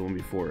 it was the one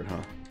before it,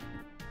 huh?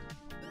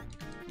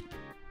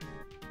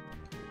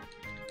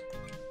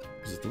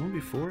 Is it the one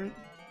before it?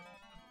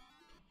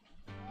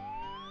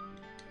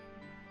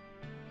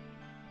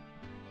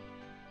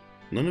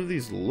 None of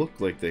these look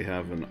like they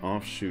have an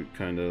offshoot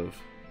kind of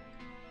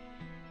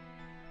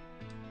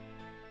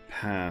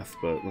path,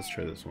 but let's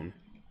try this one.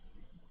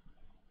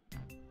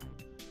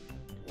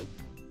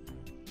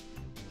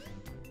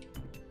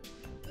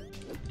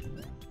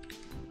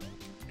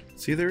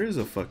 See, there is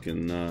a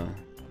fucking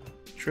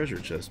treasure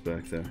chest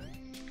back there.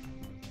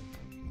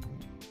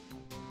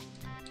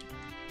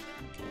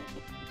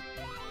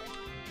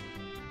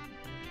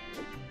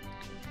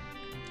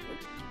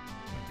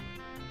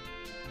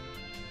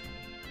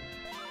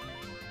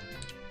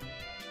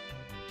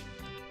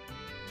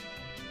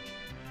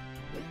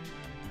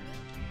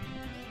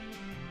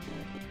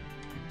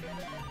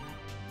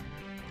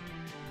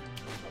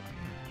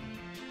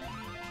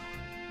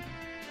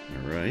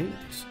 Alright,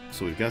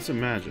 so we've got some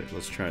magic.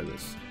 Let's try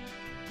this.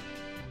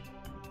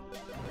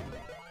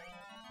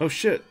 Oh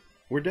shit,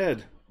 we're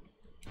dead.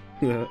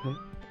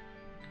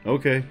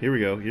 Okay, here we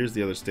go. Here's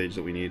the other stage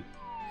that we need.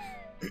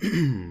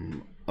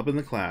 Up in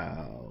the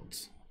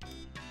clouds.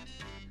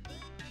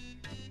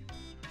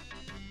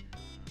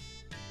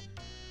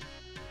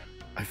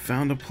 I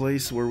found a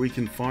place where we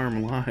can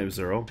farm lives,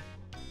 Earl.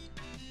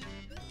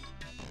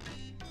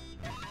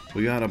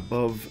 We got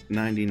above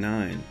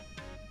 99.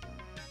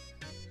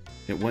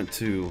 It went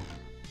to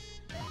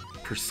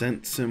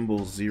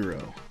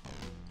 %0.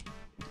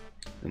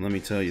 And let me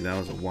tell you, that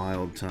was a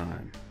wild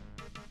time.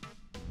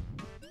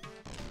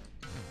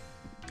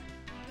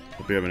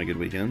 Hope you're having a good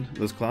weekend.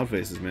 Those cloud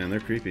faces, man, they're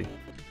creepy.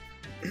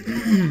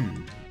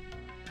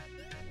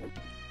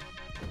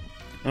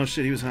 Oh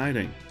shit, he was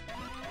hiding.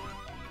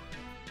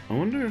 I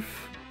wonder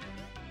if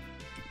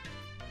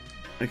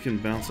I can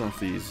bounce off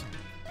these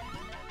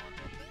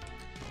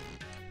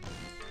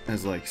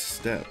as like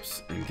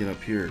steps and get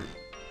up here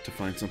to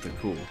find something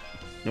cool.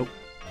 Nope.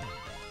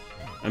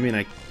 I mean,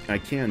 I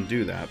can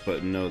do that,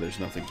 but no, there's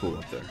nothing cool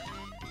up there.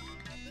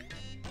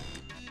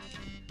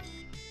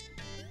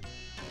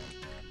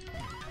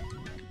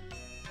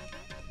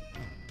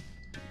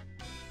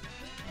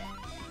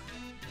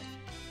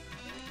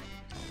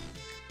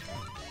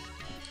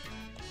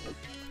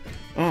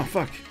 Oh,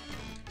 fuck.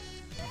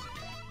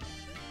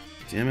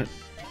 Damn it.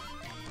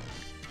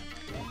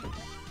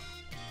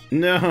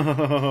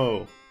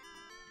 No!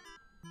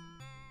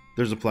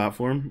 There's a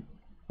platform.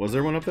 Was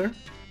there one up there?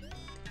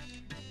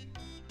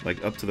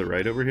 Like up to the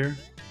right over here?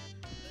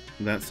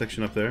 That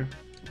section up there?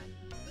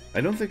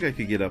 I don't think I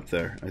could get up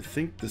there. I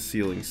think the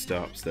ceiling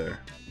stops there.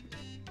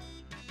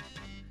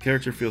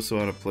 Character feels so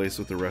out of place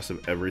with the rest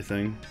of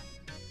everything.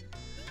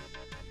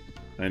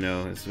 I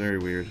know, it's very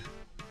weird.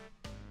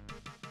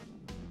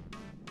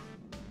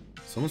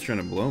 Someone's trying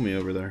to blow me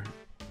over there.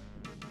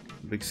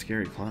 Big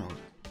scary cloud.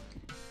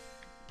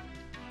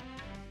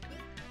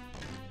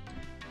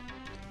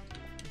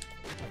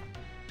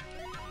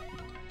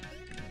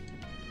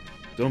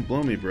 Don't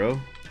blow me, bro.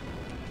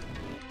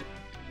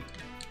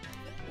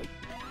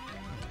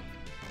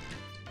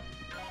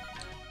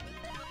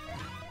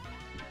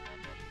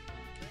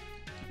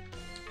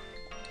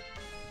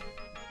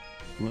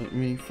 Let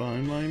me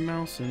find my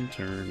mouse and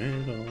turn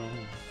it off.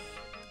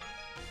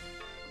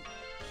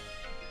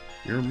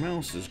 Your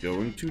mouse is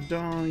going to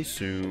die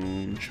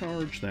soon.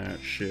 Charge that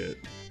shit.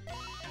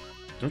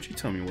 Don't you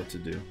tell me what to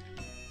do.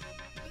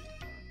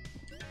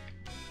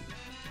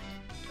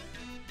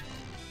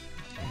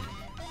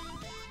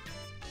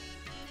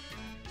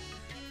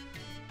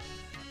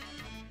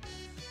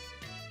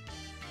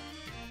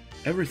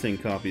 Everything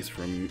copies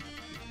from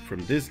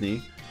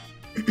Disney.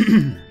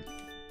 Damn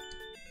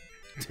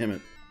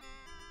it.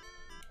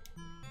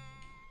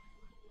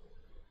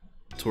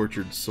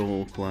 Tortured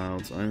soul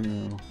clouds, I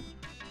know.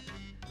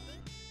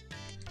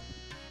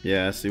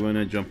 Yeah, see, when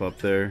I jump up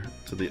there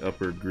to the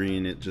upper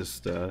green, it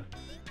just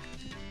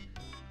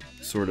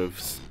sort of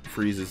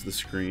freezes the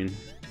screen.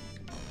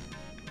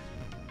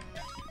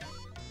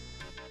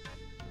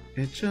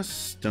 It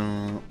just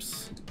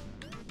stops.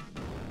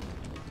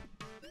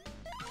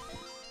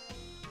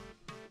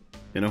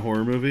 In a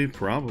horror movie?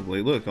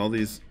 Probably. Look, all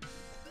these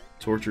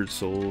tortured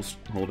souls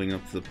holding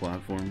up the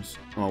platforms.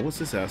 Oh, what's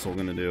this asshole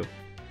gonna do?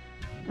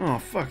 Oh,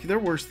 fuck, they're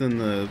worse than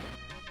the...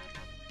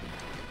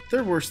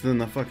 They're worse than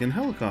the fucking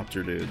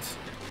helicopter dudes.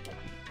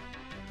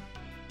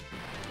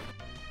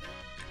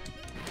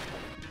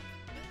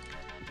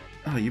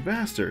 Oh, you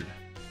bastard.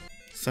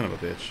 Son of a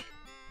bitch.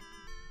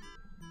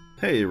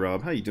 Hey,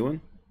 Rob, how you doing?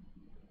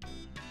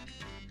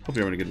 Hope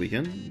you're having a good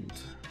weekend.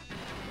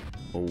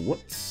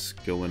 What's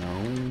going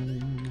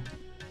on?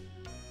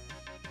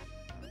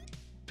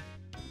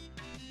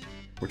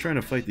 We're trying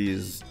to fight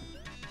these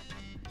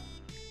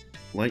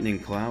lightning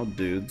cloud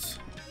dudes.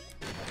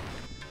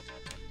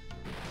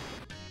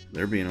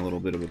 They're being a little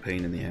bit of a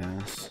pain in the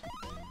ass.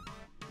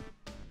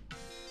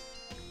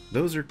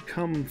 Those are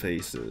cum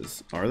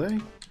faces, are they?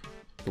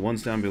 The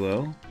ones down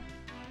below?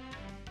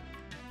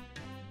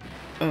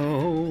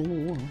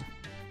 Oh.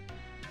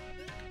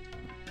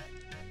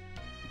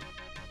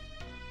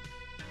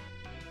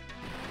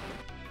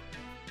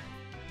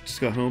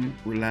 Just got home,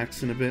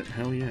 relaxing a bit.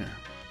 Hell yeah.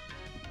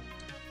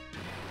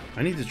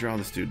 I need to draw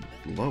this dude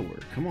lower.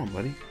 Come on,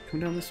 buddy. Come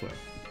down this way.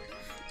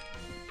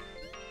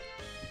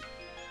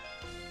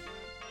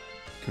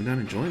 Come down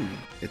and join me.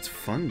 It's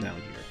fun down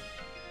here.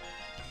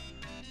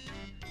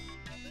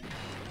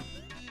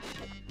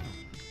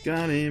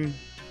 Got him.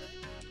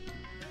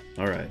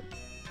 Alright.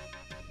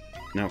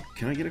 Now,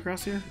 can I get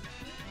across here?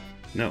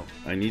 No.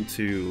 I need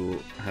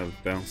to have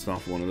bounced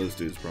off one of those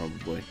dudes,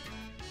 probably.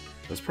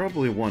 That's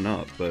probably one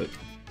up, but...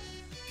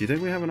 Do you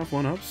think we have enough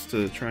one-ups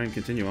to try and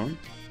continue on,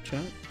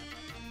 chat?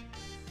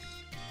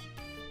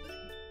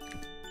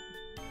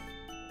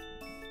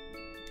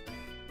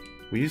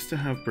 We used to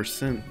have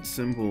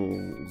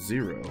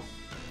 %0,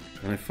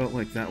 and I felt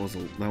like that was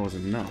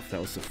enough, that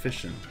was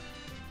sufficient.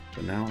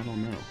 But now I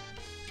don't know.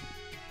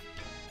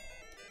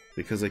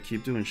 Because I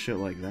keep doing shit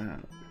like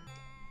that.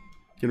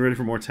 Getting ready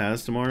for more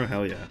Taz tomorrow?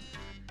 Hell yeah.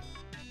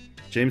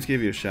 James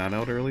gave you a shout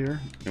out earlier,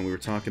 and we were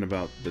talking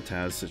about the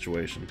Taz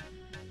situation.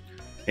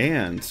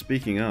 And,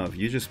 speaking of,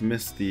 you just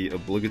missed the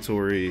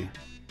obligatory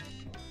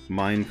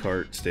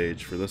minecart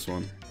stage for this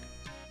one.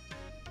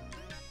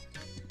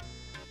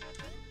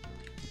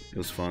 It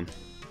was fun.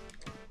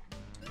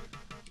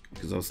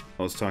 Because I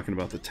was talking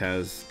about the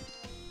Taz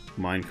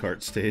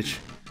minecart stage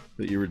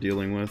that you were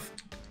dealing with.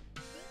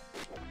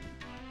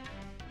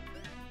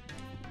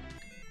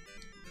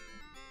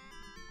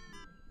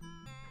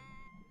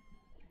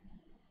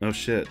 Oh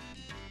shit.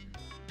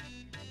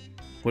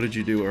 What did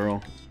you do,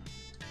 Earl?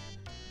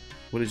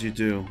 What did you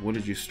do? What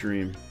did you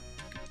stream?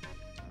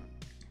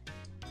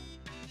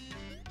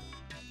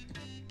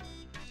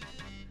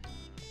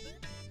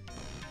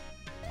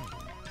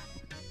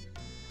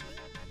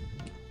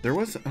 There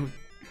was... I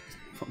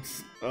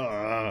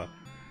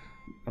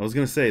was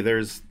gonna say,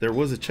 there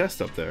was a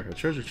chest up there, a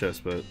treasure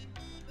chest, but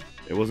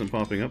it wasn't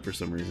popping up for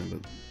some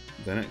reason,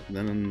 but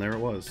then there it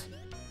was.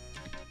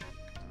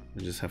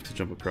 I just have to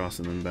jump across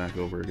and then back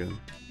over again.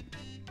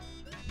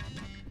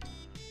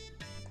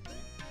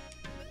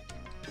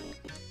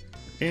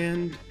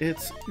 And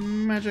it's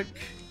magic!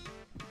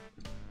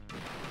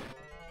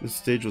 This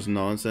stage was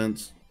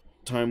nonsense.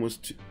 Time was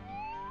too...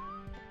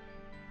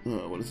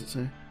 what does it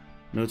say?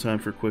 No time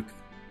for quick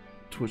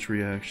Twitch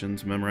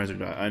reactions. Memorize or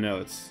die. I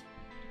know,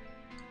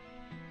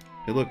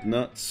 it looked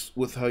nuts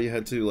with how you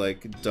had to,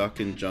 like, duck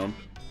and jump.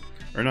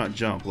 Or not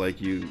jump, like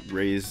you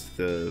raised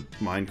the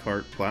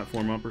minecart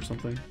platform up or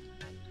something.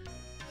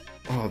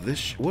 Oh,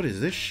 what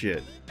is this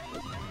shit?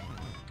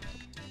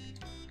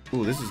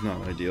 Oh, this is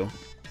not ideal.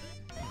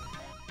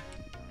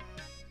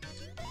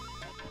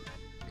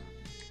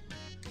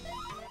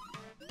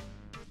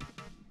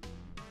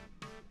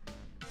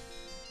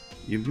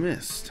 You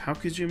missed. How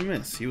could you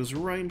miss? He was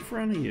right in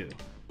front of you.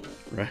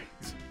 Right.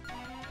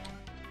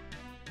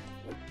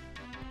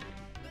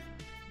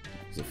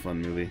 It's a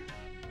fun movie.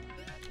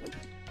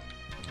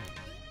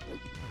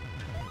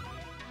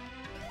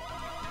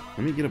 Let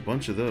me get a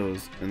bunch of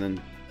those and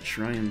then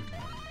try and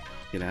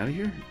get out of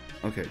here?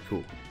 Okay,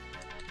 cool.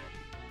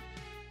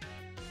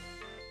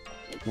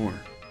 More.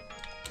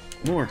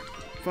 More.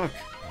 Fuck.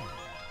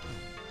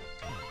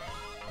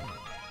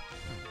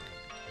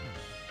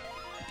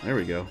 There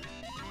we go.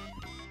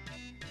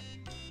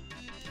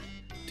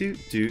 do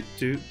do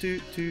do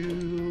do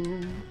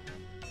do.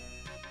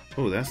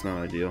 Oh, that's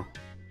not ideal.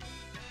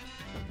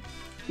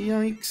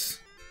 Yikes.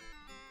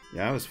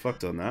 Yeah, I was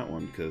fucked on that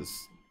one because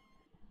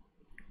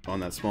on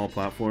that small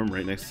platform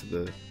right next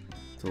to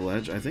the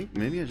ledge. I think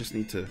maybe I just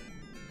need to.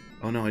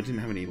 Oh no, I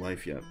didn't have any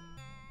life yet.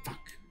 Fuck.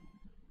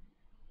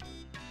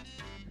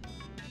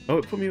 Oh,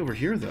 it put me over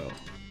here though.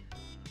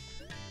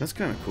 That's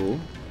kind of cool.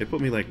 It put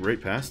me like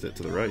right past it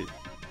to the right.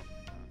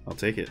 I'll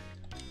take it.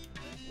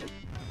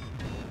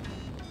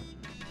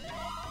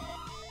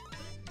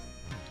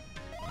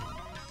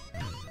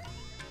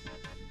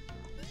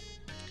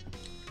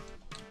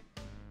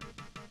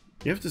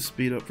 You have to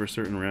speed up for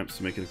certain ramps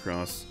to make it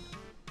across.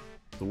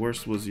 The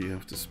worst was you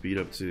have to speed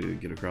up to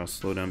get across,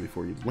 slow down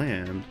before you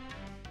land.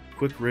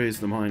 Quick raise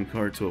the mine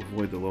cart to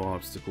avoid the low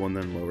obstacle and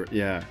then lower.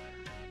 Yeah.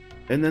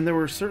 And then there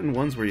were certain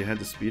ones where you had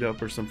to speed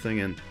up or something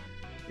and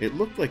it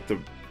looked like the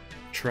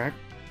track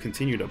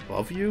continued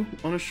above you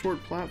on a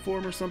short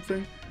platform or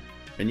something.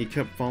 And you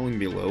kept falling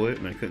below it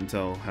and I couldn't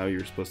tell how you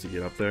were supposed to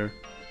get up there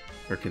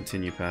or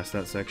continue past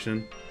that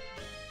section.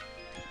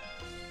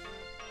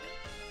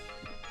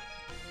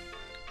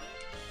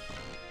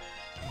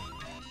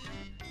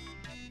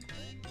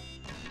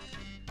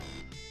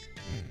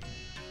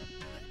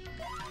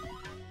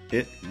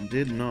 It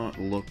did not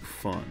look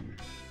fun.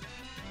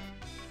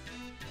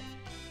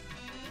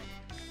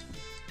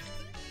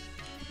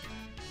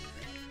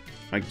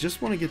 I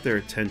just want to get their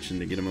attention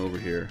to get them over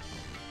here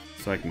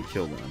so I can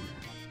kill them.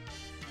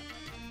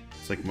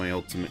 It's like my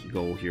ultimate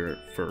goal here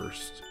at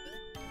first.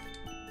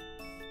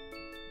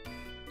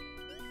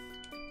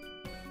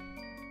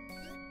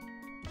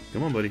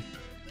 Come on, buddy.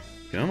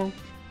 Come on.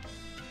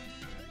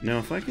 Now,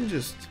 if I can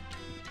just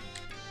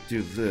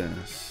do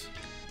this.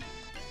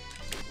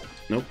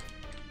 Nope.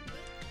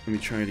 Let me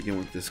try it again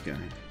with this guy.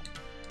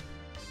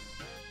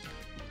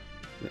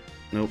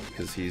 Nope,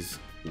 because he's...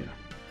 yeah.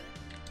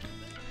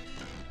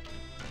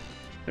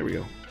 There we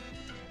go.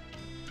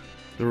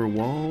 There were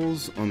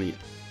walls on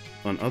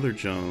other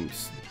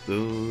jumps.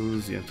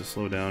 Those you have to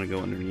slow down and go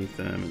underneath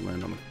them and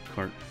land on the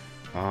cart.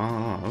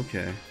 Ah,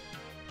 okay.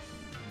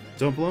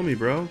 Don't blow me,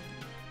 bro.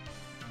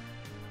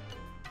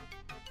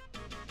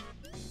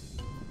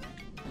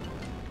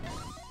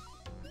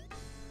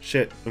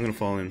 Shit, I'm gonna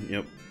fall in.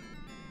 Yep.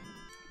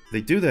 They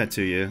do that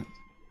to you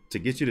to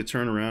get you to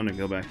turn around and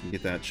go back and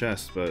get that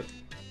chest, but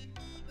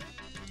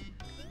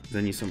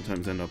then you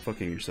sometimes end up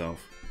fucking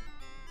yourself.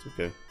 It's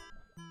okay.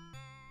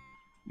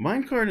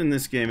 Minecart in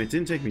this game, it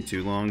didn't take me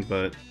too long,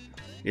 but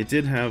it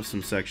did have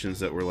some sections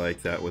that were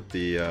like that with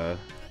the, damn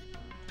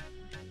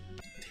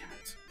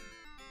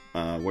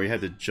it. Where you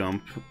had to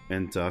jump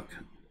and duck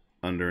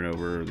under and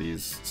over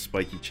these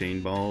spiky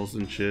chain balls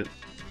and shit.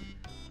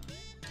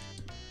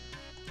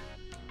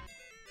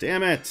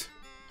 Damn it!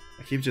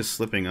 I keep just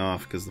slipping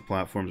off because the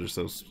platforms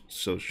are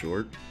so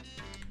short.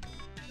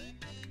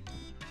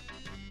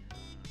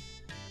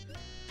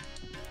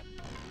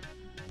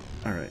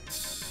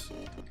 Alright.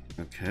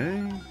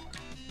 Okay.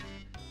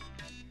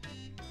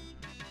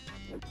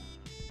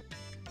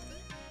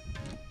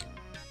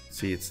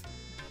 See, it's...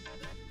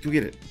 go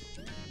get it.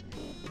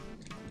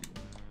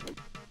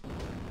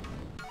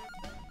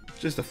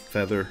 Just a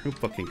feather. Who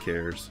fucking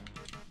cares?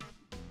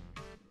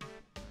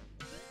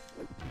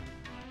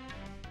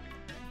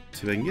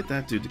 See, if I can get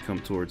that dude to come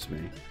towards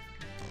me,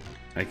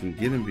 I can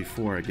get him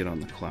before I get on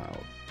the cloud.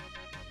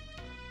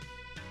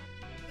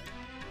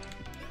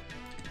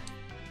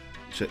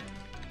 Shit.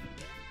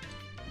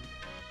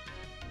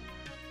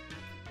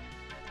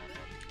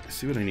 I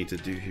see what I need to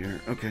do here.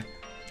 Okay.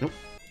 Nope.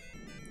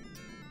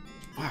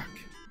 Fuck.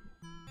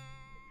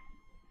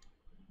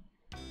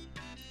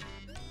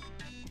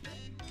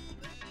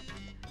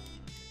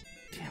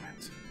 Damn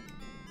it.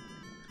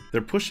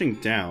 They're pushing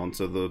down,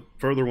 so the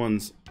further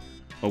ones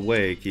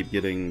away keep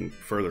getting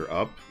further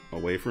up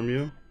away from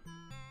you.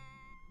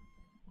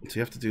 So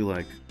you have to do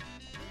like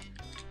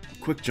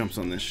quick jumps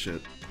on this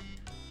shit.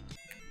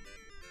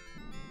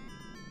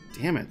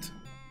 Damn it.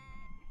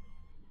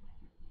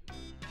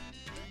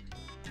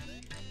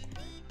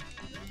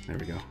 There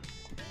we go.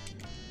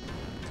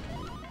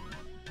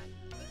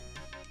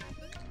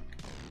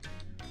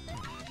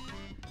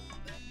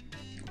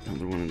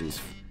 Another one of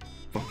these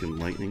fucking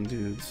lightning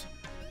dudes.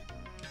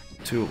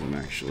 Two of them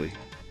actually.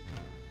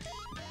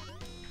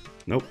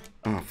 Nope.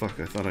 Oh, fuck.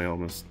 I thought I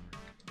almost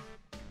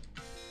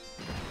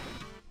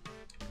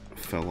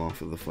fell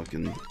off of the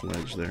fucking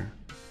ledge there.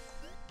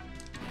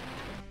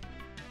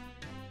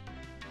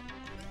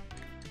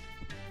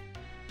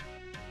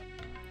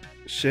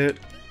 Shit.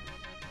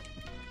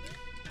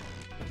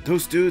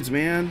 Those dudes,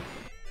 man.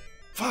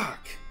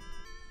 Fuck.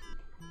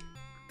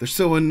 They're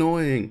so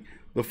annoying.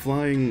 The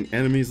flying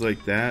enemies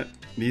like that.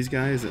 These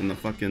guys and the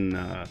fucking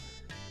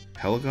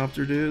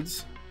helicopter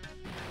dudes.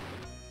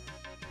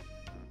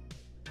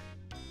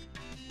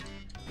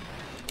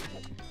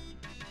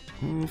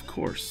 Well, of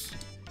course.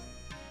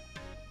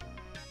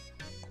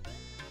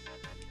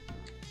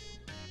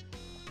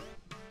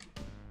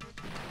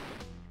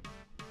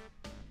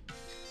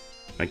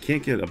 I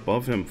can't get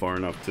above him far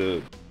enough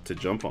to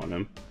jump on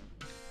him.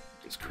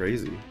 It's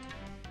crazy.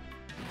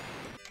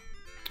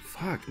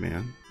 Fuck,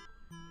 man.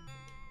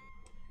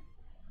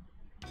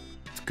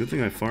 It's a good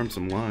thing I farmed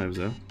some lives,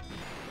 though.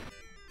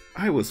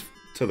 I was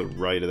to the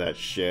right of that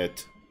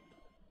shit.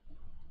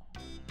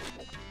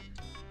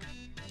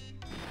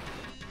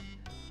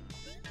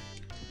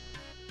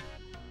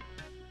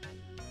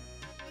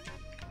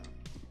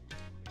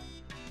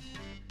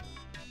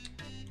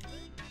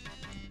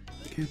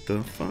 Get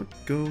the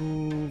fuck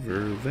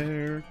over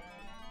there.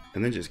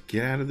 And then just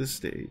get out of this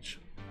stage.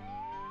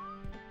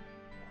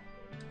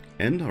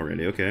 End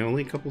already. Okay,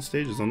 only a couple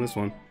stages on this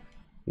one.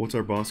 What's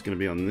our boss going to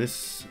be on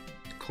this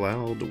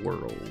cloud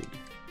world?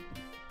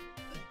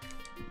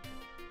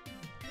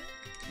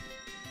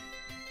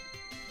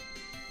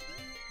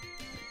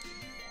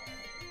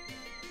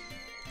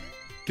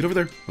 Get over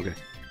there. Okay.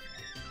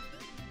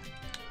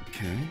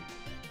 Okay.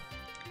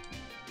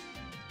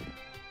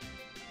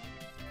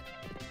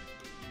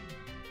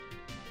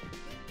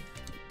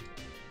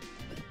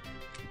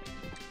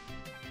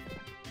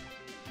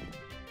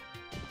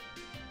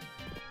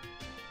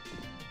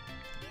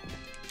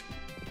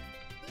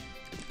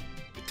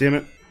 Damn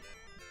it.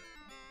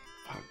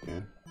 Fuck,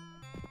 man.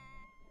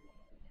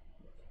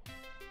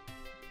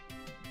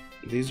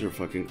 These are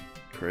fucking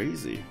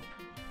crazy.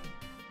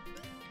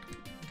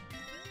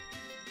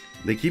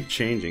 They keep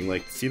changing.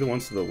 Like, see the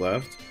ones to the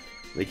left?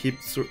 They keep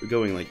sort of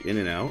going, like, in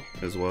and out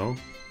as well.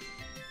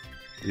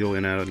 You'll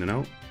in, out, and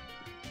out.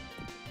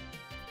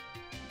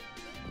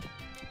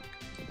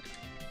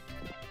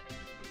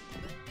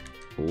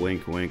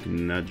 Wink, wink,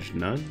 nudge,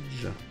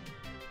 nudge.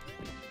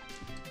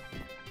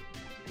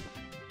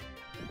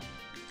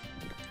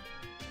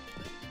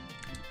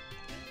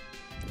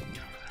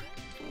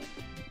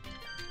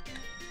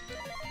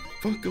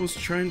 Fuck, I was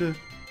trying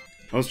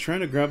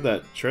to grab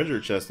that treasure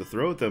chest to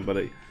throw at them,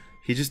 but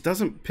he just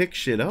doesn't pick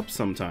shit up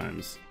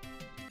sometimes.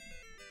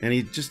 And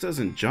he just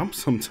doesn't jump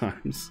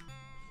sometimes.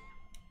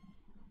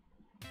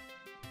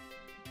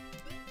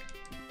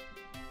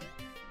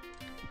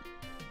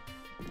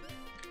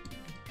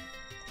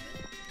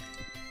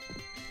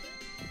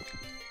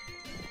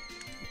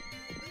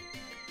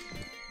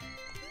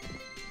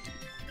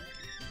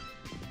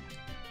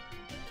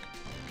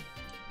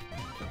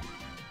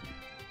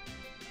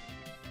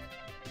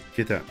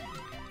 Get that.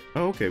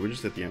 Oh, okay, we're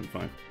just at the end.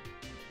 Fine.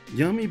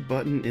 Yummy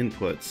button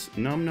inputs.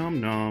 Nom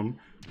nom nom.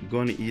 I'm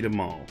gonna eat them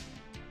all.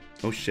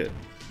 Oh shit.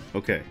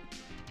 Okay.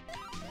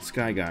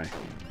 Sky guy.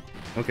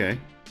 Okay.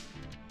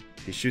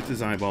 He shoots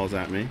his eyeballs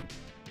at me.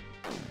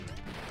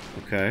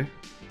 Okay.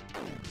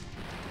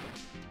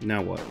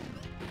 Now what?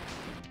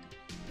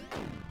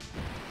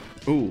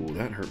 Ooh,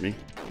 that hurt me.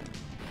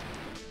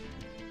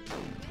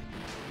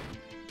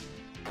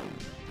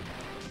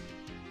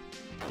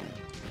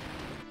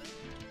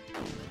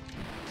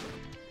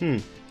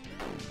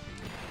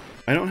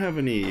 I don't have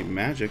any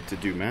magic to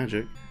do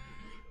magic.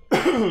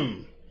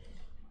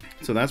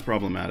 So that's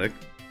problematic.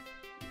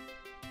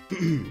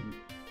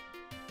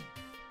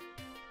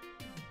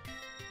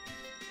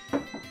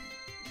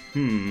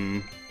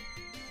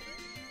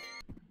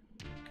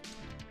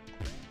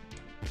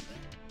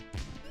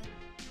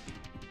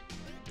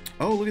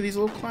 Oh, look at these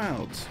little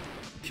clouds.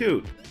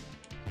 Cute.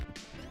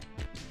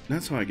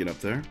 That's how I get up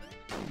there.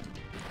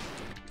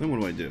 Then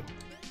what do I do?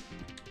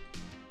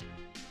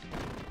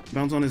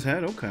 Bounce on his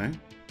head? Okay.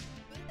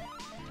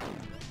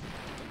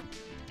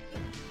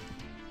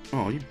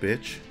 Oh, you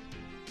bitch.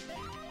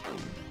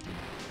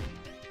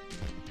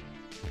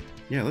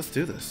 Yeah, let's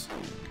do this.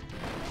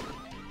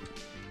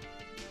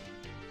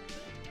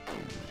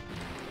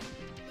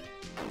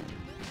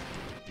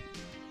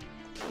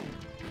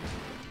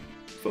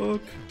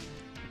 Fuck.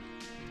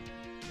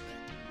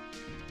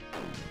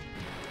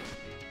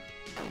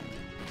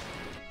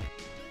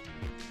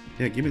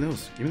 Yeah, give me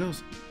those. Give me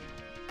those.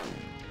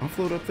 I'll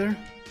float up there.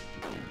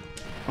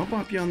 I'll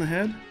bop you on the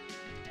head.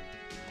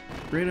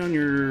 Right on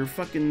your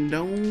fucking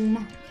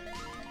dome.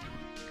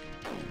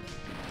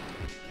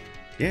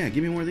 Yeah,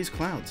 give me more of these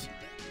clouds.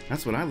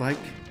 That's what I like.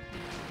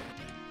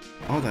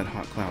 All that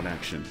hot cloud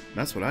action.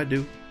 That's what I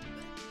do.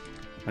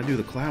 I do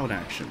the cloud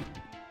action.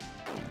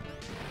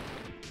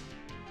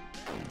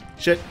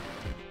 Shit.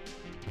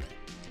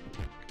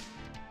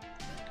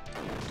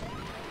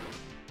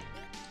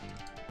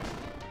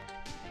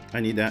 I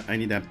need that. I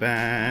need that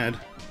bad.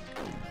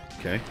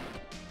 Okay.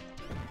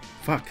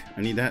 Fuck.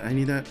 I need that. I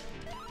need that.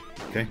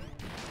 Okay.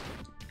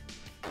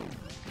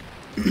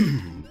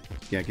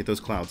 Yeah, get those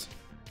clouds.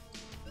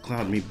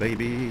 Cloud me,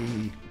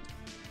 baby.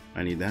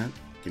 I need that.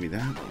 Give me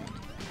that.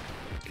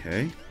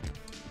 Okay.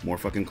 More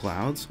fucking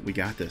clouds. We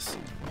got this.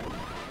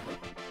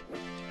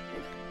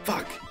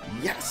 Fuck.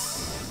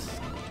 Yes.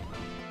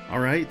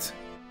 All right.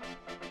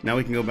 Now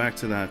we can go back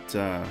to that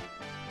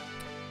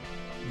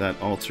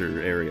that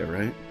altar area,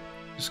 right?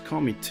 Just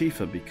call me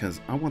Tifa because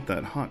I want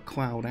that hot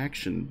cloud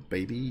action,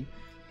 baby.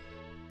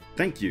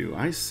 Thank you.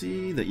 I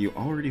see that you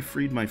already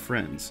freed my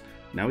friends.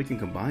 Now we can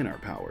combine our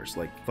powers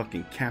like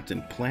fucking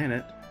Captain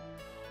Planet.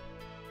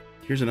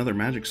 Here's another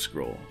magic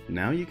scroll.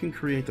 Now you can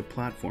create the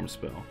platform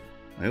spell.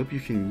 I hope you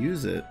can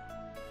use it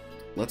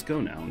let's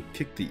go now and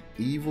kick the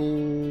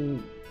evil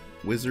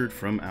wizard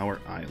from our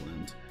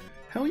island.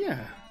 Hell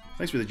yeah!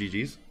 Thanks for the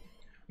GGs.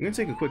 I'm gonna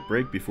take a quick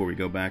break before we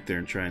go back there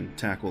and try and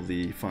tackle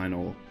the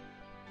final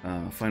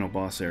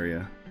boss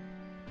area.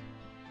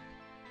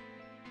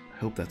 I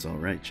hope that's all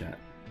right, chat.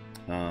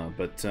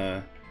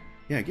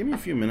 Yeah, give me a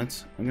few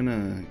minutes. I'm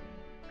gonna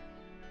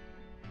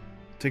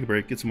take a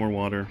break, get some more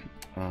water,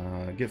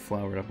 get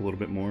flowered up a little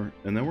bit more,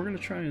 and then we're gonna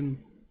try and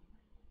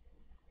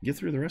get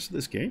through the rest of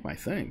this game. I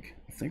think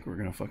we're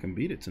gonna fucking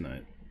beat it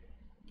tonight.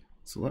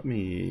 So let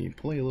me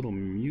play a little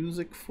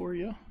music for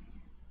you.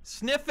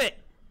 Sniff it!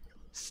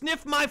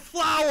 Sniff my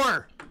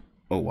flower!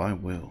 Oh, I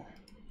will.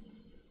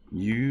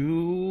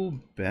 You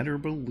better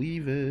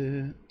believe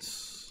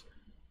it.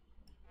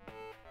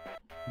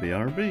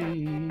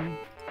 BRB.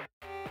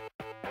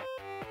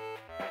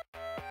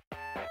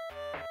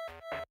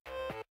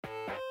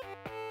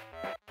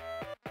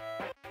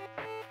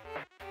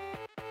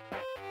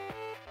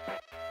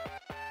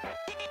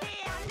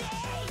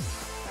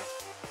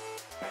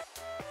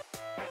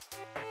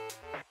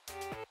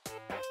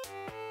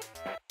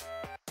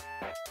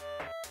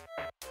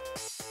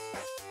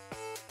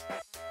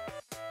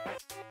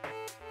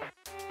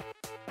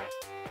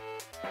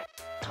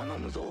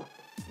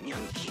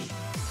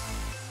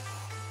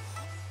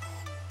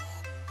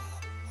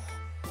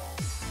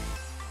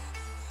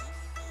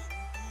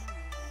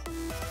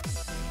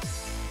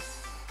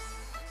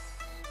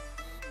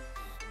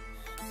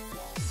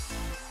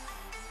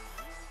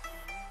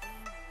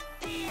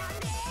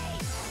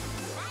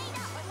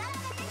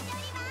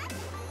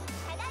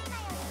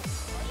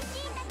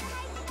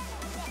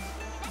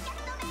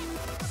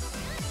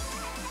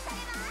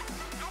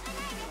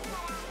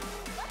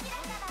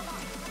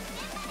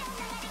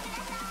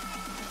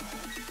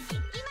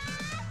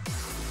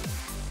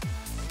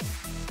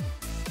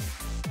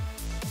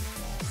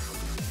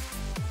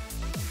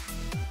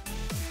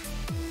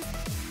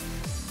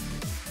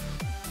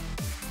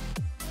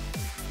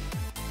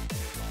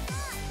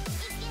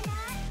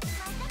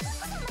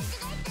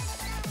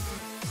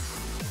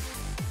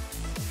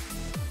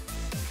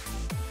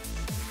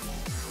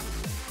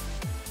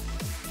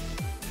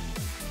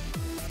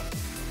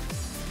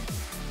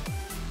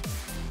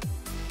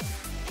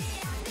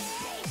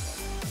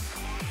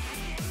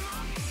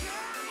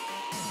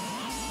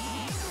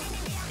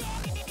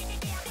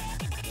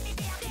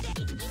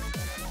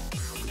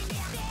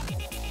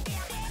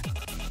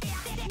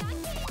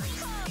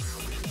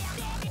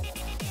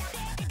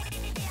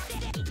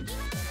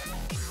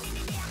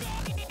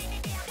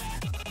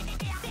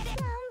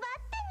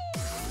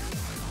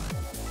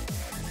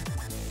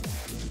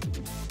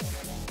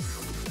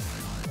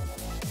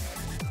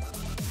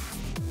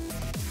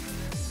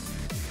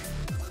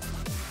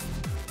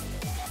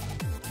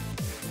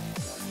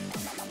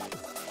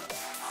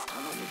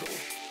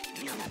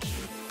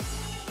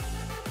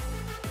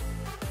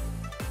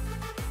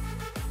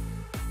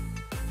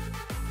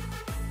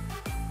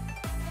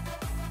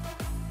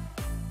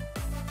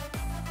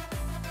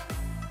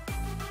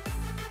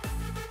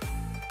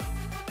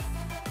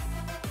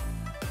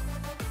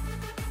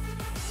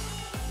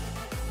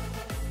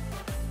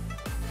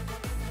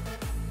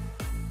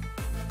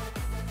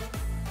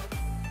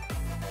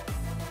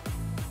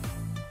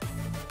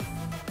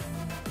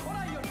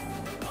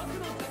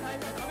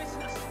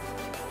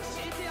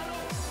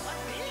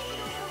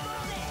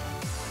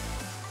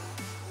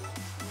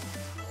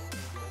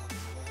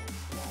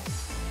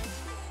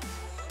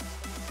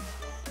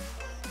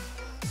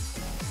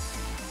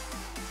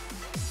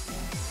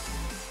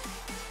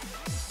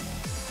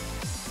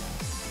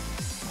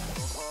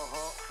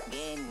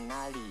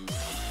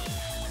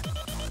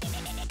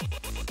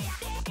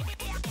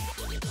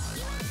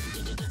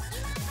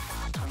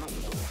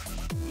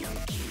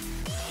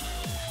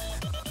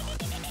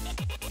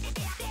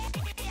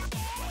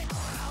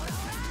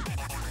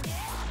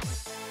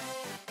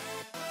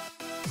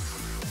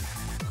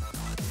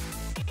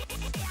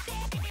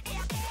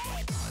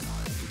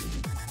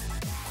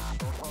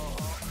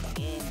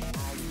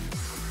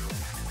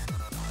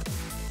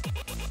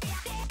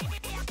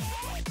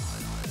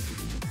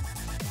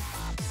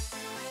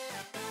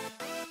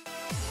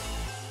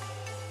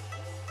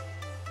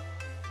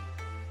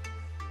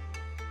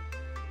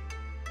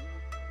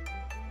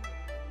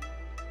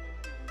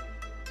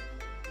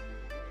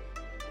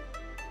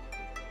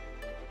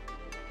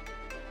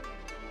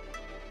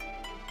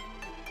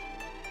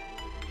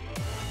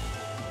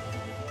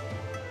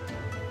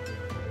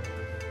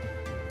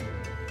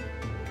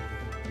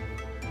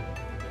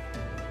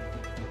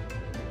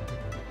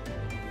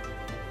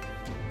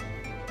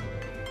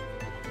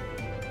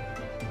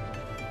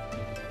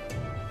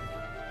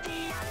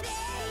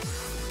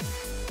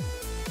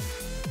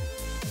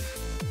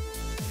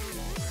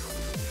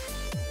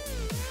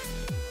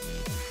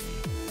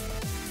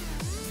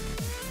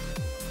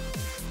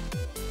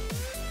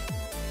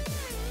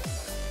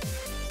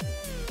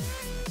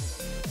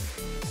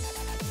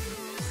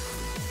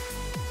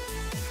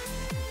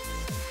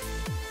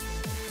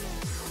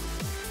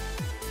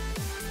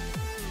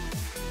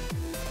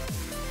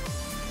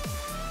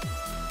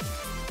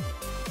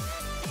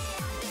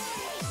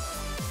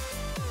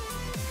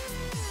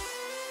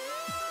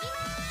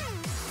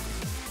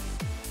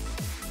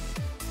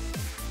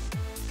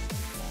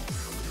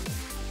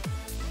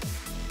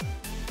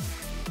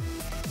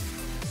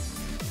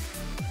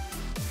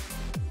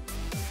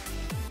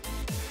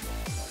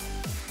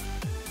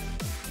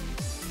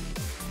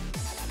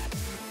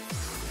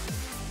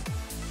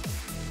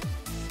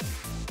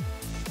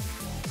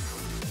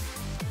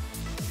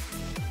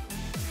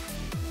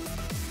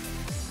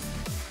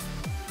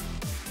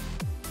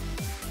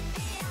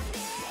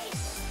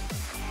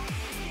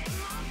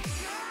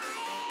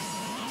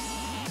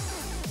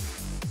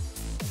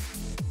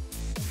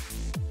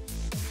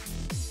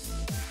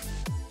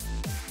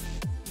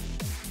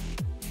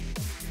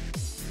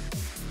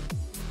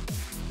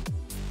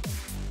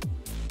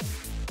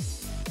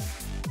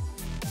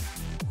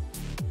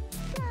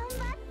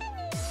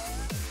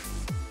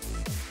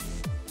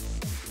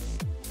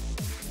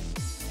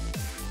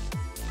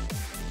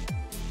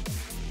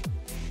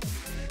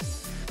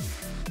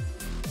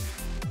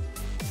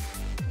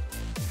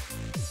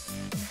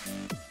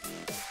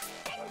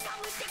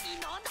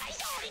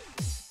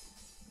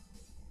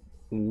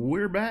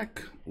 we're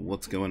back.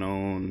 What's going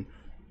on?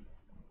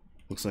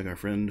 Looks like our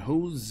friend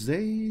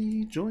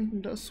Jose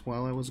joined us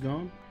while I was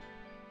gone.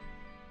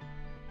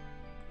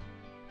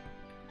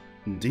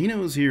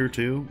 Dino's here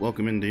too.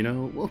 Welcome in,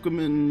 Dino. Welcome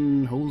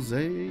in,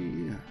 Jose.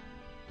 You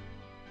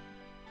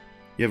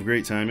have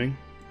great timing.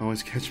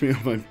 Always catch me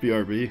on my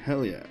BRB.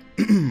 Hell yeah.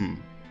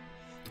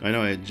 I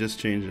know, I had just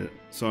changed it.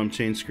 So I'm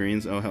changed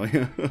screens. Oh, hell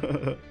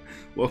yeah.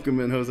 Welcome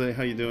in, Jose.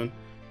 How you doing?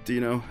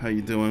 Dino, how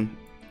you doing?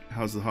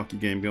 How's the hockey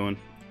game going?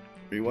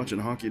 Are you watching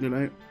hockey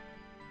tonight?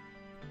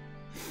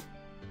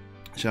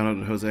 Shout out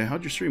to Jose.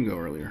 How'd your stream go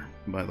earlier,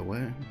 by the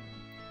way?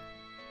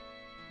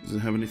 Does it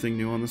have anything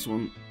new on this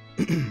one?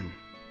 I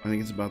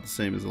think it's about the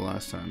same as the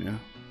last time, yeah?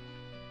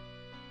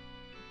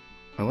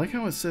 I like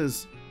how it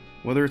says,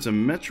 whether it's a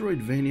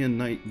Metroidvania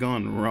night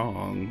gone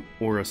wrong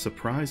or a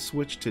surprise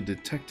switch to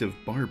Detective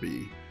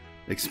Barbie,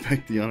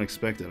 expect the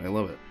unexpected. I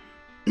love it.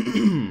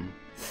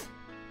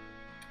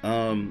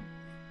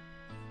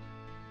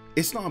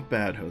 It's not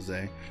bad,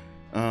 Jose.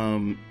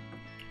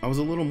 I was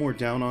a little more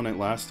down on it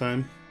last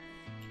time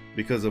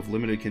because of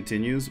limited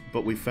continues,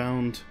 but we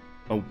found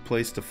a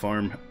place to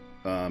farm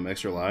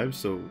extra lives,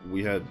 so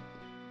we had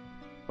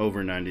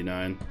over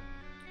 99.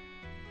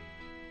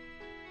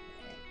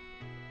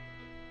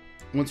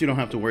 Once you don't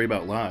have to worry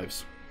about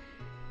lives,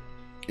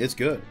 it's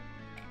good.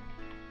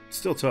 It's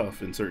still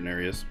tough in certain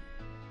areas,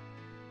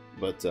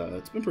 but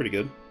it's been pretty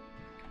good.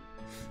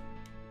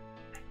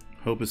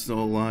 Hope is still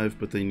alive,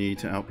 but they need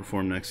to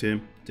outperform next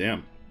game.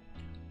 Damn.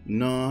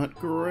 Not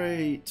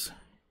great.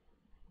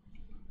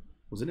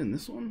 Was it in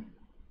this one?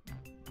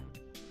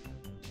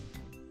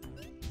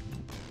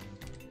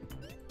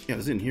 Yeah, it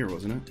was in here,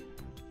 wasn't it?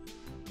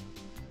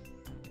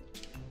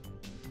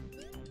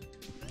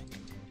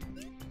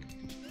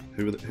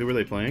 Who were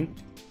they playing?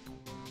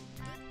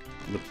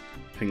 The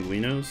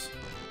Pinguinos?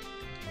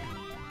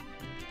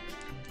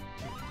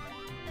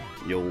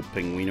 Yo,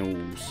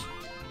 Pinguinos.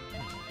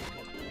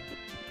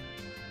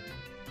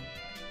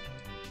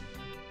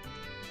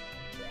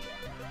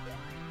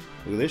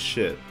 Look at this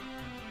shit.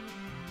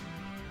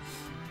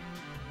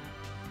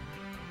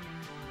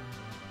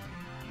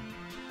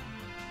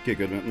 Get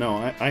good.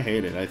 No, I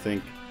hate it. I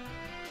think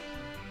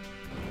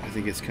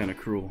it's kind of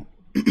cruel.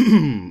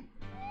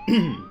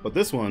 But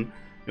this one,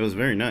 it was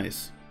very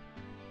nice.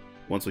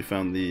 Once we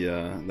found the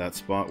that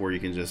spot where you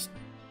can just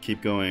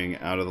keep going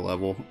out of the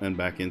level and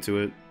back into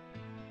it.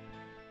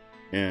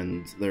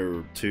 And there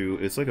were two,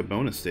 it's like a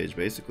bonus stage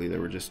basically.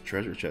 There were just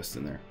treasure chests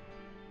in there.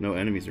 No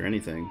enemies or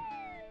anything.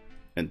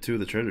 And two of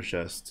the treasure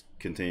chests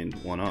contained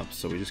 1-ups,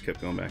 so we just kept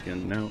going back in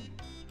and out.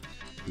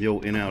 The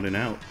old in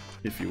out,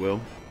 if you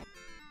will.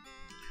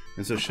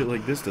 And so shit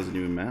like this doesn't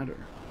even matter.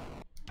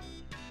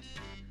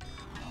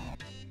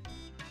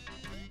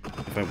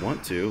 If I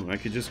want to, I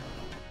could just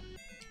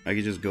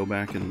go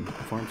back and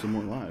farm some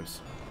more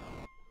lives.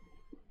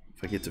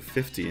 If I get to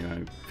 50 and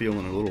I'm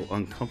feeling a little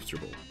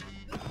uncomfortable.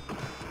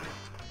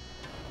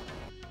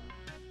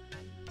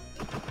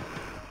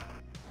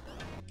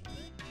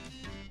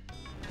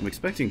 I'm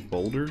expecting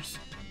boulders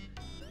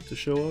to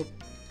show up.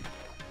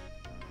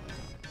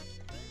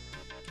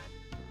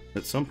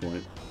 At some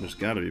point, there's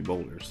gotta be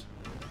boulders.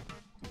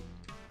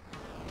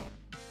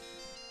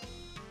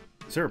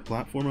 Is there a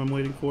platform I'm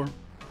waiting for?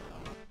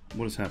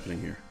 What is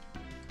happening here?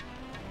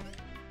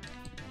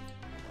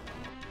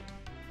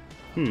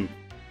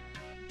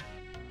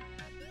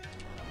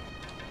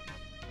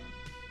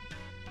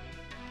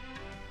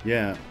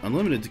 Yeah,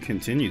 unlimited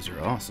continues are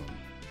awesome.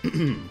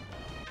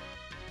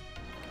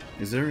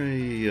 Is there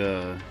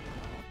a,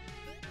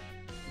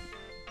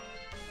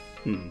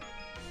 I'm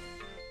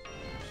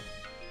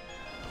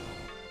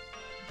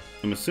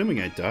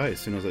assuming I die as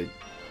soon as I...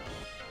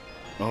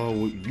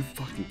 Oh, you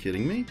fucking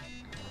kidding me?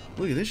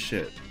 Look at this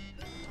shit.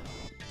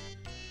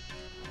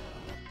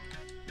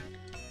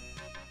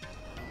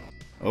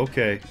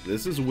 Okay,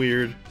 this is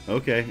weird.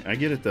 Okay, I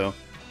get it though.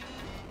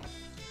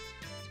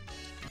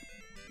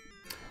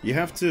 You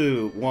have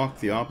to walk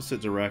the opposite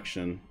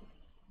direction.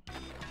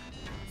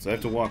 So I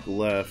have to walk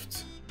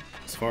left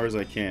as far as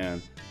I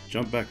can,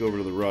 jump back over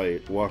to the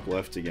right, walk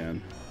left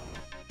again.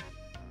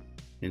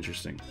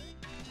 Interesting.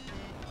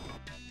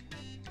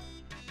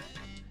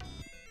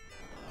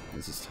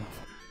 This is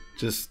tough.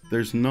 Just,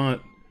 there's not...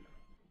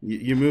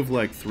 You move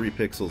like 3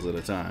 pixels at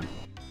a time.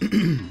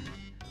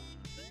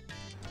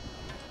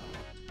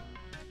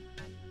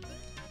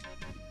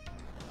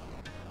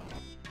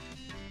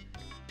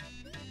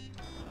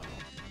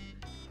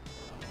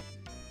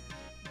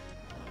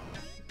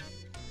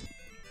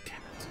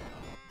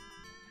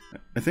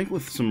 I think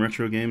with some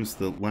retro games,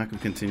 the lack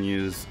of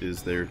continues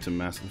is there to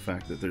mask the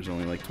fact that there's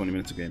only like 20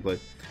 minutes of gameplay.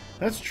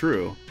 That's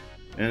true,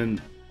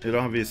 and it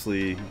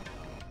obviously,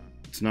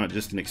 it's not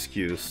just an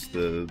excuse.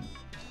 The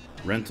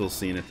rental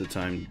scene at the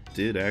time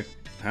did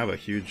have a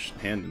huge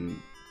hand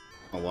in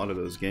a lot of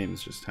those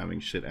games, just having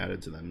shit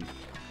added to them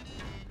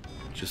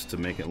just to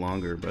make it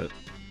longer, but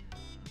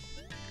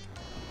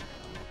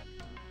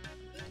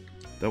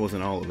that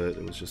wasn't all of it.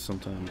 It was just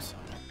sometimes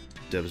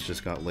devs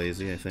just got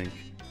lazy, I think.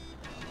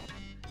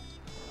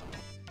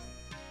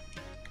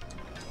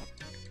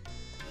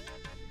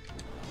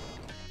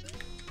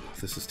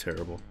 this is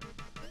terrible.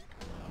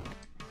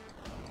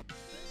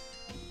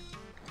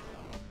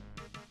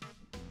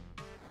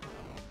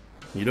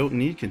 You don't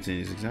need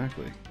continues,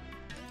 exactly.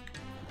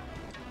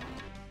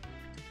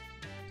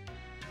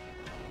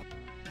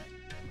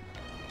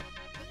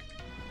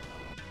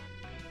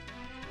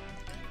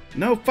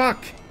 No,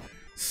 fuck!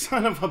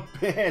 Son of a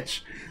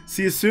bitch!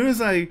 See, as soon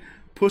as I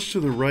push to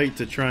the right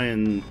to try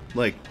and,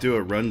 like, do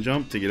a run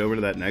jump to get over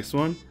to that next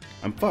one,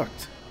 I'm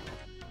fucked.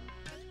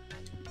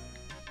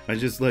 I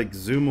just, like,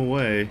 zoom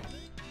away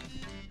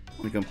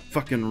like I'm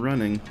fucking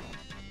running.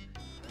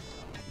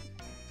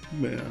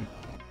 Man.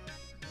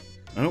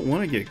 I don't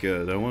want to get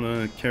good. I want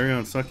to carry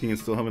on sucking and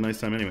still have a nice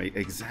time anyway.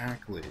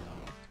 Exactly.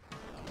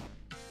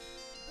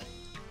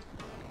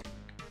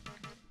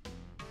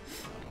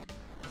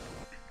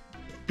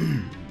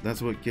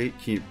 That's what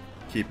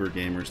gatekeeper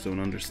gamers don't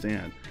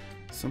understand.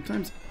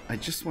 Sometimes I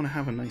just want to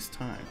have a nice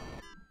time.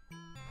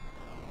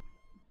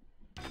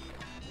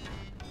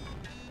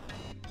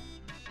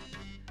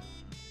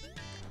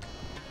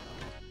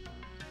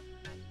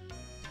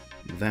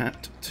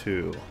 That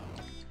too.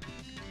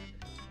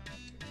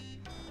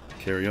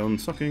 Carry on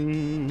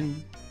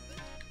sucking.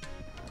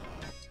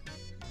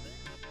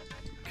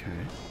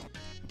 Okay.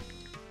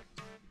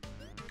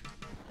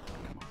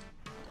 Come on.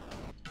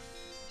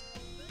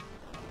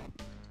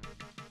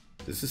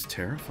 This is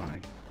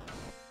terrifying.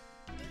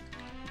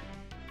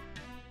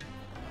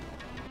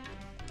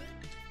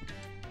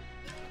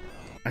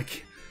 I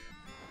can't.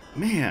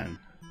 Man.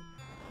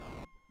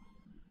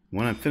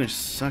 When I'm finished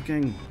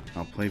sucking,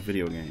 I'll play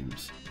video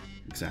games.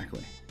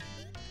 Exactly.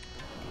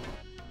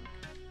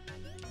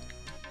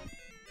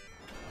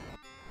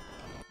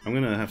 I'm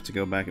gonna have to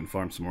go back and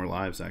farm some more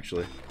lives,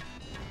 actually.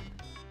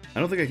 I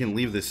don't think I can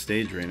leave this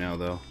stage right now,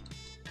 though.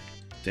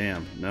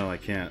 Damn, no, I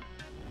can't.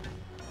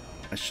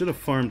 I should have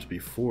farmed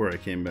before I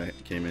came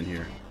in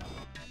here.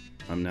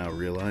 I'm now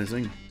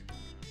realizing,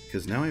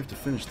 because now I have to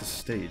finish the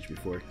stage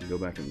before I can go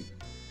back and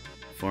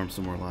farm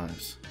some more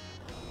lives.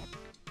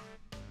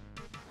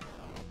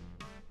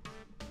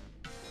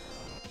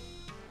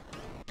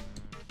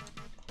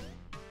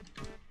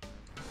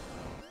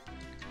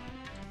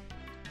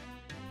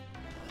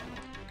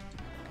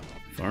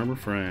 Farmer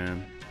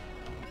Fran.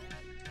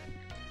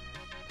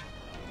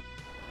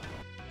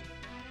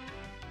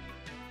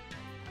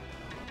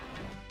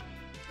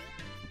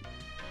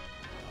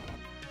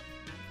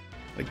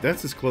 Like,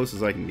 that's as close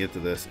as I can get to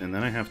this, and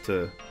then I have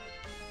to...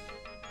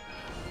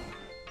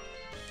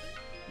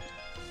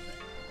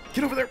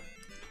 Get over there!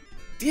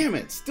 Damn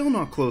it! Still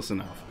not close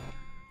enough.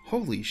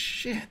 Holy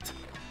shit!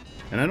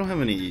 And I don't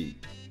have any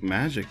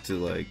magic to,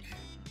 like,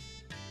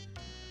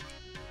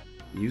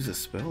 use a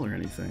spell or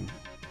anything.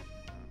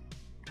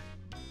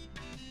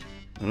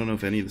 I don't know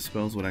if any of the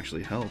spells would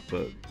actually help,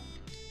 but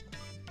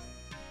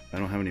I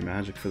don't have any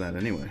magic for that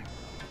anyway.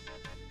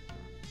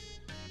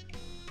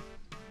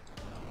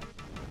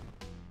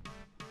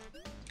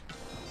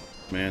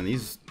 Man,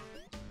 these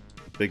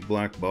big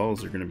black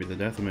balls are going to be the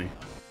death of me.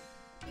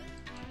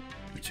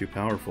 They're too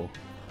powerful.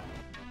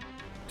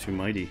 Too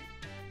mighty.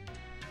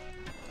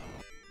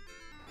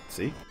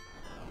 See?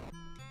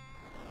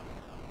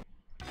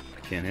 I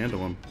can't handle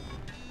them.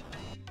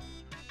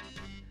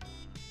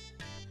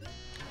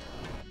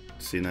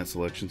 Seen that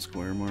selection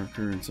square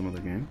marker in some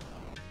other game?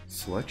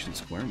 Selection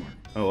square marker?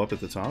 Oh, up at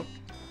the top?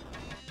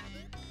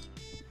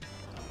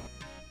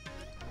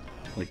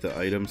 Like the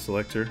item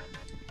selector?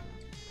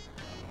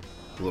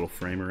 A little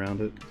frame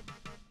around it.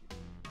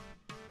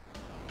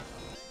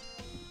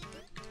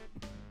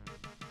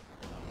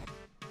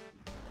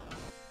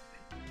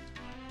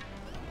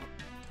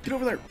 Get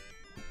over there!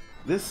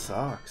 This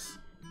sucks.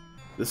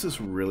 This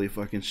is really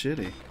fucking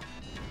shitty.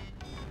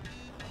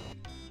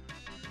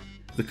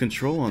 The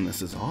control on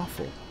this is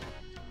awful.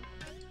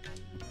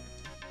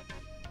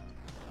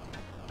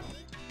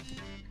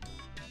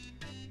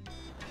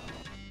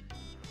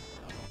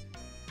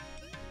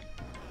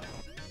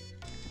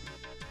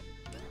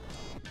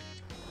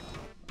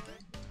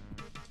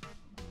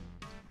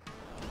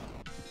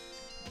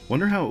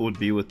 Wonder how it would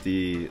be with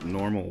the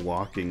normal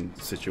walking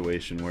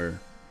situation where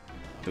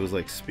it was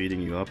like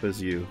speeding you up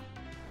as you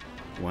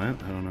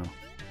went. I don't know.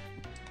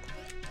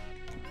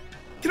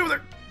 Get over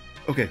there!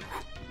 Okay.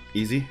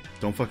 Easy.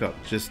 Don't fuck up.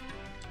 Just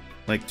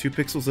like 2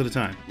 pixels at a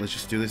time. Let's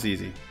just do this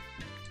easy.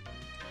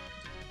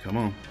 Come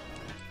on.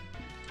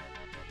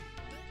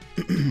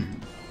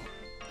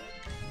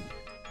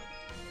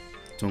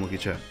 Don't look at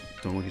chat.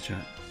 Don't look at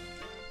chat.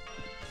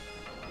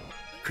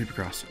 Creep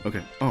across.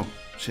 Okay. Oh,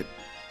 shit.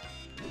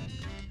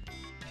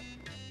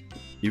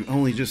 You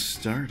only just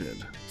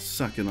started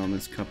sucking on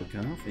this cup of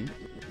coffee.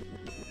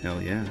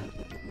 Hell yeah.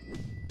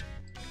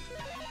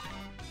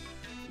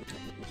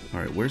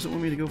 Alright, where's it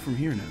want me to go from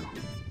here now?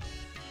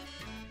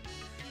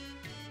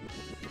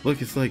 Look,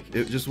 it's like,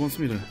 it just wants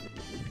me to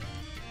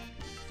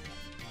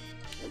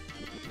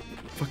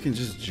fucking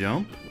just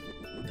jump?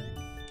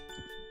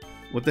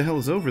 What the hell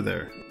is over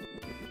there?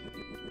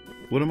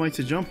 What am I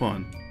to jump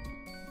on?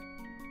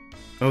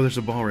 Oh, there's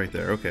a ball right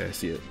there. Okay, I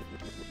see it.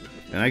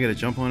 And I gotta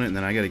jump on it, and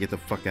then I gotta get the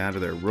fuck out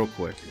of there real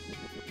quick.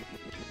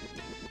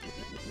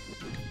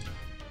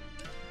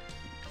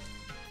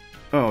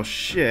 Oh,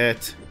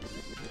 shit.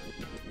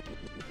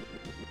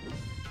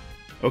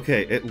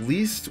 Okay, at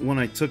least when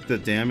I took the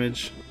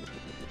damage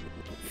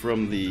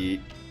from the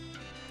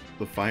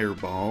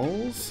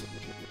fireballs,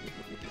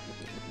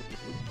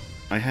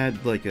 I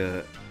had like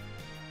a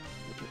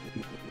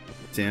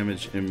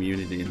damage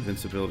immunity,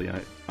 invincibility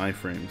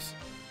iframes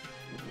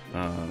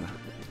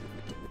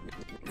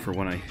for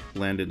when I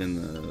landed in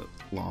the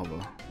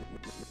lava.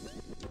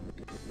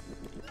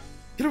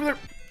 Get over there!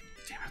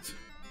 Damn it.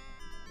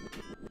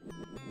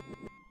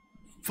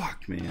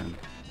 Fuck, man.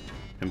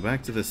 And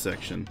back to this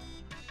section.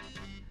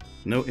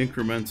 No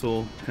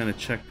incremental kind of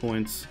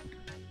checkpoints.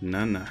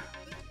 Nah.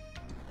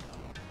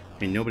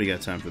 Ain't nobody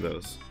got time for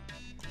those.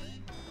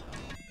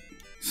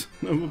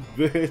 Son of a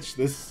bitch,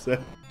 this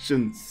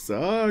section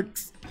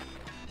sucks.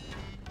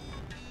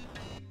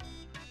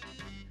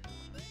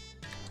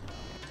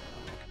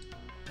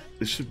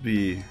 This should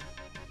be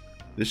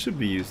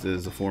used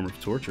as a form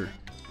of torture.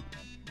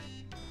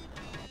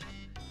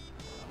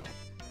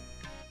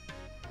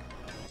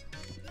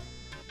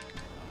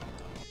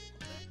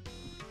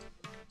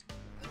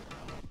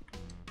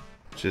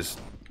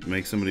 Just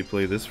make somebody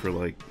play this for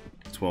like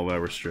 12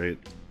 hours straight.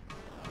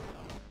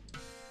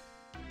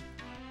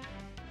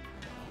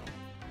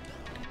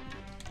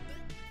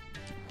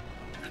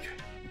 Okay.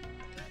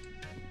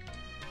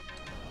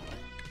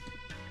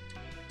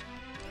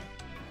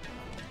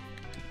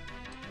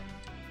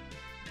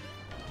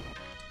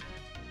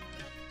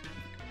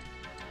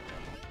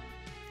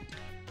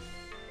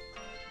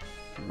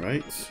 All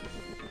right.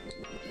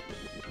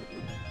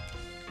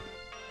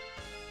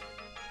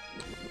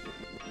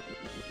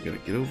 Gotta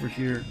get over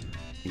here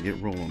and get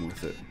rolling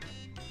with it.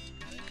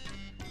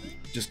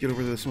 Just get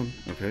over this one,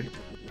 okay?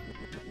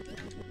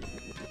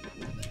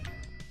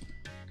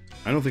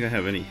 I don't think I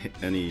have any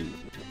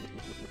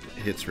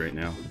hits right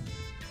now.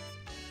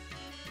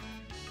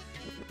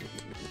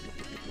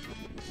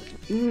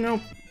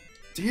 Nope.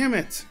 Damn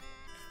it!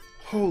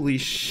 Holy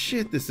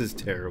shit, this is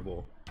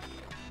terrible.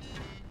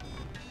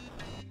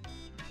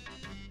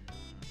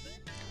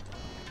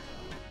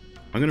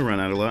 I'm gonna run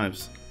out of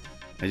lives.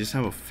 I just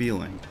have a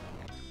feeling.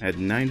 I had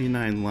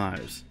 99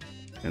 lives,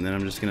 and then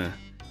I'm just gonna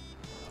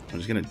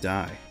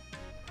die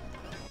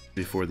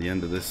before the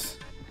end of this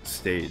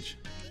stage,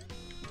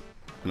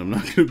 and I'm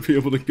not gonna be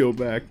able to go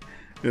back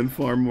and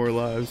farm more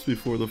lives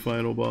before the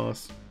final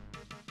boss.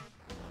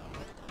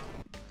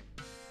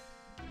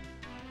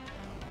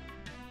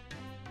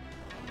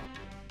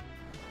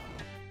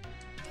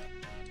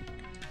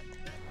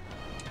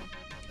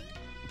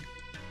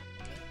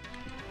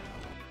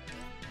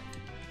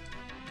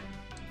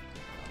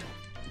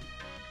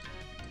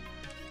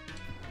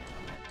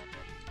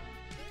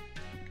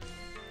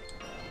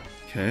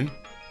 Okay.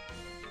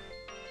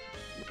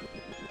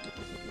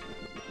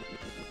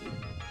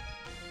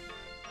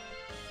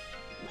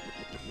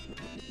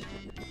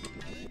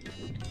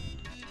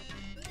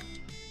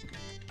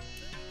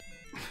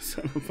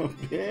 Son of a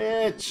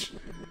bitch!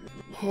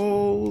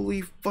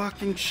 Holy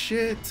fucking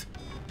shit!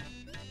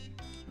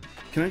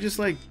 Can I just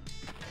like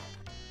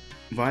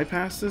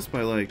bypass this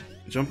by like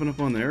jumping up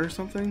on there or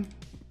something?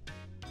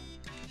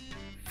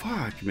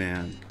 Fuck,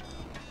 man.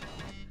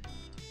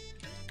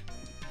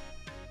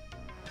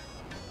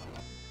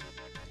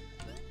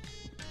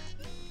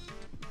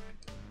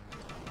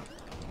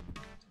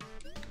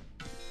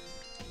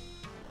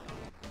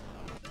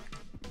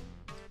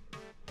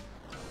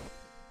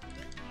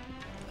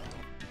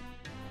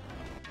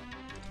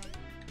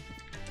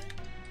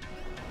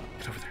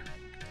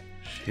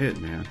 Shit,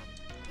 man.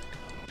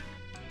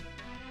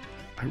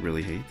 I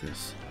really hate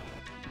this.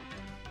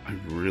 I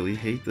really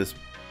hate this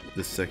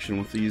section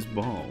with these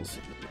balls.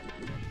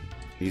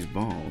 These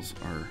balls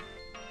are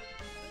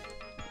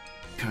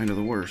kind of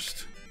the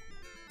worst.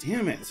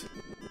 Damn it!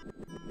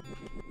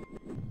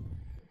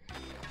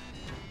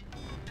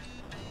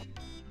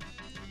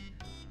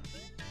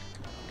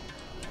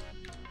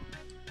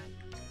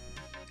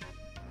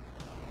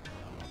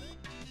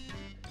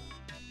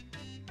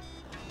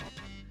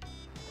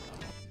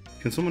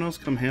 Can someone else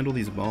come handle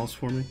these balls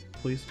for me,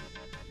 please?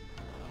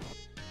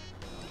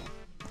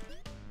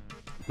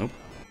 Nope.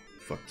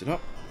 Fucked it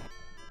up.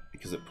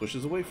 Because it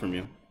pushes away from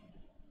you.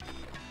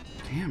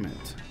 Damn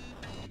it.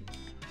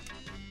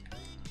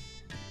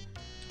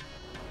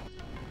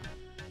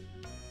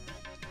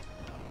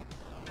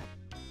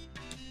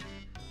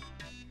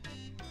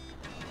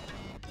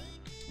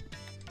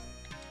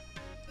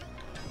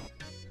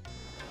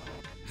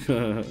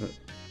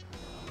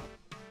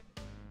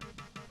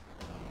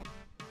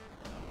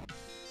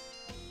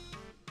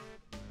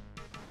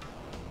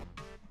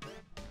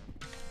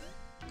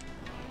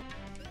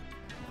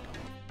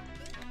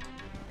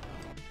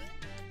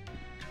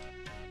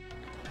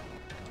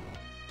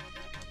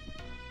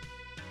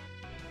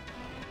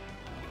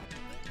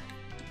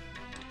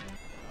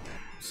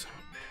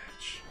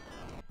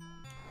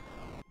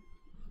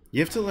 You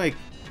have to like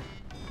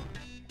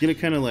get it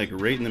kind of like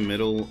right in the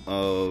middle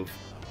of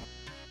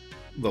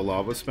the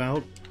lava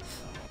spout,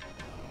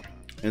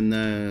 and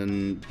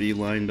then be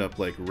lined up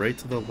like right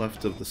to the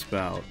left of the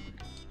spout,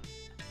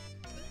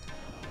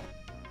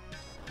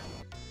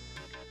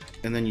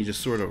 and then you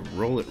just sort of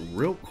roll it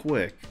real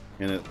quick,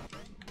 and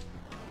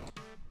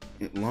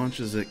it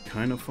launches it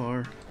kind of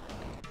far,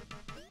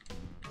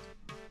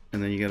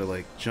 and then you gotta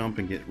like jump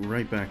and get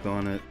right back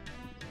on it.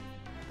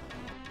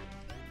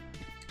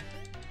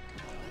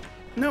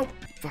 Nope.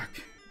 Fuck.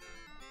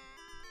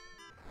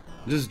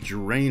 Just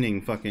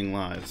draining fucking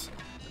lives.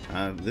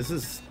 This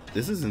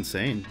is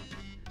insane.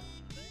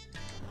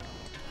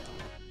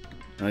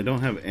 I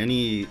don't have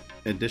any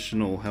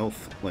additional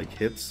health like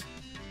hits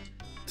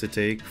to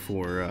take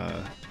for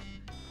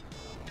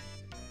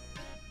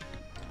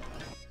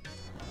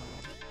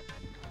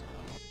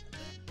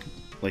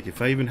like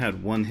if I even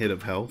had one hit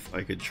of health,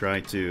 I could try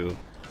to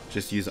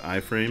just use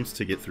iframes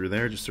to get through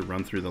there, just to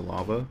run through the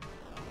lava.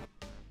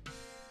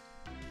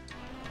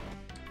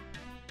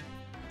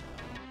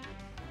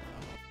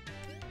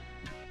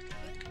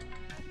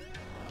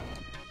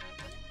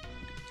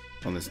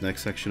 On this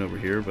next section over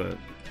here, but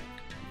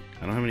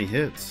I don't have any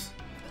hits.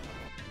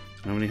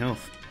 I don't have any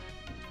health.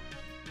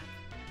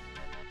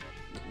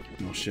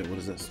 Oh shit, what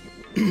is this?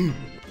 Is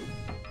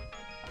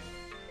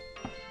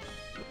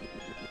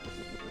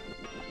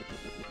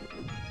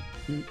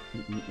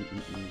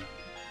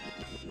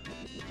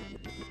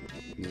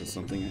this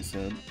something I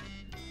said?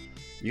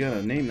 You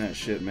gotta name that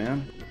shit,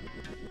 man.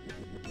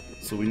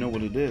 So we know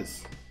what it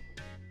is.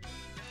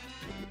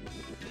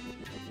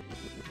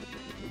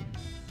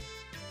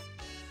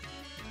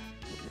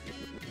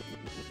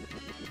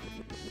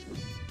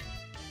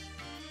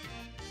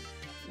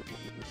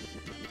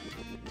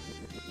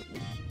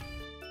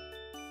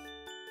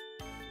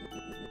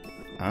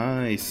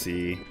 I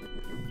see.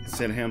 It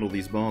said handle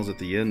these balls at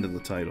the end of the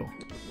title.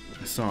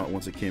 I saw it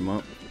once it came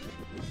up.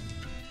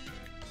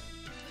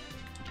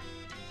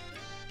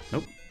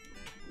 Nope.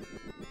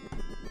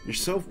 You're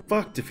so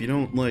fucked if you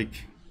don't, like,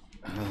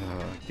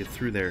 get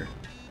through there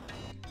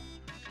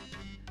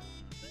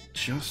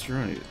just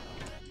right.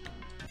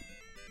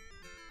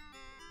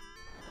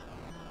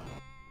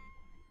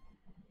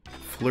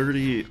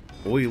 Flirty,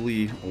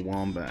 oily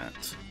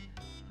wombat.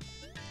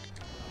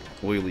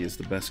 Oily is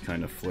the best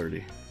kind of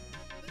flirty.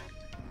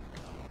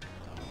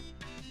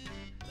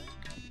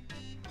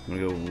 I'm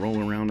gonna go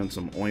roll around in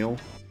some oil.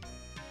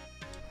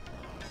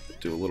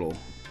 Do a little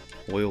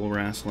oil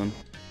wrestling.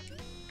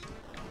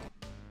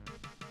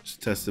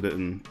 Just tested it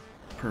in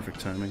perfect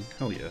timing.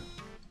 Hell yeah.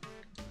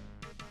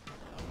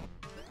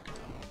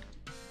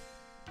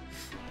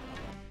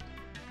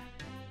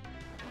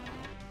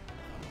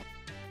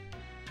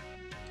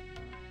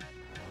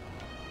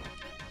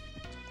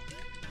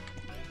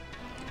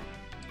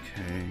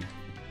 Okay.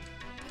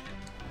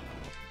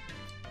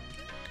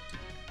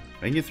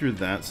 I can get through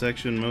that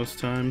section most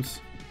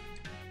times.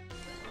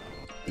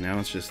 Now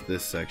it's just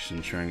this section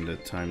trying to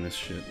time this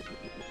shit.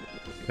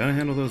 Gotta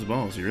handle those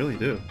balls, you really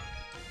do.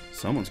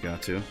 Someone's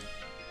got to.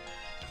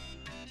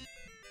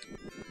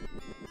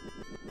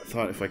 I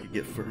thought if I could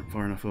get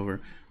far enough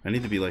over, I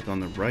need to be like on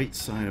the right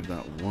side of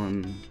that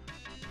one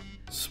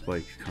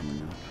spike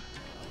coming up.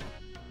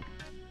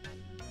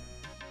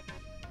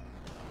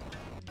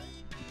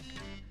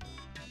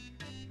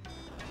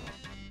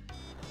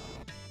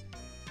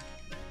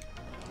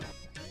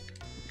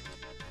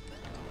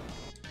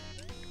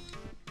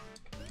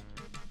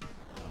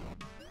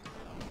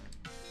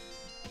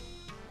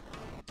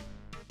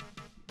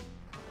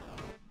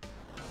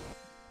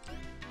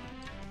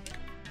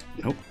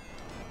 Nope.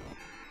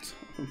 Son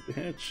of a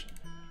bitch.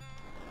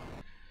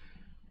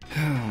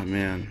 Oh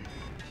man.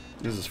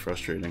 This is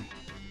frustrating.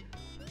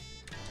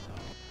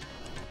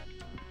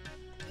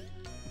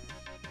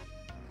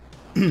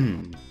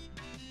 You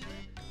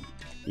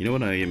know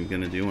what I am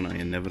gonna do when I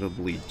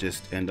inevitably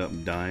just end up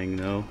dying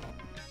though?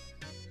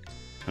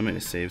 I made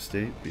a save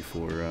state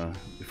before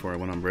I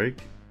went on break.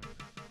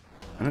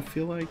 And I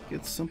feel like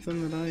it's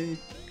something that I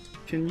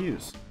can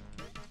use.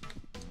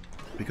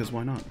 Because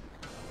why not?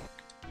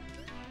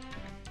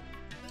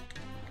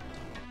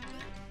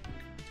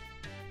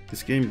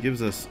 This game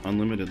gives us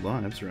unlimited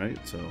lives, right?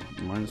 So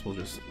might as well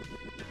just...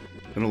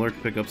 Gonna lurk,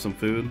 pick up some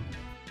food.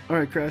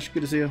 Alright, Crash,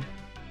 good to see you.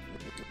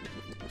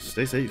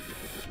 Stay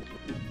safe.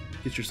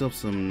 Get yourself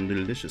some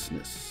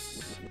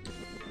deliciousness.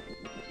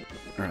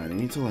 Alright, I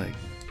need to like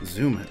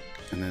zoom it,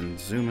 and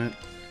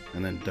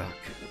then duck.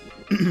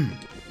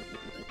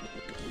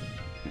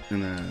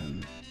 And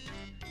then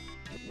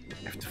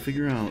I have to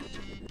figure out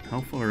how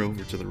far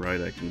over to the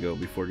right I can go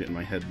before getting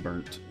my head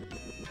burnt.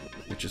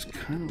 Which is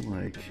kind of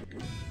like...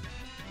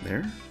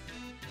 There?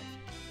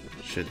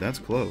 Shit, that's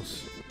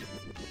close.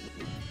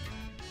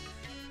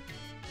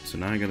 So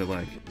now I gotta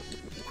like,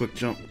 quick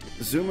jump,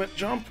 zoom it,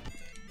 jump!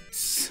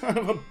 Son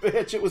of a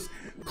bitch, it was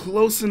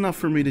close enough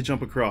for me to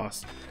jump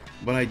across.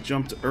 But I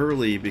jumped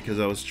early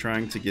because I was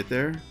trying to get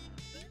there.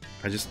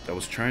 I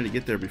was trying to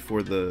get there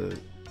before the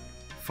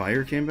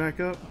fire came back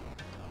up.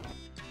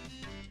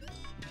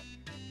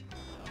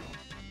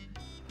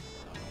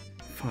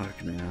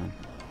 Fuck, man.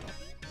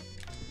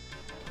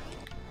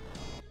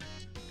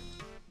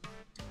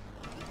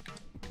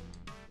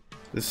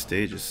 This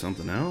stage is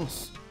something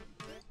else.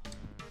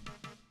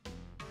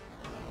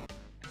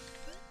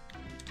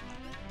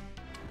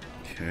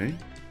 Okay.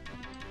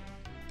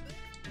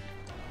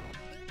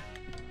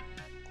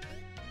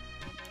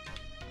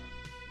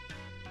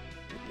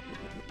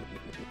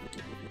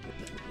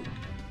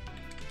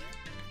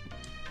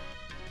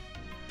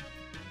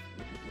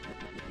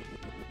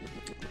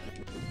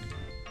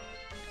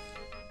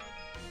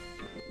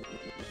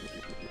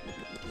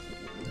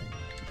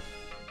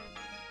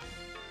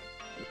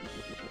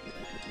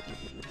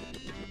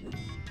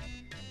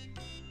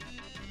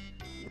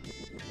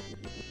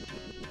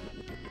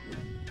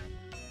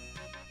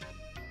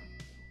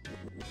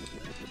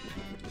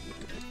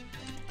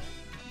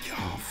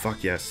 Oh,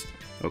 fuck yes.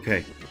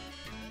 Okay.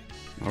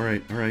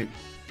 Alright, alright.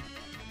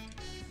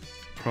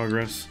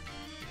 Progress.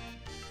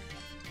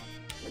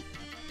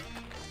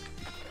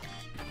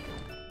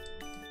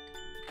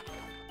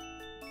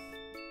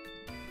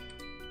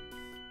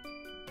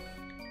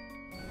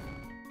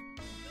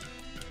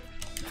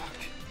 Fuck.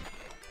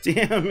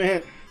 Damn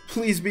it!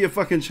 Please be a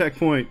fucking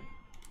checkpoint.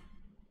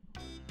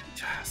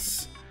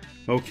 Yes.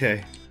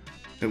 Okay.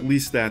 At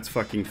least that's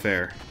fucking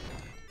fair.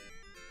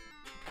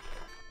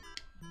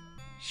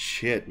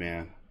 Shit,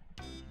 man.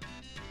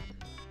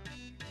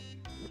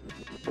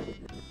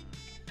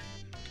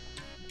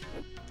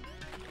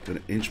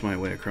 Gonna inch my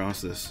way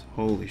across this.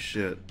 Holy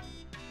shit.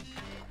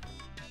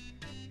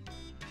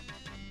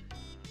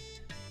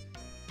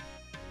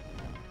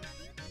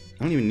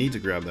 I don't even need to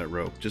grab that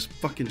rope. Just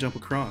fucking jump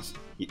across,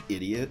 you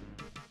idiot.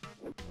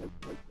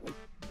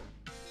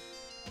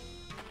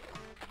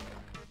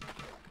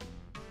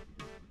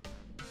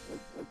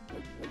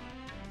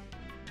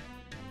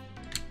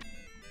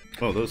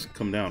 Oh, those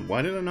come down.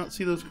 Why did I not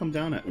see those come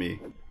down at me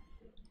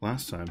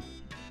last time?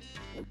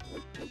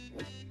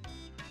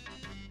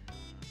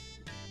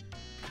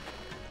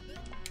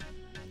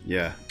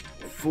 Yeah,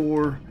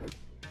 for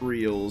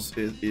reals,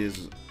 it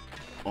is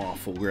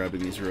awful grabbing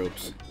these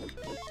ropes.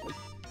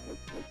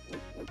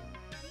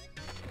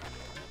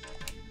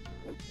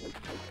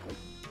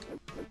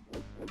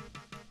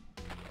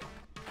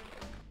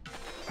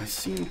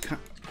 Damn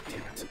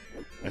it.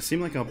 I seem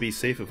like I'll be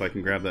safe if I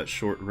can grab that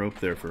short rope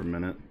there for a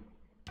minute.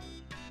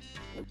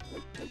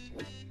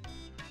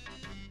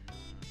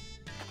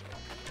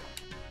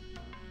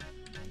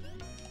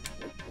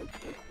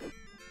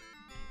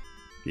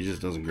 He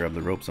just doesn't grab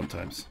the rope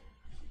sometimes.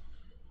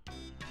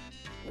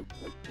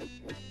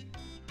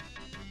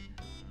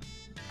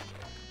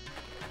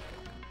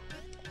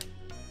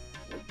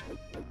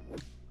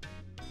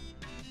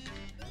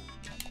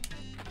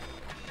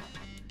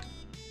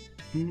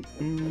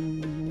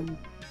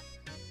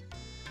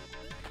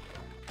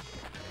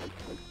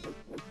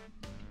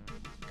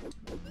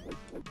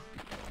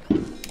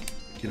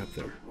 Get up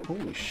there.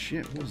 Holy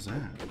shit, what was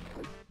that?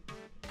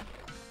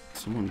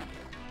 Someone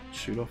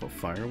shoot off a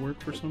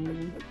firework for some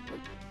reason?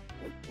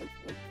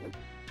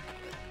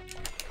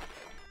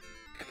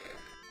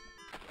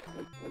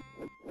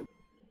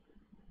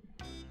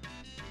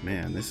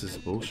 Man, this is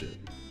bullshit.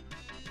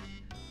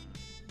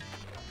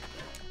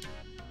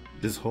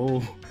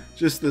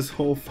 Just this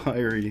whole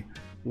fiery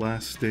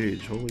last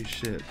stage, holy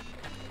shit.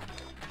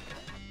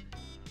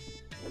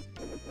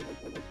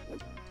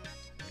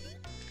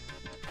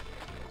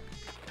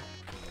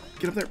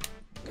 Get up there!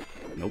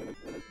 Nope.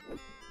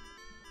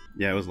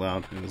 Yeah, it was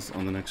loud. It was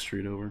on the next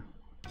street over.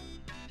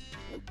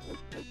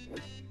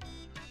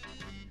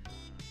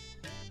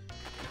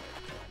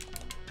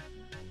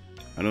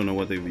 I don't know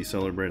what they'd be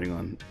celebrating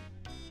on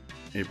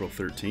April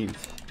 13th.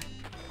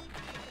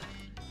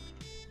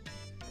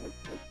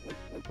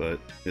 But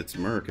it's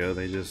America,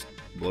 they just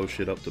blow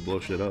shit up to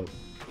blow shit up.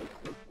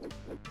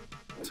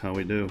 That's how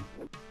we do.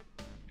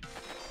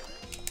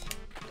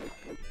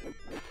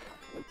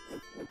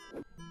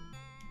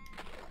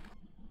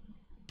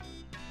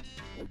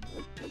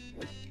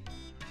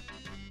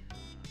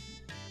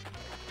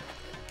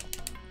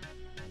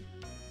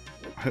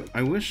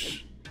 I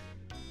wish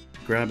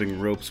grabbing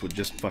ropes would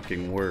just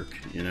fucking work,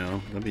 you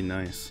know? That'd be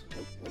nice.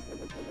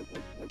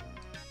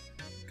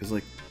 Cause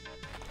like,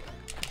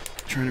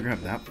 trying to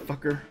grab that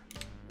fucker.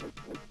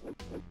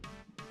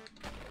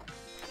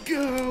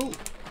 Go!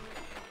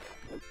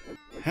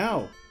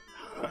 How?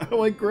 How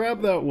do I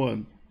grab that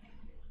one?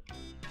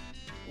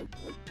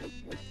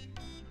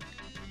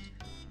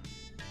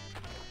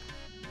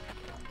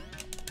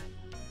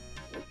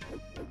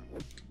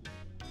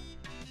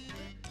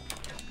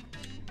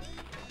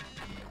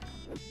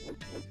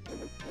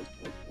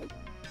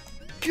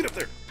 Get up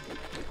there!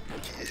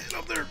 Get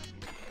up there!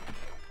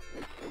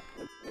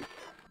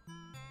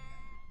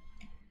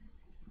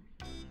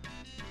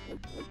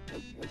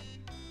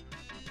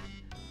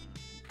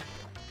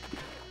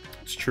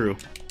 It's true.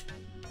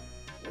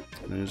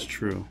 That is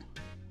true.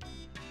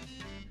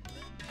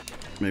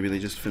 Maybe they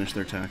just finished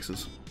their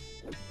taxes.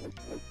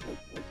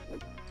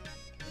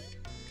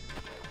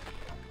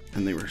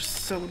 And they were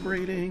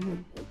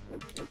celebrating.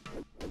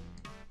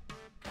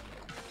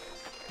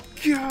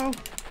 Go!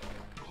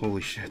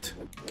 Holy shit.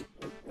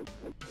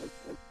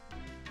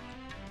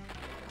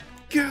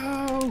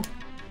 Go!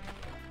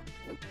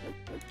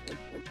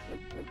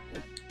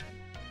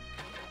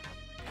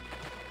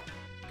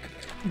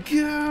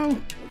 Go!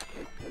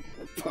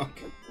 Fuck.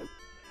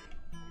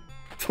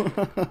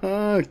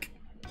 Fuck!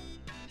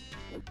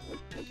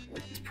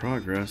 It's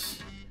progress.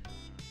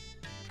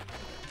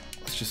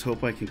 Let's just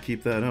hope I can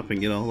keep that up and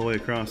get all the way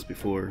across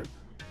before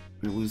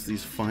we lose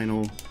these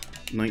final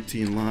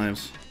 19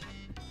 lives.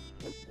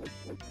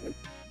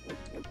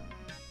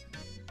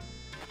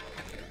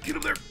 Get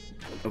up there!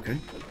 Okay.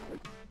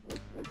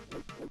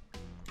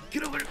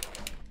 Get over there!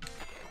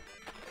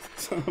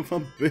 Son of a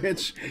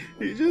bitch!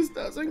 He just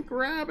doesn't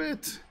grab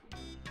it!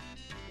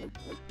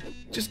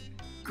 Just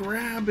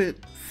grab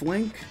it,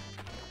 Flink!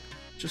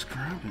 Just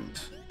grab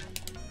it.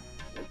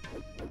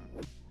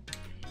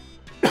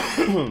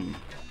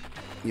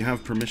 You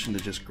have permission to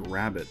just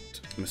grab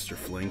it, Mr.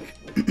 Flink.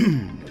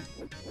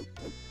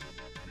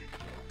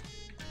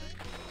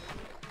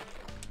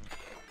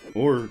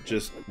 Or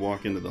just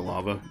walk into the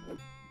lava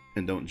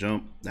and don't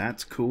jump.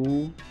 That's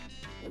cool.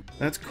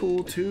 That's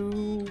cool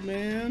too,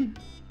 man.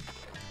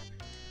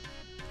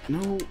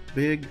 No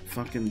big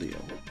fucking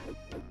deal.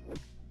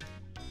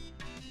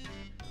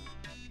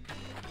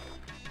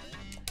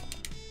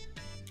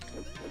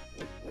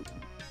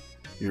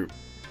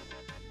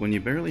 When you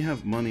barely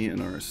have money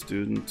and are a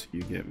student,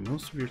 you get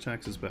most of your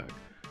taxes back.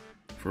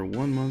 For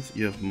 1 month,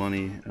 you have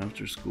money.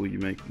 After school, you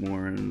make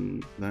more,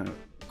 and that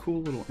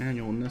cool little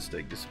annual nest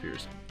egg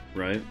disappears.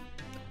 Right?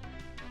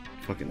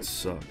 Fucking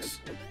sucks.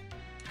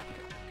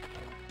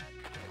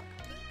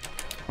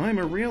 I'm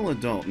a real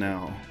adult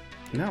now.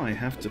 Now I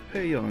have to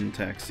pay on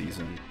tax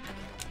season.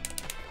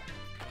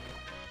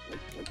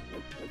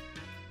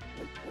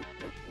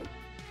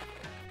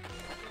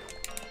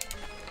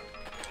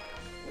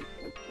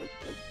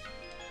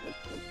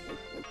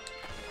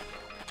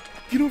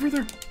 Get over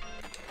there!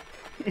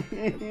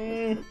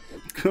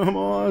 Come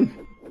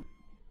on!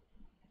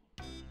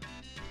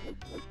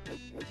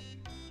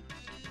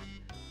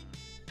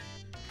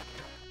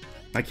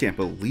 I can't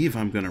believe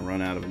I'm gonna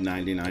run out of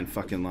 99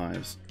 fucking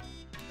lives.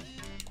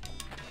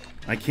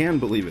 I can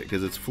believe it,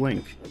 because it's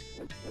Flink.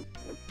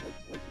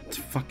 It's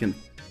fucking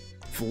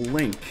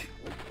Flink.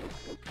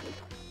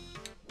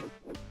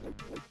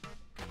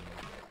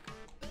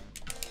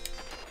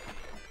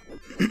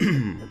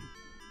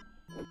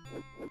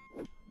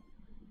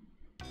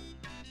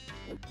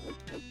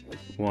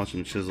 Watch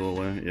him chisel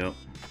away, yep.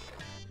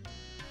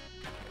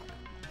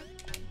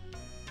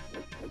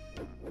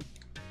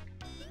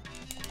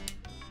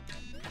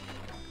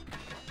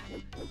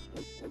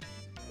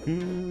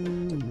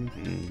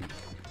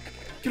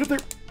 Get up there!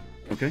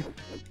 Okay.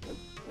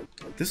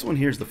 This one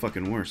here is the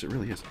fucking worst, it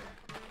really is.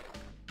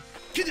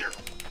 Get there!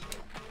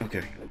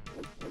 Okay.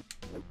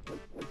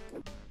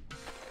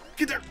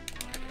 Get there!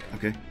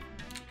 Okay.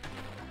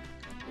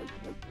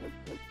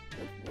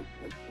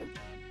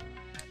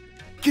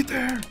 Get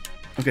there!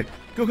 Okay,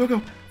 go, go,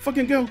 go!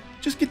 Fucking go!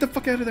 Just get the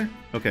fuck out of there!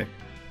 Okay,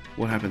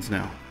 what happens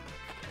now?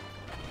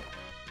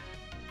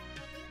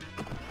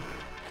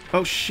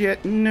 Oh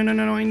shit! No, no,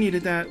 no, no, I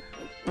needed that!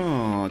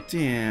 Oh,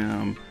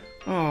 damn.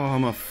 Oh,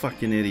 I'm a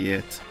fucking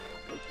idiot.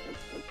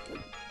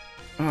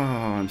 Oh,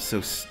 I'm so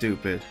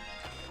stupid.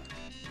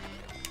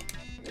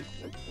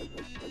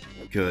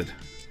 Good.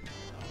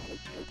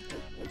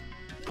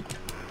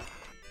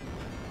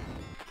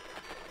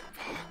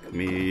 Fuck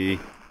me.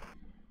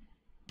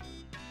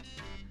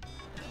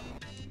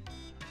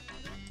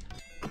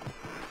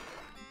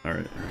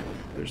 Alright,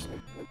 there's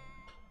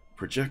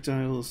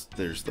projectiles,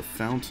 there's the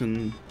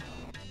fountain.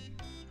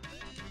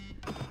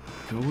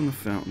 Go when the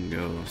fountain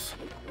goes.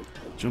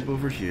 Jump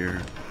over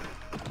here.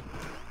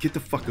 Get the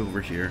fuck over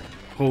here.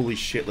 Holy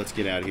shit, let's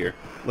get out of here.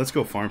 Let's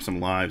go farm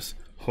some lives.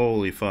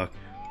 Holy fuck.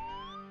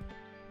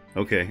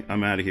 Okay,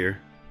 I'm out of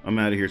here. I'm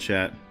out of here,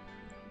 chat.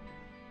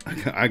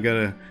 I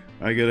gotta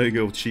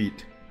go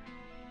cheat.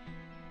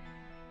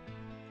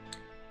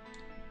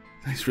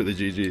 Thanks for the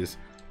GGs.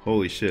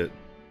 Holy shit.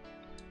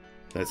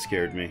 That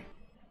scared me.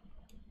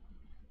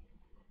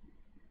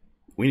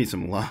 We need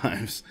some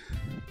lives.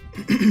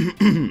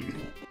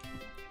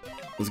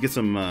 Let's get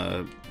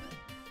some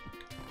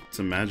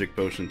magic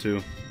potion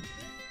too.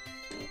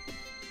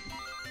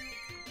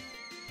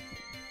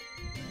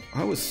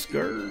 I was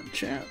scared,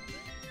 chat.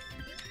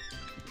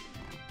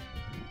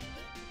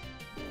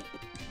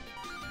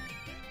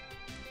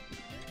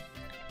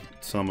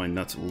 Saw my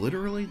nuts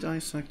literally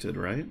dissected,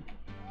 right?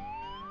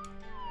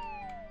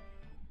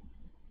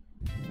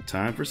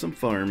 Time for some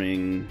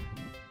farming.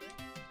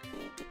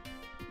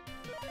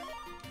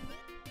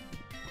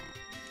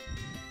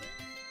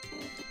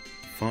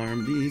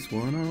 Farm these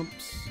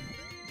one-ups.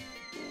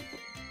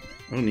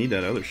 I don't need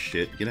that other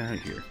shit. Get out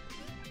of here.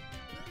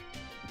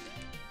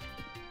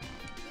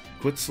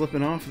 Quit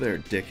slipping off there,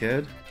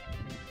 dickhead.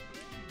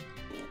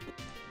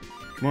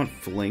 Come on,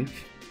 Flink.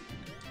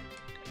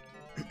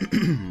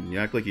 You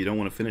act like you don't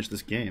want to finish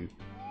this game.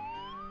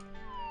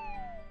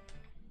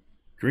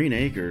 Green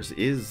Acres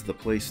is the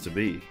place to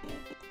be.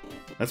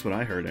 That's what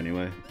I heard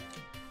anyway.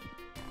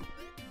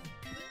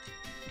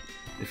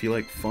 If you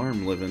like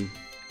farm living,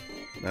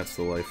 that's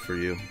the life for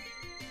you.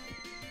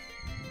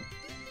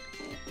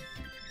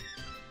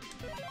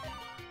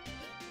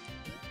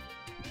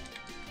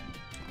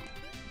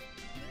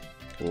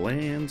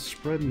 Land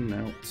spreading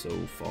out so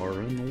far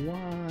and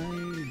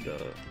wide.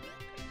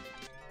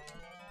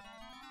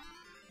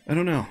 I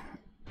don't know.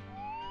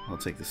 I'll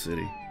take the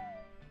city,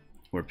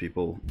 where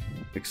people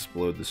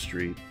explode the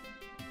street.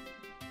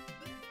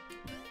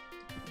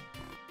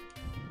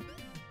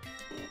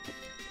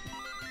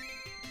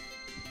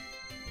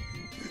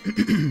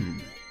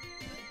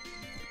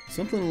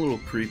 Something a little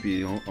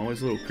creepy,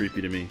 always a little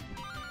creepy to me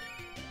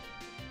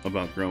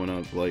about growing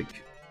up,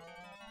 like,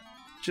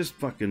 just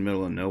fucking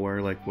middle of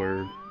nowhere, like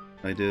where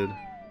I did.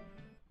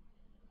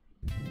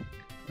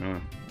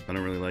 I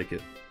don't really like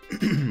it.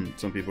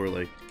 Some people are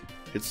like,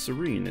 it's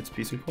serene, it's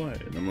peace and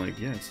quiet. And I'm like,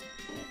 yes,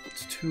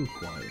 it's too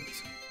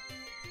quiet.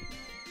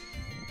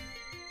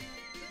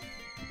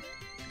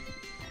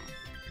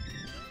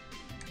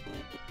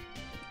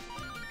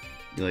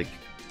 You like,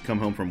 come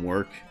home from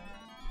work,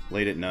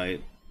 late at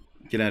night,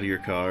 get out of your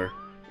car,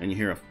 and you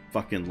hear a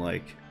fucking,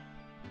 like,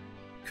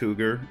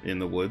 cougar in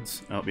the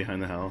woods out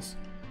behind the house.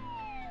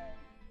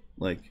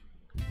 Like,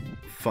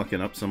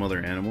 fucking up some other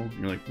animal. And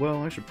you're like,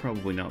 well, I should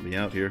probably not be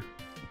out here.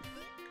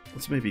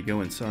 Let's maybe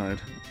go inside.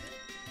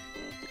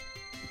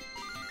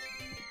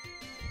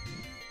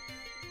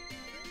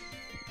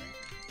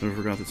 I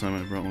forgot the time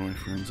I brought one of my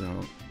friends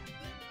out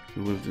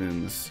who lived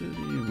in the city,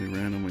 and we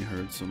randomly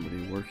heard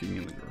somebody working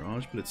in the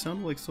garage, but it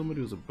sounded like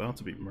somebody was about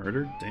to be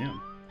murdered.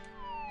 Damn.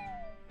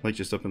 Like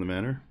just up in the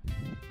manor?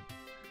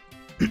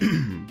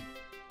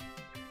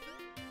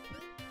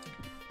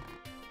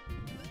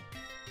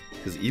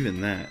 Because even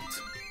that's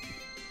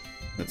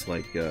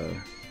like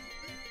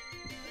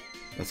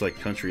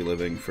country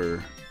living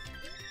for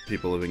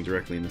people living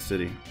directly in the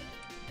city.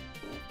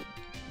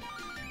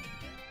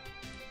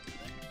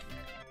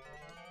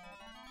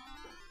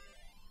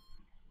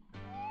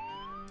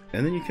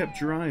 And then you kept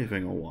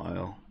driving a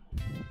while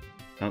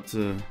out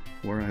to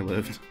where I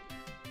lived.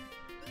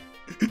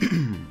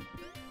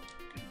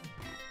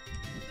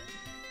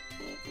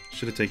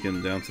 Should have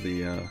taken down to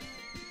the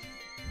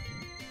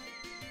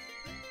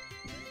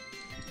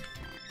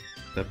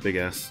that big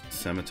ass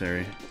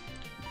cemetery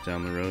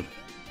down the road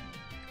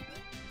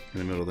in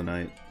the middle of the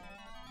night.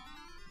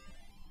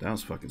 That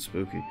was fucking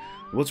spooky.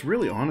 What's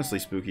really honestly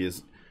spooky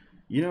is,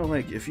 you know,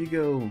 like if you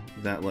go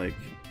that like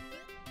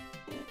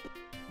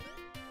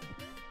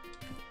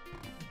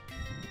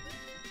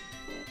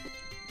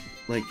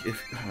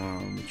if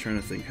I'm trying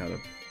to think how to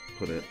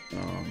put it,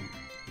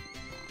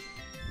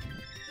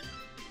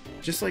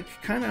 just like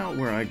kind of out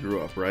where I grew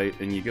up, right?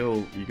 And you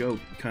go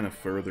kind of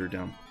further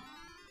down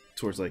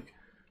towards like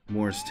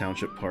Morris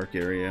Township Park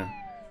area,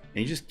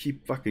 and you just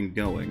keep fucking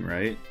going,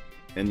 right?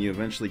 And you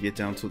eventually get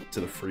down to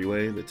the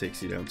freeway that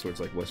takes you down towards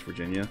like West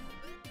Virginia.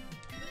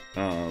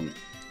 That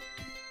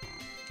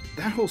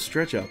whole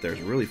stretch out there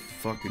is really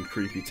fucking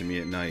creepy to me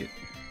at night.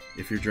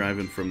 If you're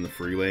driving from the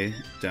freeway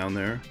down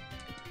there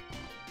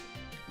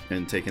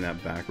and taking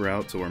that back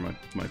route to where my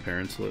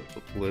parents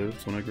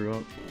lived when I grew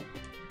up,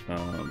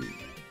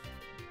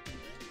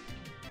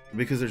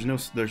 because there's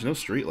no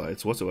street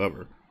lights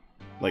whatsoever,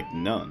 like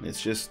none.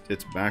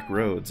 It's back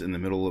roads in the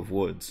middle of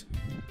woods,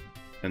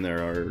 and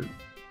there are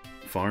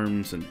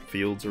farms and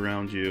fields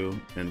around you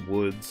and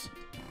woods,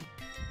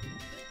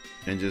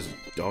 and just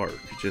dark,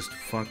 just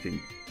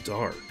fucking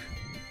dark.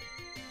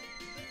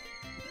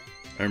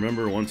 I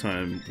remember one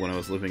time when I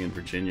was living in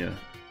Virginia,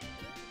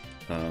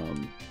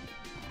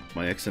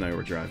 my ex and I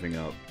were driving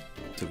up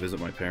to visit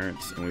my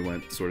parents, and we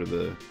went sort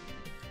of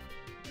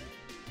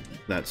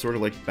that sort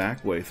of like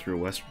back way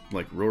through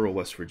rural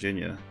West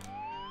Virginia,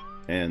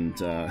 and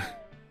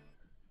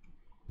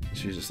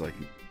she was just like,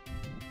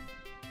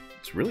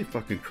 it's really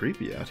fucking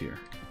creepy out here.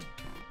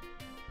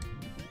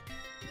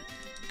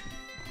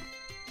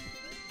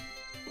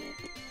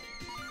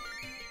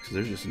 Because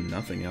there's just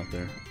nothing out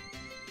there.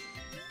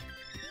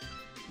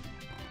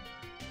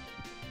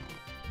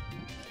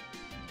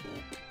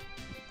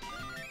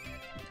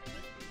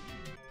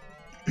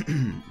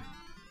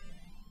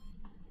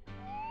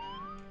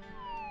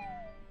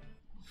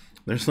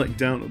 There's like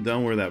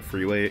down where that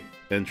freeway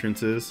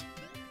entrance is,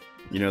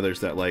 you know,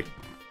 there's that like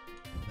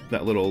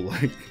that little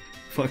like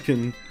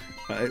fucking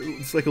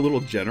it's like a little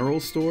general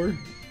store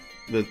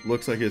that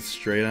looks like it's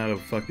straight out of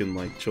fucking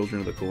like Children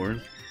of the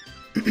Corn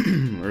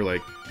or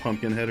like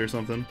Pumpkinhead or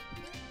something.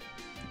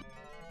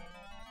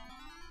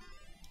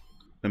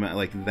 I mean,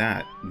 like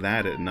that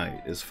at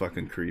night is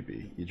fucking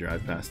creepy. You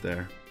drive past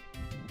there.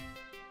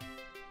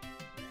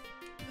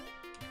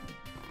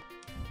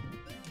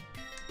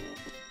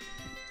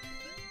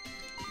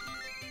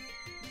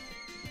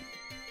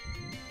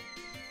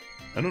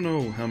 I don't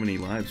know how many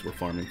lives we're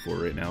farming for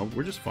right now.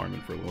 We're just farming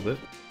for a little bit.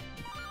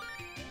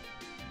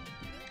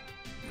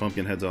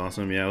 Pumpkinhead's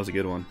awesome. Yeah, it was a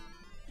good one.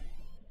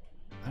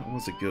 That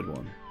was a good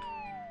one.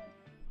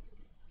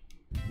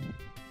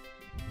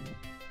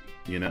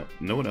 You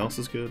know what else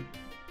is good?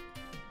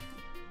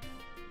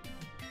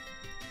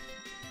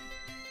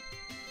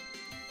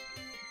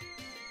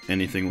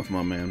 Anything with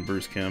my man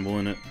Bruce Campbell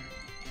in it.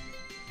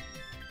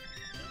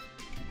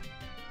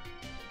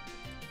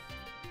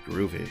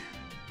 Groovy.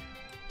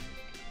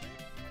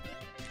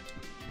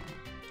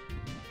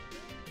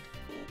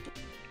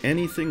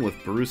 Anything with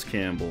Bruce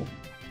Campbell,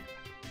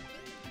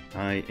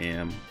 I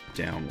am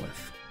down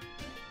with.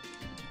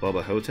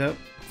 Bubba Hotep,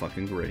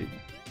 fucking great.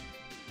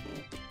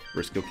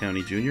 Briscoe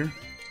County Jr.,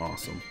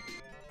 awesome.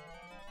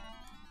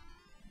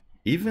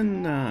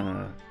 Even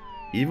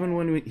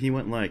when he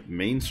went like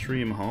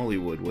mainstream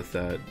Hollywood with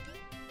that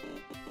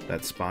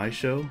spy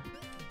show,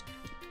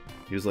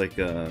 he was like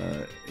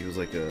a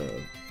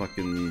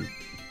fucking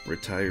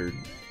retired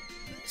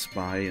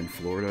spy in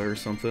Florida or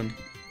something.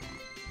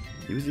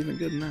 He was even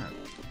good in that.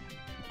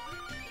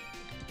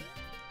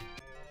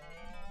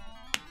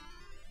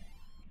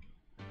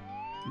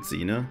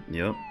 Xena,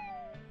 yep.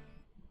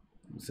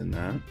 He's in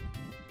that.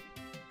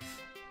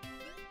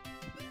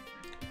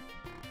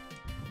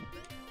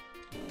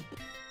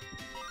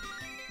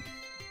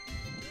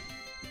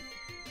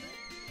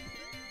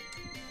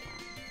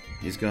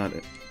 He's got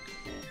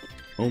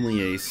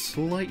only a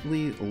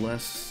slightly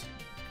less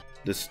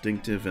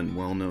distinctive and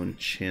well-known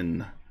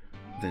chin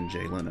than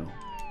Jay Leno.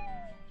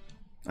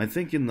 I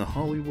think in the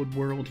Hollywood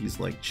world, he's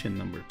like chin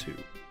number 2.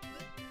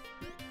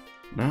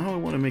 Now I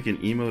want to make an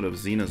emote of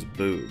Xena's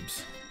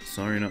boobs.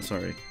 Sorry, not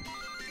sorry.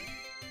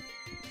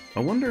 I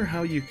wonder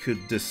how you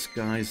could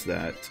disguise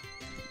that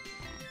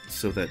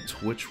so that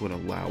Twitch would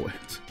allow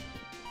it.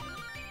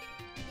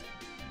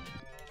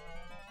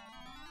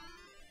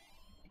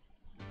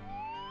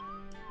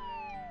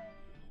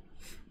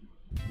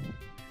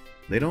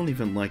 They don't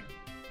even like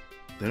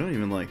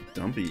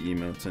dumpy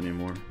emotes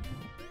anymore.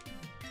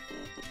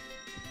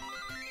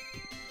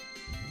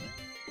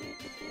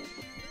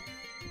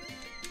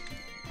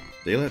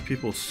 They let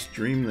people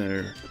stream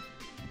their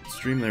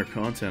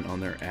content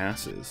on their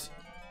asses.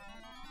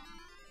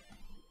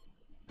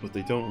 But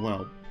they don't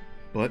allow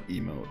butt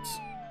emotes.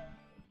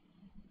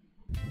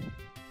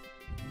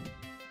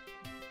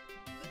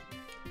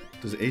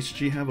 Does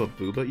HG have a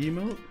booba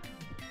emote?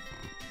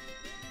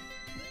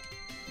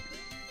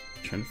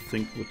 I'm trying to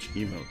think which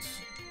emotes.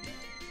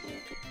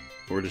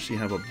 Or does she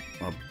have a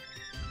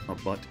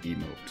butt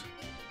emote?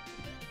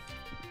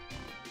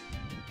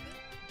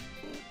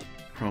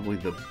 Probably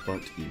the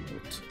butt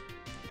emote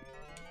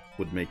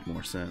would make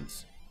more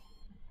sense.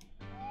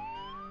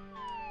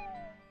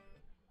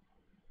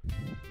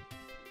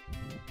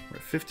 We're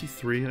at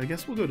 53. I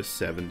guess we'll go to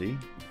 70.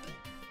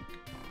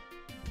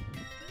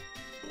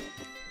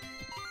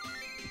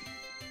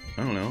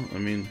 I don't know. I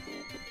mean,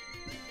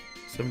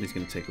 70's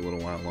gonna take a little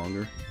while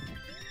longer.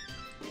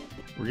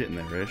 We're getting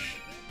there-ish.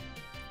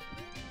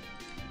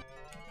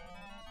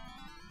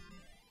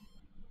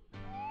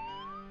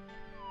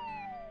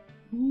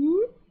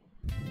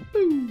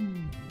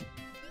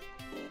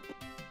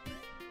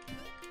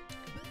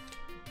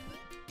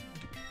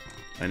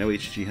 I know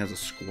HG has a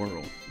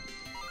squirrel.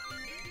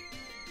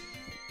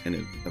 And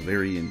a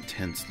very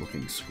intense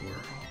looking squirrel.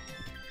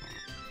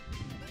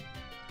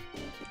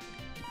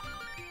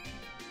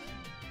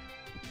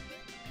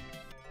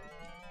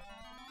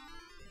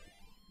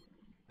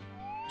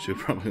 She'll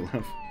probably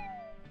laugh.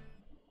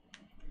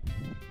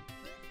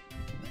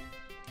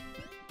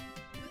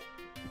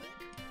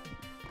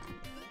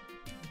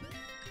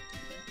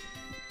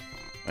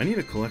 I need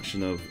a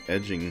collection of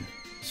edging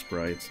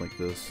sprites like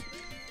this.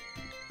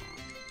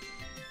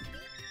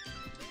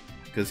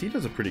 Because he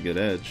does a pretty good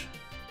edge.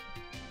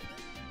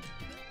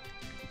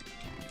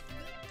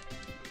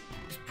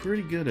 He's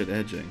pretty good at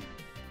edging.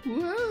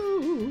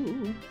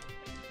 Whoa!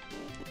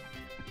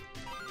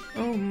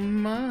 Oh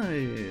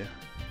my!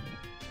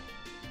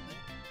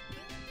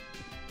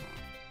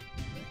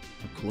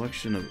 A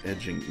collection of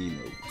edging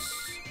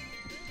emotes.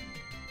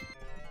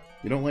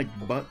 You don't like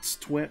butts,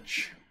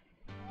 Twitch?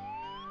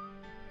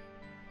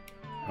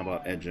 How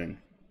about edging?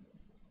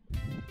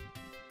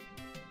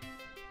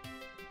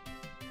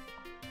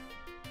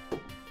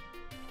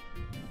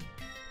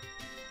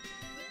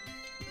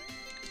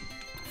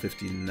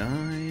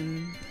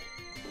 $59,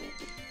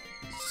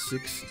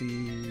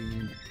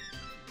 $60.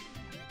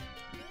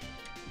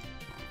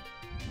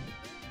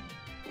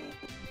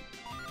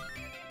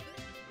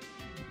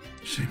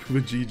 Shape of a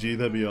GG,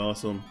 that'd be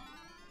awesome.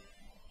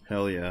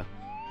 Hell yeah.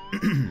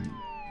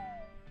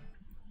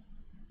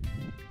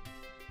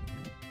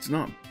 It's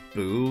not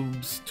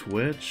boobs,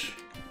 Twitch.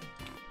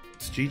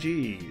 It's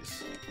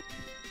GG's.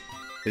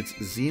 It's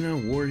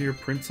Xena Warrior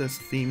Princess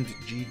themed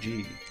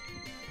GG.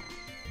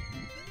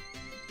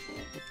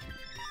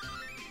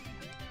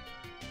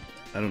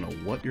 I don't know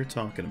what you're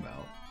talking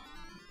about.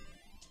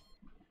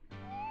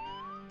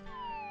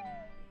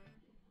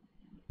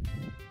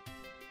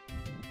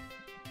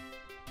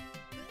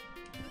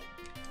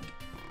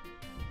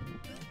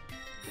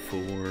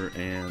 Four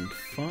and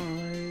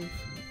 5.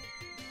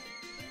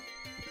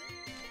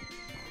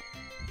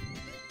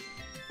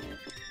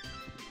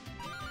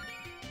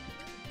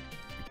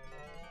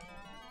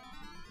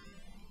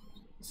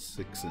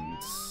 Six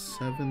and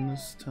 7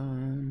 this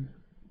time.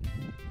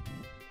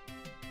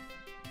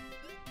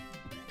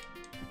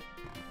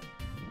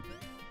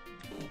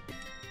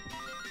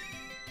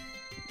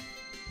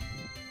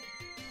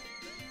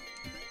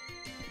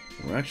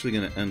 We're actually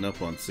going to end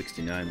up on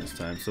 69 this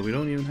time, so we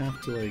don't even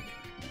have to, like,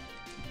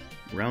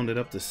 round it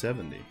up to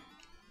 70.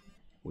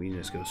 We can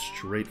just go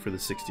straight for the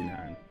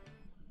 69.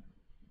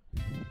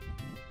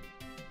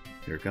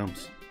 Here it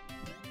comes.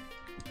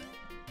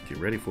 Get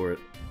ready for it.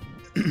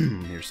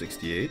 Here's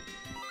 68.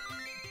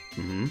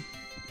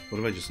 What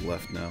have I just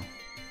left now?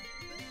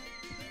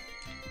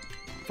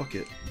 Fuck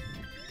it.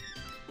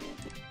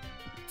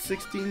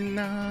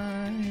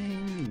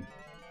 69!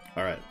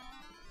 Alright.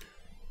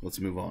 Let's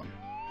move on.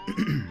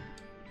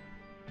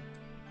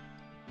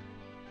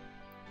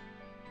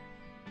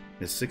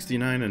 Is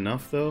 69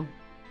 enough, though?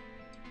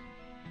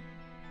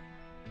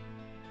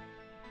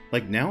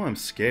 Like, now I'm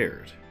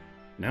scared.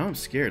 Now I'm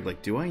scared.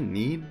 Like, do I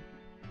need...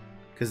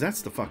 Because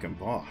that's the fucking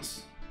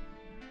boss.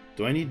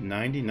 Do I need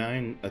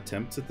 99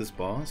 attempts at this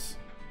boss?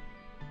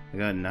 I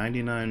got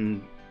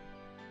 99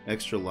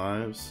 extra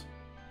lives.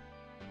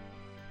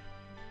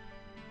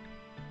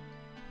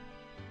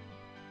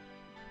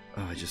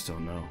 Oh, I just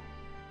don't know.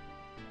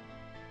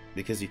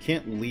 Because you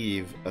can't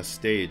leave a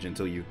stage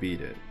until you've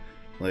beat it.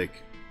 Like,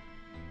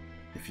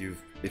 if you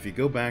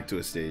go back to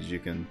a stage, you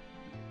can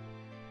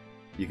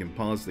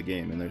pause the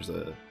game and there's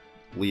a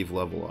leave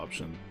level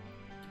option.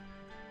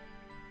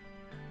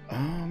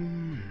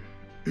 I'm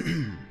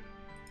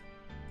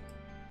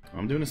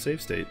doing a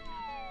save state.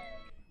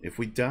 If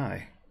we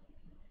die,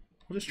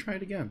 we'll just try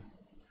it again.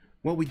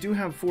 Well, we do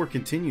have 4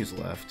 continues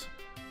left,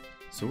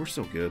 so we're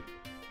still good.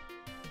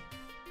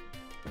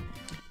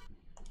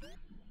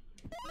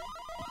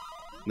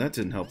 That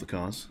didn't help the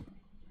cause.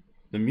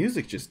 The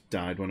music just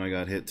died when I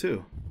got hit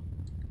too.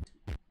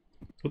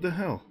 What the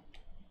hell?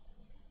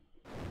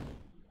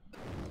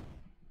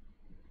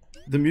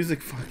 The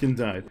music fucking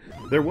died.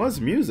 There was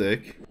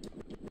music.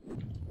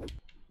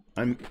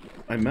 I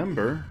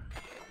remember.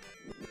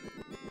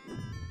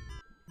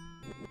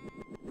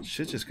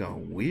 Shit just got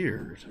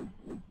weird.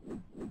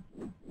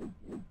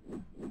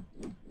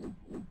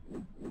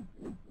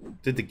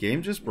 Did the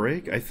game just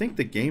break? I think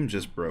the game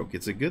just broke.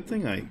 It's a good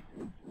thing I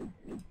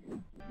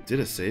did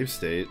a save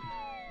state.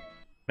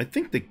 I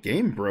think the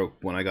game broke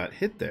when I got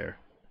hit there.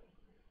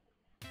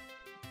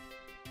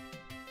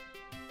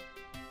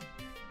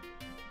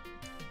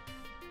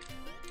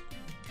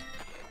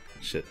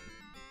 Shit.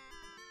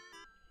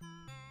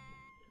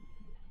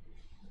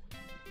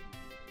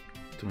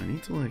 Do I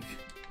need to, like,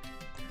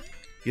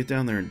 get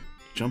down there and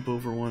jump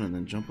over one and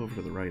then jump over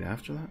to the right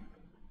after that?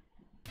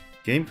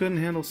 Game couldn't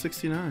handle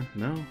 69,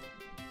 no.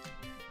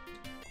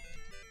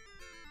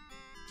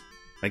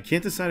 I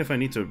can't decide if I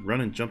need to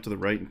run and jump to the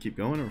right and keep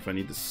going, or if I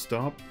need to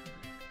stop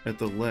at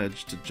the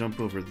ledge to jump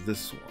over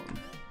this one.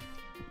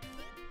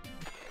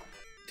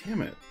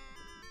 Damn it.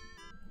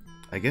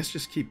 I guess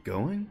just keep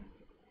going?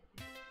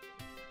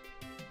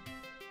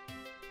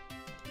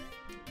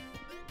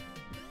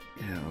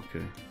 Yeah,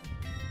 okay.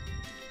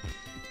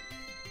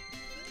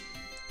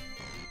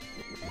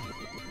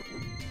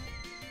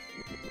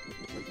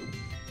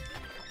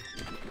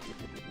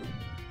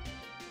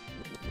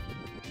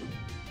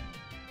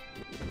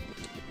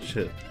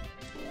 Shit.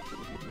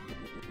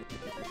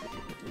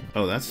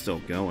 Oh, that's still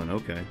going,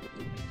 okay.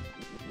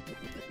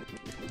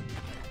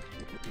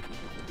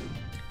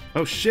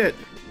 Oh shit!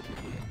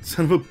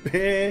 Son of a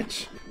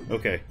bitch!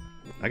 Okay.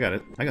 I got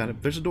it. I got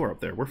it. There's a door up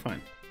there. We're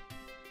fine.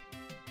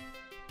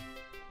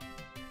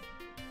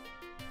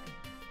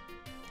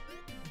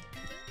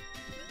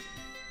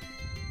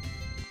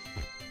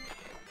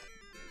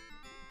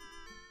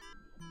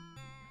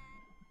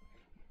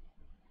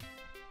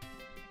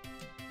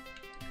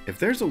 If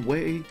there's a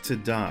way to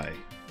die,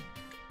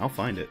 I'll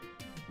find it.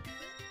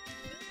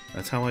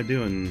 That's how I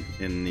do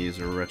in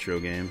these retro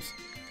games.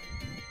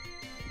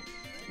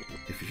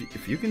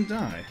 If you can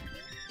die,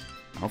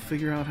 I'll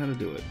figure out how to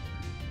do it.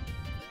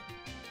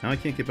 Now I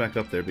can't get back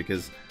up there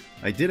because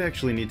I did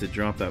actually need to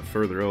drop that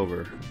further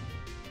over.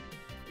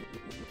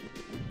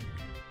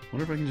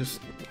 Wonder if I can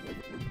just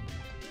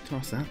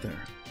toss that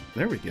there.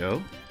 There we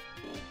go.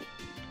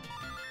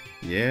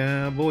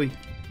 Yeah, boy.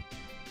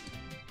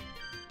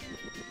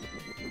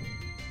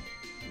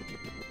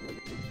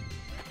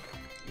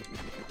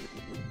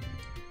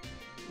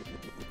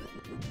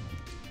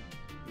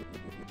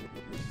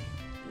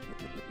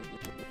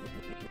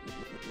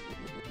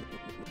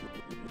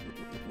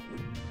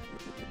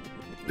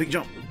 Big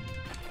jump!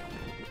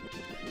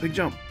 Big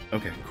jump!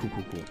 Okay, cool.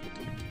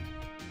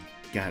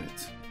 Got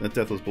it. That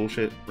death was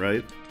bullshit,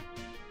 right?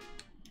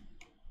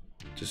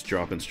 Just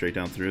dropping straight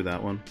down through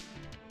that one.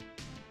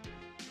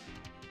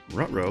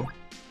 Ruh-roh.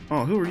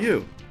 Oh, who are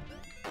you?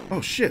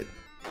 Oh, shit!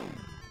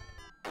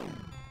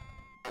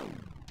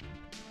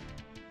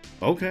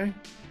 Okay.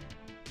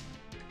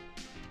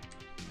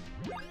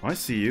 I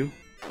see you.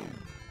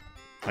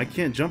 I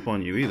can't jump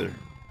on you either.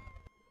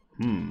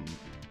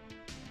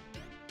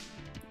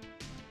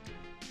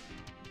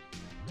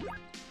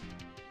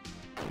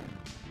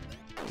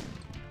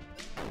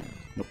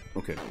 Nope,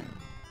 okay.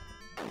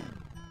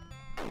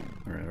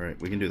 Alright,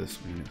 we can do this.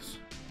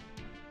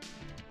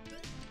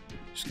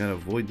 Just gotta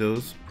avoid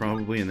those,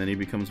 probably, and then he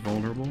becomes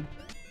vulnerable.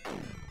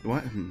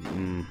 What?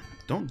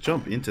 Don't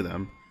jump into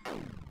them,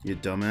 you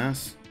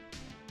dumbass.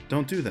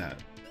 Don't do that.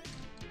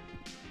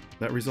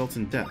 That results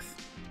in death.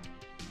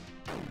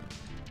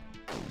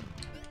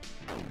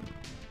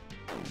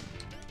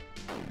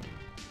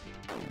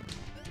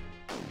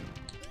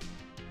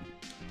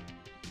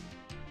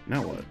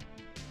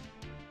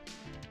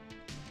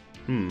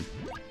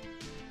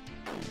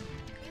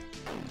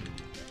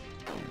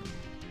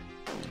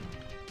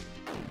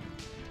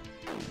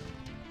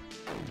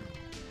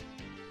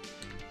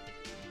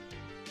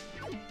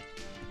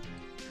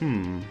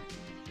 Hmm.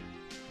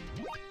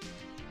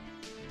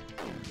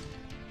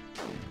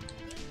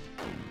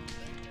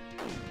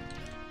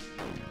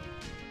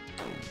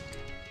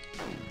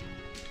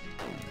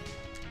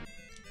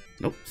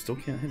 Nope, still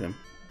can't hit him.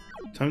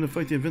 Time to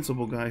fight the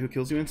invincible guy who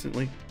kills you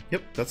instantly.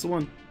 Yep, that's the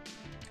one.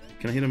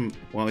 Can I hit him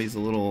while he's a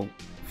little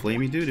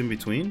flamey dude in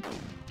between?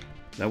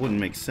 That wouldn't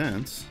make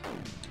sense.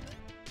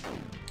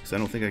 Because I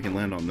don't think I can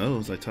land on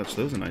those. I touch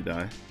those and I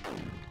die.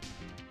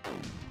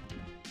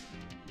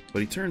 But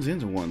he turns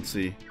into one,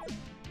 see?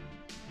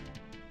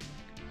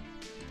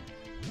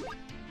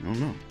 Oh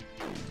no.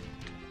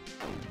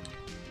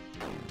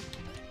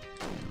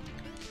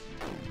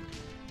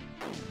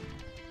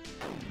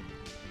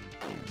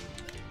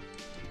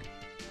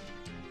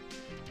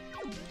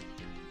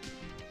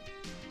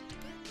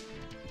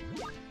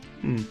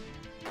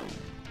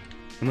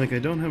 And like, I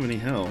don't have any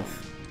health.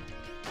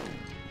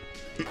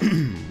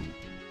 I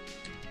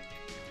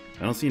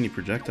don't see any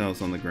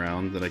projectiles on the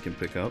ground that I can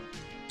pick up.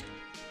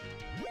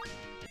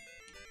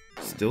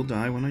 Still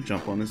die when I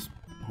jump on this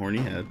horny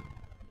head.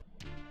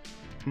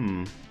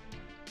 Can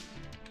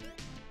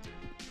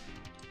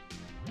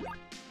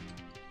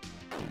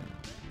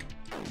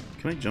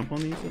I jump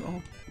on these at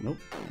all? Nope.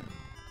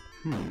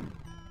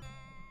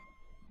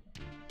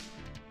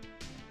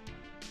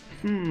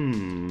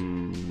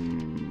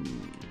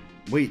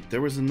 Wait,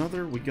 there was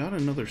another... We got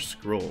another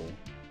scroll.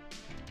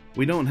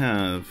 We don't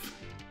have...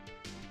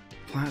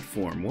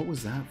 platform. What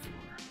was that for?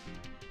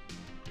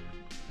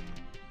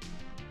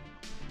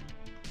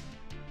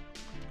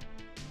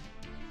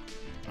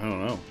 I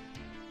don't know.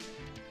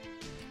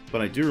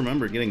 But I do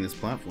remember getting this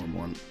platform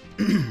one.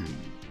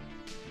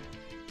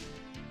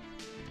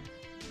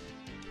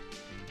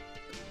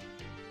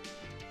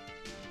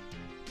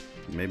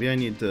 Maybe I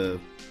need to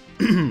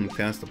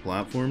cast a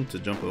platform to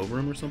jump over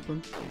him or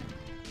something?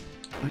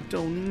 I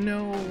don't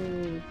know.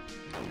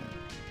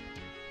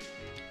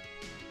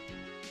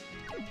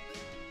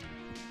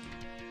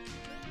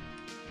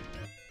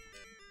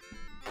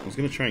 I was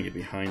gonna try and get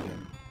behind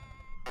him.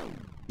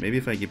 Maybe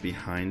if I get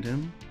behind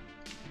him,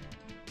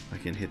 I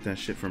can hit that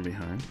shit from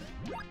behind.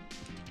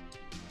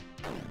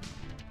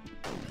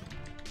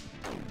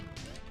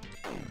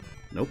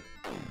 Nope.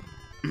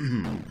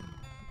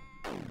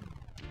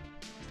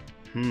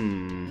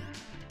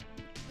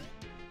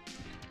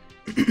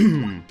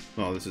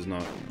 Oh, this is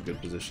not good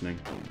positioning.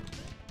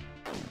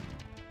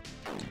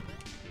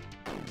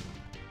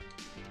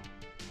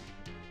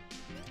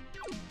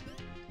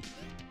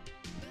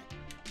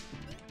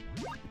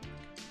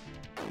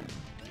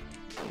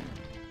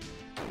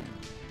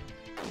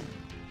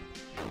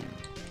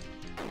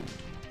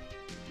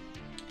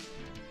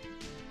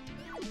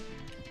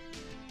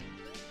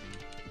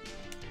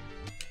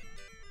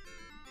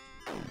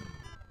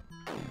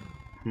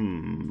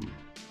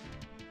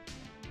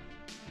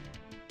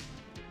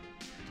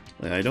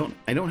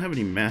 I don't have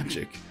any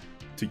magic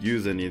to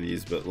use any of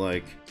these, but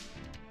like,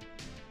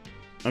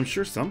 I'm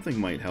sure something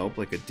might help,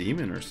 like a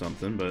demon or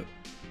something, but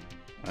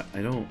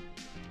I don't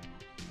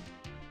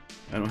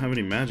have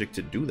any magic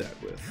to do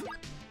that with.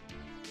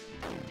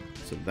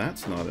 So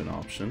that's not an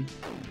option.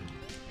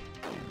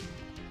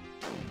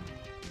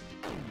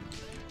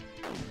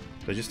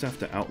 Do I just have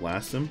to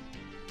outlast him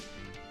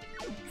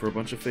for a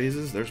bunch of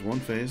phases? There's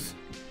one phase.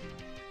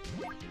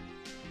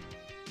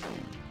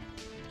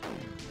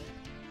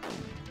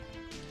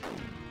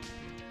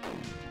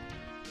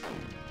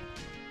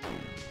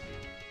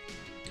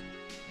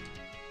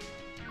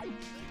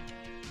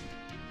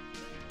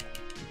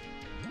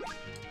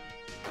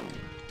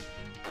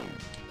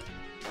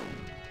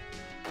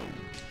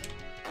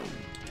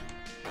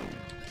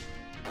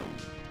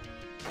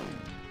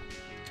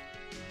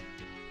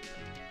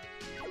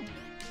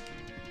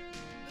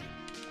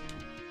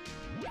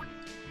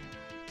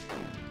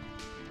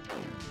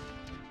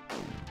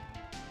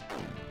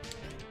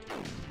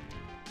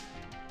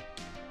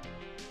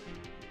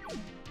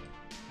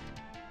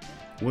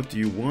 What do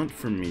you want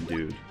from me,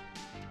 dude?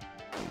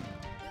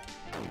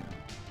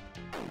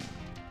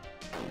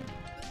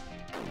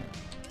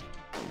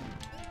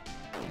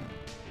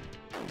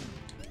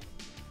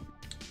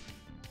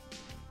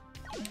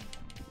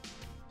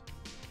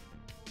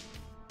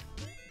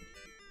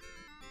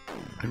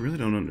 I really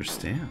don't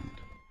understand.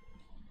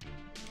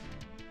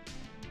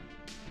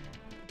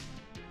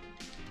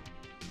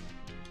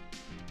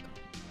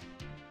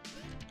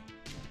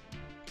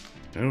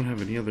 I don't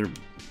have any other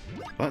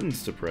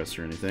buttons to press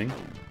or anything.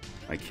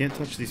 I can't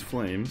touch these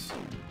flames.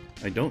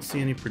 I don't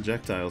see any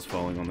projectiles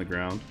falling on the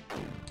ground.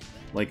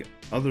 Like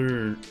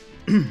other...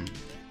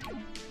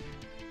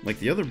 like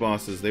the other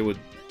bosses, they would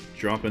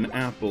drop an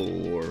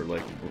apple or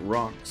like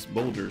rocks,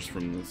 boulders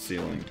from the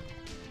ceiling.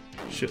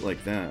 Shit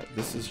like that.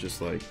 This is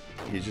just like,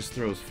 he just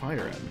throws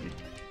fire at me.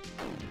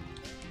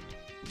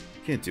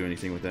 Can't do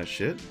anything with that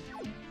shit.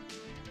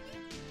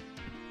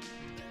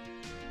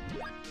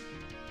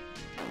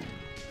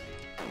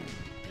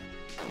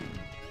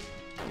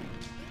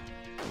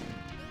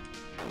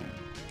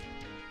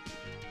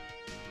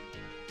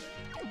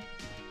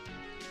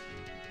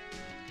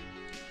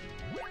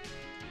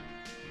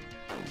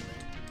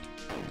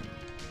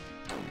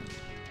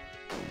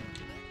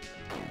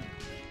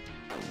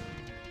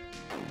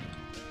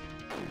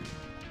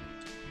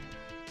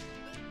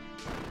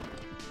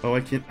 Oh,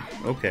 I can't...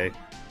 Okay.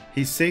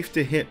 He's safe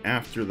to hit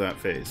after that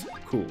phase.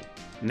 Cool.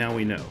 Now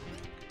we know.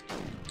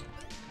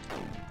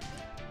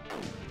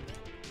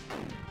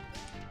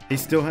 He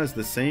still has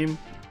the same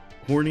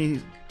horny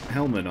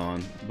helmet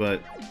on,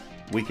 but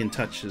we can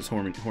touch his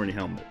horny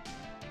helmet.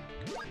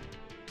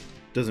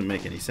 Doesn't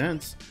make any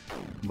sense,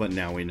 but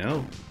now we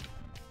know.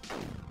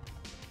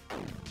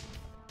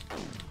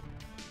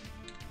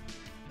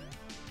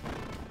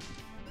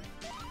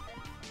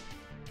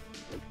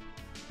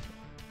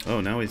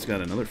 Oh, now he's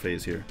got another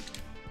phase here.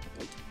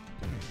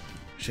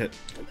 Shit.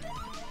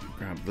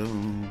 Grab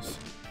those.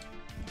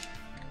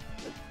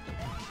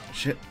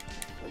 Shit.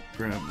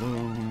 Grab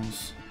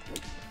those.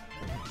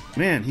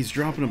 Man, he's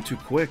dropping them too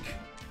quick.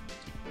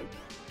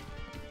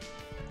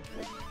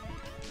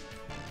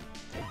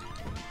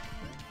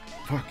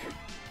 Fuck.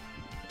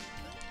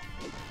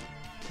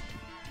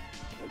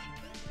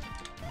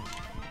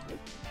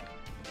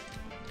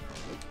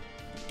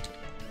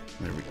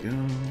 There we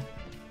go.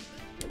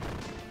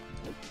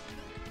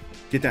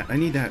 Get that. I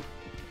need that.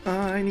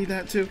 I need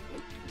that too.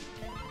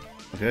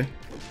 Okay.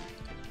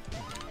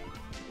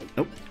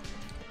 Nope.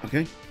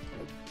 Okay.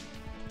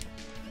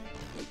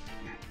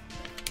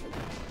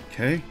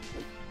 Okay.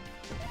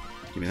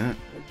 Give me that.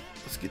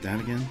 Let's get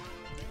that again.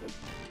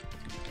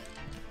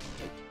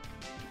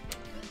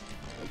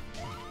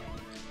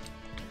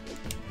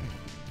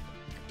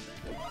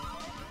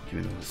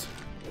 Give me those.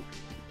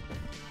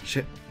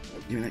 Shit.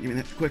 Give me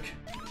that, quick.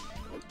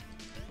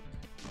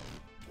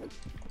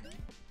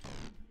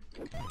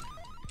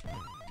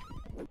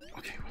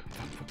 Okay,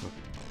 fuck.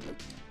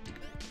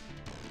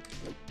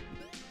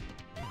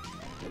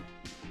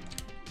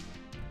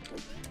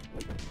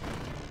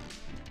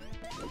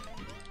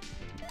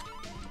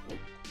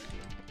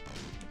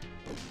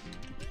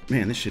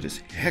 Man, this shit is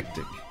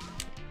hectic.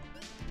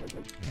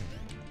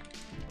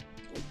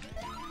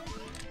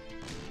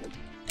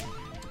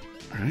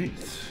 Alright.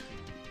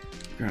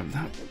 Grab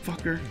that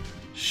fucker.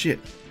 Shit,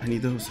 I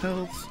need those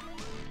healths.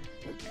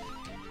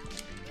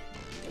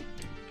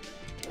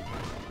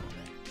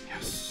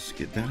 Yes,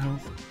 get that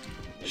health.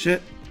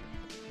 Shit.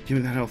 Give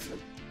me that health.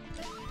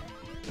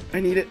 I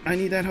need it. I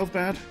need that health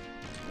bad.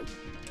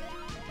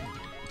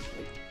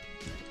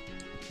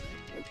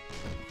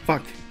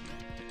 Fuck.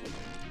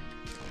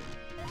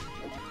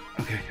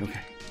 Okay.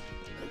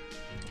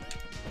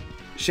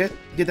 Shit.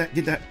 Get that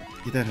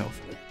health.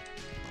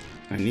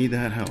 I need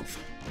that health.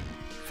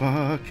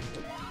 Fuck.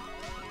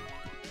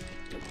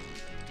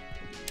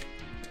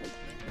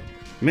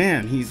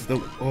 Man, he's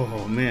the...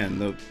 Oh, man.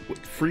 The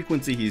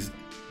frequency he's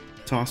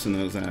tossing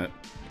those at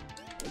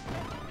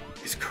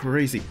is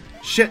crazy.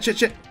 Shit.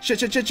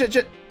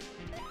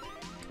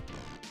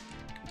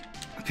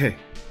 Okay.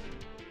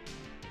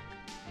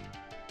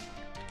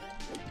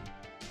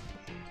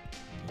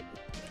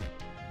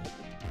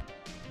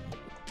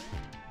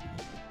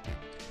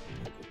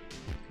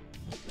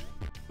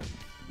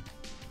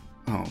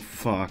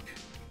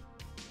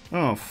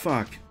 Oh,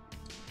 fuck.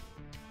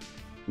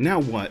 Now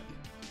what?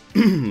 I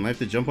have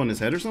to jump on his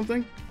head or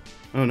something?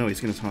 Oh, no, he's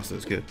gonna toss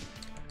those. Good.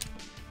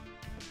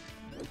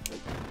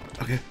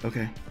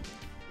 Okay.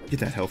 Get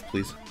that health,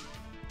 please.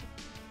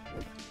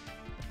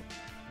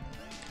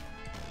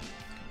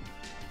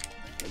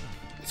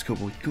 Let's go,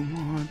 boy. Come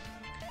on.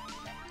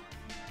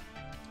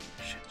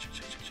 Shit.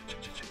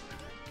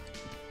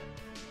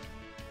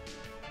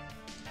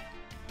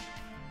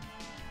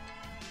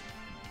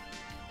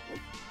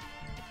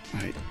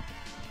 Alright.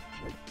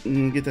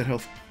 Get that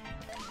health.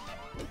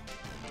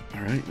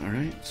 Alright.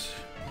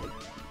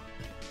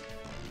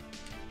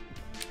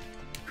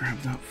 Grab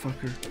that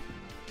fucker.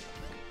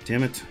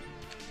 Damn it.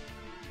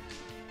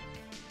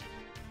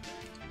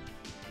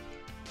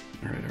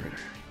 Alright.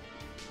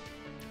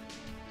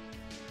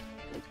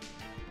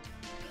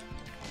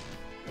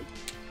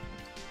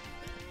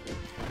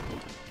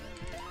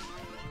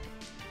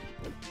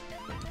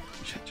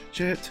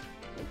 Shit.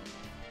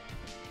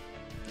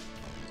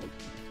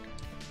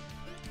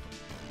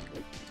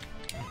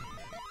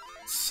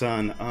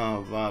 Son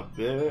of a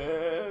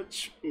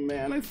bitch.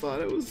 Man, I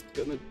thought I was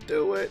gonna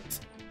do it.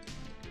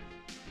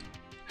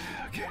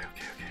 Okay.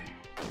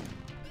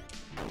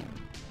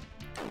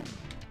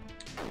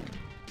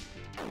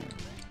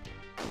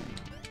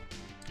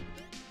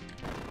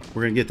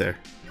 We're gonna get there.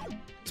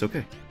 It's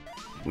okay.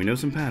 We know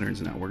some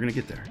patterns now. We're gonna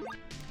get there.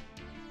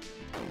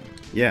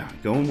 Yeah,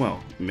 going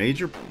well.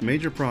 Major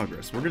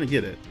progress. We're gonna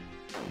get it.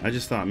 I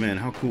just thought, man,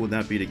 how cool would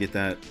that be to get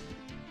that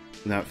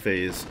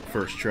phase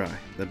first try?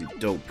 That'd be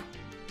dope.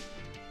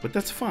 But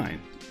that's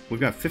fine. We've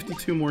got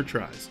 52 more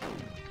tries.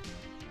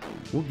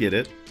 We'll get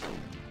it.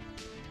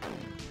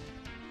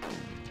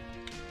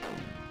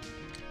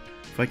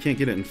 If I can't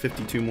get it in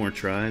 52 more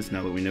tries,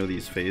 now that we know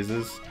these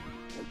phases,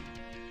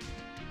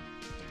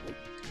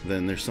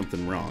 then there's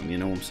something wrong, you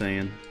know what I'm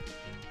saying?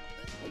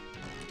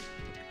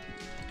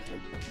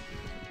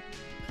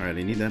 Alright,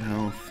 I need that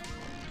health.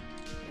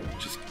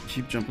 Just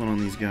keep jumping on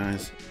these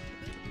guys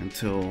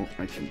until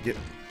I can get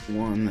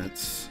one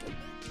that's...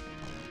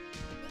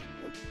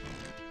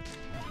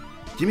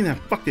 Give me that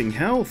fucking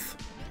health!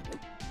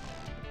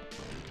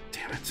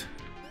 Damn it.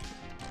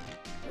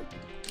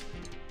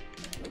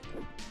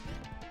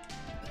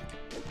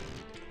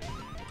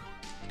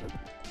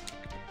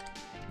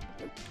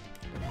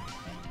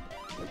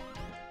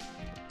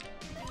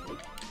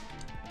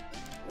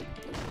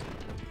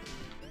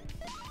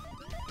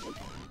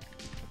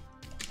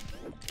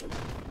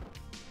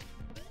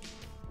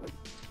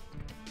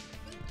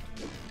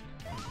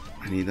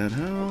 I need that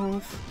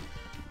health.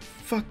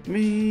 Fuck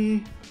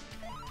me.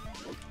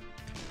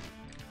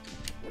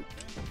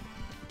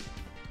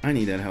 I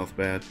need that health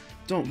bad.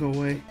 Don't go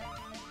away.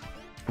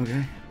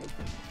 Okay.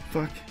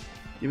 Fuck.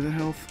 Give me that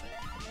health.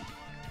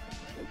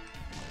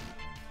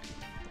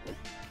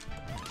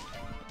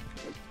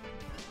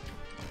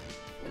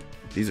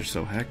 These are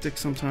so hectic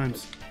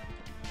sometimes.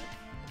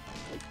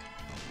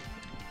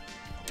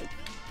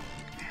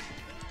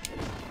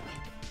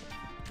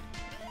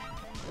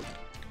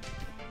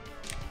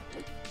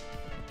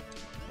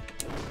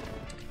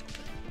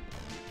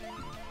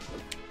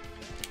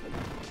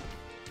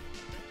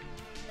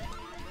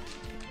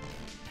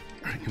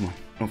 Alright, come on.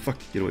 Oh fuck,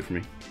 get away from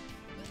me.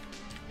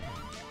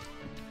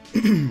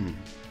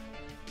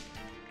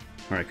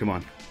 Alright, come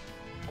on.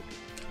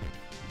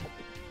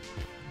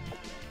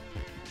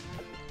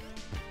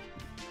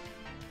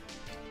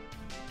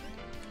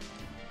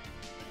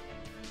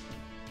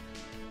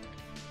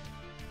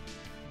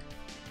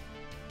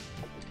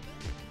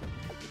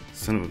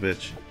 Son of a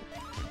bitch.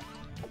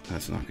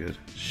 That's not good.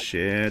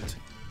 Shit.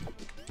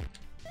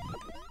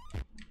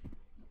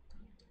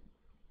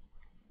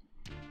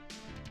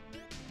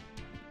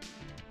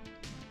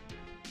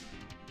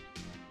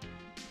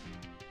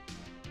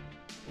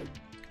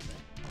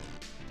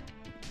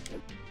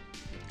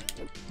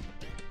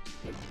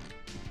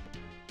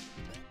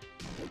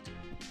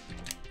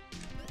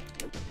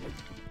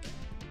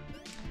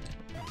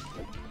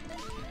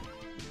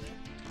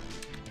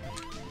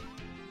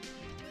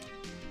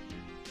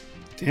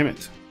 Damn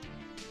it.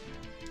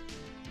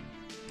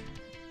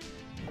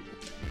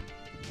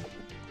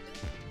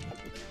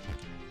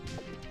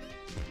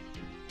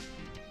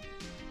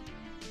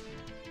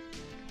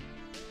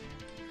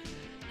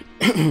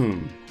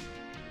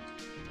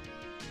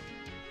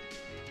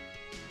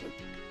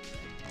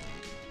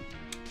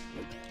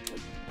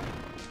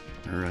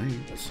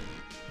 Alright.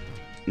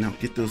 Now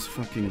get those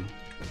fucking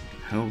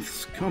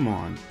healths. Come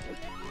on.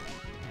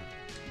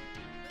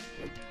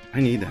 I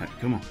need that.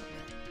 Come on.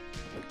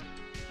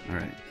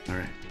 Alright,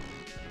 alright.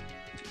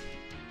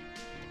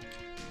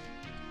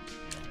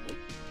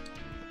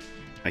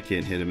 I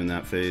can't hit him in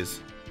that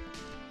phase.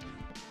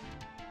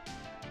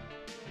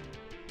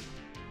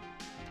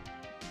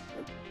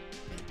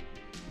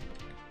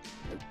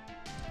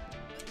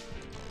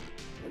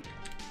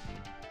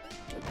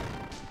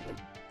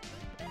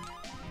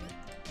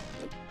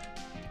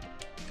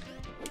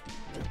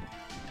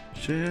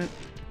 Shit.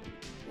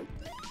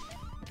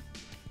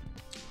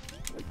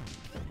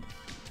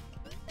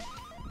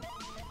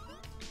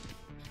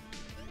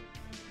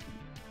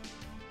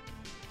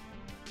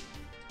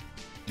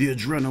 The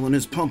adrenaline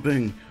is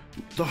pumping.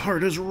 The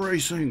heart is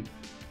racing.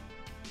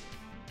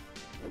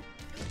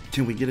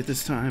 Can we get it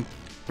this time?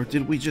 Or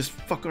did we just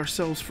fuck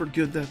ourselves for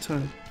good that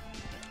time?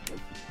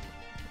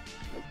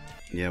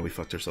 Yeah, we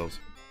fucked ourselves.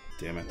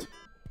 Damn it.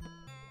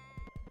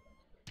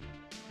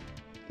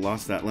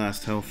 Lost that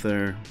last health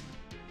there.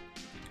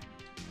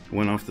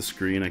 Went off the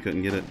screen, I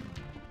couldn't get it.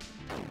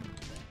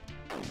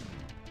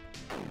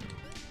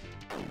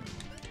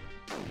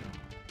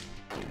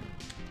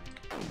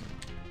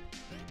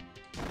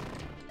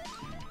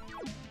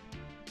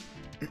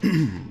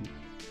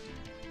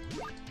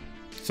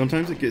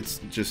 Sometimes it gets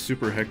just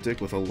super hectic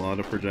with a lot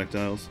of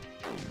projectiles.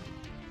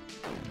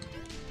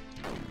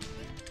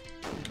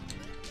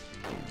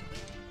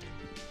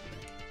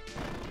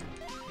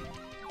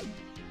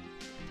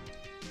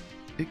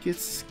 It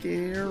gets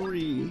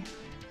scary.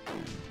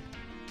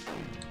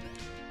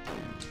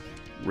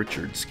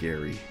 Richard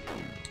Scary.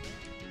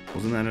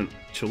 Wasn't that a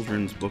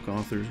children's book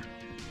author?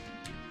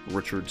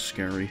 Richard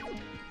Scary.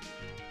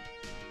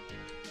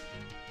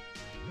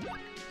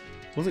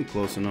 Wasn't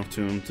close enough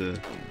to him to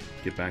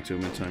get back to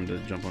him in time to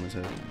jump on his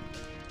head.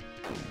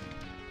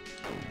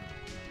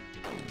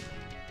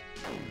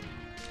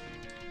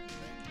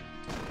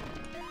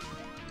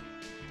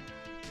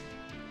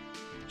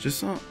 Just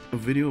saw a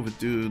video of a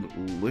dude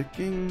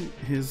licking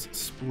his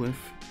spliff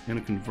in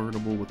a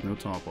convertible with no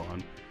top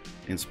on,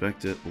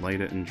 inspect it,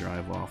 light it, and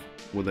drive off,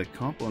 with a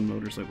cop on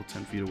motorcycle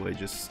 10 feet away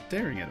just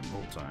staring at him the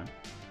whole time.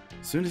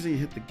 As soon as he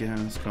hit the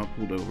gas, cop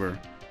pulled over.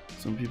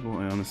 Some people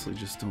I honestly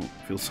just don't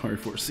feel sorry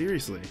for.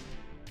 Seriously.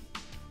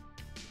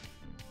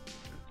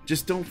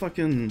 Just don't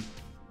fucking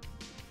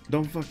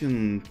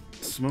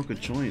smoke a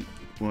joint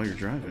while you're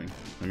driving.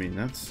 I mean,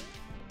 that's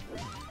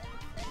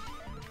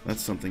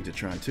something to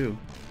try too.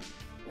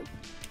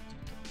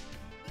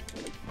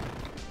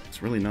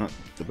 It's really not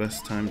the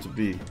best time to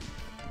be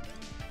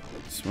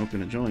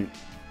smoking a joint.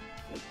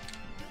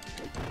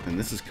 And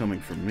this is coming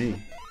from me.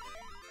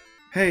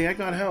 Hey, I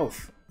got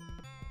health!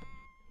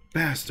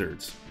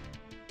 Bastards!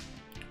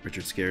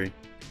 Richard Scary.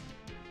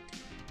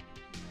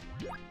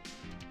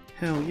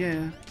 Hell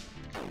yeah.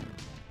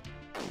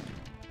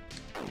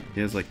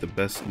 He has like the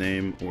best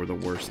name or the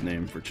worst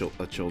name for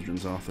a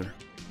children's author.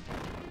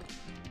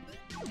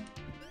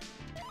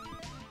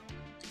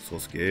 So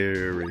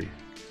scary.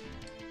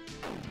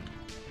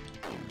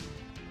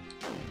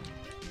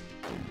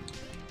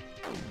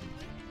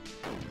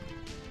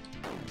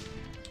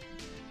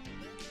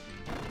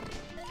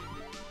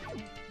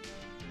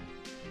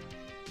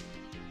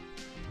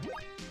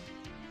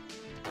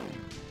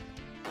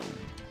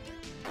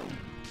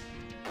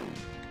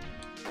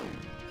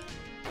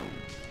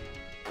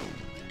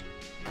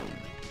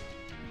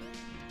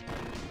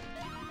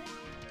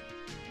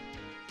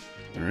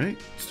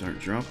 Alright, start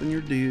dropping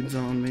your dudes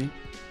on me.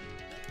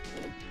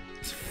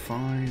 It's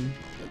fine.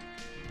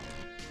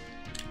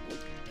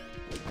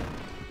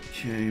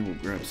 Okay, we'll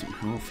grab some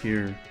health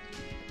here.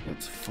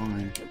 That's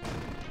fine.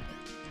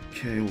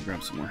 Okay, we'll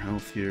grab some more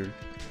health here.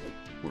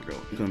 We're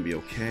gonna be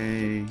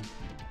okay.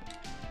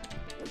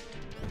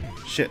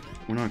 Shit,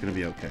 we're not gonna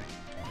be okay.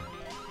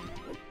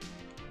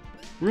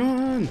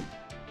 Run!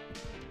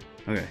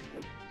 Okay.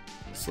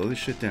 Slow this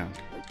shit down.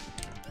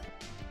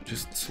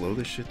 Just slow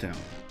this shit down.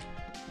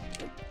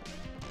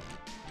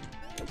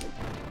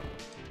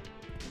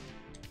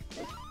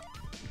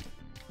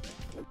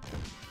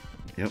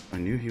 Yep, I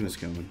knew he was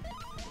coming.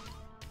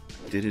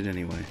 Did it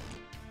anyway.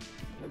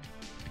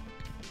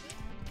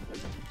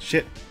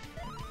 Shit!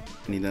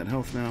 I need that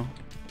health now.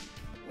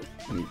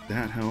 I need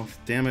that health.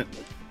 Damn it.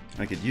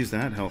 I could use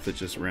that health that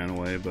just ran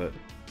away, but...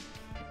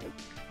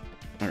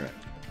 Alright.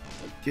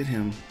 Get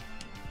him.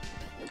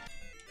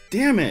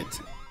 Damn it!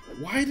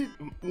 Why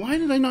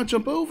did I not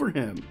jump over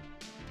him?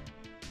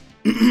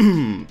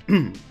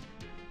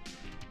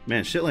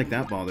 Man, shit like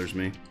that bothers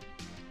me.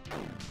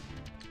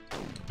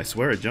 I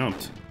swear I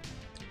jumped.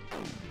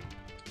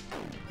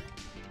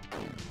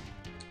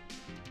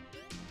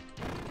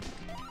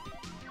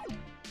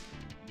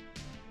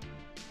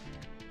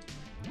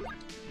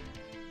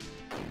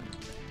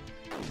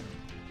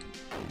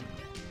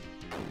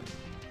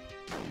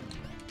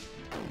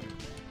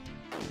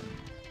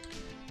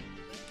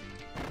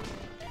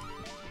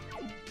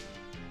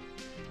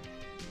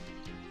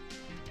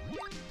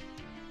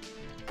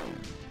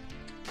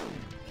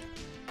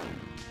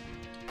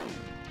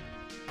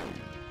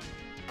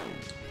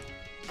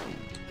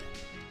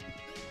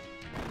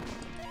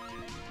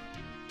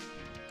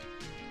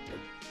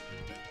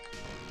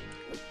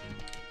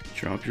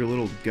 Drop your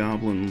little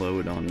goblin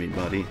load on me,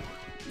 buddy.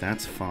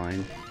 That's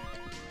fine.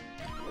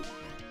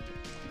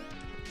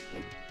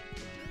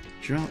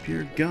 Drop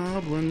your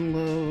goblin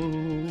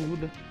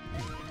load.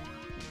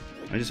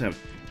 I just have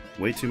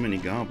way too many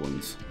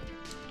goblins.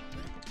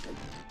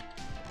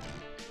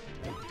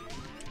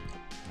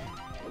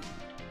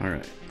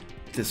 Alright.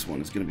 This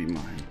one is gonna be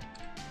mine.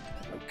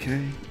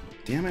 Okay.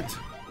 Damn it.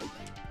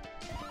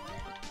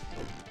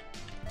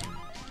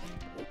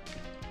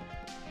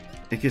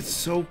 It gets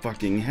so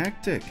fucking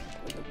hectic.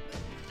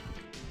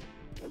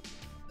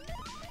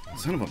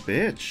 Son of a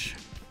bitch.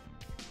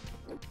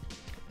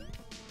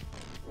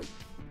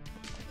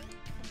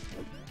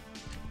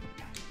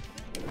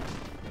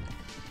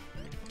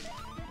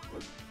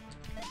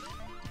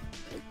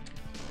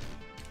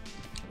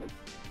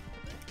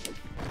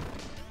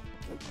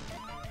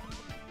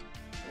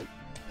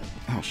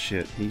 Oh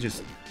shit,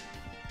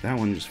 that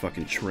one just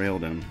fucking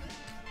trailed him.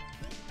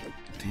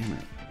 Damn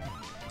it.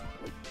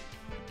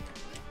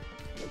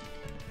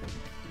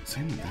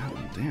 Same with that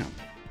one, damn.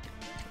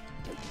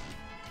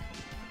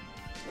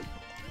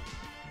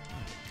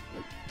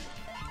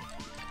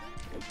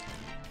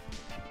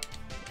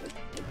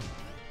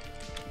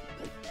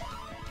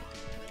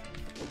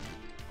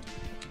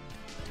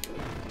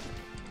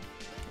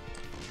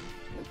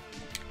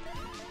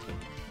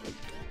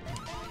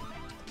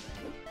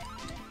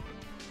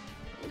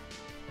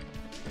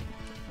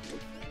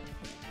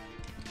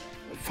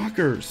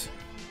 Fuckers!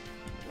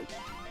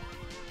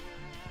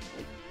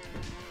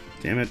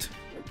 Damn it.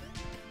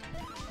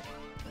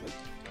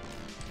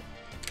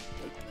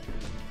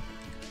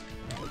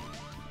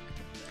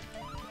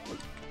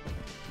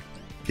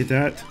 Get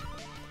that?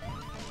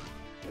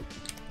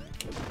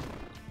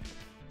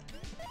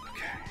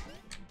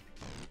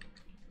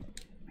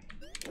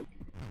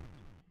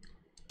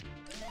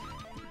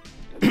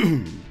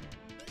 Okay.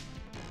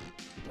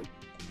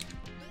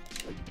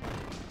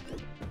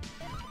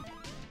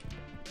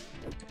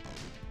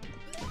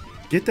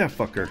 Get that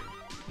fucker.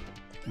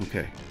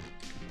 Okay.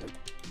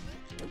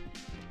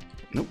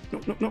 Nope,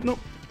 nope, nope, nope, nope.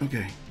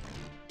 Okay.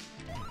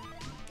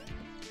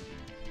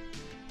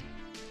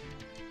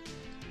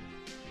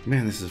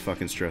 Man, this is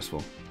fucking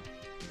stressful.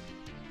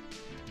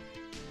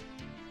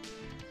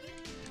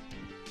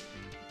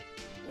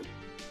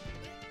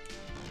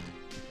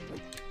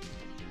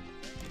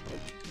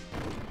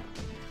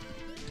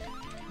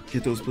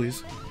 Get those,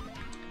 please.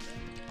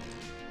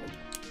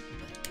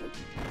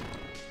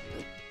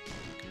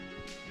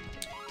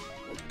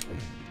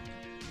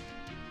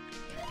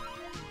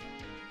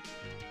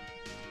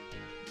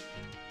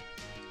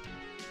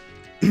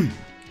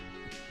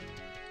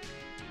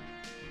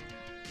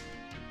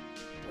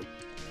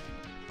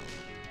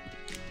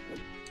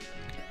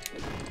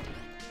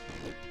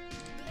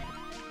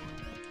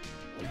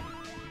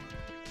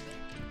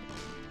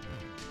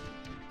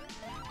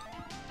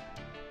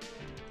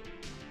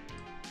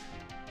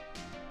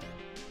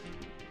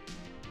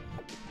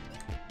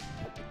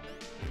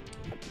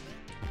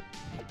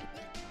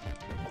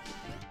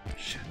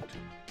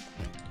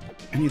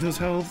 Any of those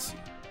healths?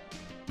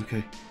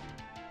 Okay.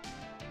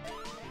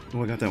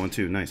 Oh, I got that one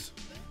too. Nice.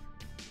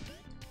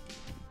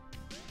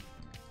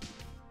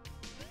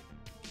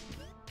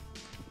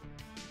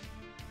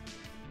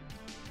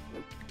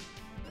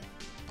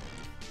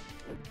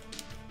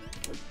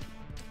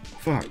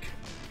 Fuck.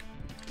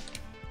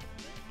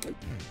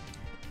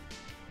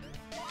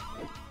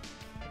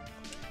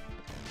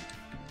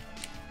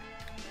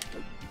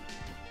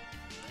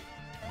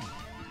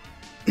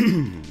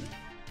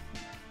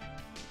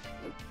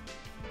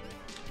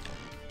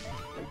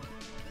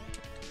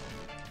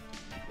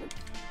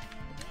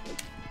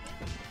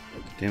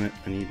 Damn it,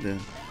 I need the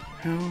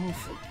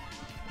health.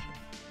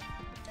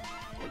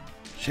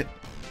 Shit.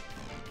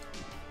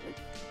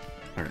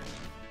 Alright.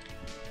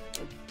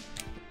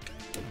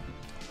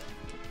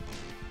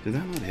 Did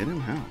that not hit him?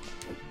 How?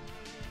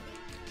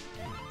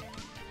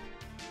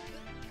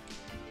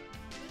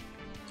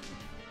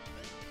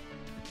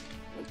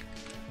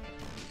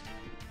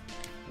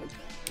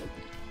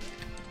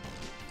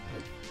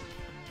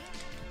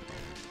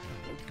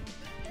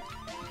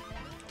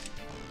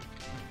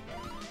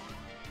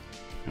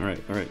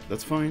 Alright,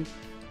 that's fine.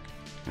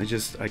 I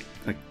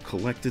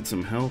collected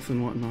some health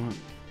and whatnot.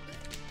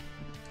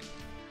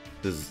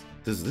 Does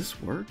this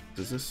work?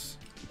 Does this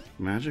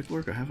magic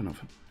work? I have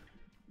enough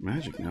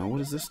magic now. What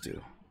does this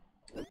do?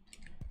 I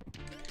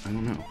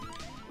don't know.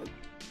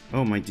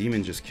 Oh, my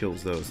demon just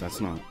kills those. That's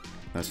not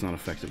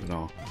effective at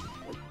all.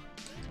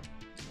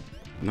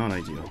 Not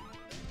ideal.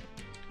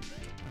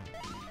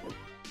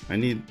 I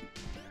need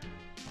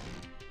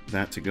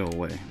that to go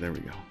away. There we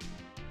go.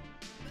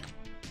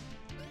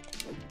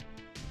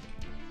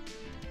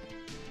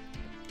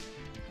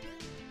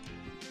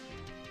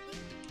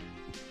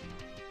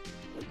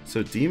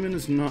 So demon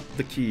is not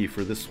the key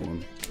for this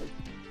one.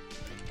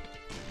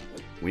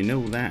 We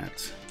know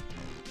that.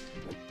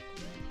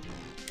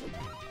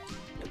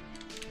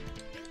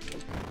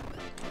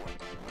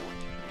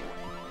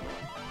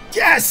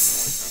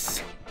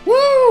 Yes!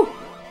 Woo!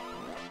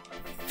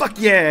 Fuck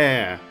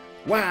yeah!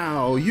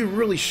 Wow, you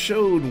really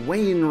showed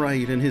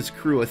Wainwright and his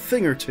crew a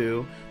thing or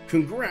two.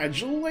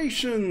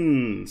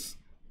 Congratulations!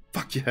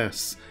 Fuck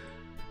yes.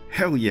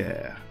 Hell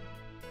yeah.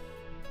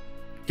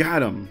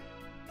 Got him.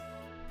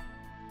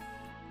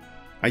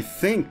 I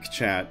think,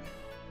 chat,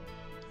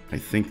 I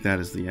think that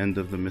is the end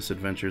of the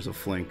Misadventures of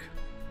Flink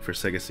for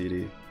Sega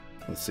CD.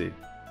 Let's see.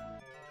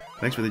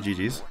 Thanks for the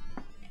GGs.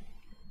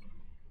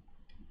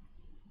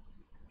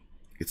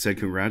 It said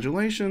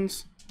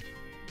congratulations.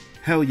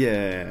 Hell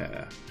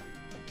yeah.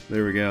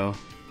 There we go.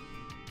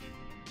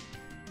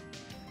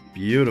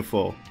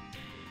 Beautiful.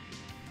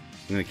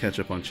 I'm gonna catch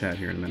up on chat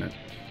here in a minute.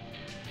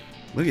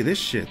 Look at this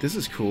shit. This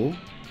is cool.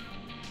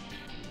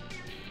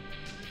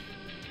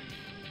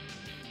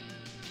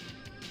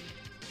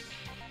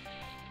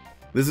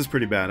 This is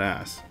pretty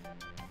badass.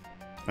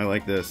 I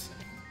like this.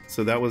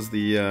 So that was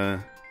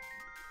the,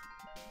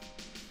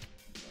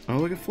 oh,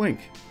 look at Flink.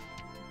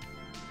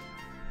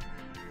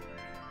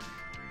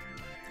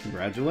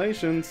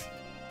 Congratulations.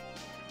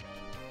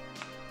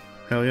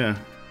 Hell yeah.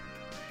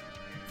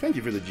 Thank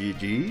you for the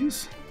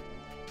GGs.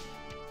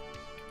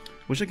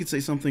 Wish I could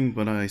say something,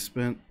 but I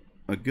spent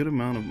a good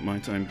amount of my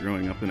time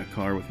growing up in a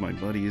car with my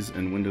buddies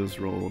and windows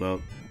rolled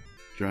up,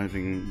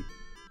 driving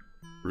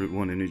Route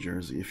 1 in New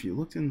Jersey. If you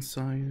looked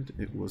inside,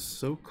 it was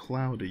so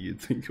cloudy you'd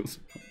think it was...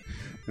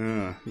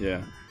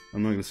 yeah.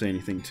 I'm not going to say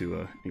anything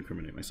to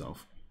incriminate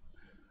myself.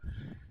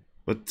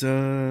 But,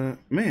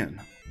 man.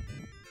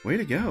 Way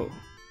to go.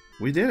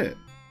 We did it.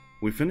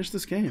 We finished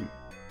this game.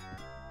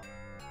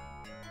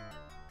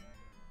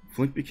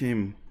 Flink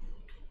became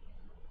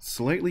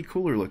slightly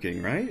cooler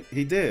looking, right?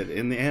 He did,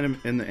 in the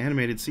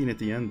animated scene at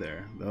the end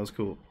there. That was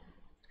cool.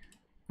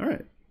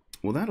 Alright.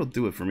 Well, that'll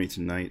do it for me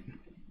tonight.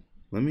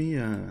 Let me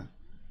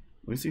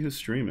see who's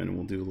streaming, and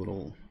we'll do a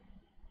little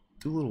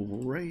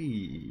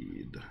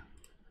raid.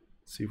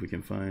 See if we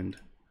can find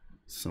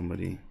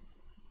somebody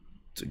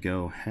to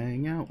go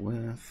hang out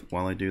with.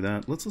 While I do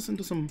that, let's listen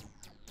to some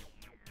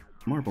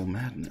Marble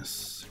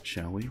Madness,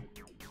 shall we?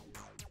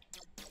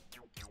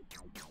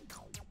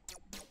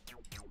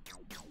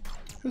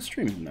 Who's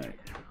streaming tonight?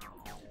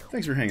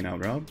 Thanks for hanging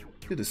out, Rob.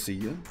 Good to see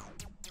you.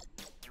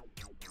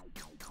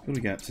 What do we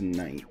got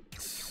tonight?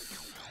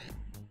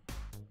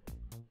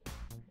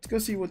 Go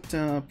see what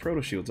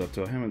Proto Shield's up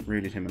to. I haven't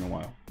raided him in a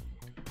while.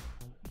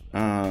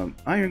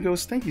 Iron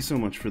Ghost, thank you so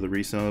much for the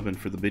resub and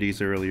for the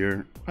biddies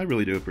earlier. I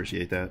really do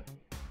appreciate that.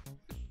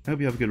 I hope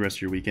you have a good rest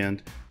of your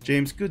weekend.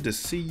 James, good to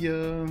see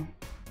ya.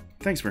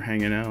 Thanks for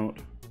hanging out.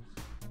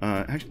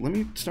 Actually, let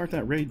me start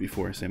that raid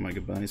before I say my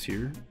goodbyes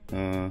here.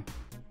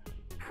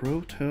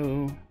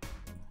 Proto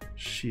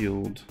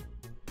Shield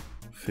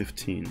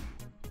 15.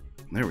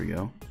 There we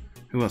go.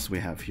 Who else do we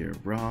have here?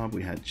 Rob,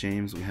 we had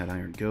James, we had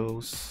Iron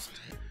Ghost.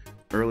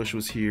 Earlish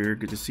was here.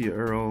 Good to see you,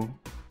 Earl.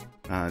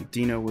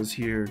 Dino was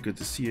here. Good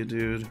to see you,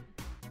 dude.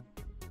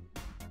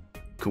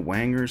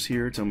 Kawanger's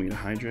here. Tell me to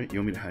hydrate. You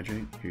want me to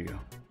hydrate? Here you go.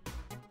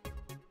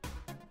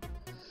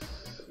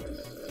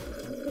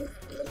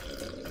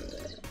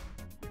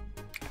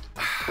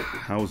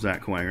 How was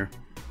that, Kawanger?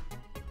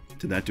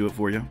 Did that do it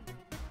for you?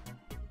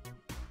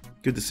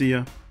 Good to see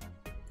you.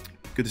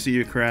 Good to see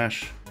you,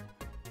 Crash.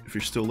 If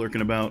you're still lurking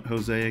about,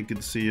 Jose, good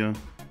to see you.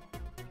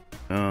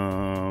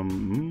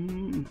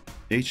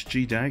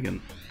 HG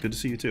Dagon, good to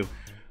see you too.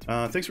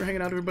 Thanks for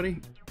hanging out, everybody.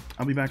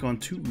 I'll be back on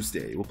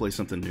Tuesday. We'll play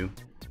something new.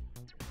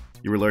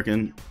 You were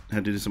lurking,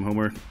 had to do some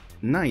homework.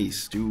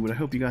 Nice, dude. I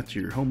hope you got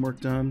your homework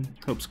done.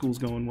 Hope school's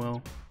going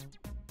well.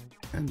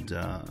 And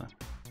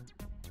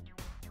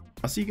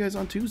I'll see you guys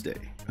on Tuesday.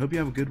 I hope you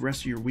have a good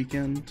rest of your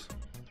weekend.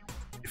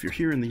 If you're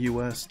here in the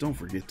US, don't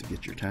forget to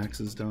get your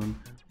taxes done.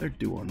 They're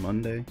due on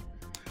Monday.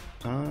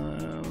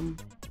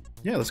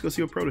 Yeah, let's go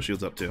see what Proto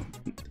Shield's up to.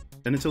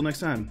 And until next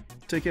time,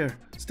 take care,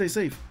 stay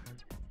safe.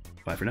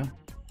 Bye for now.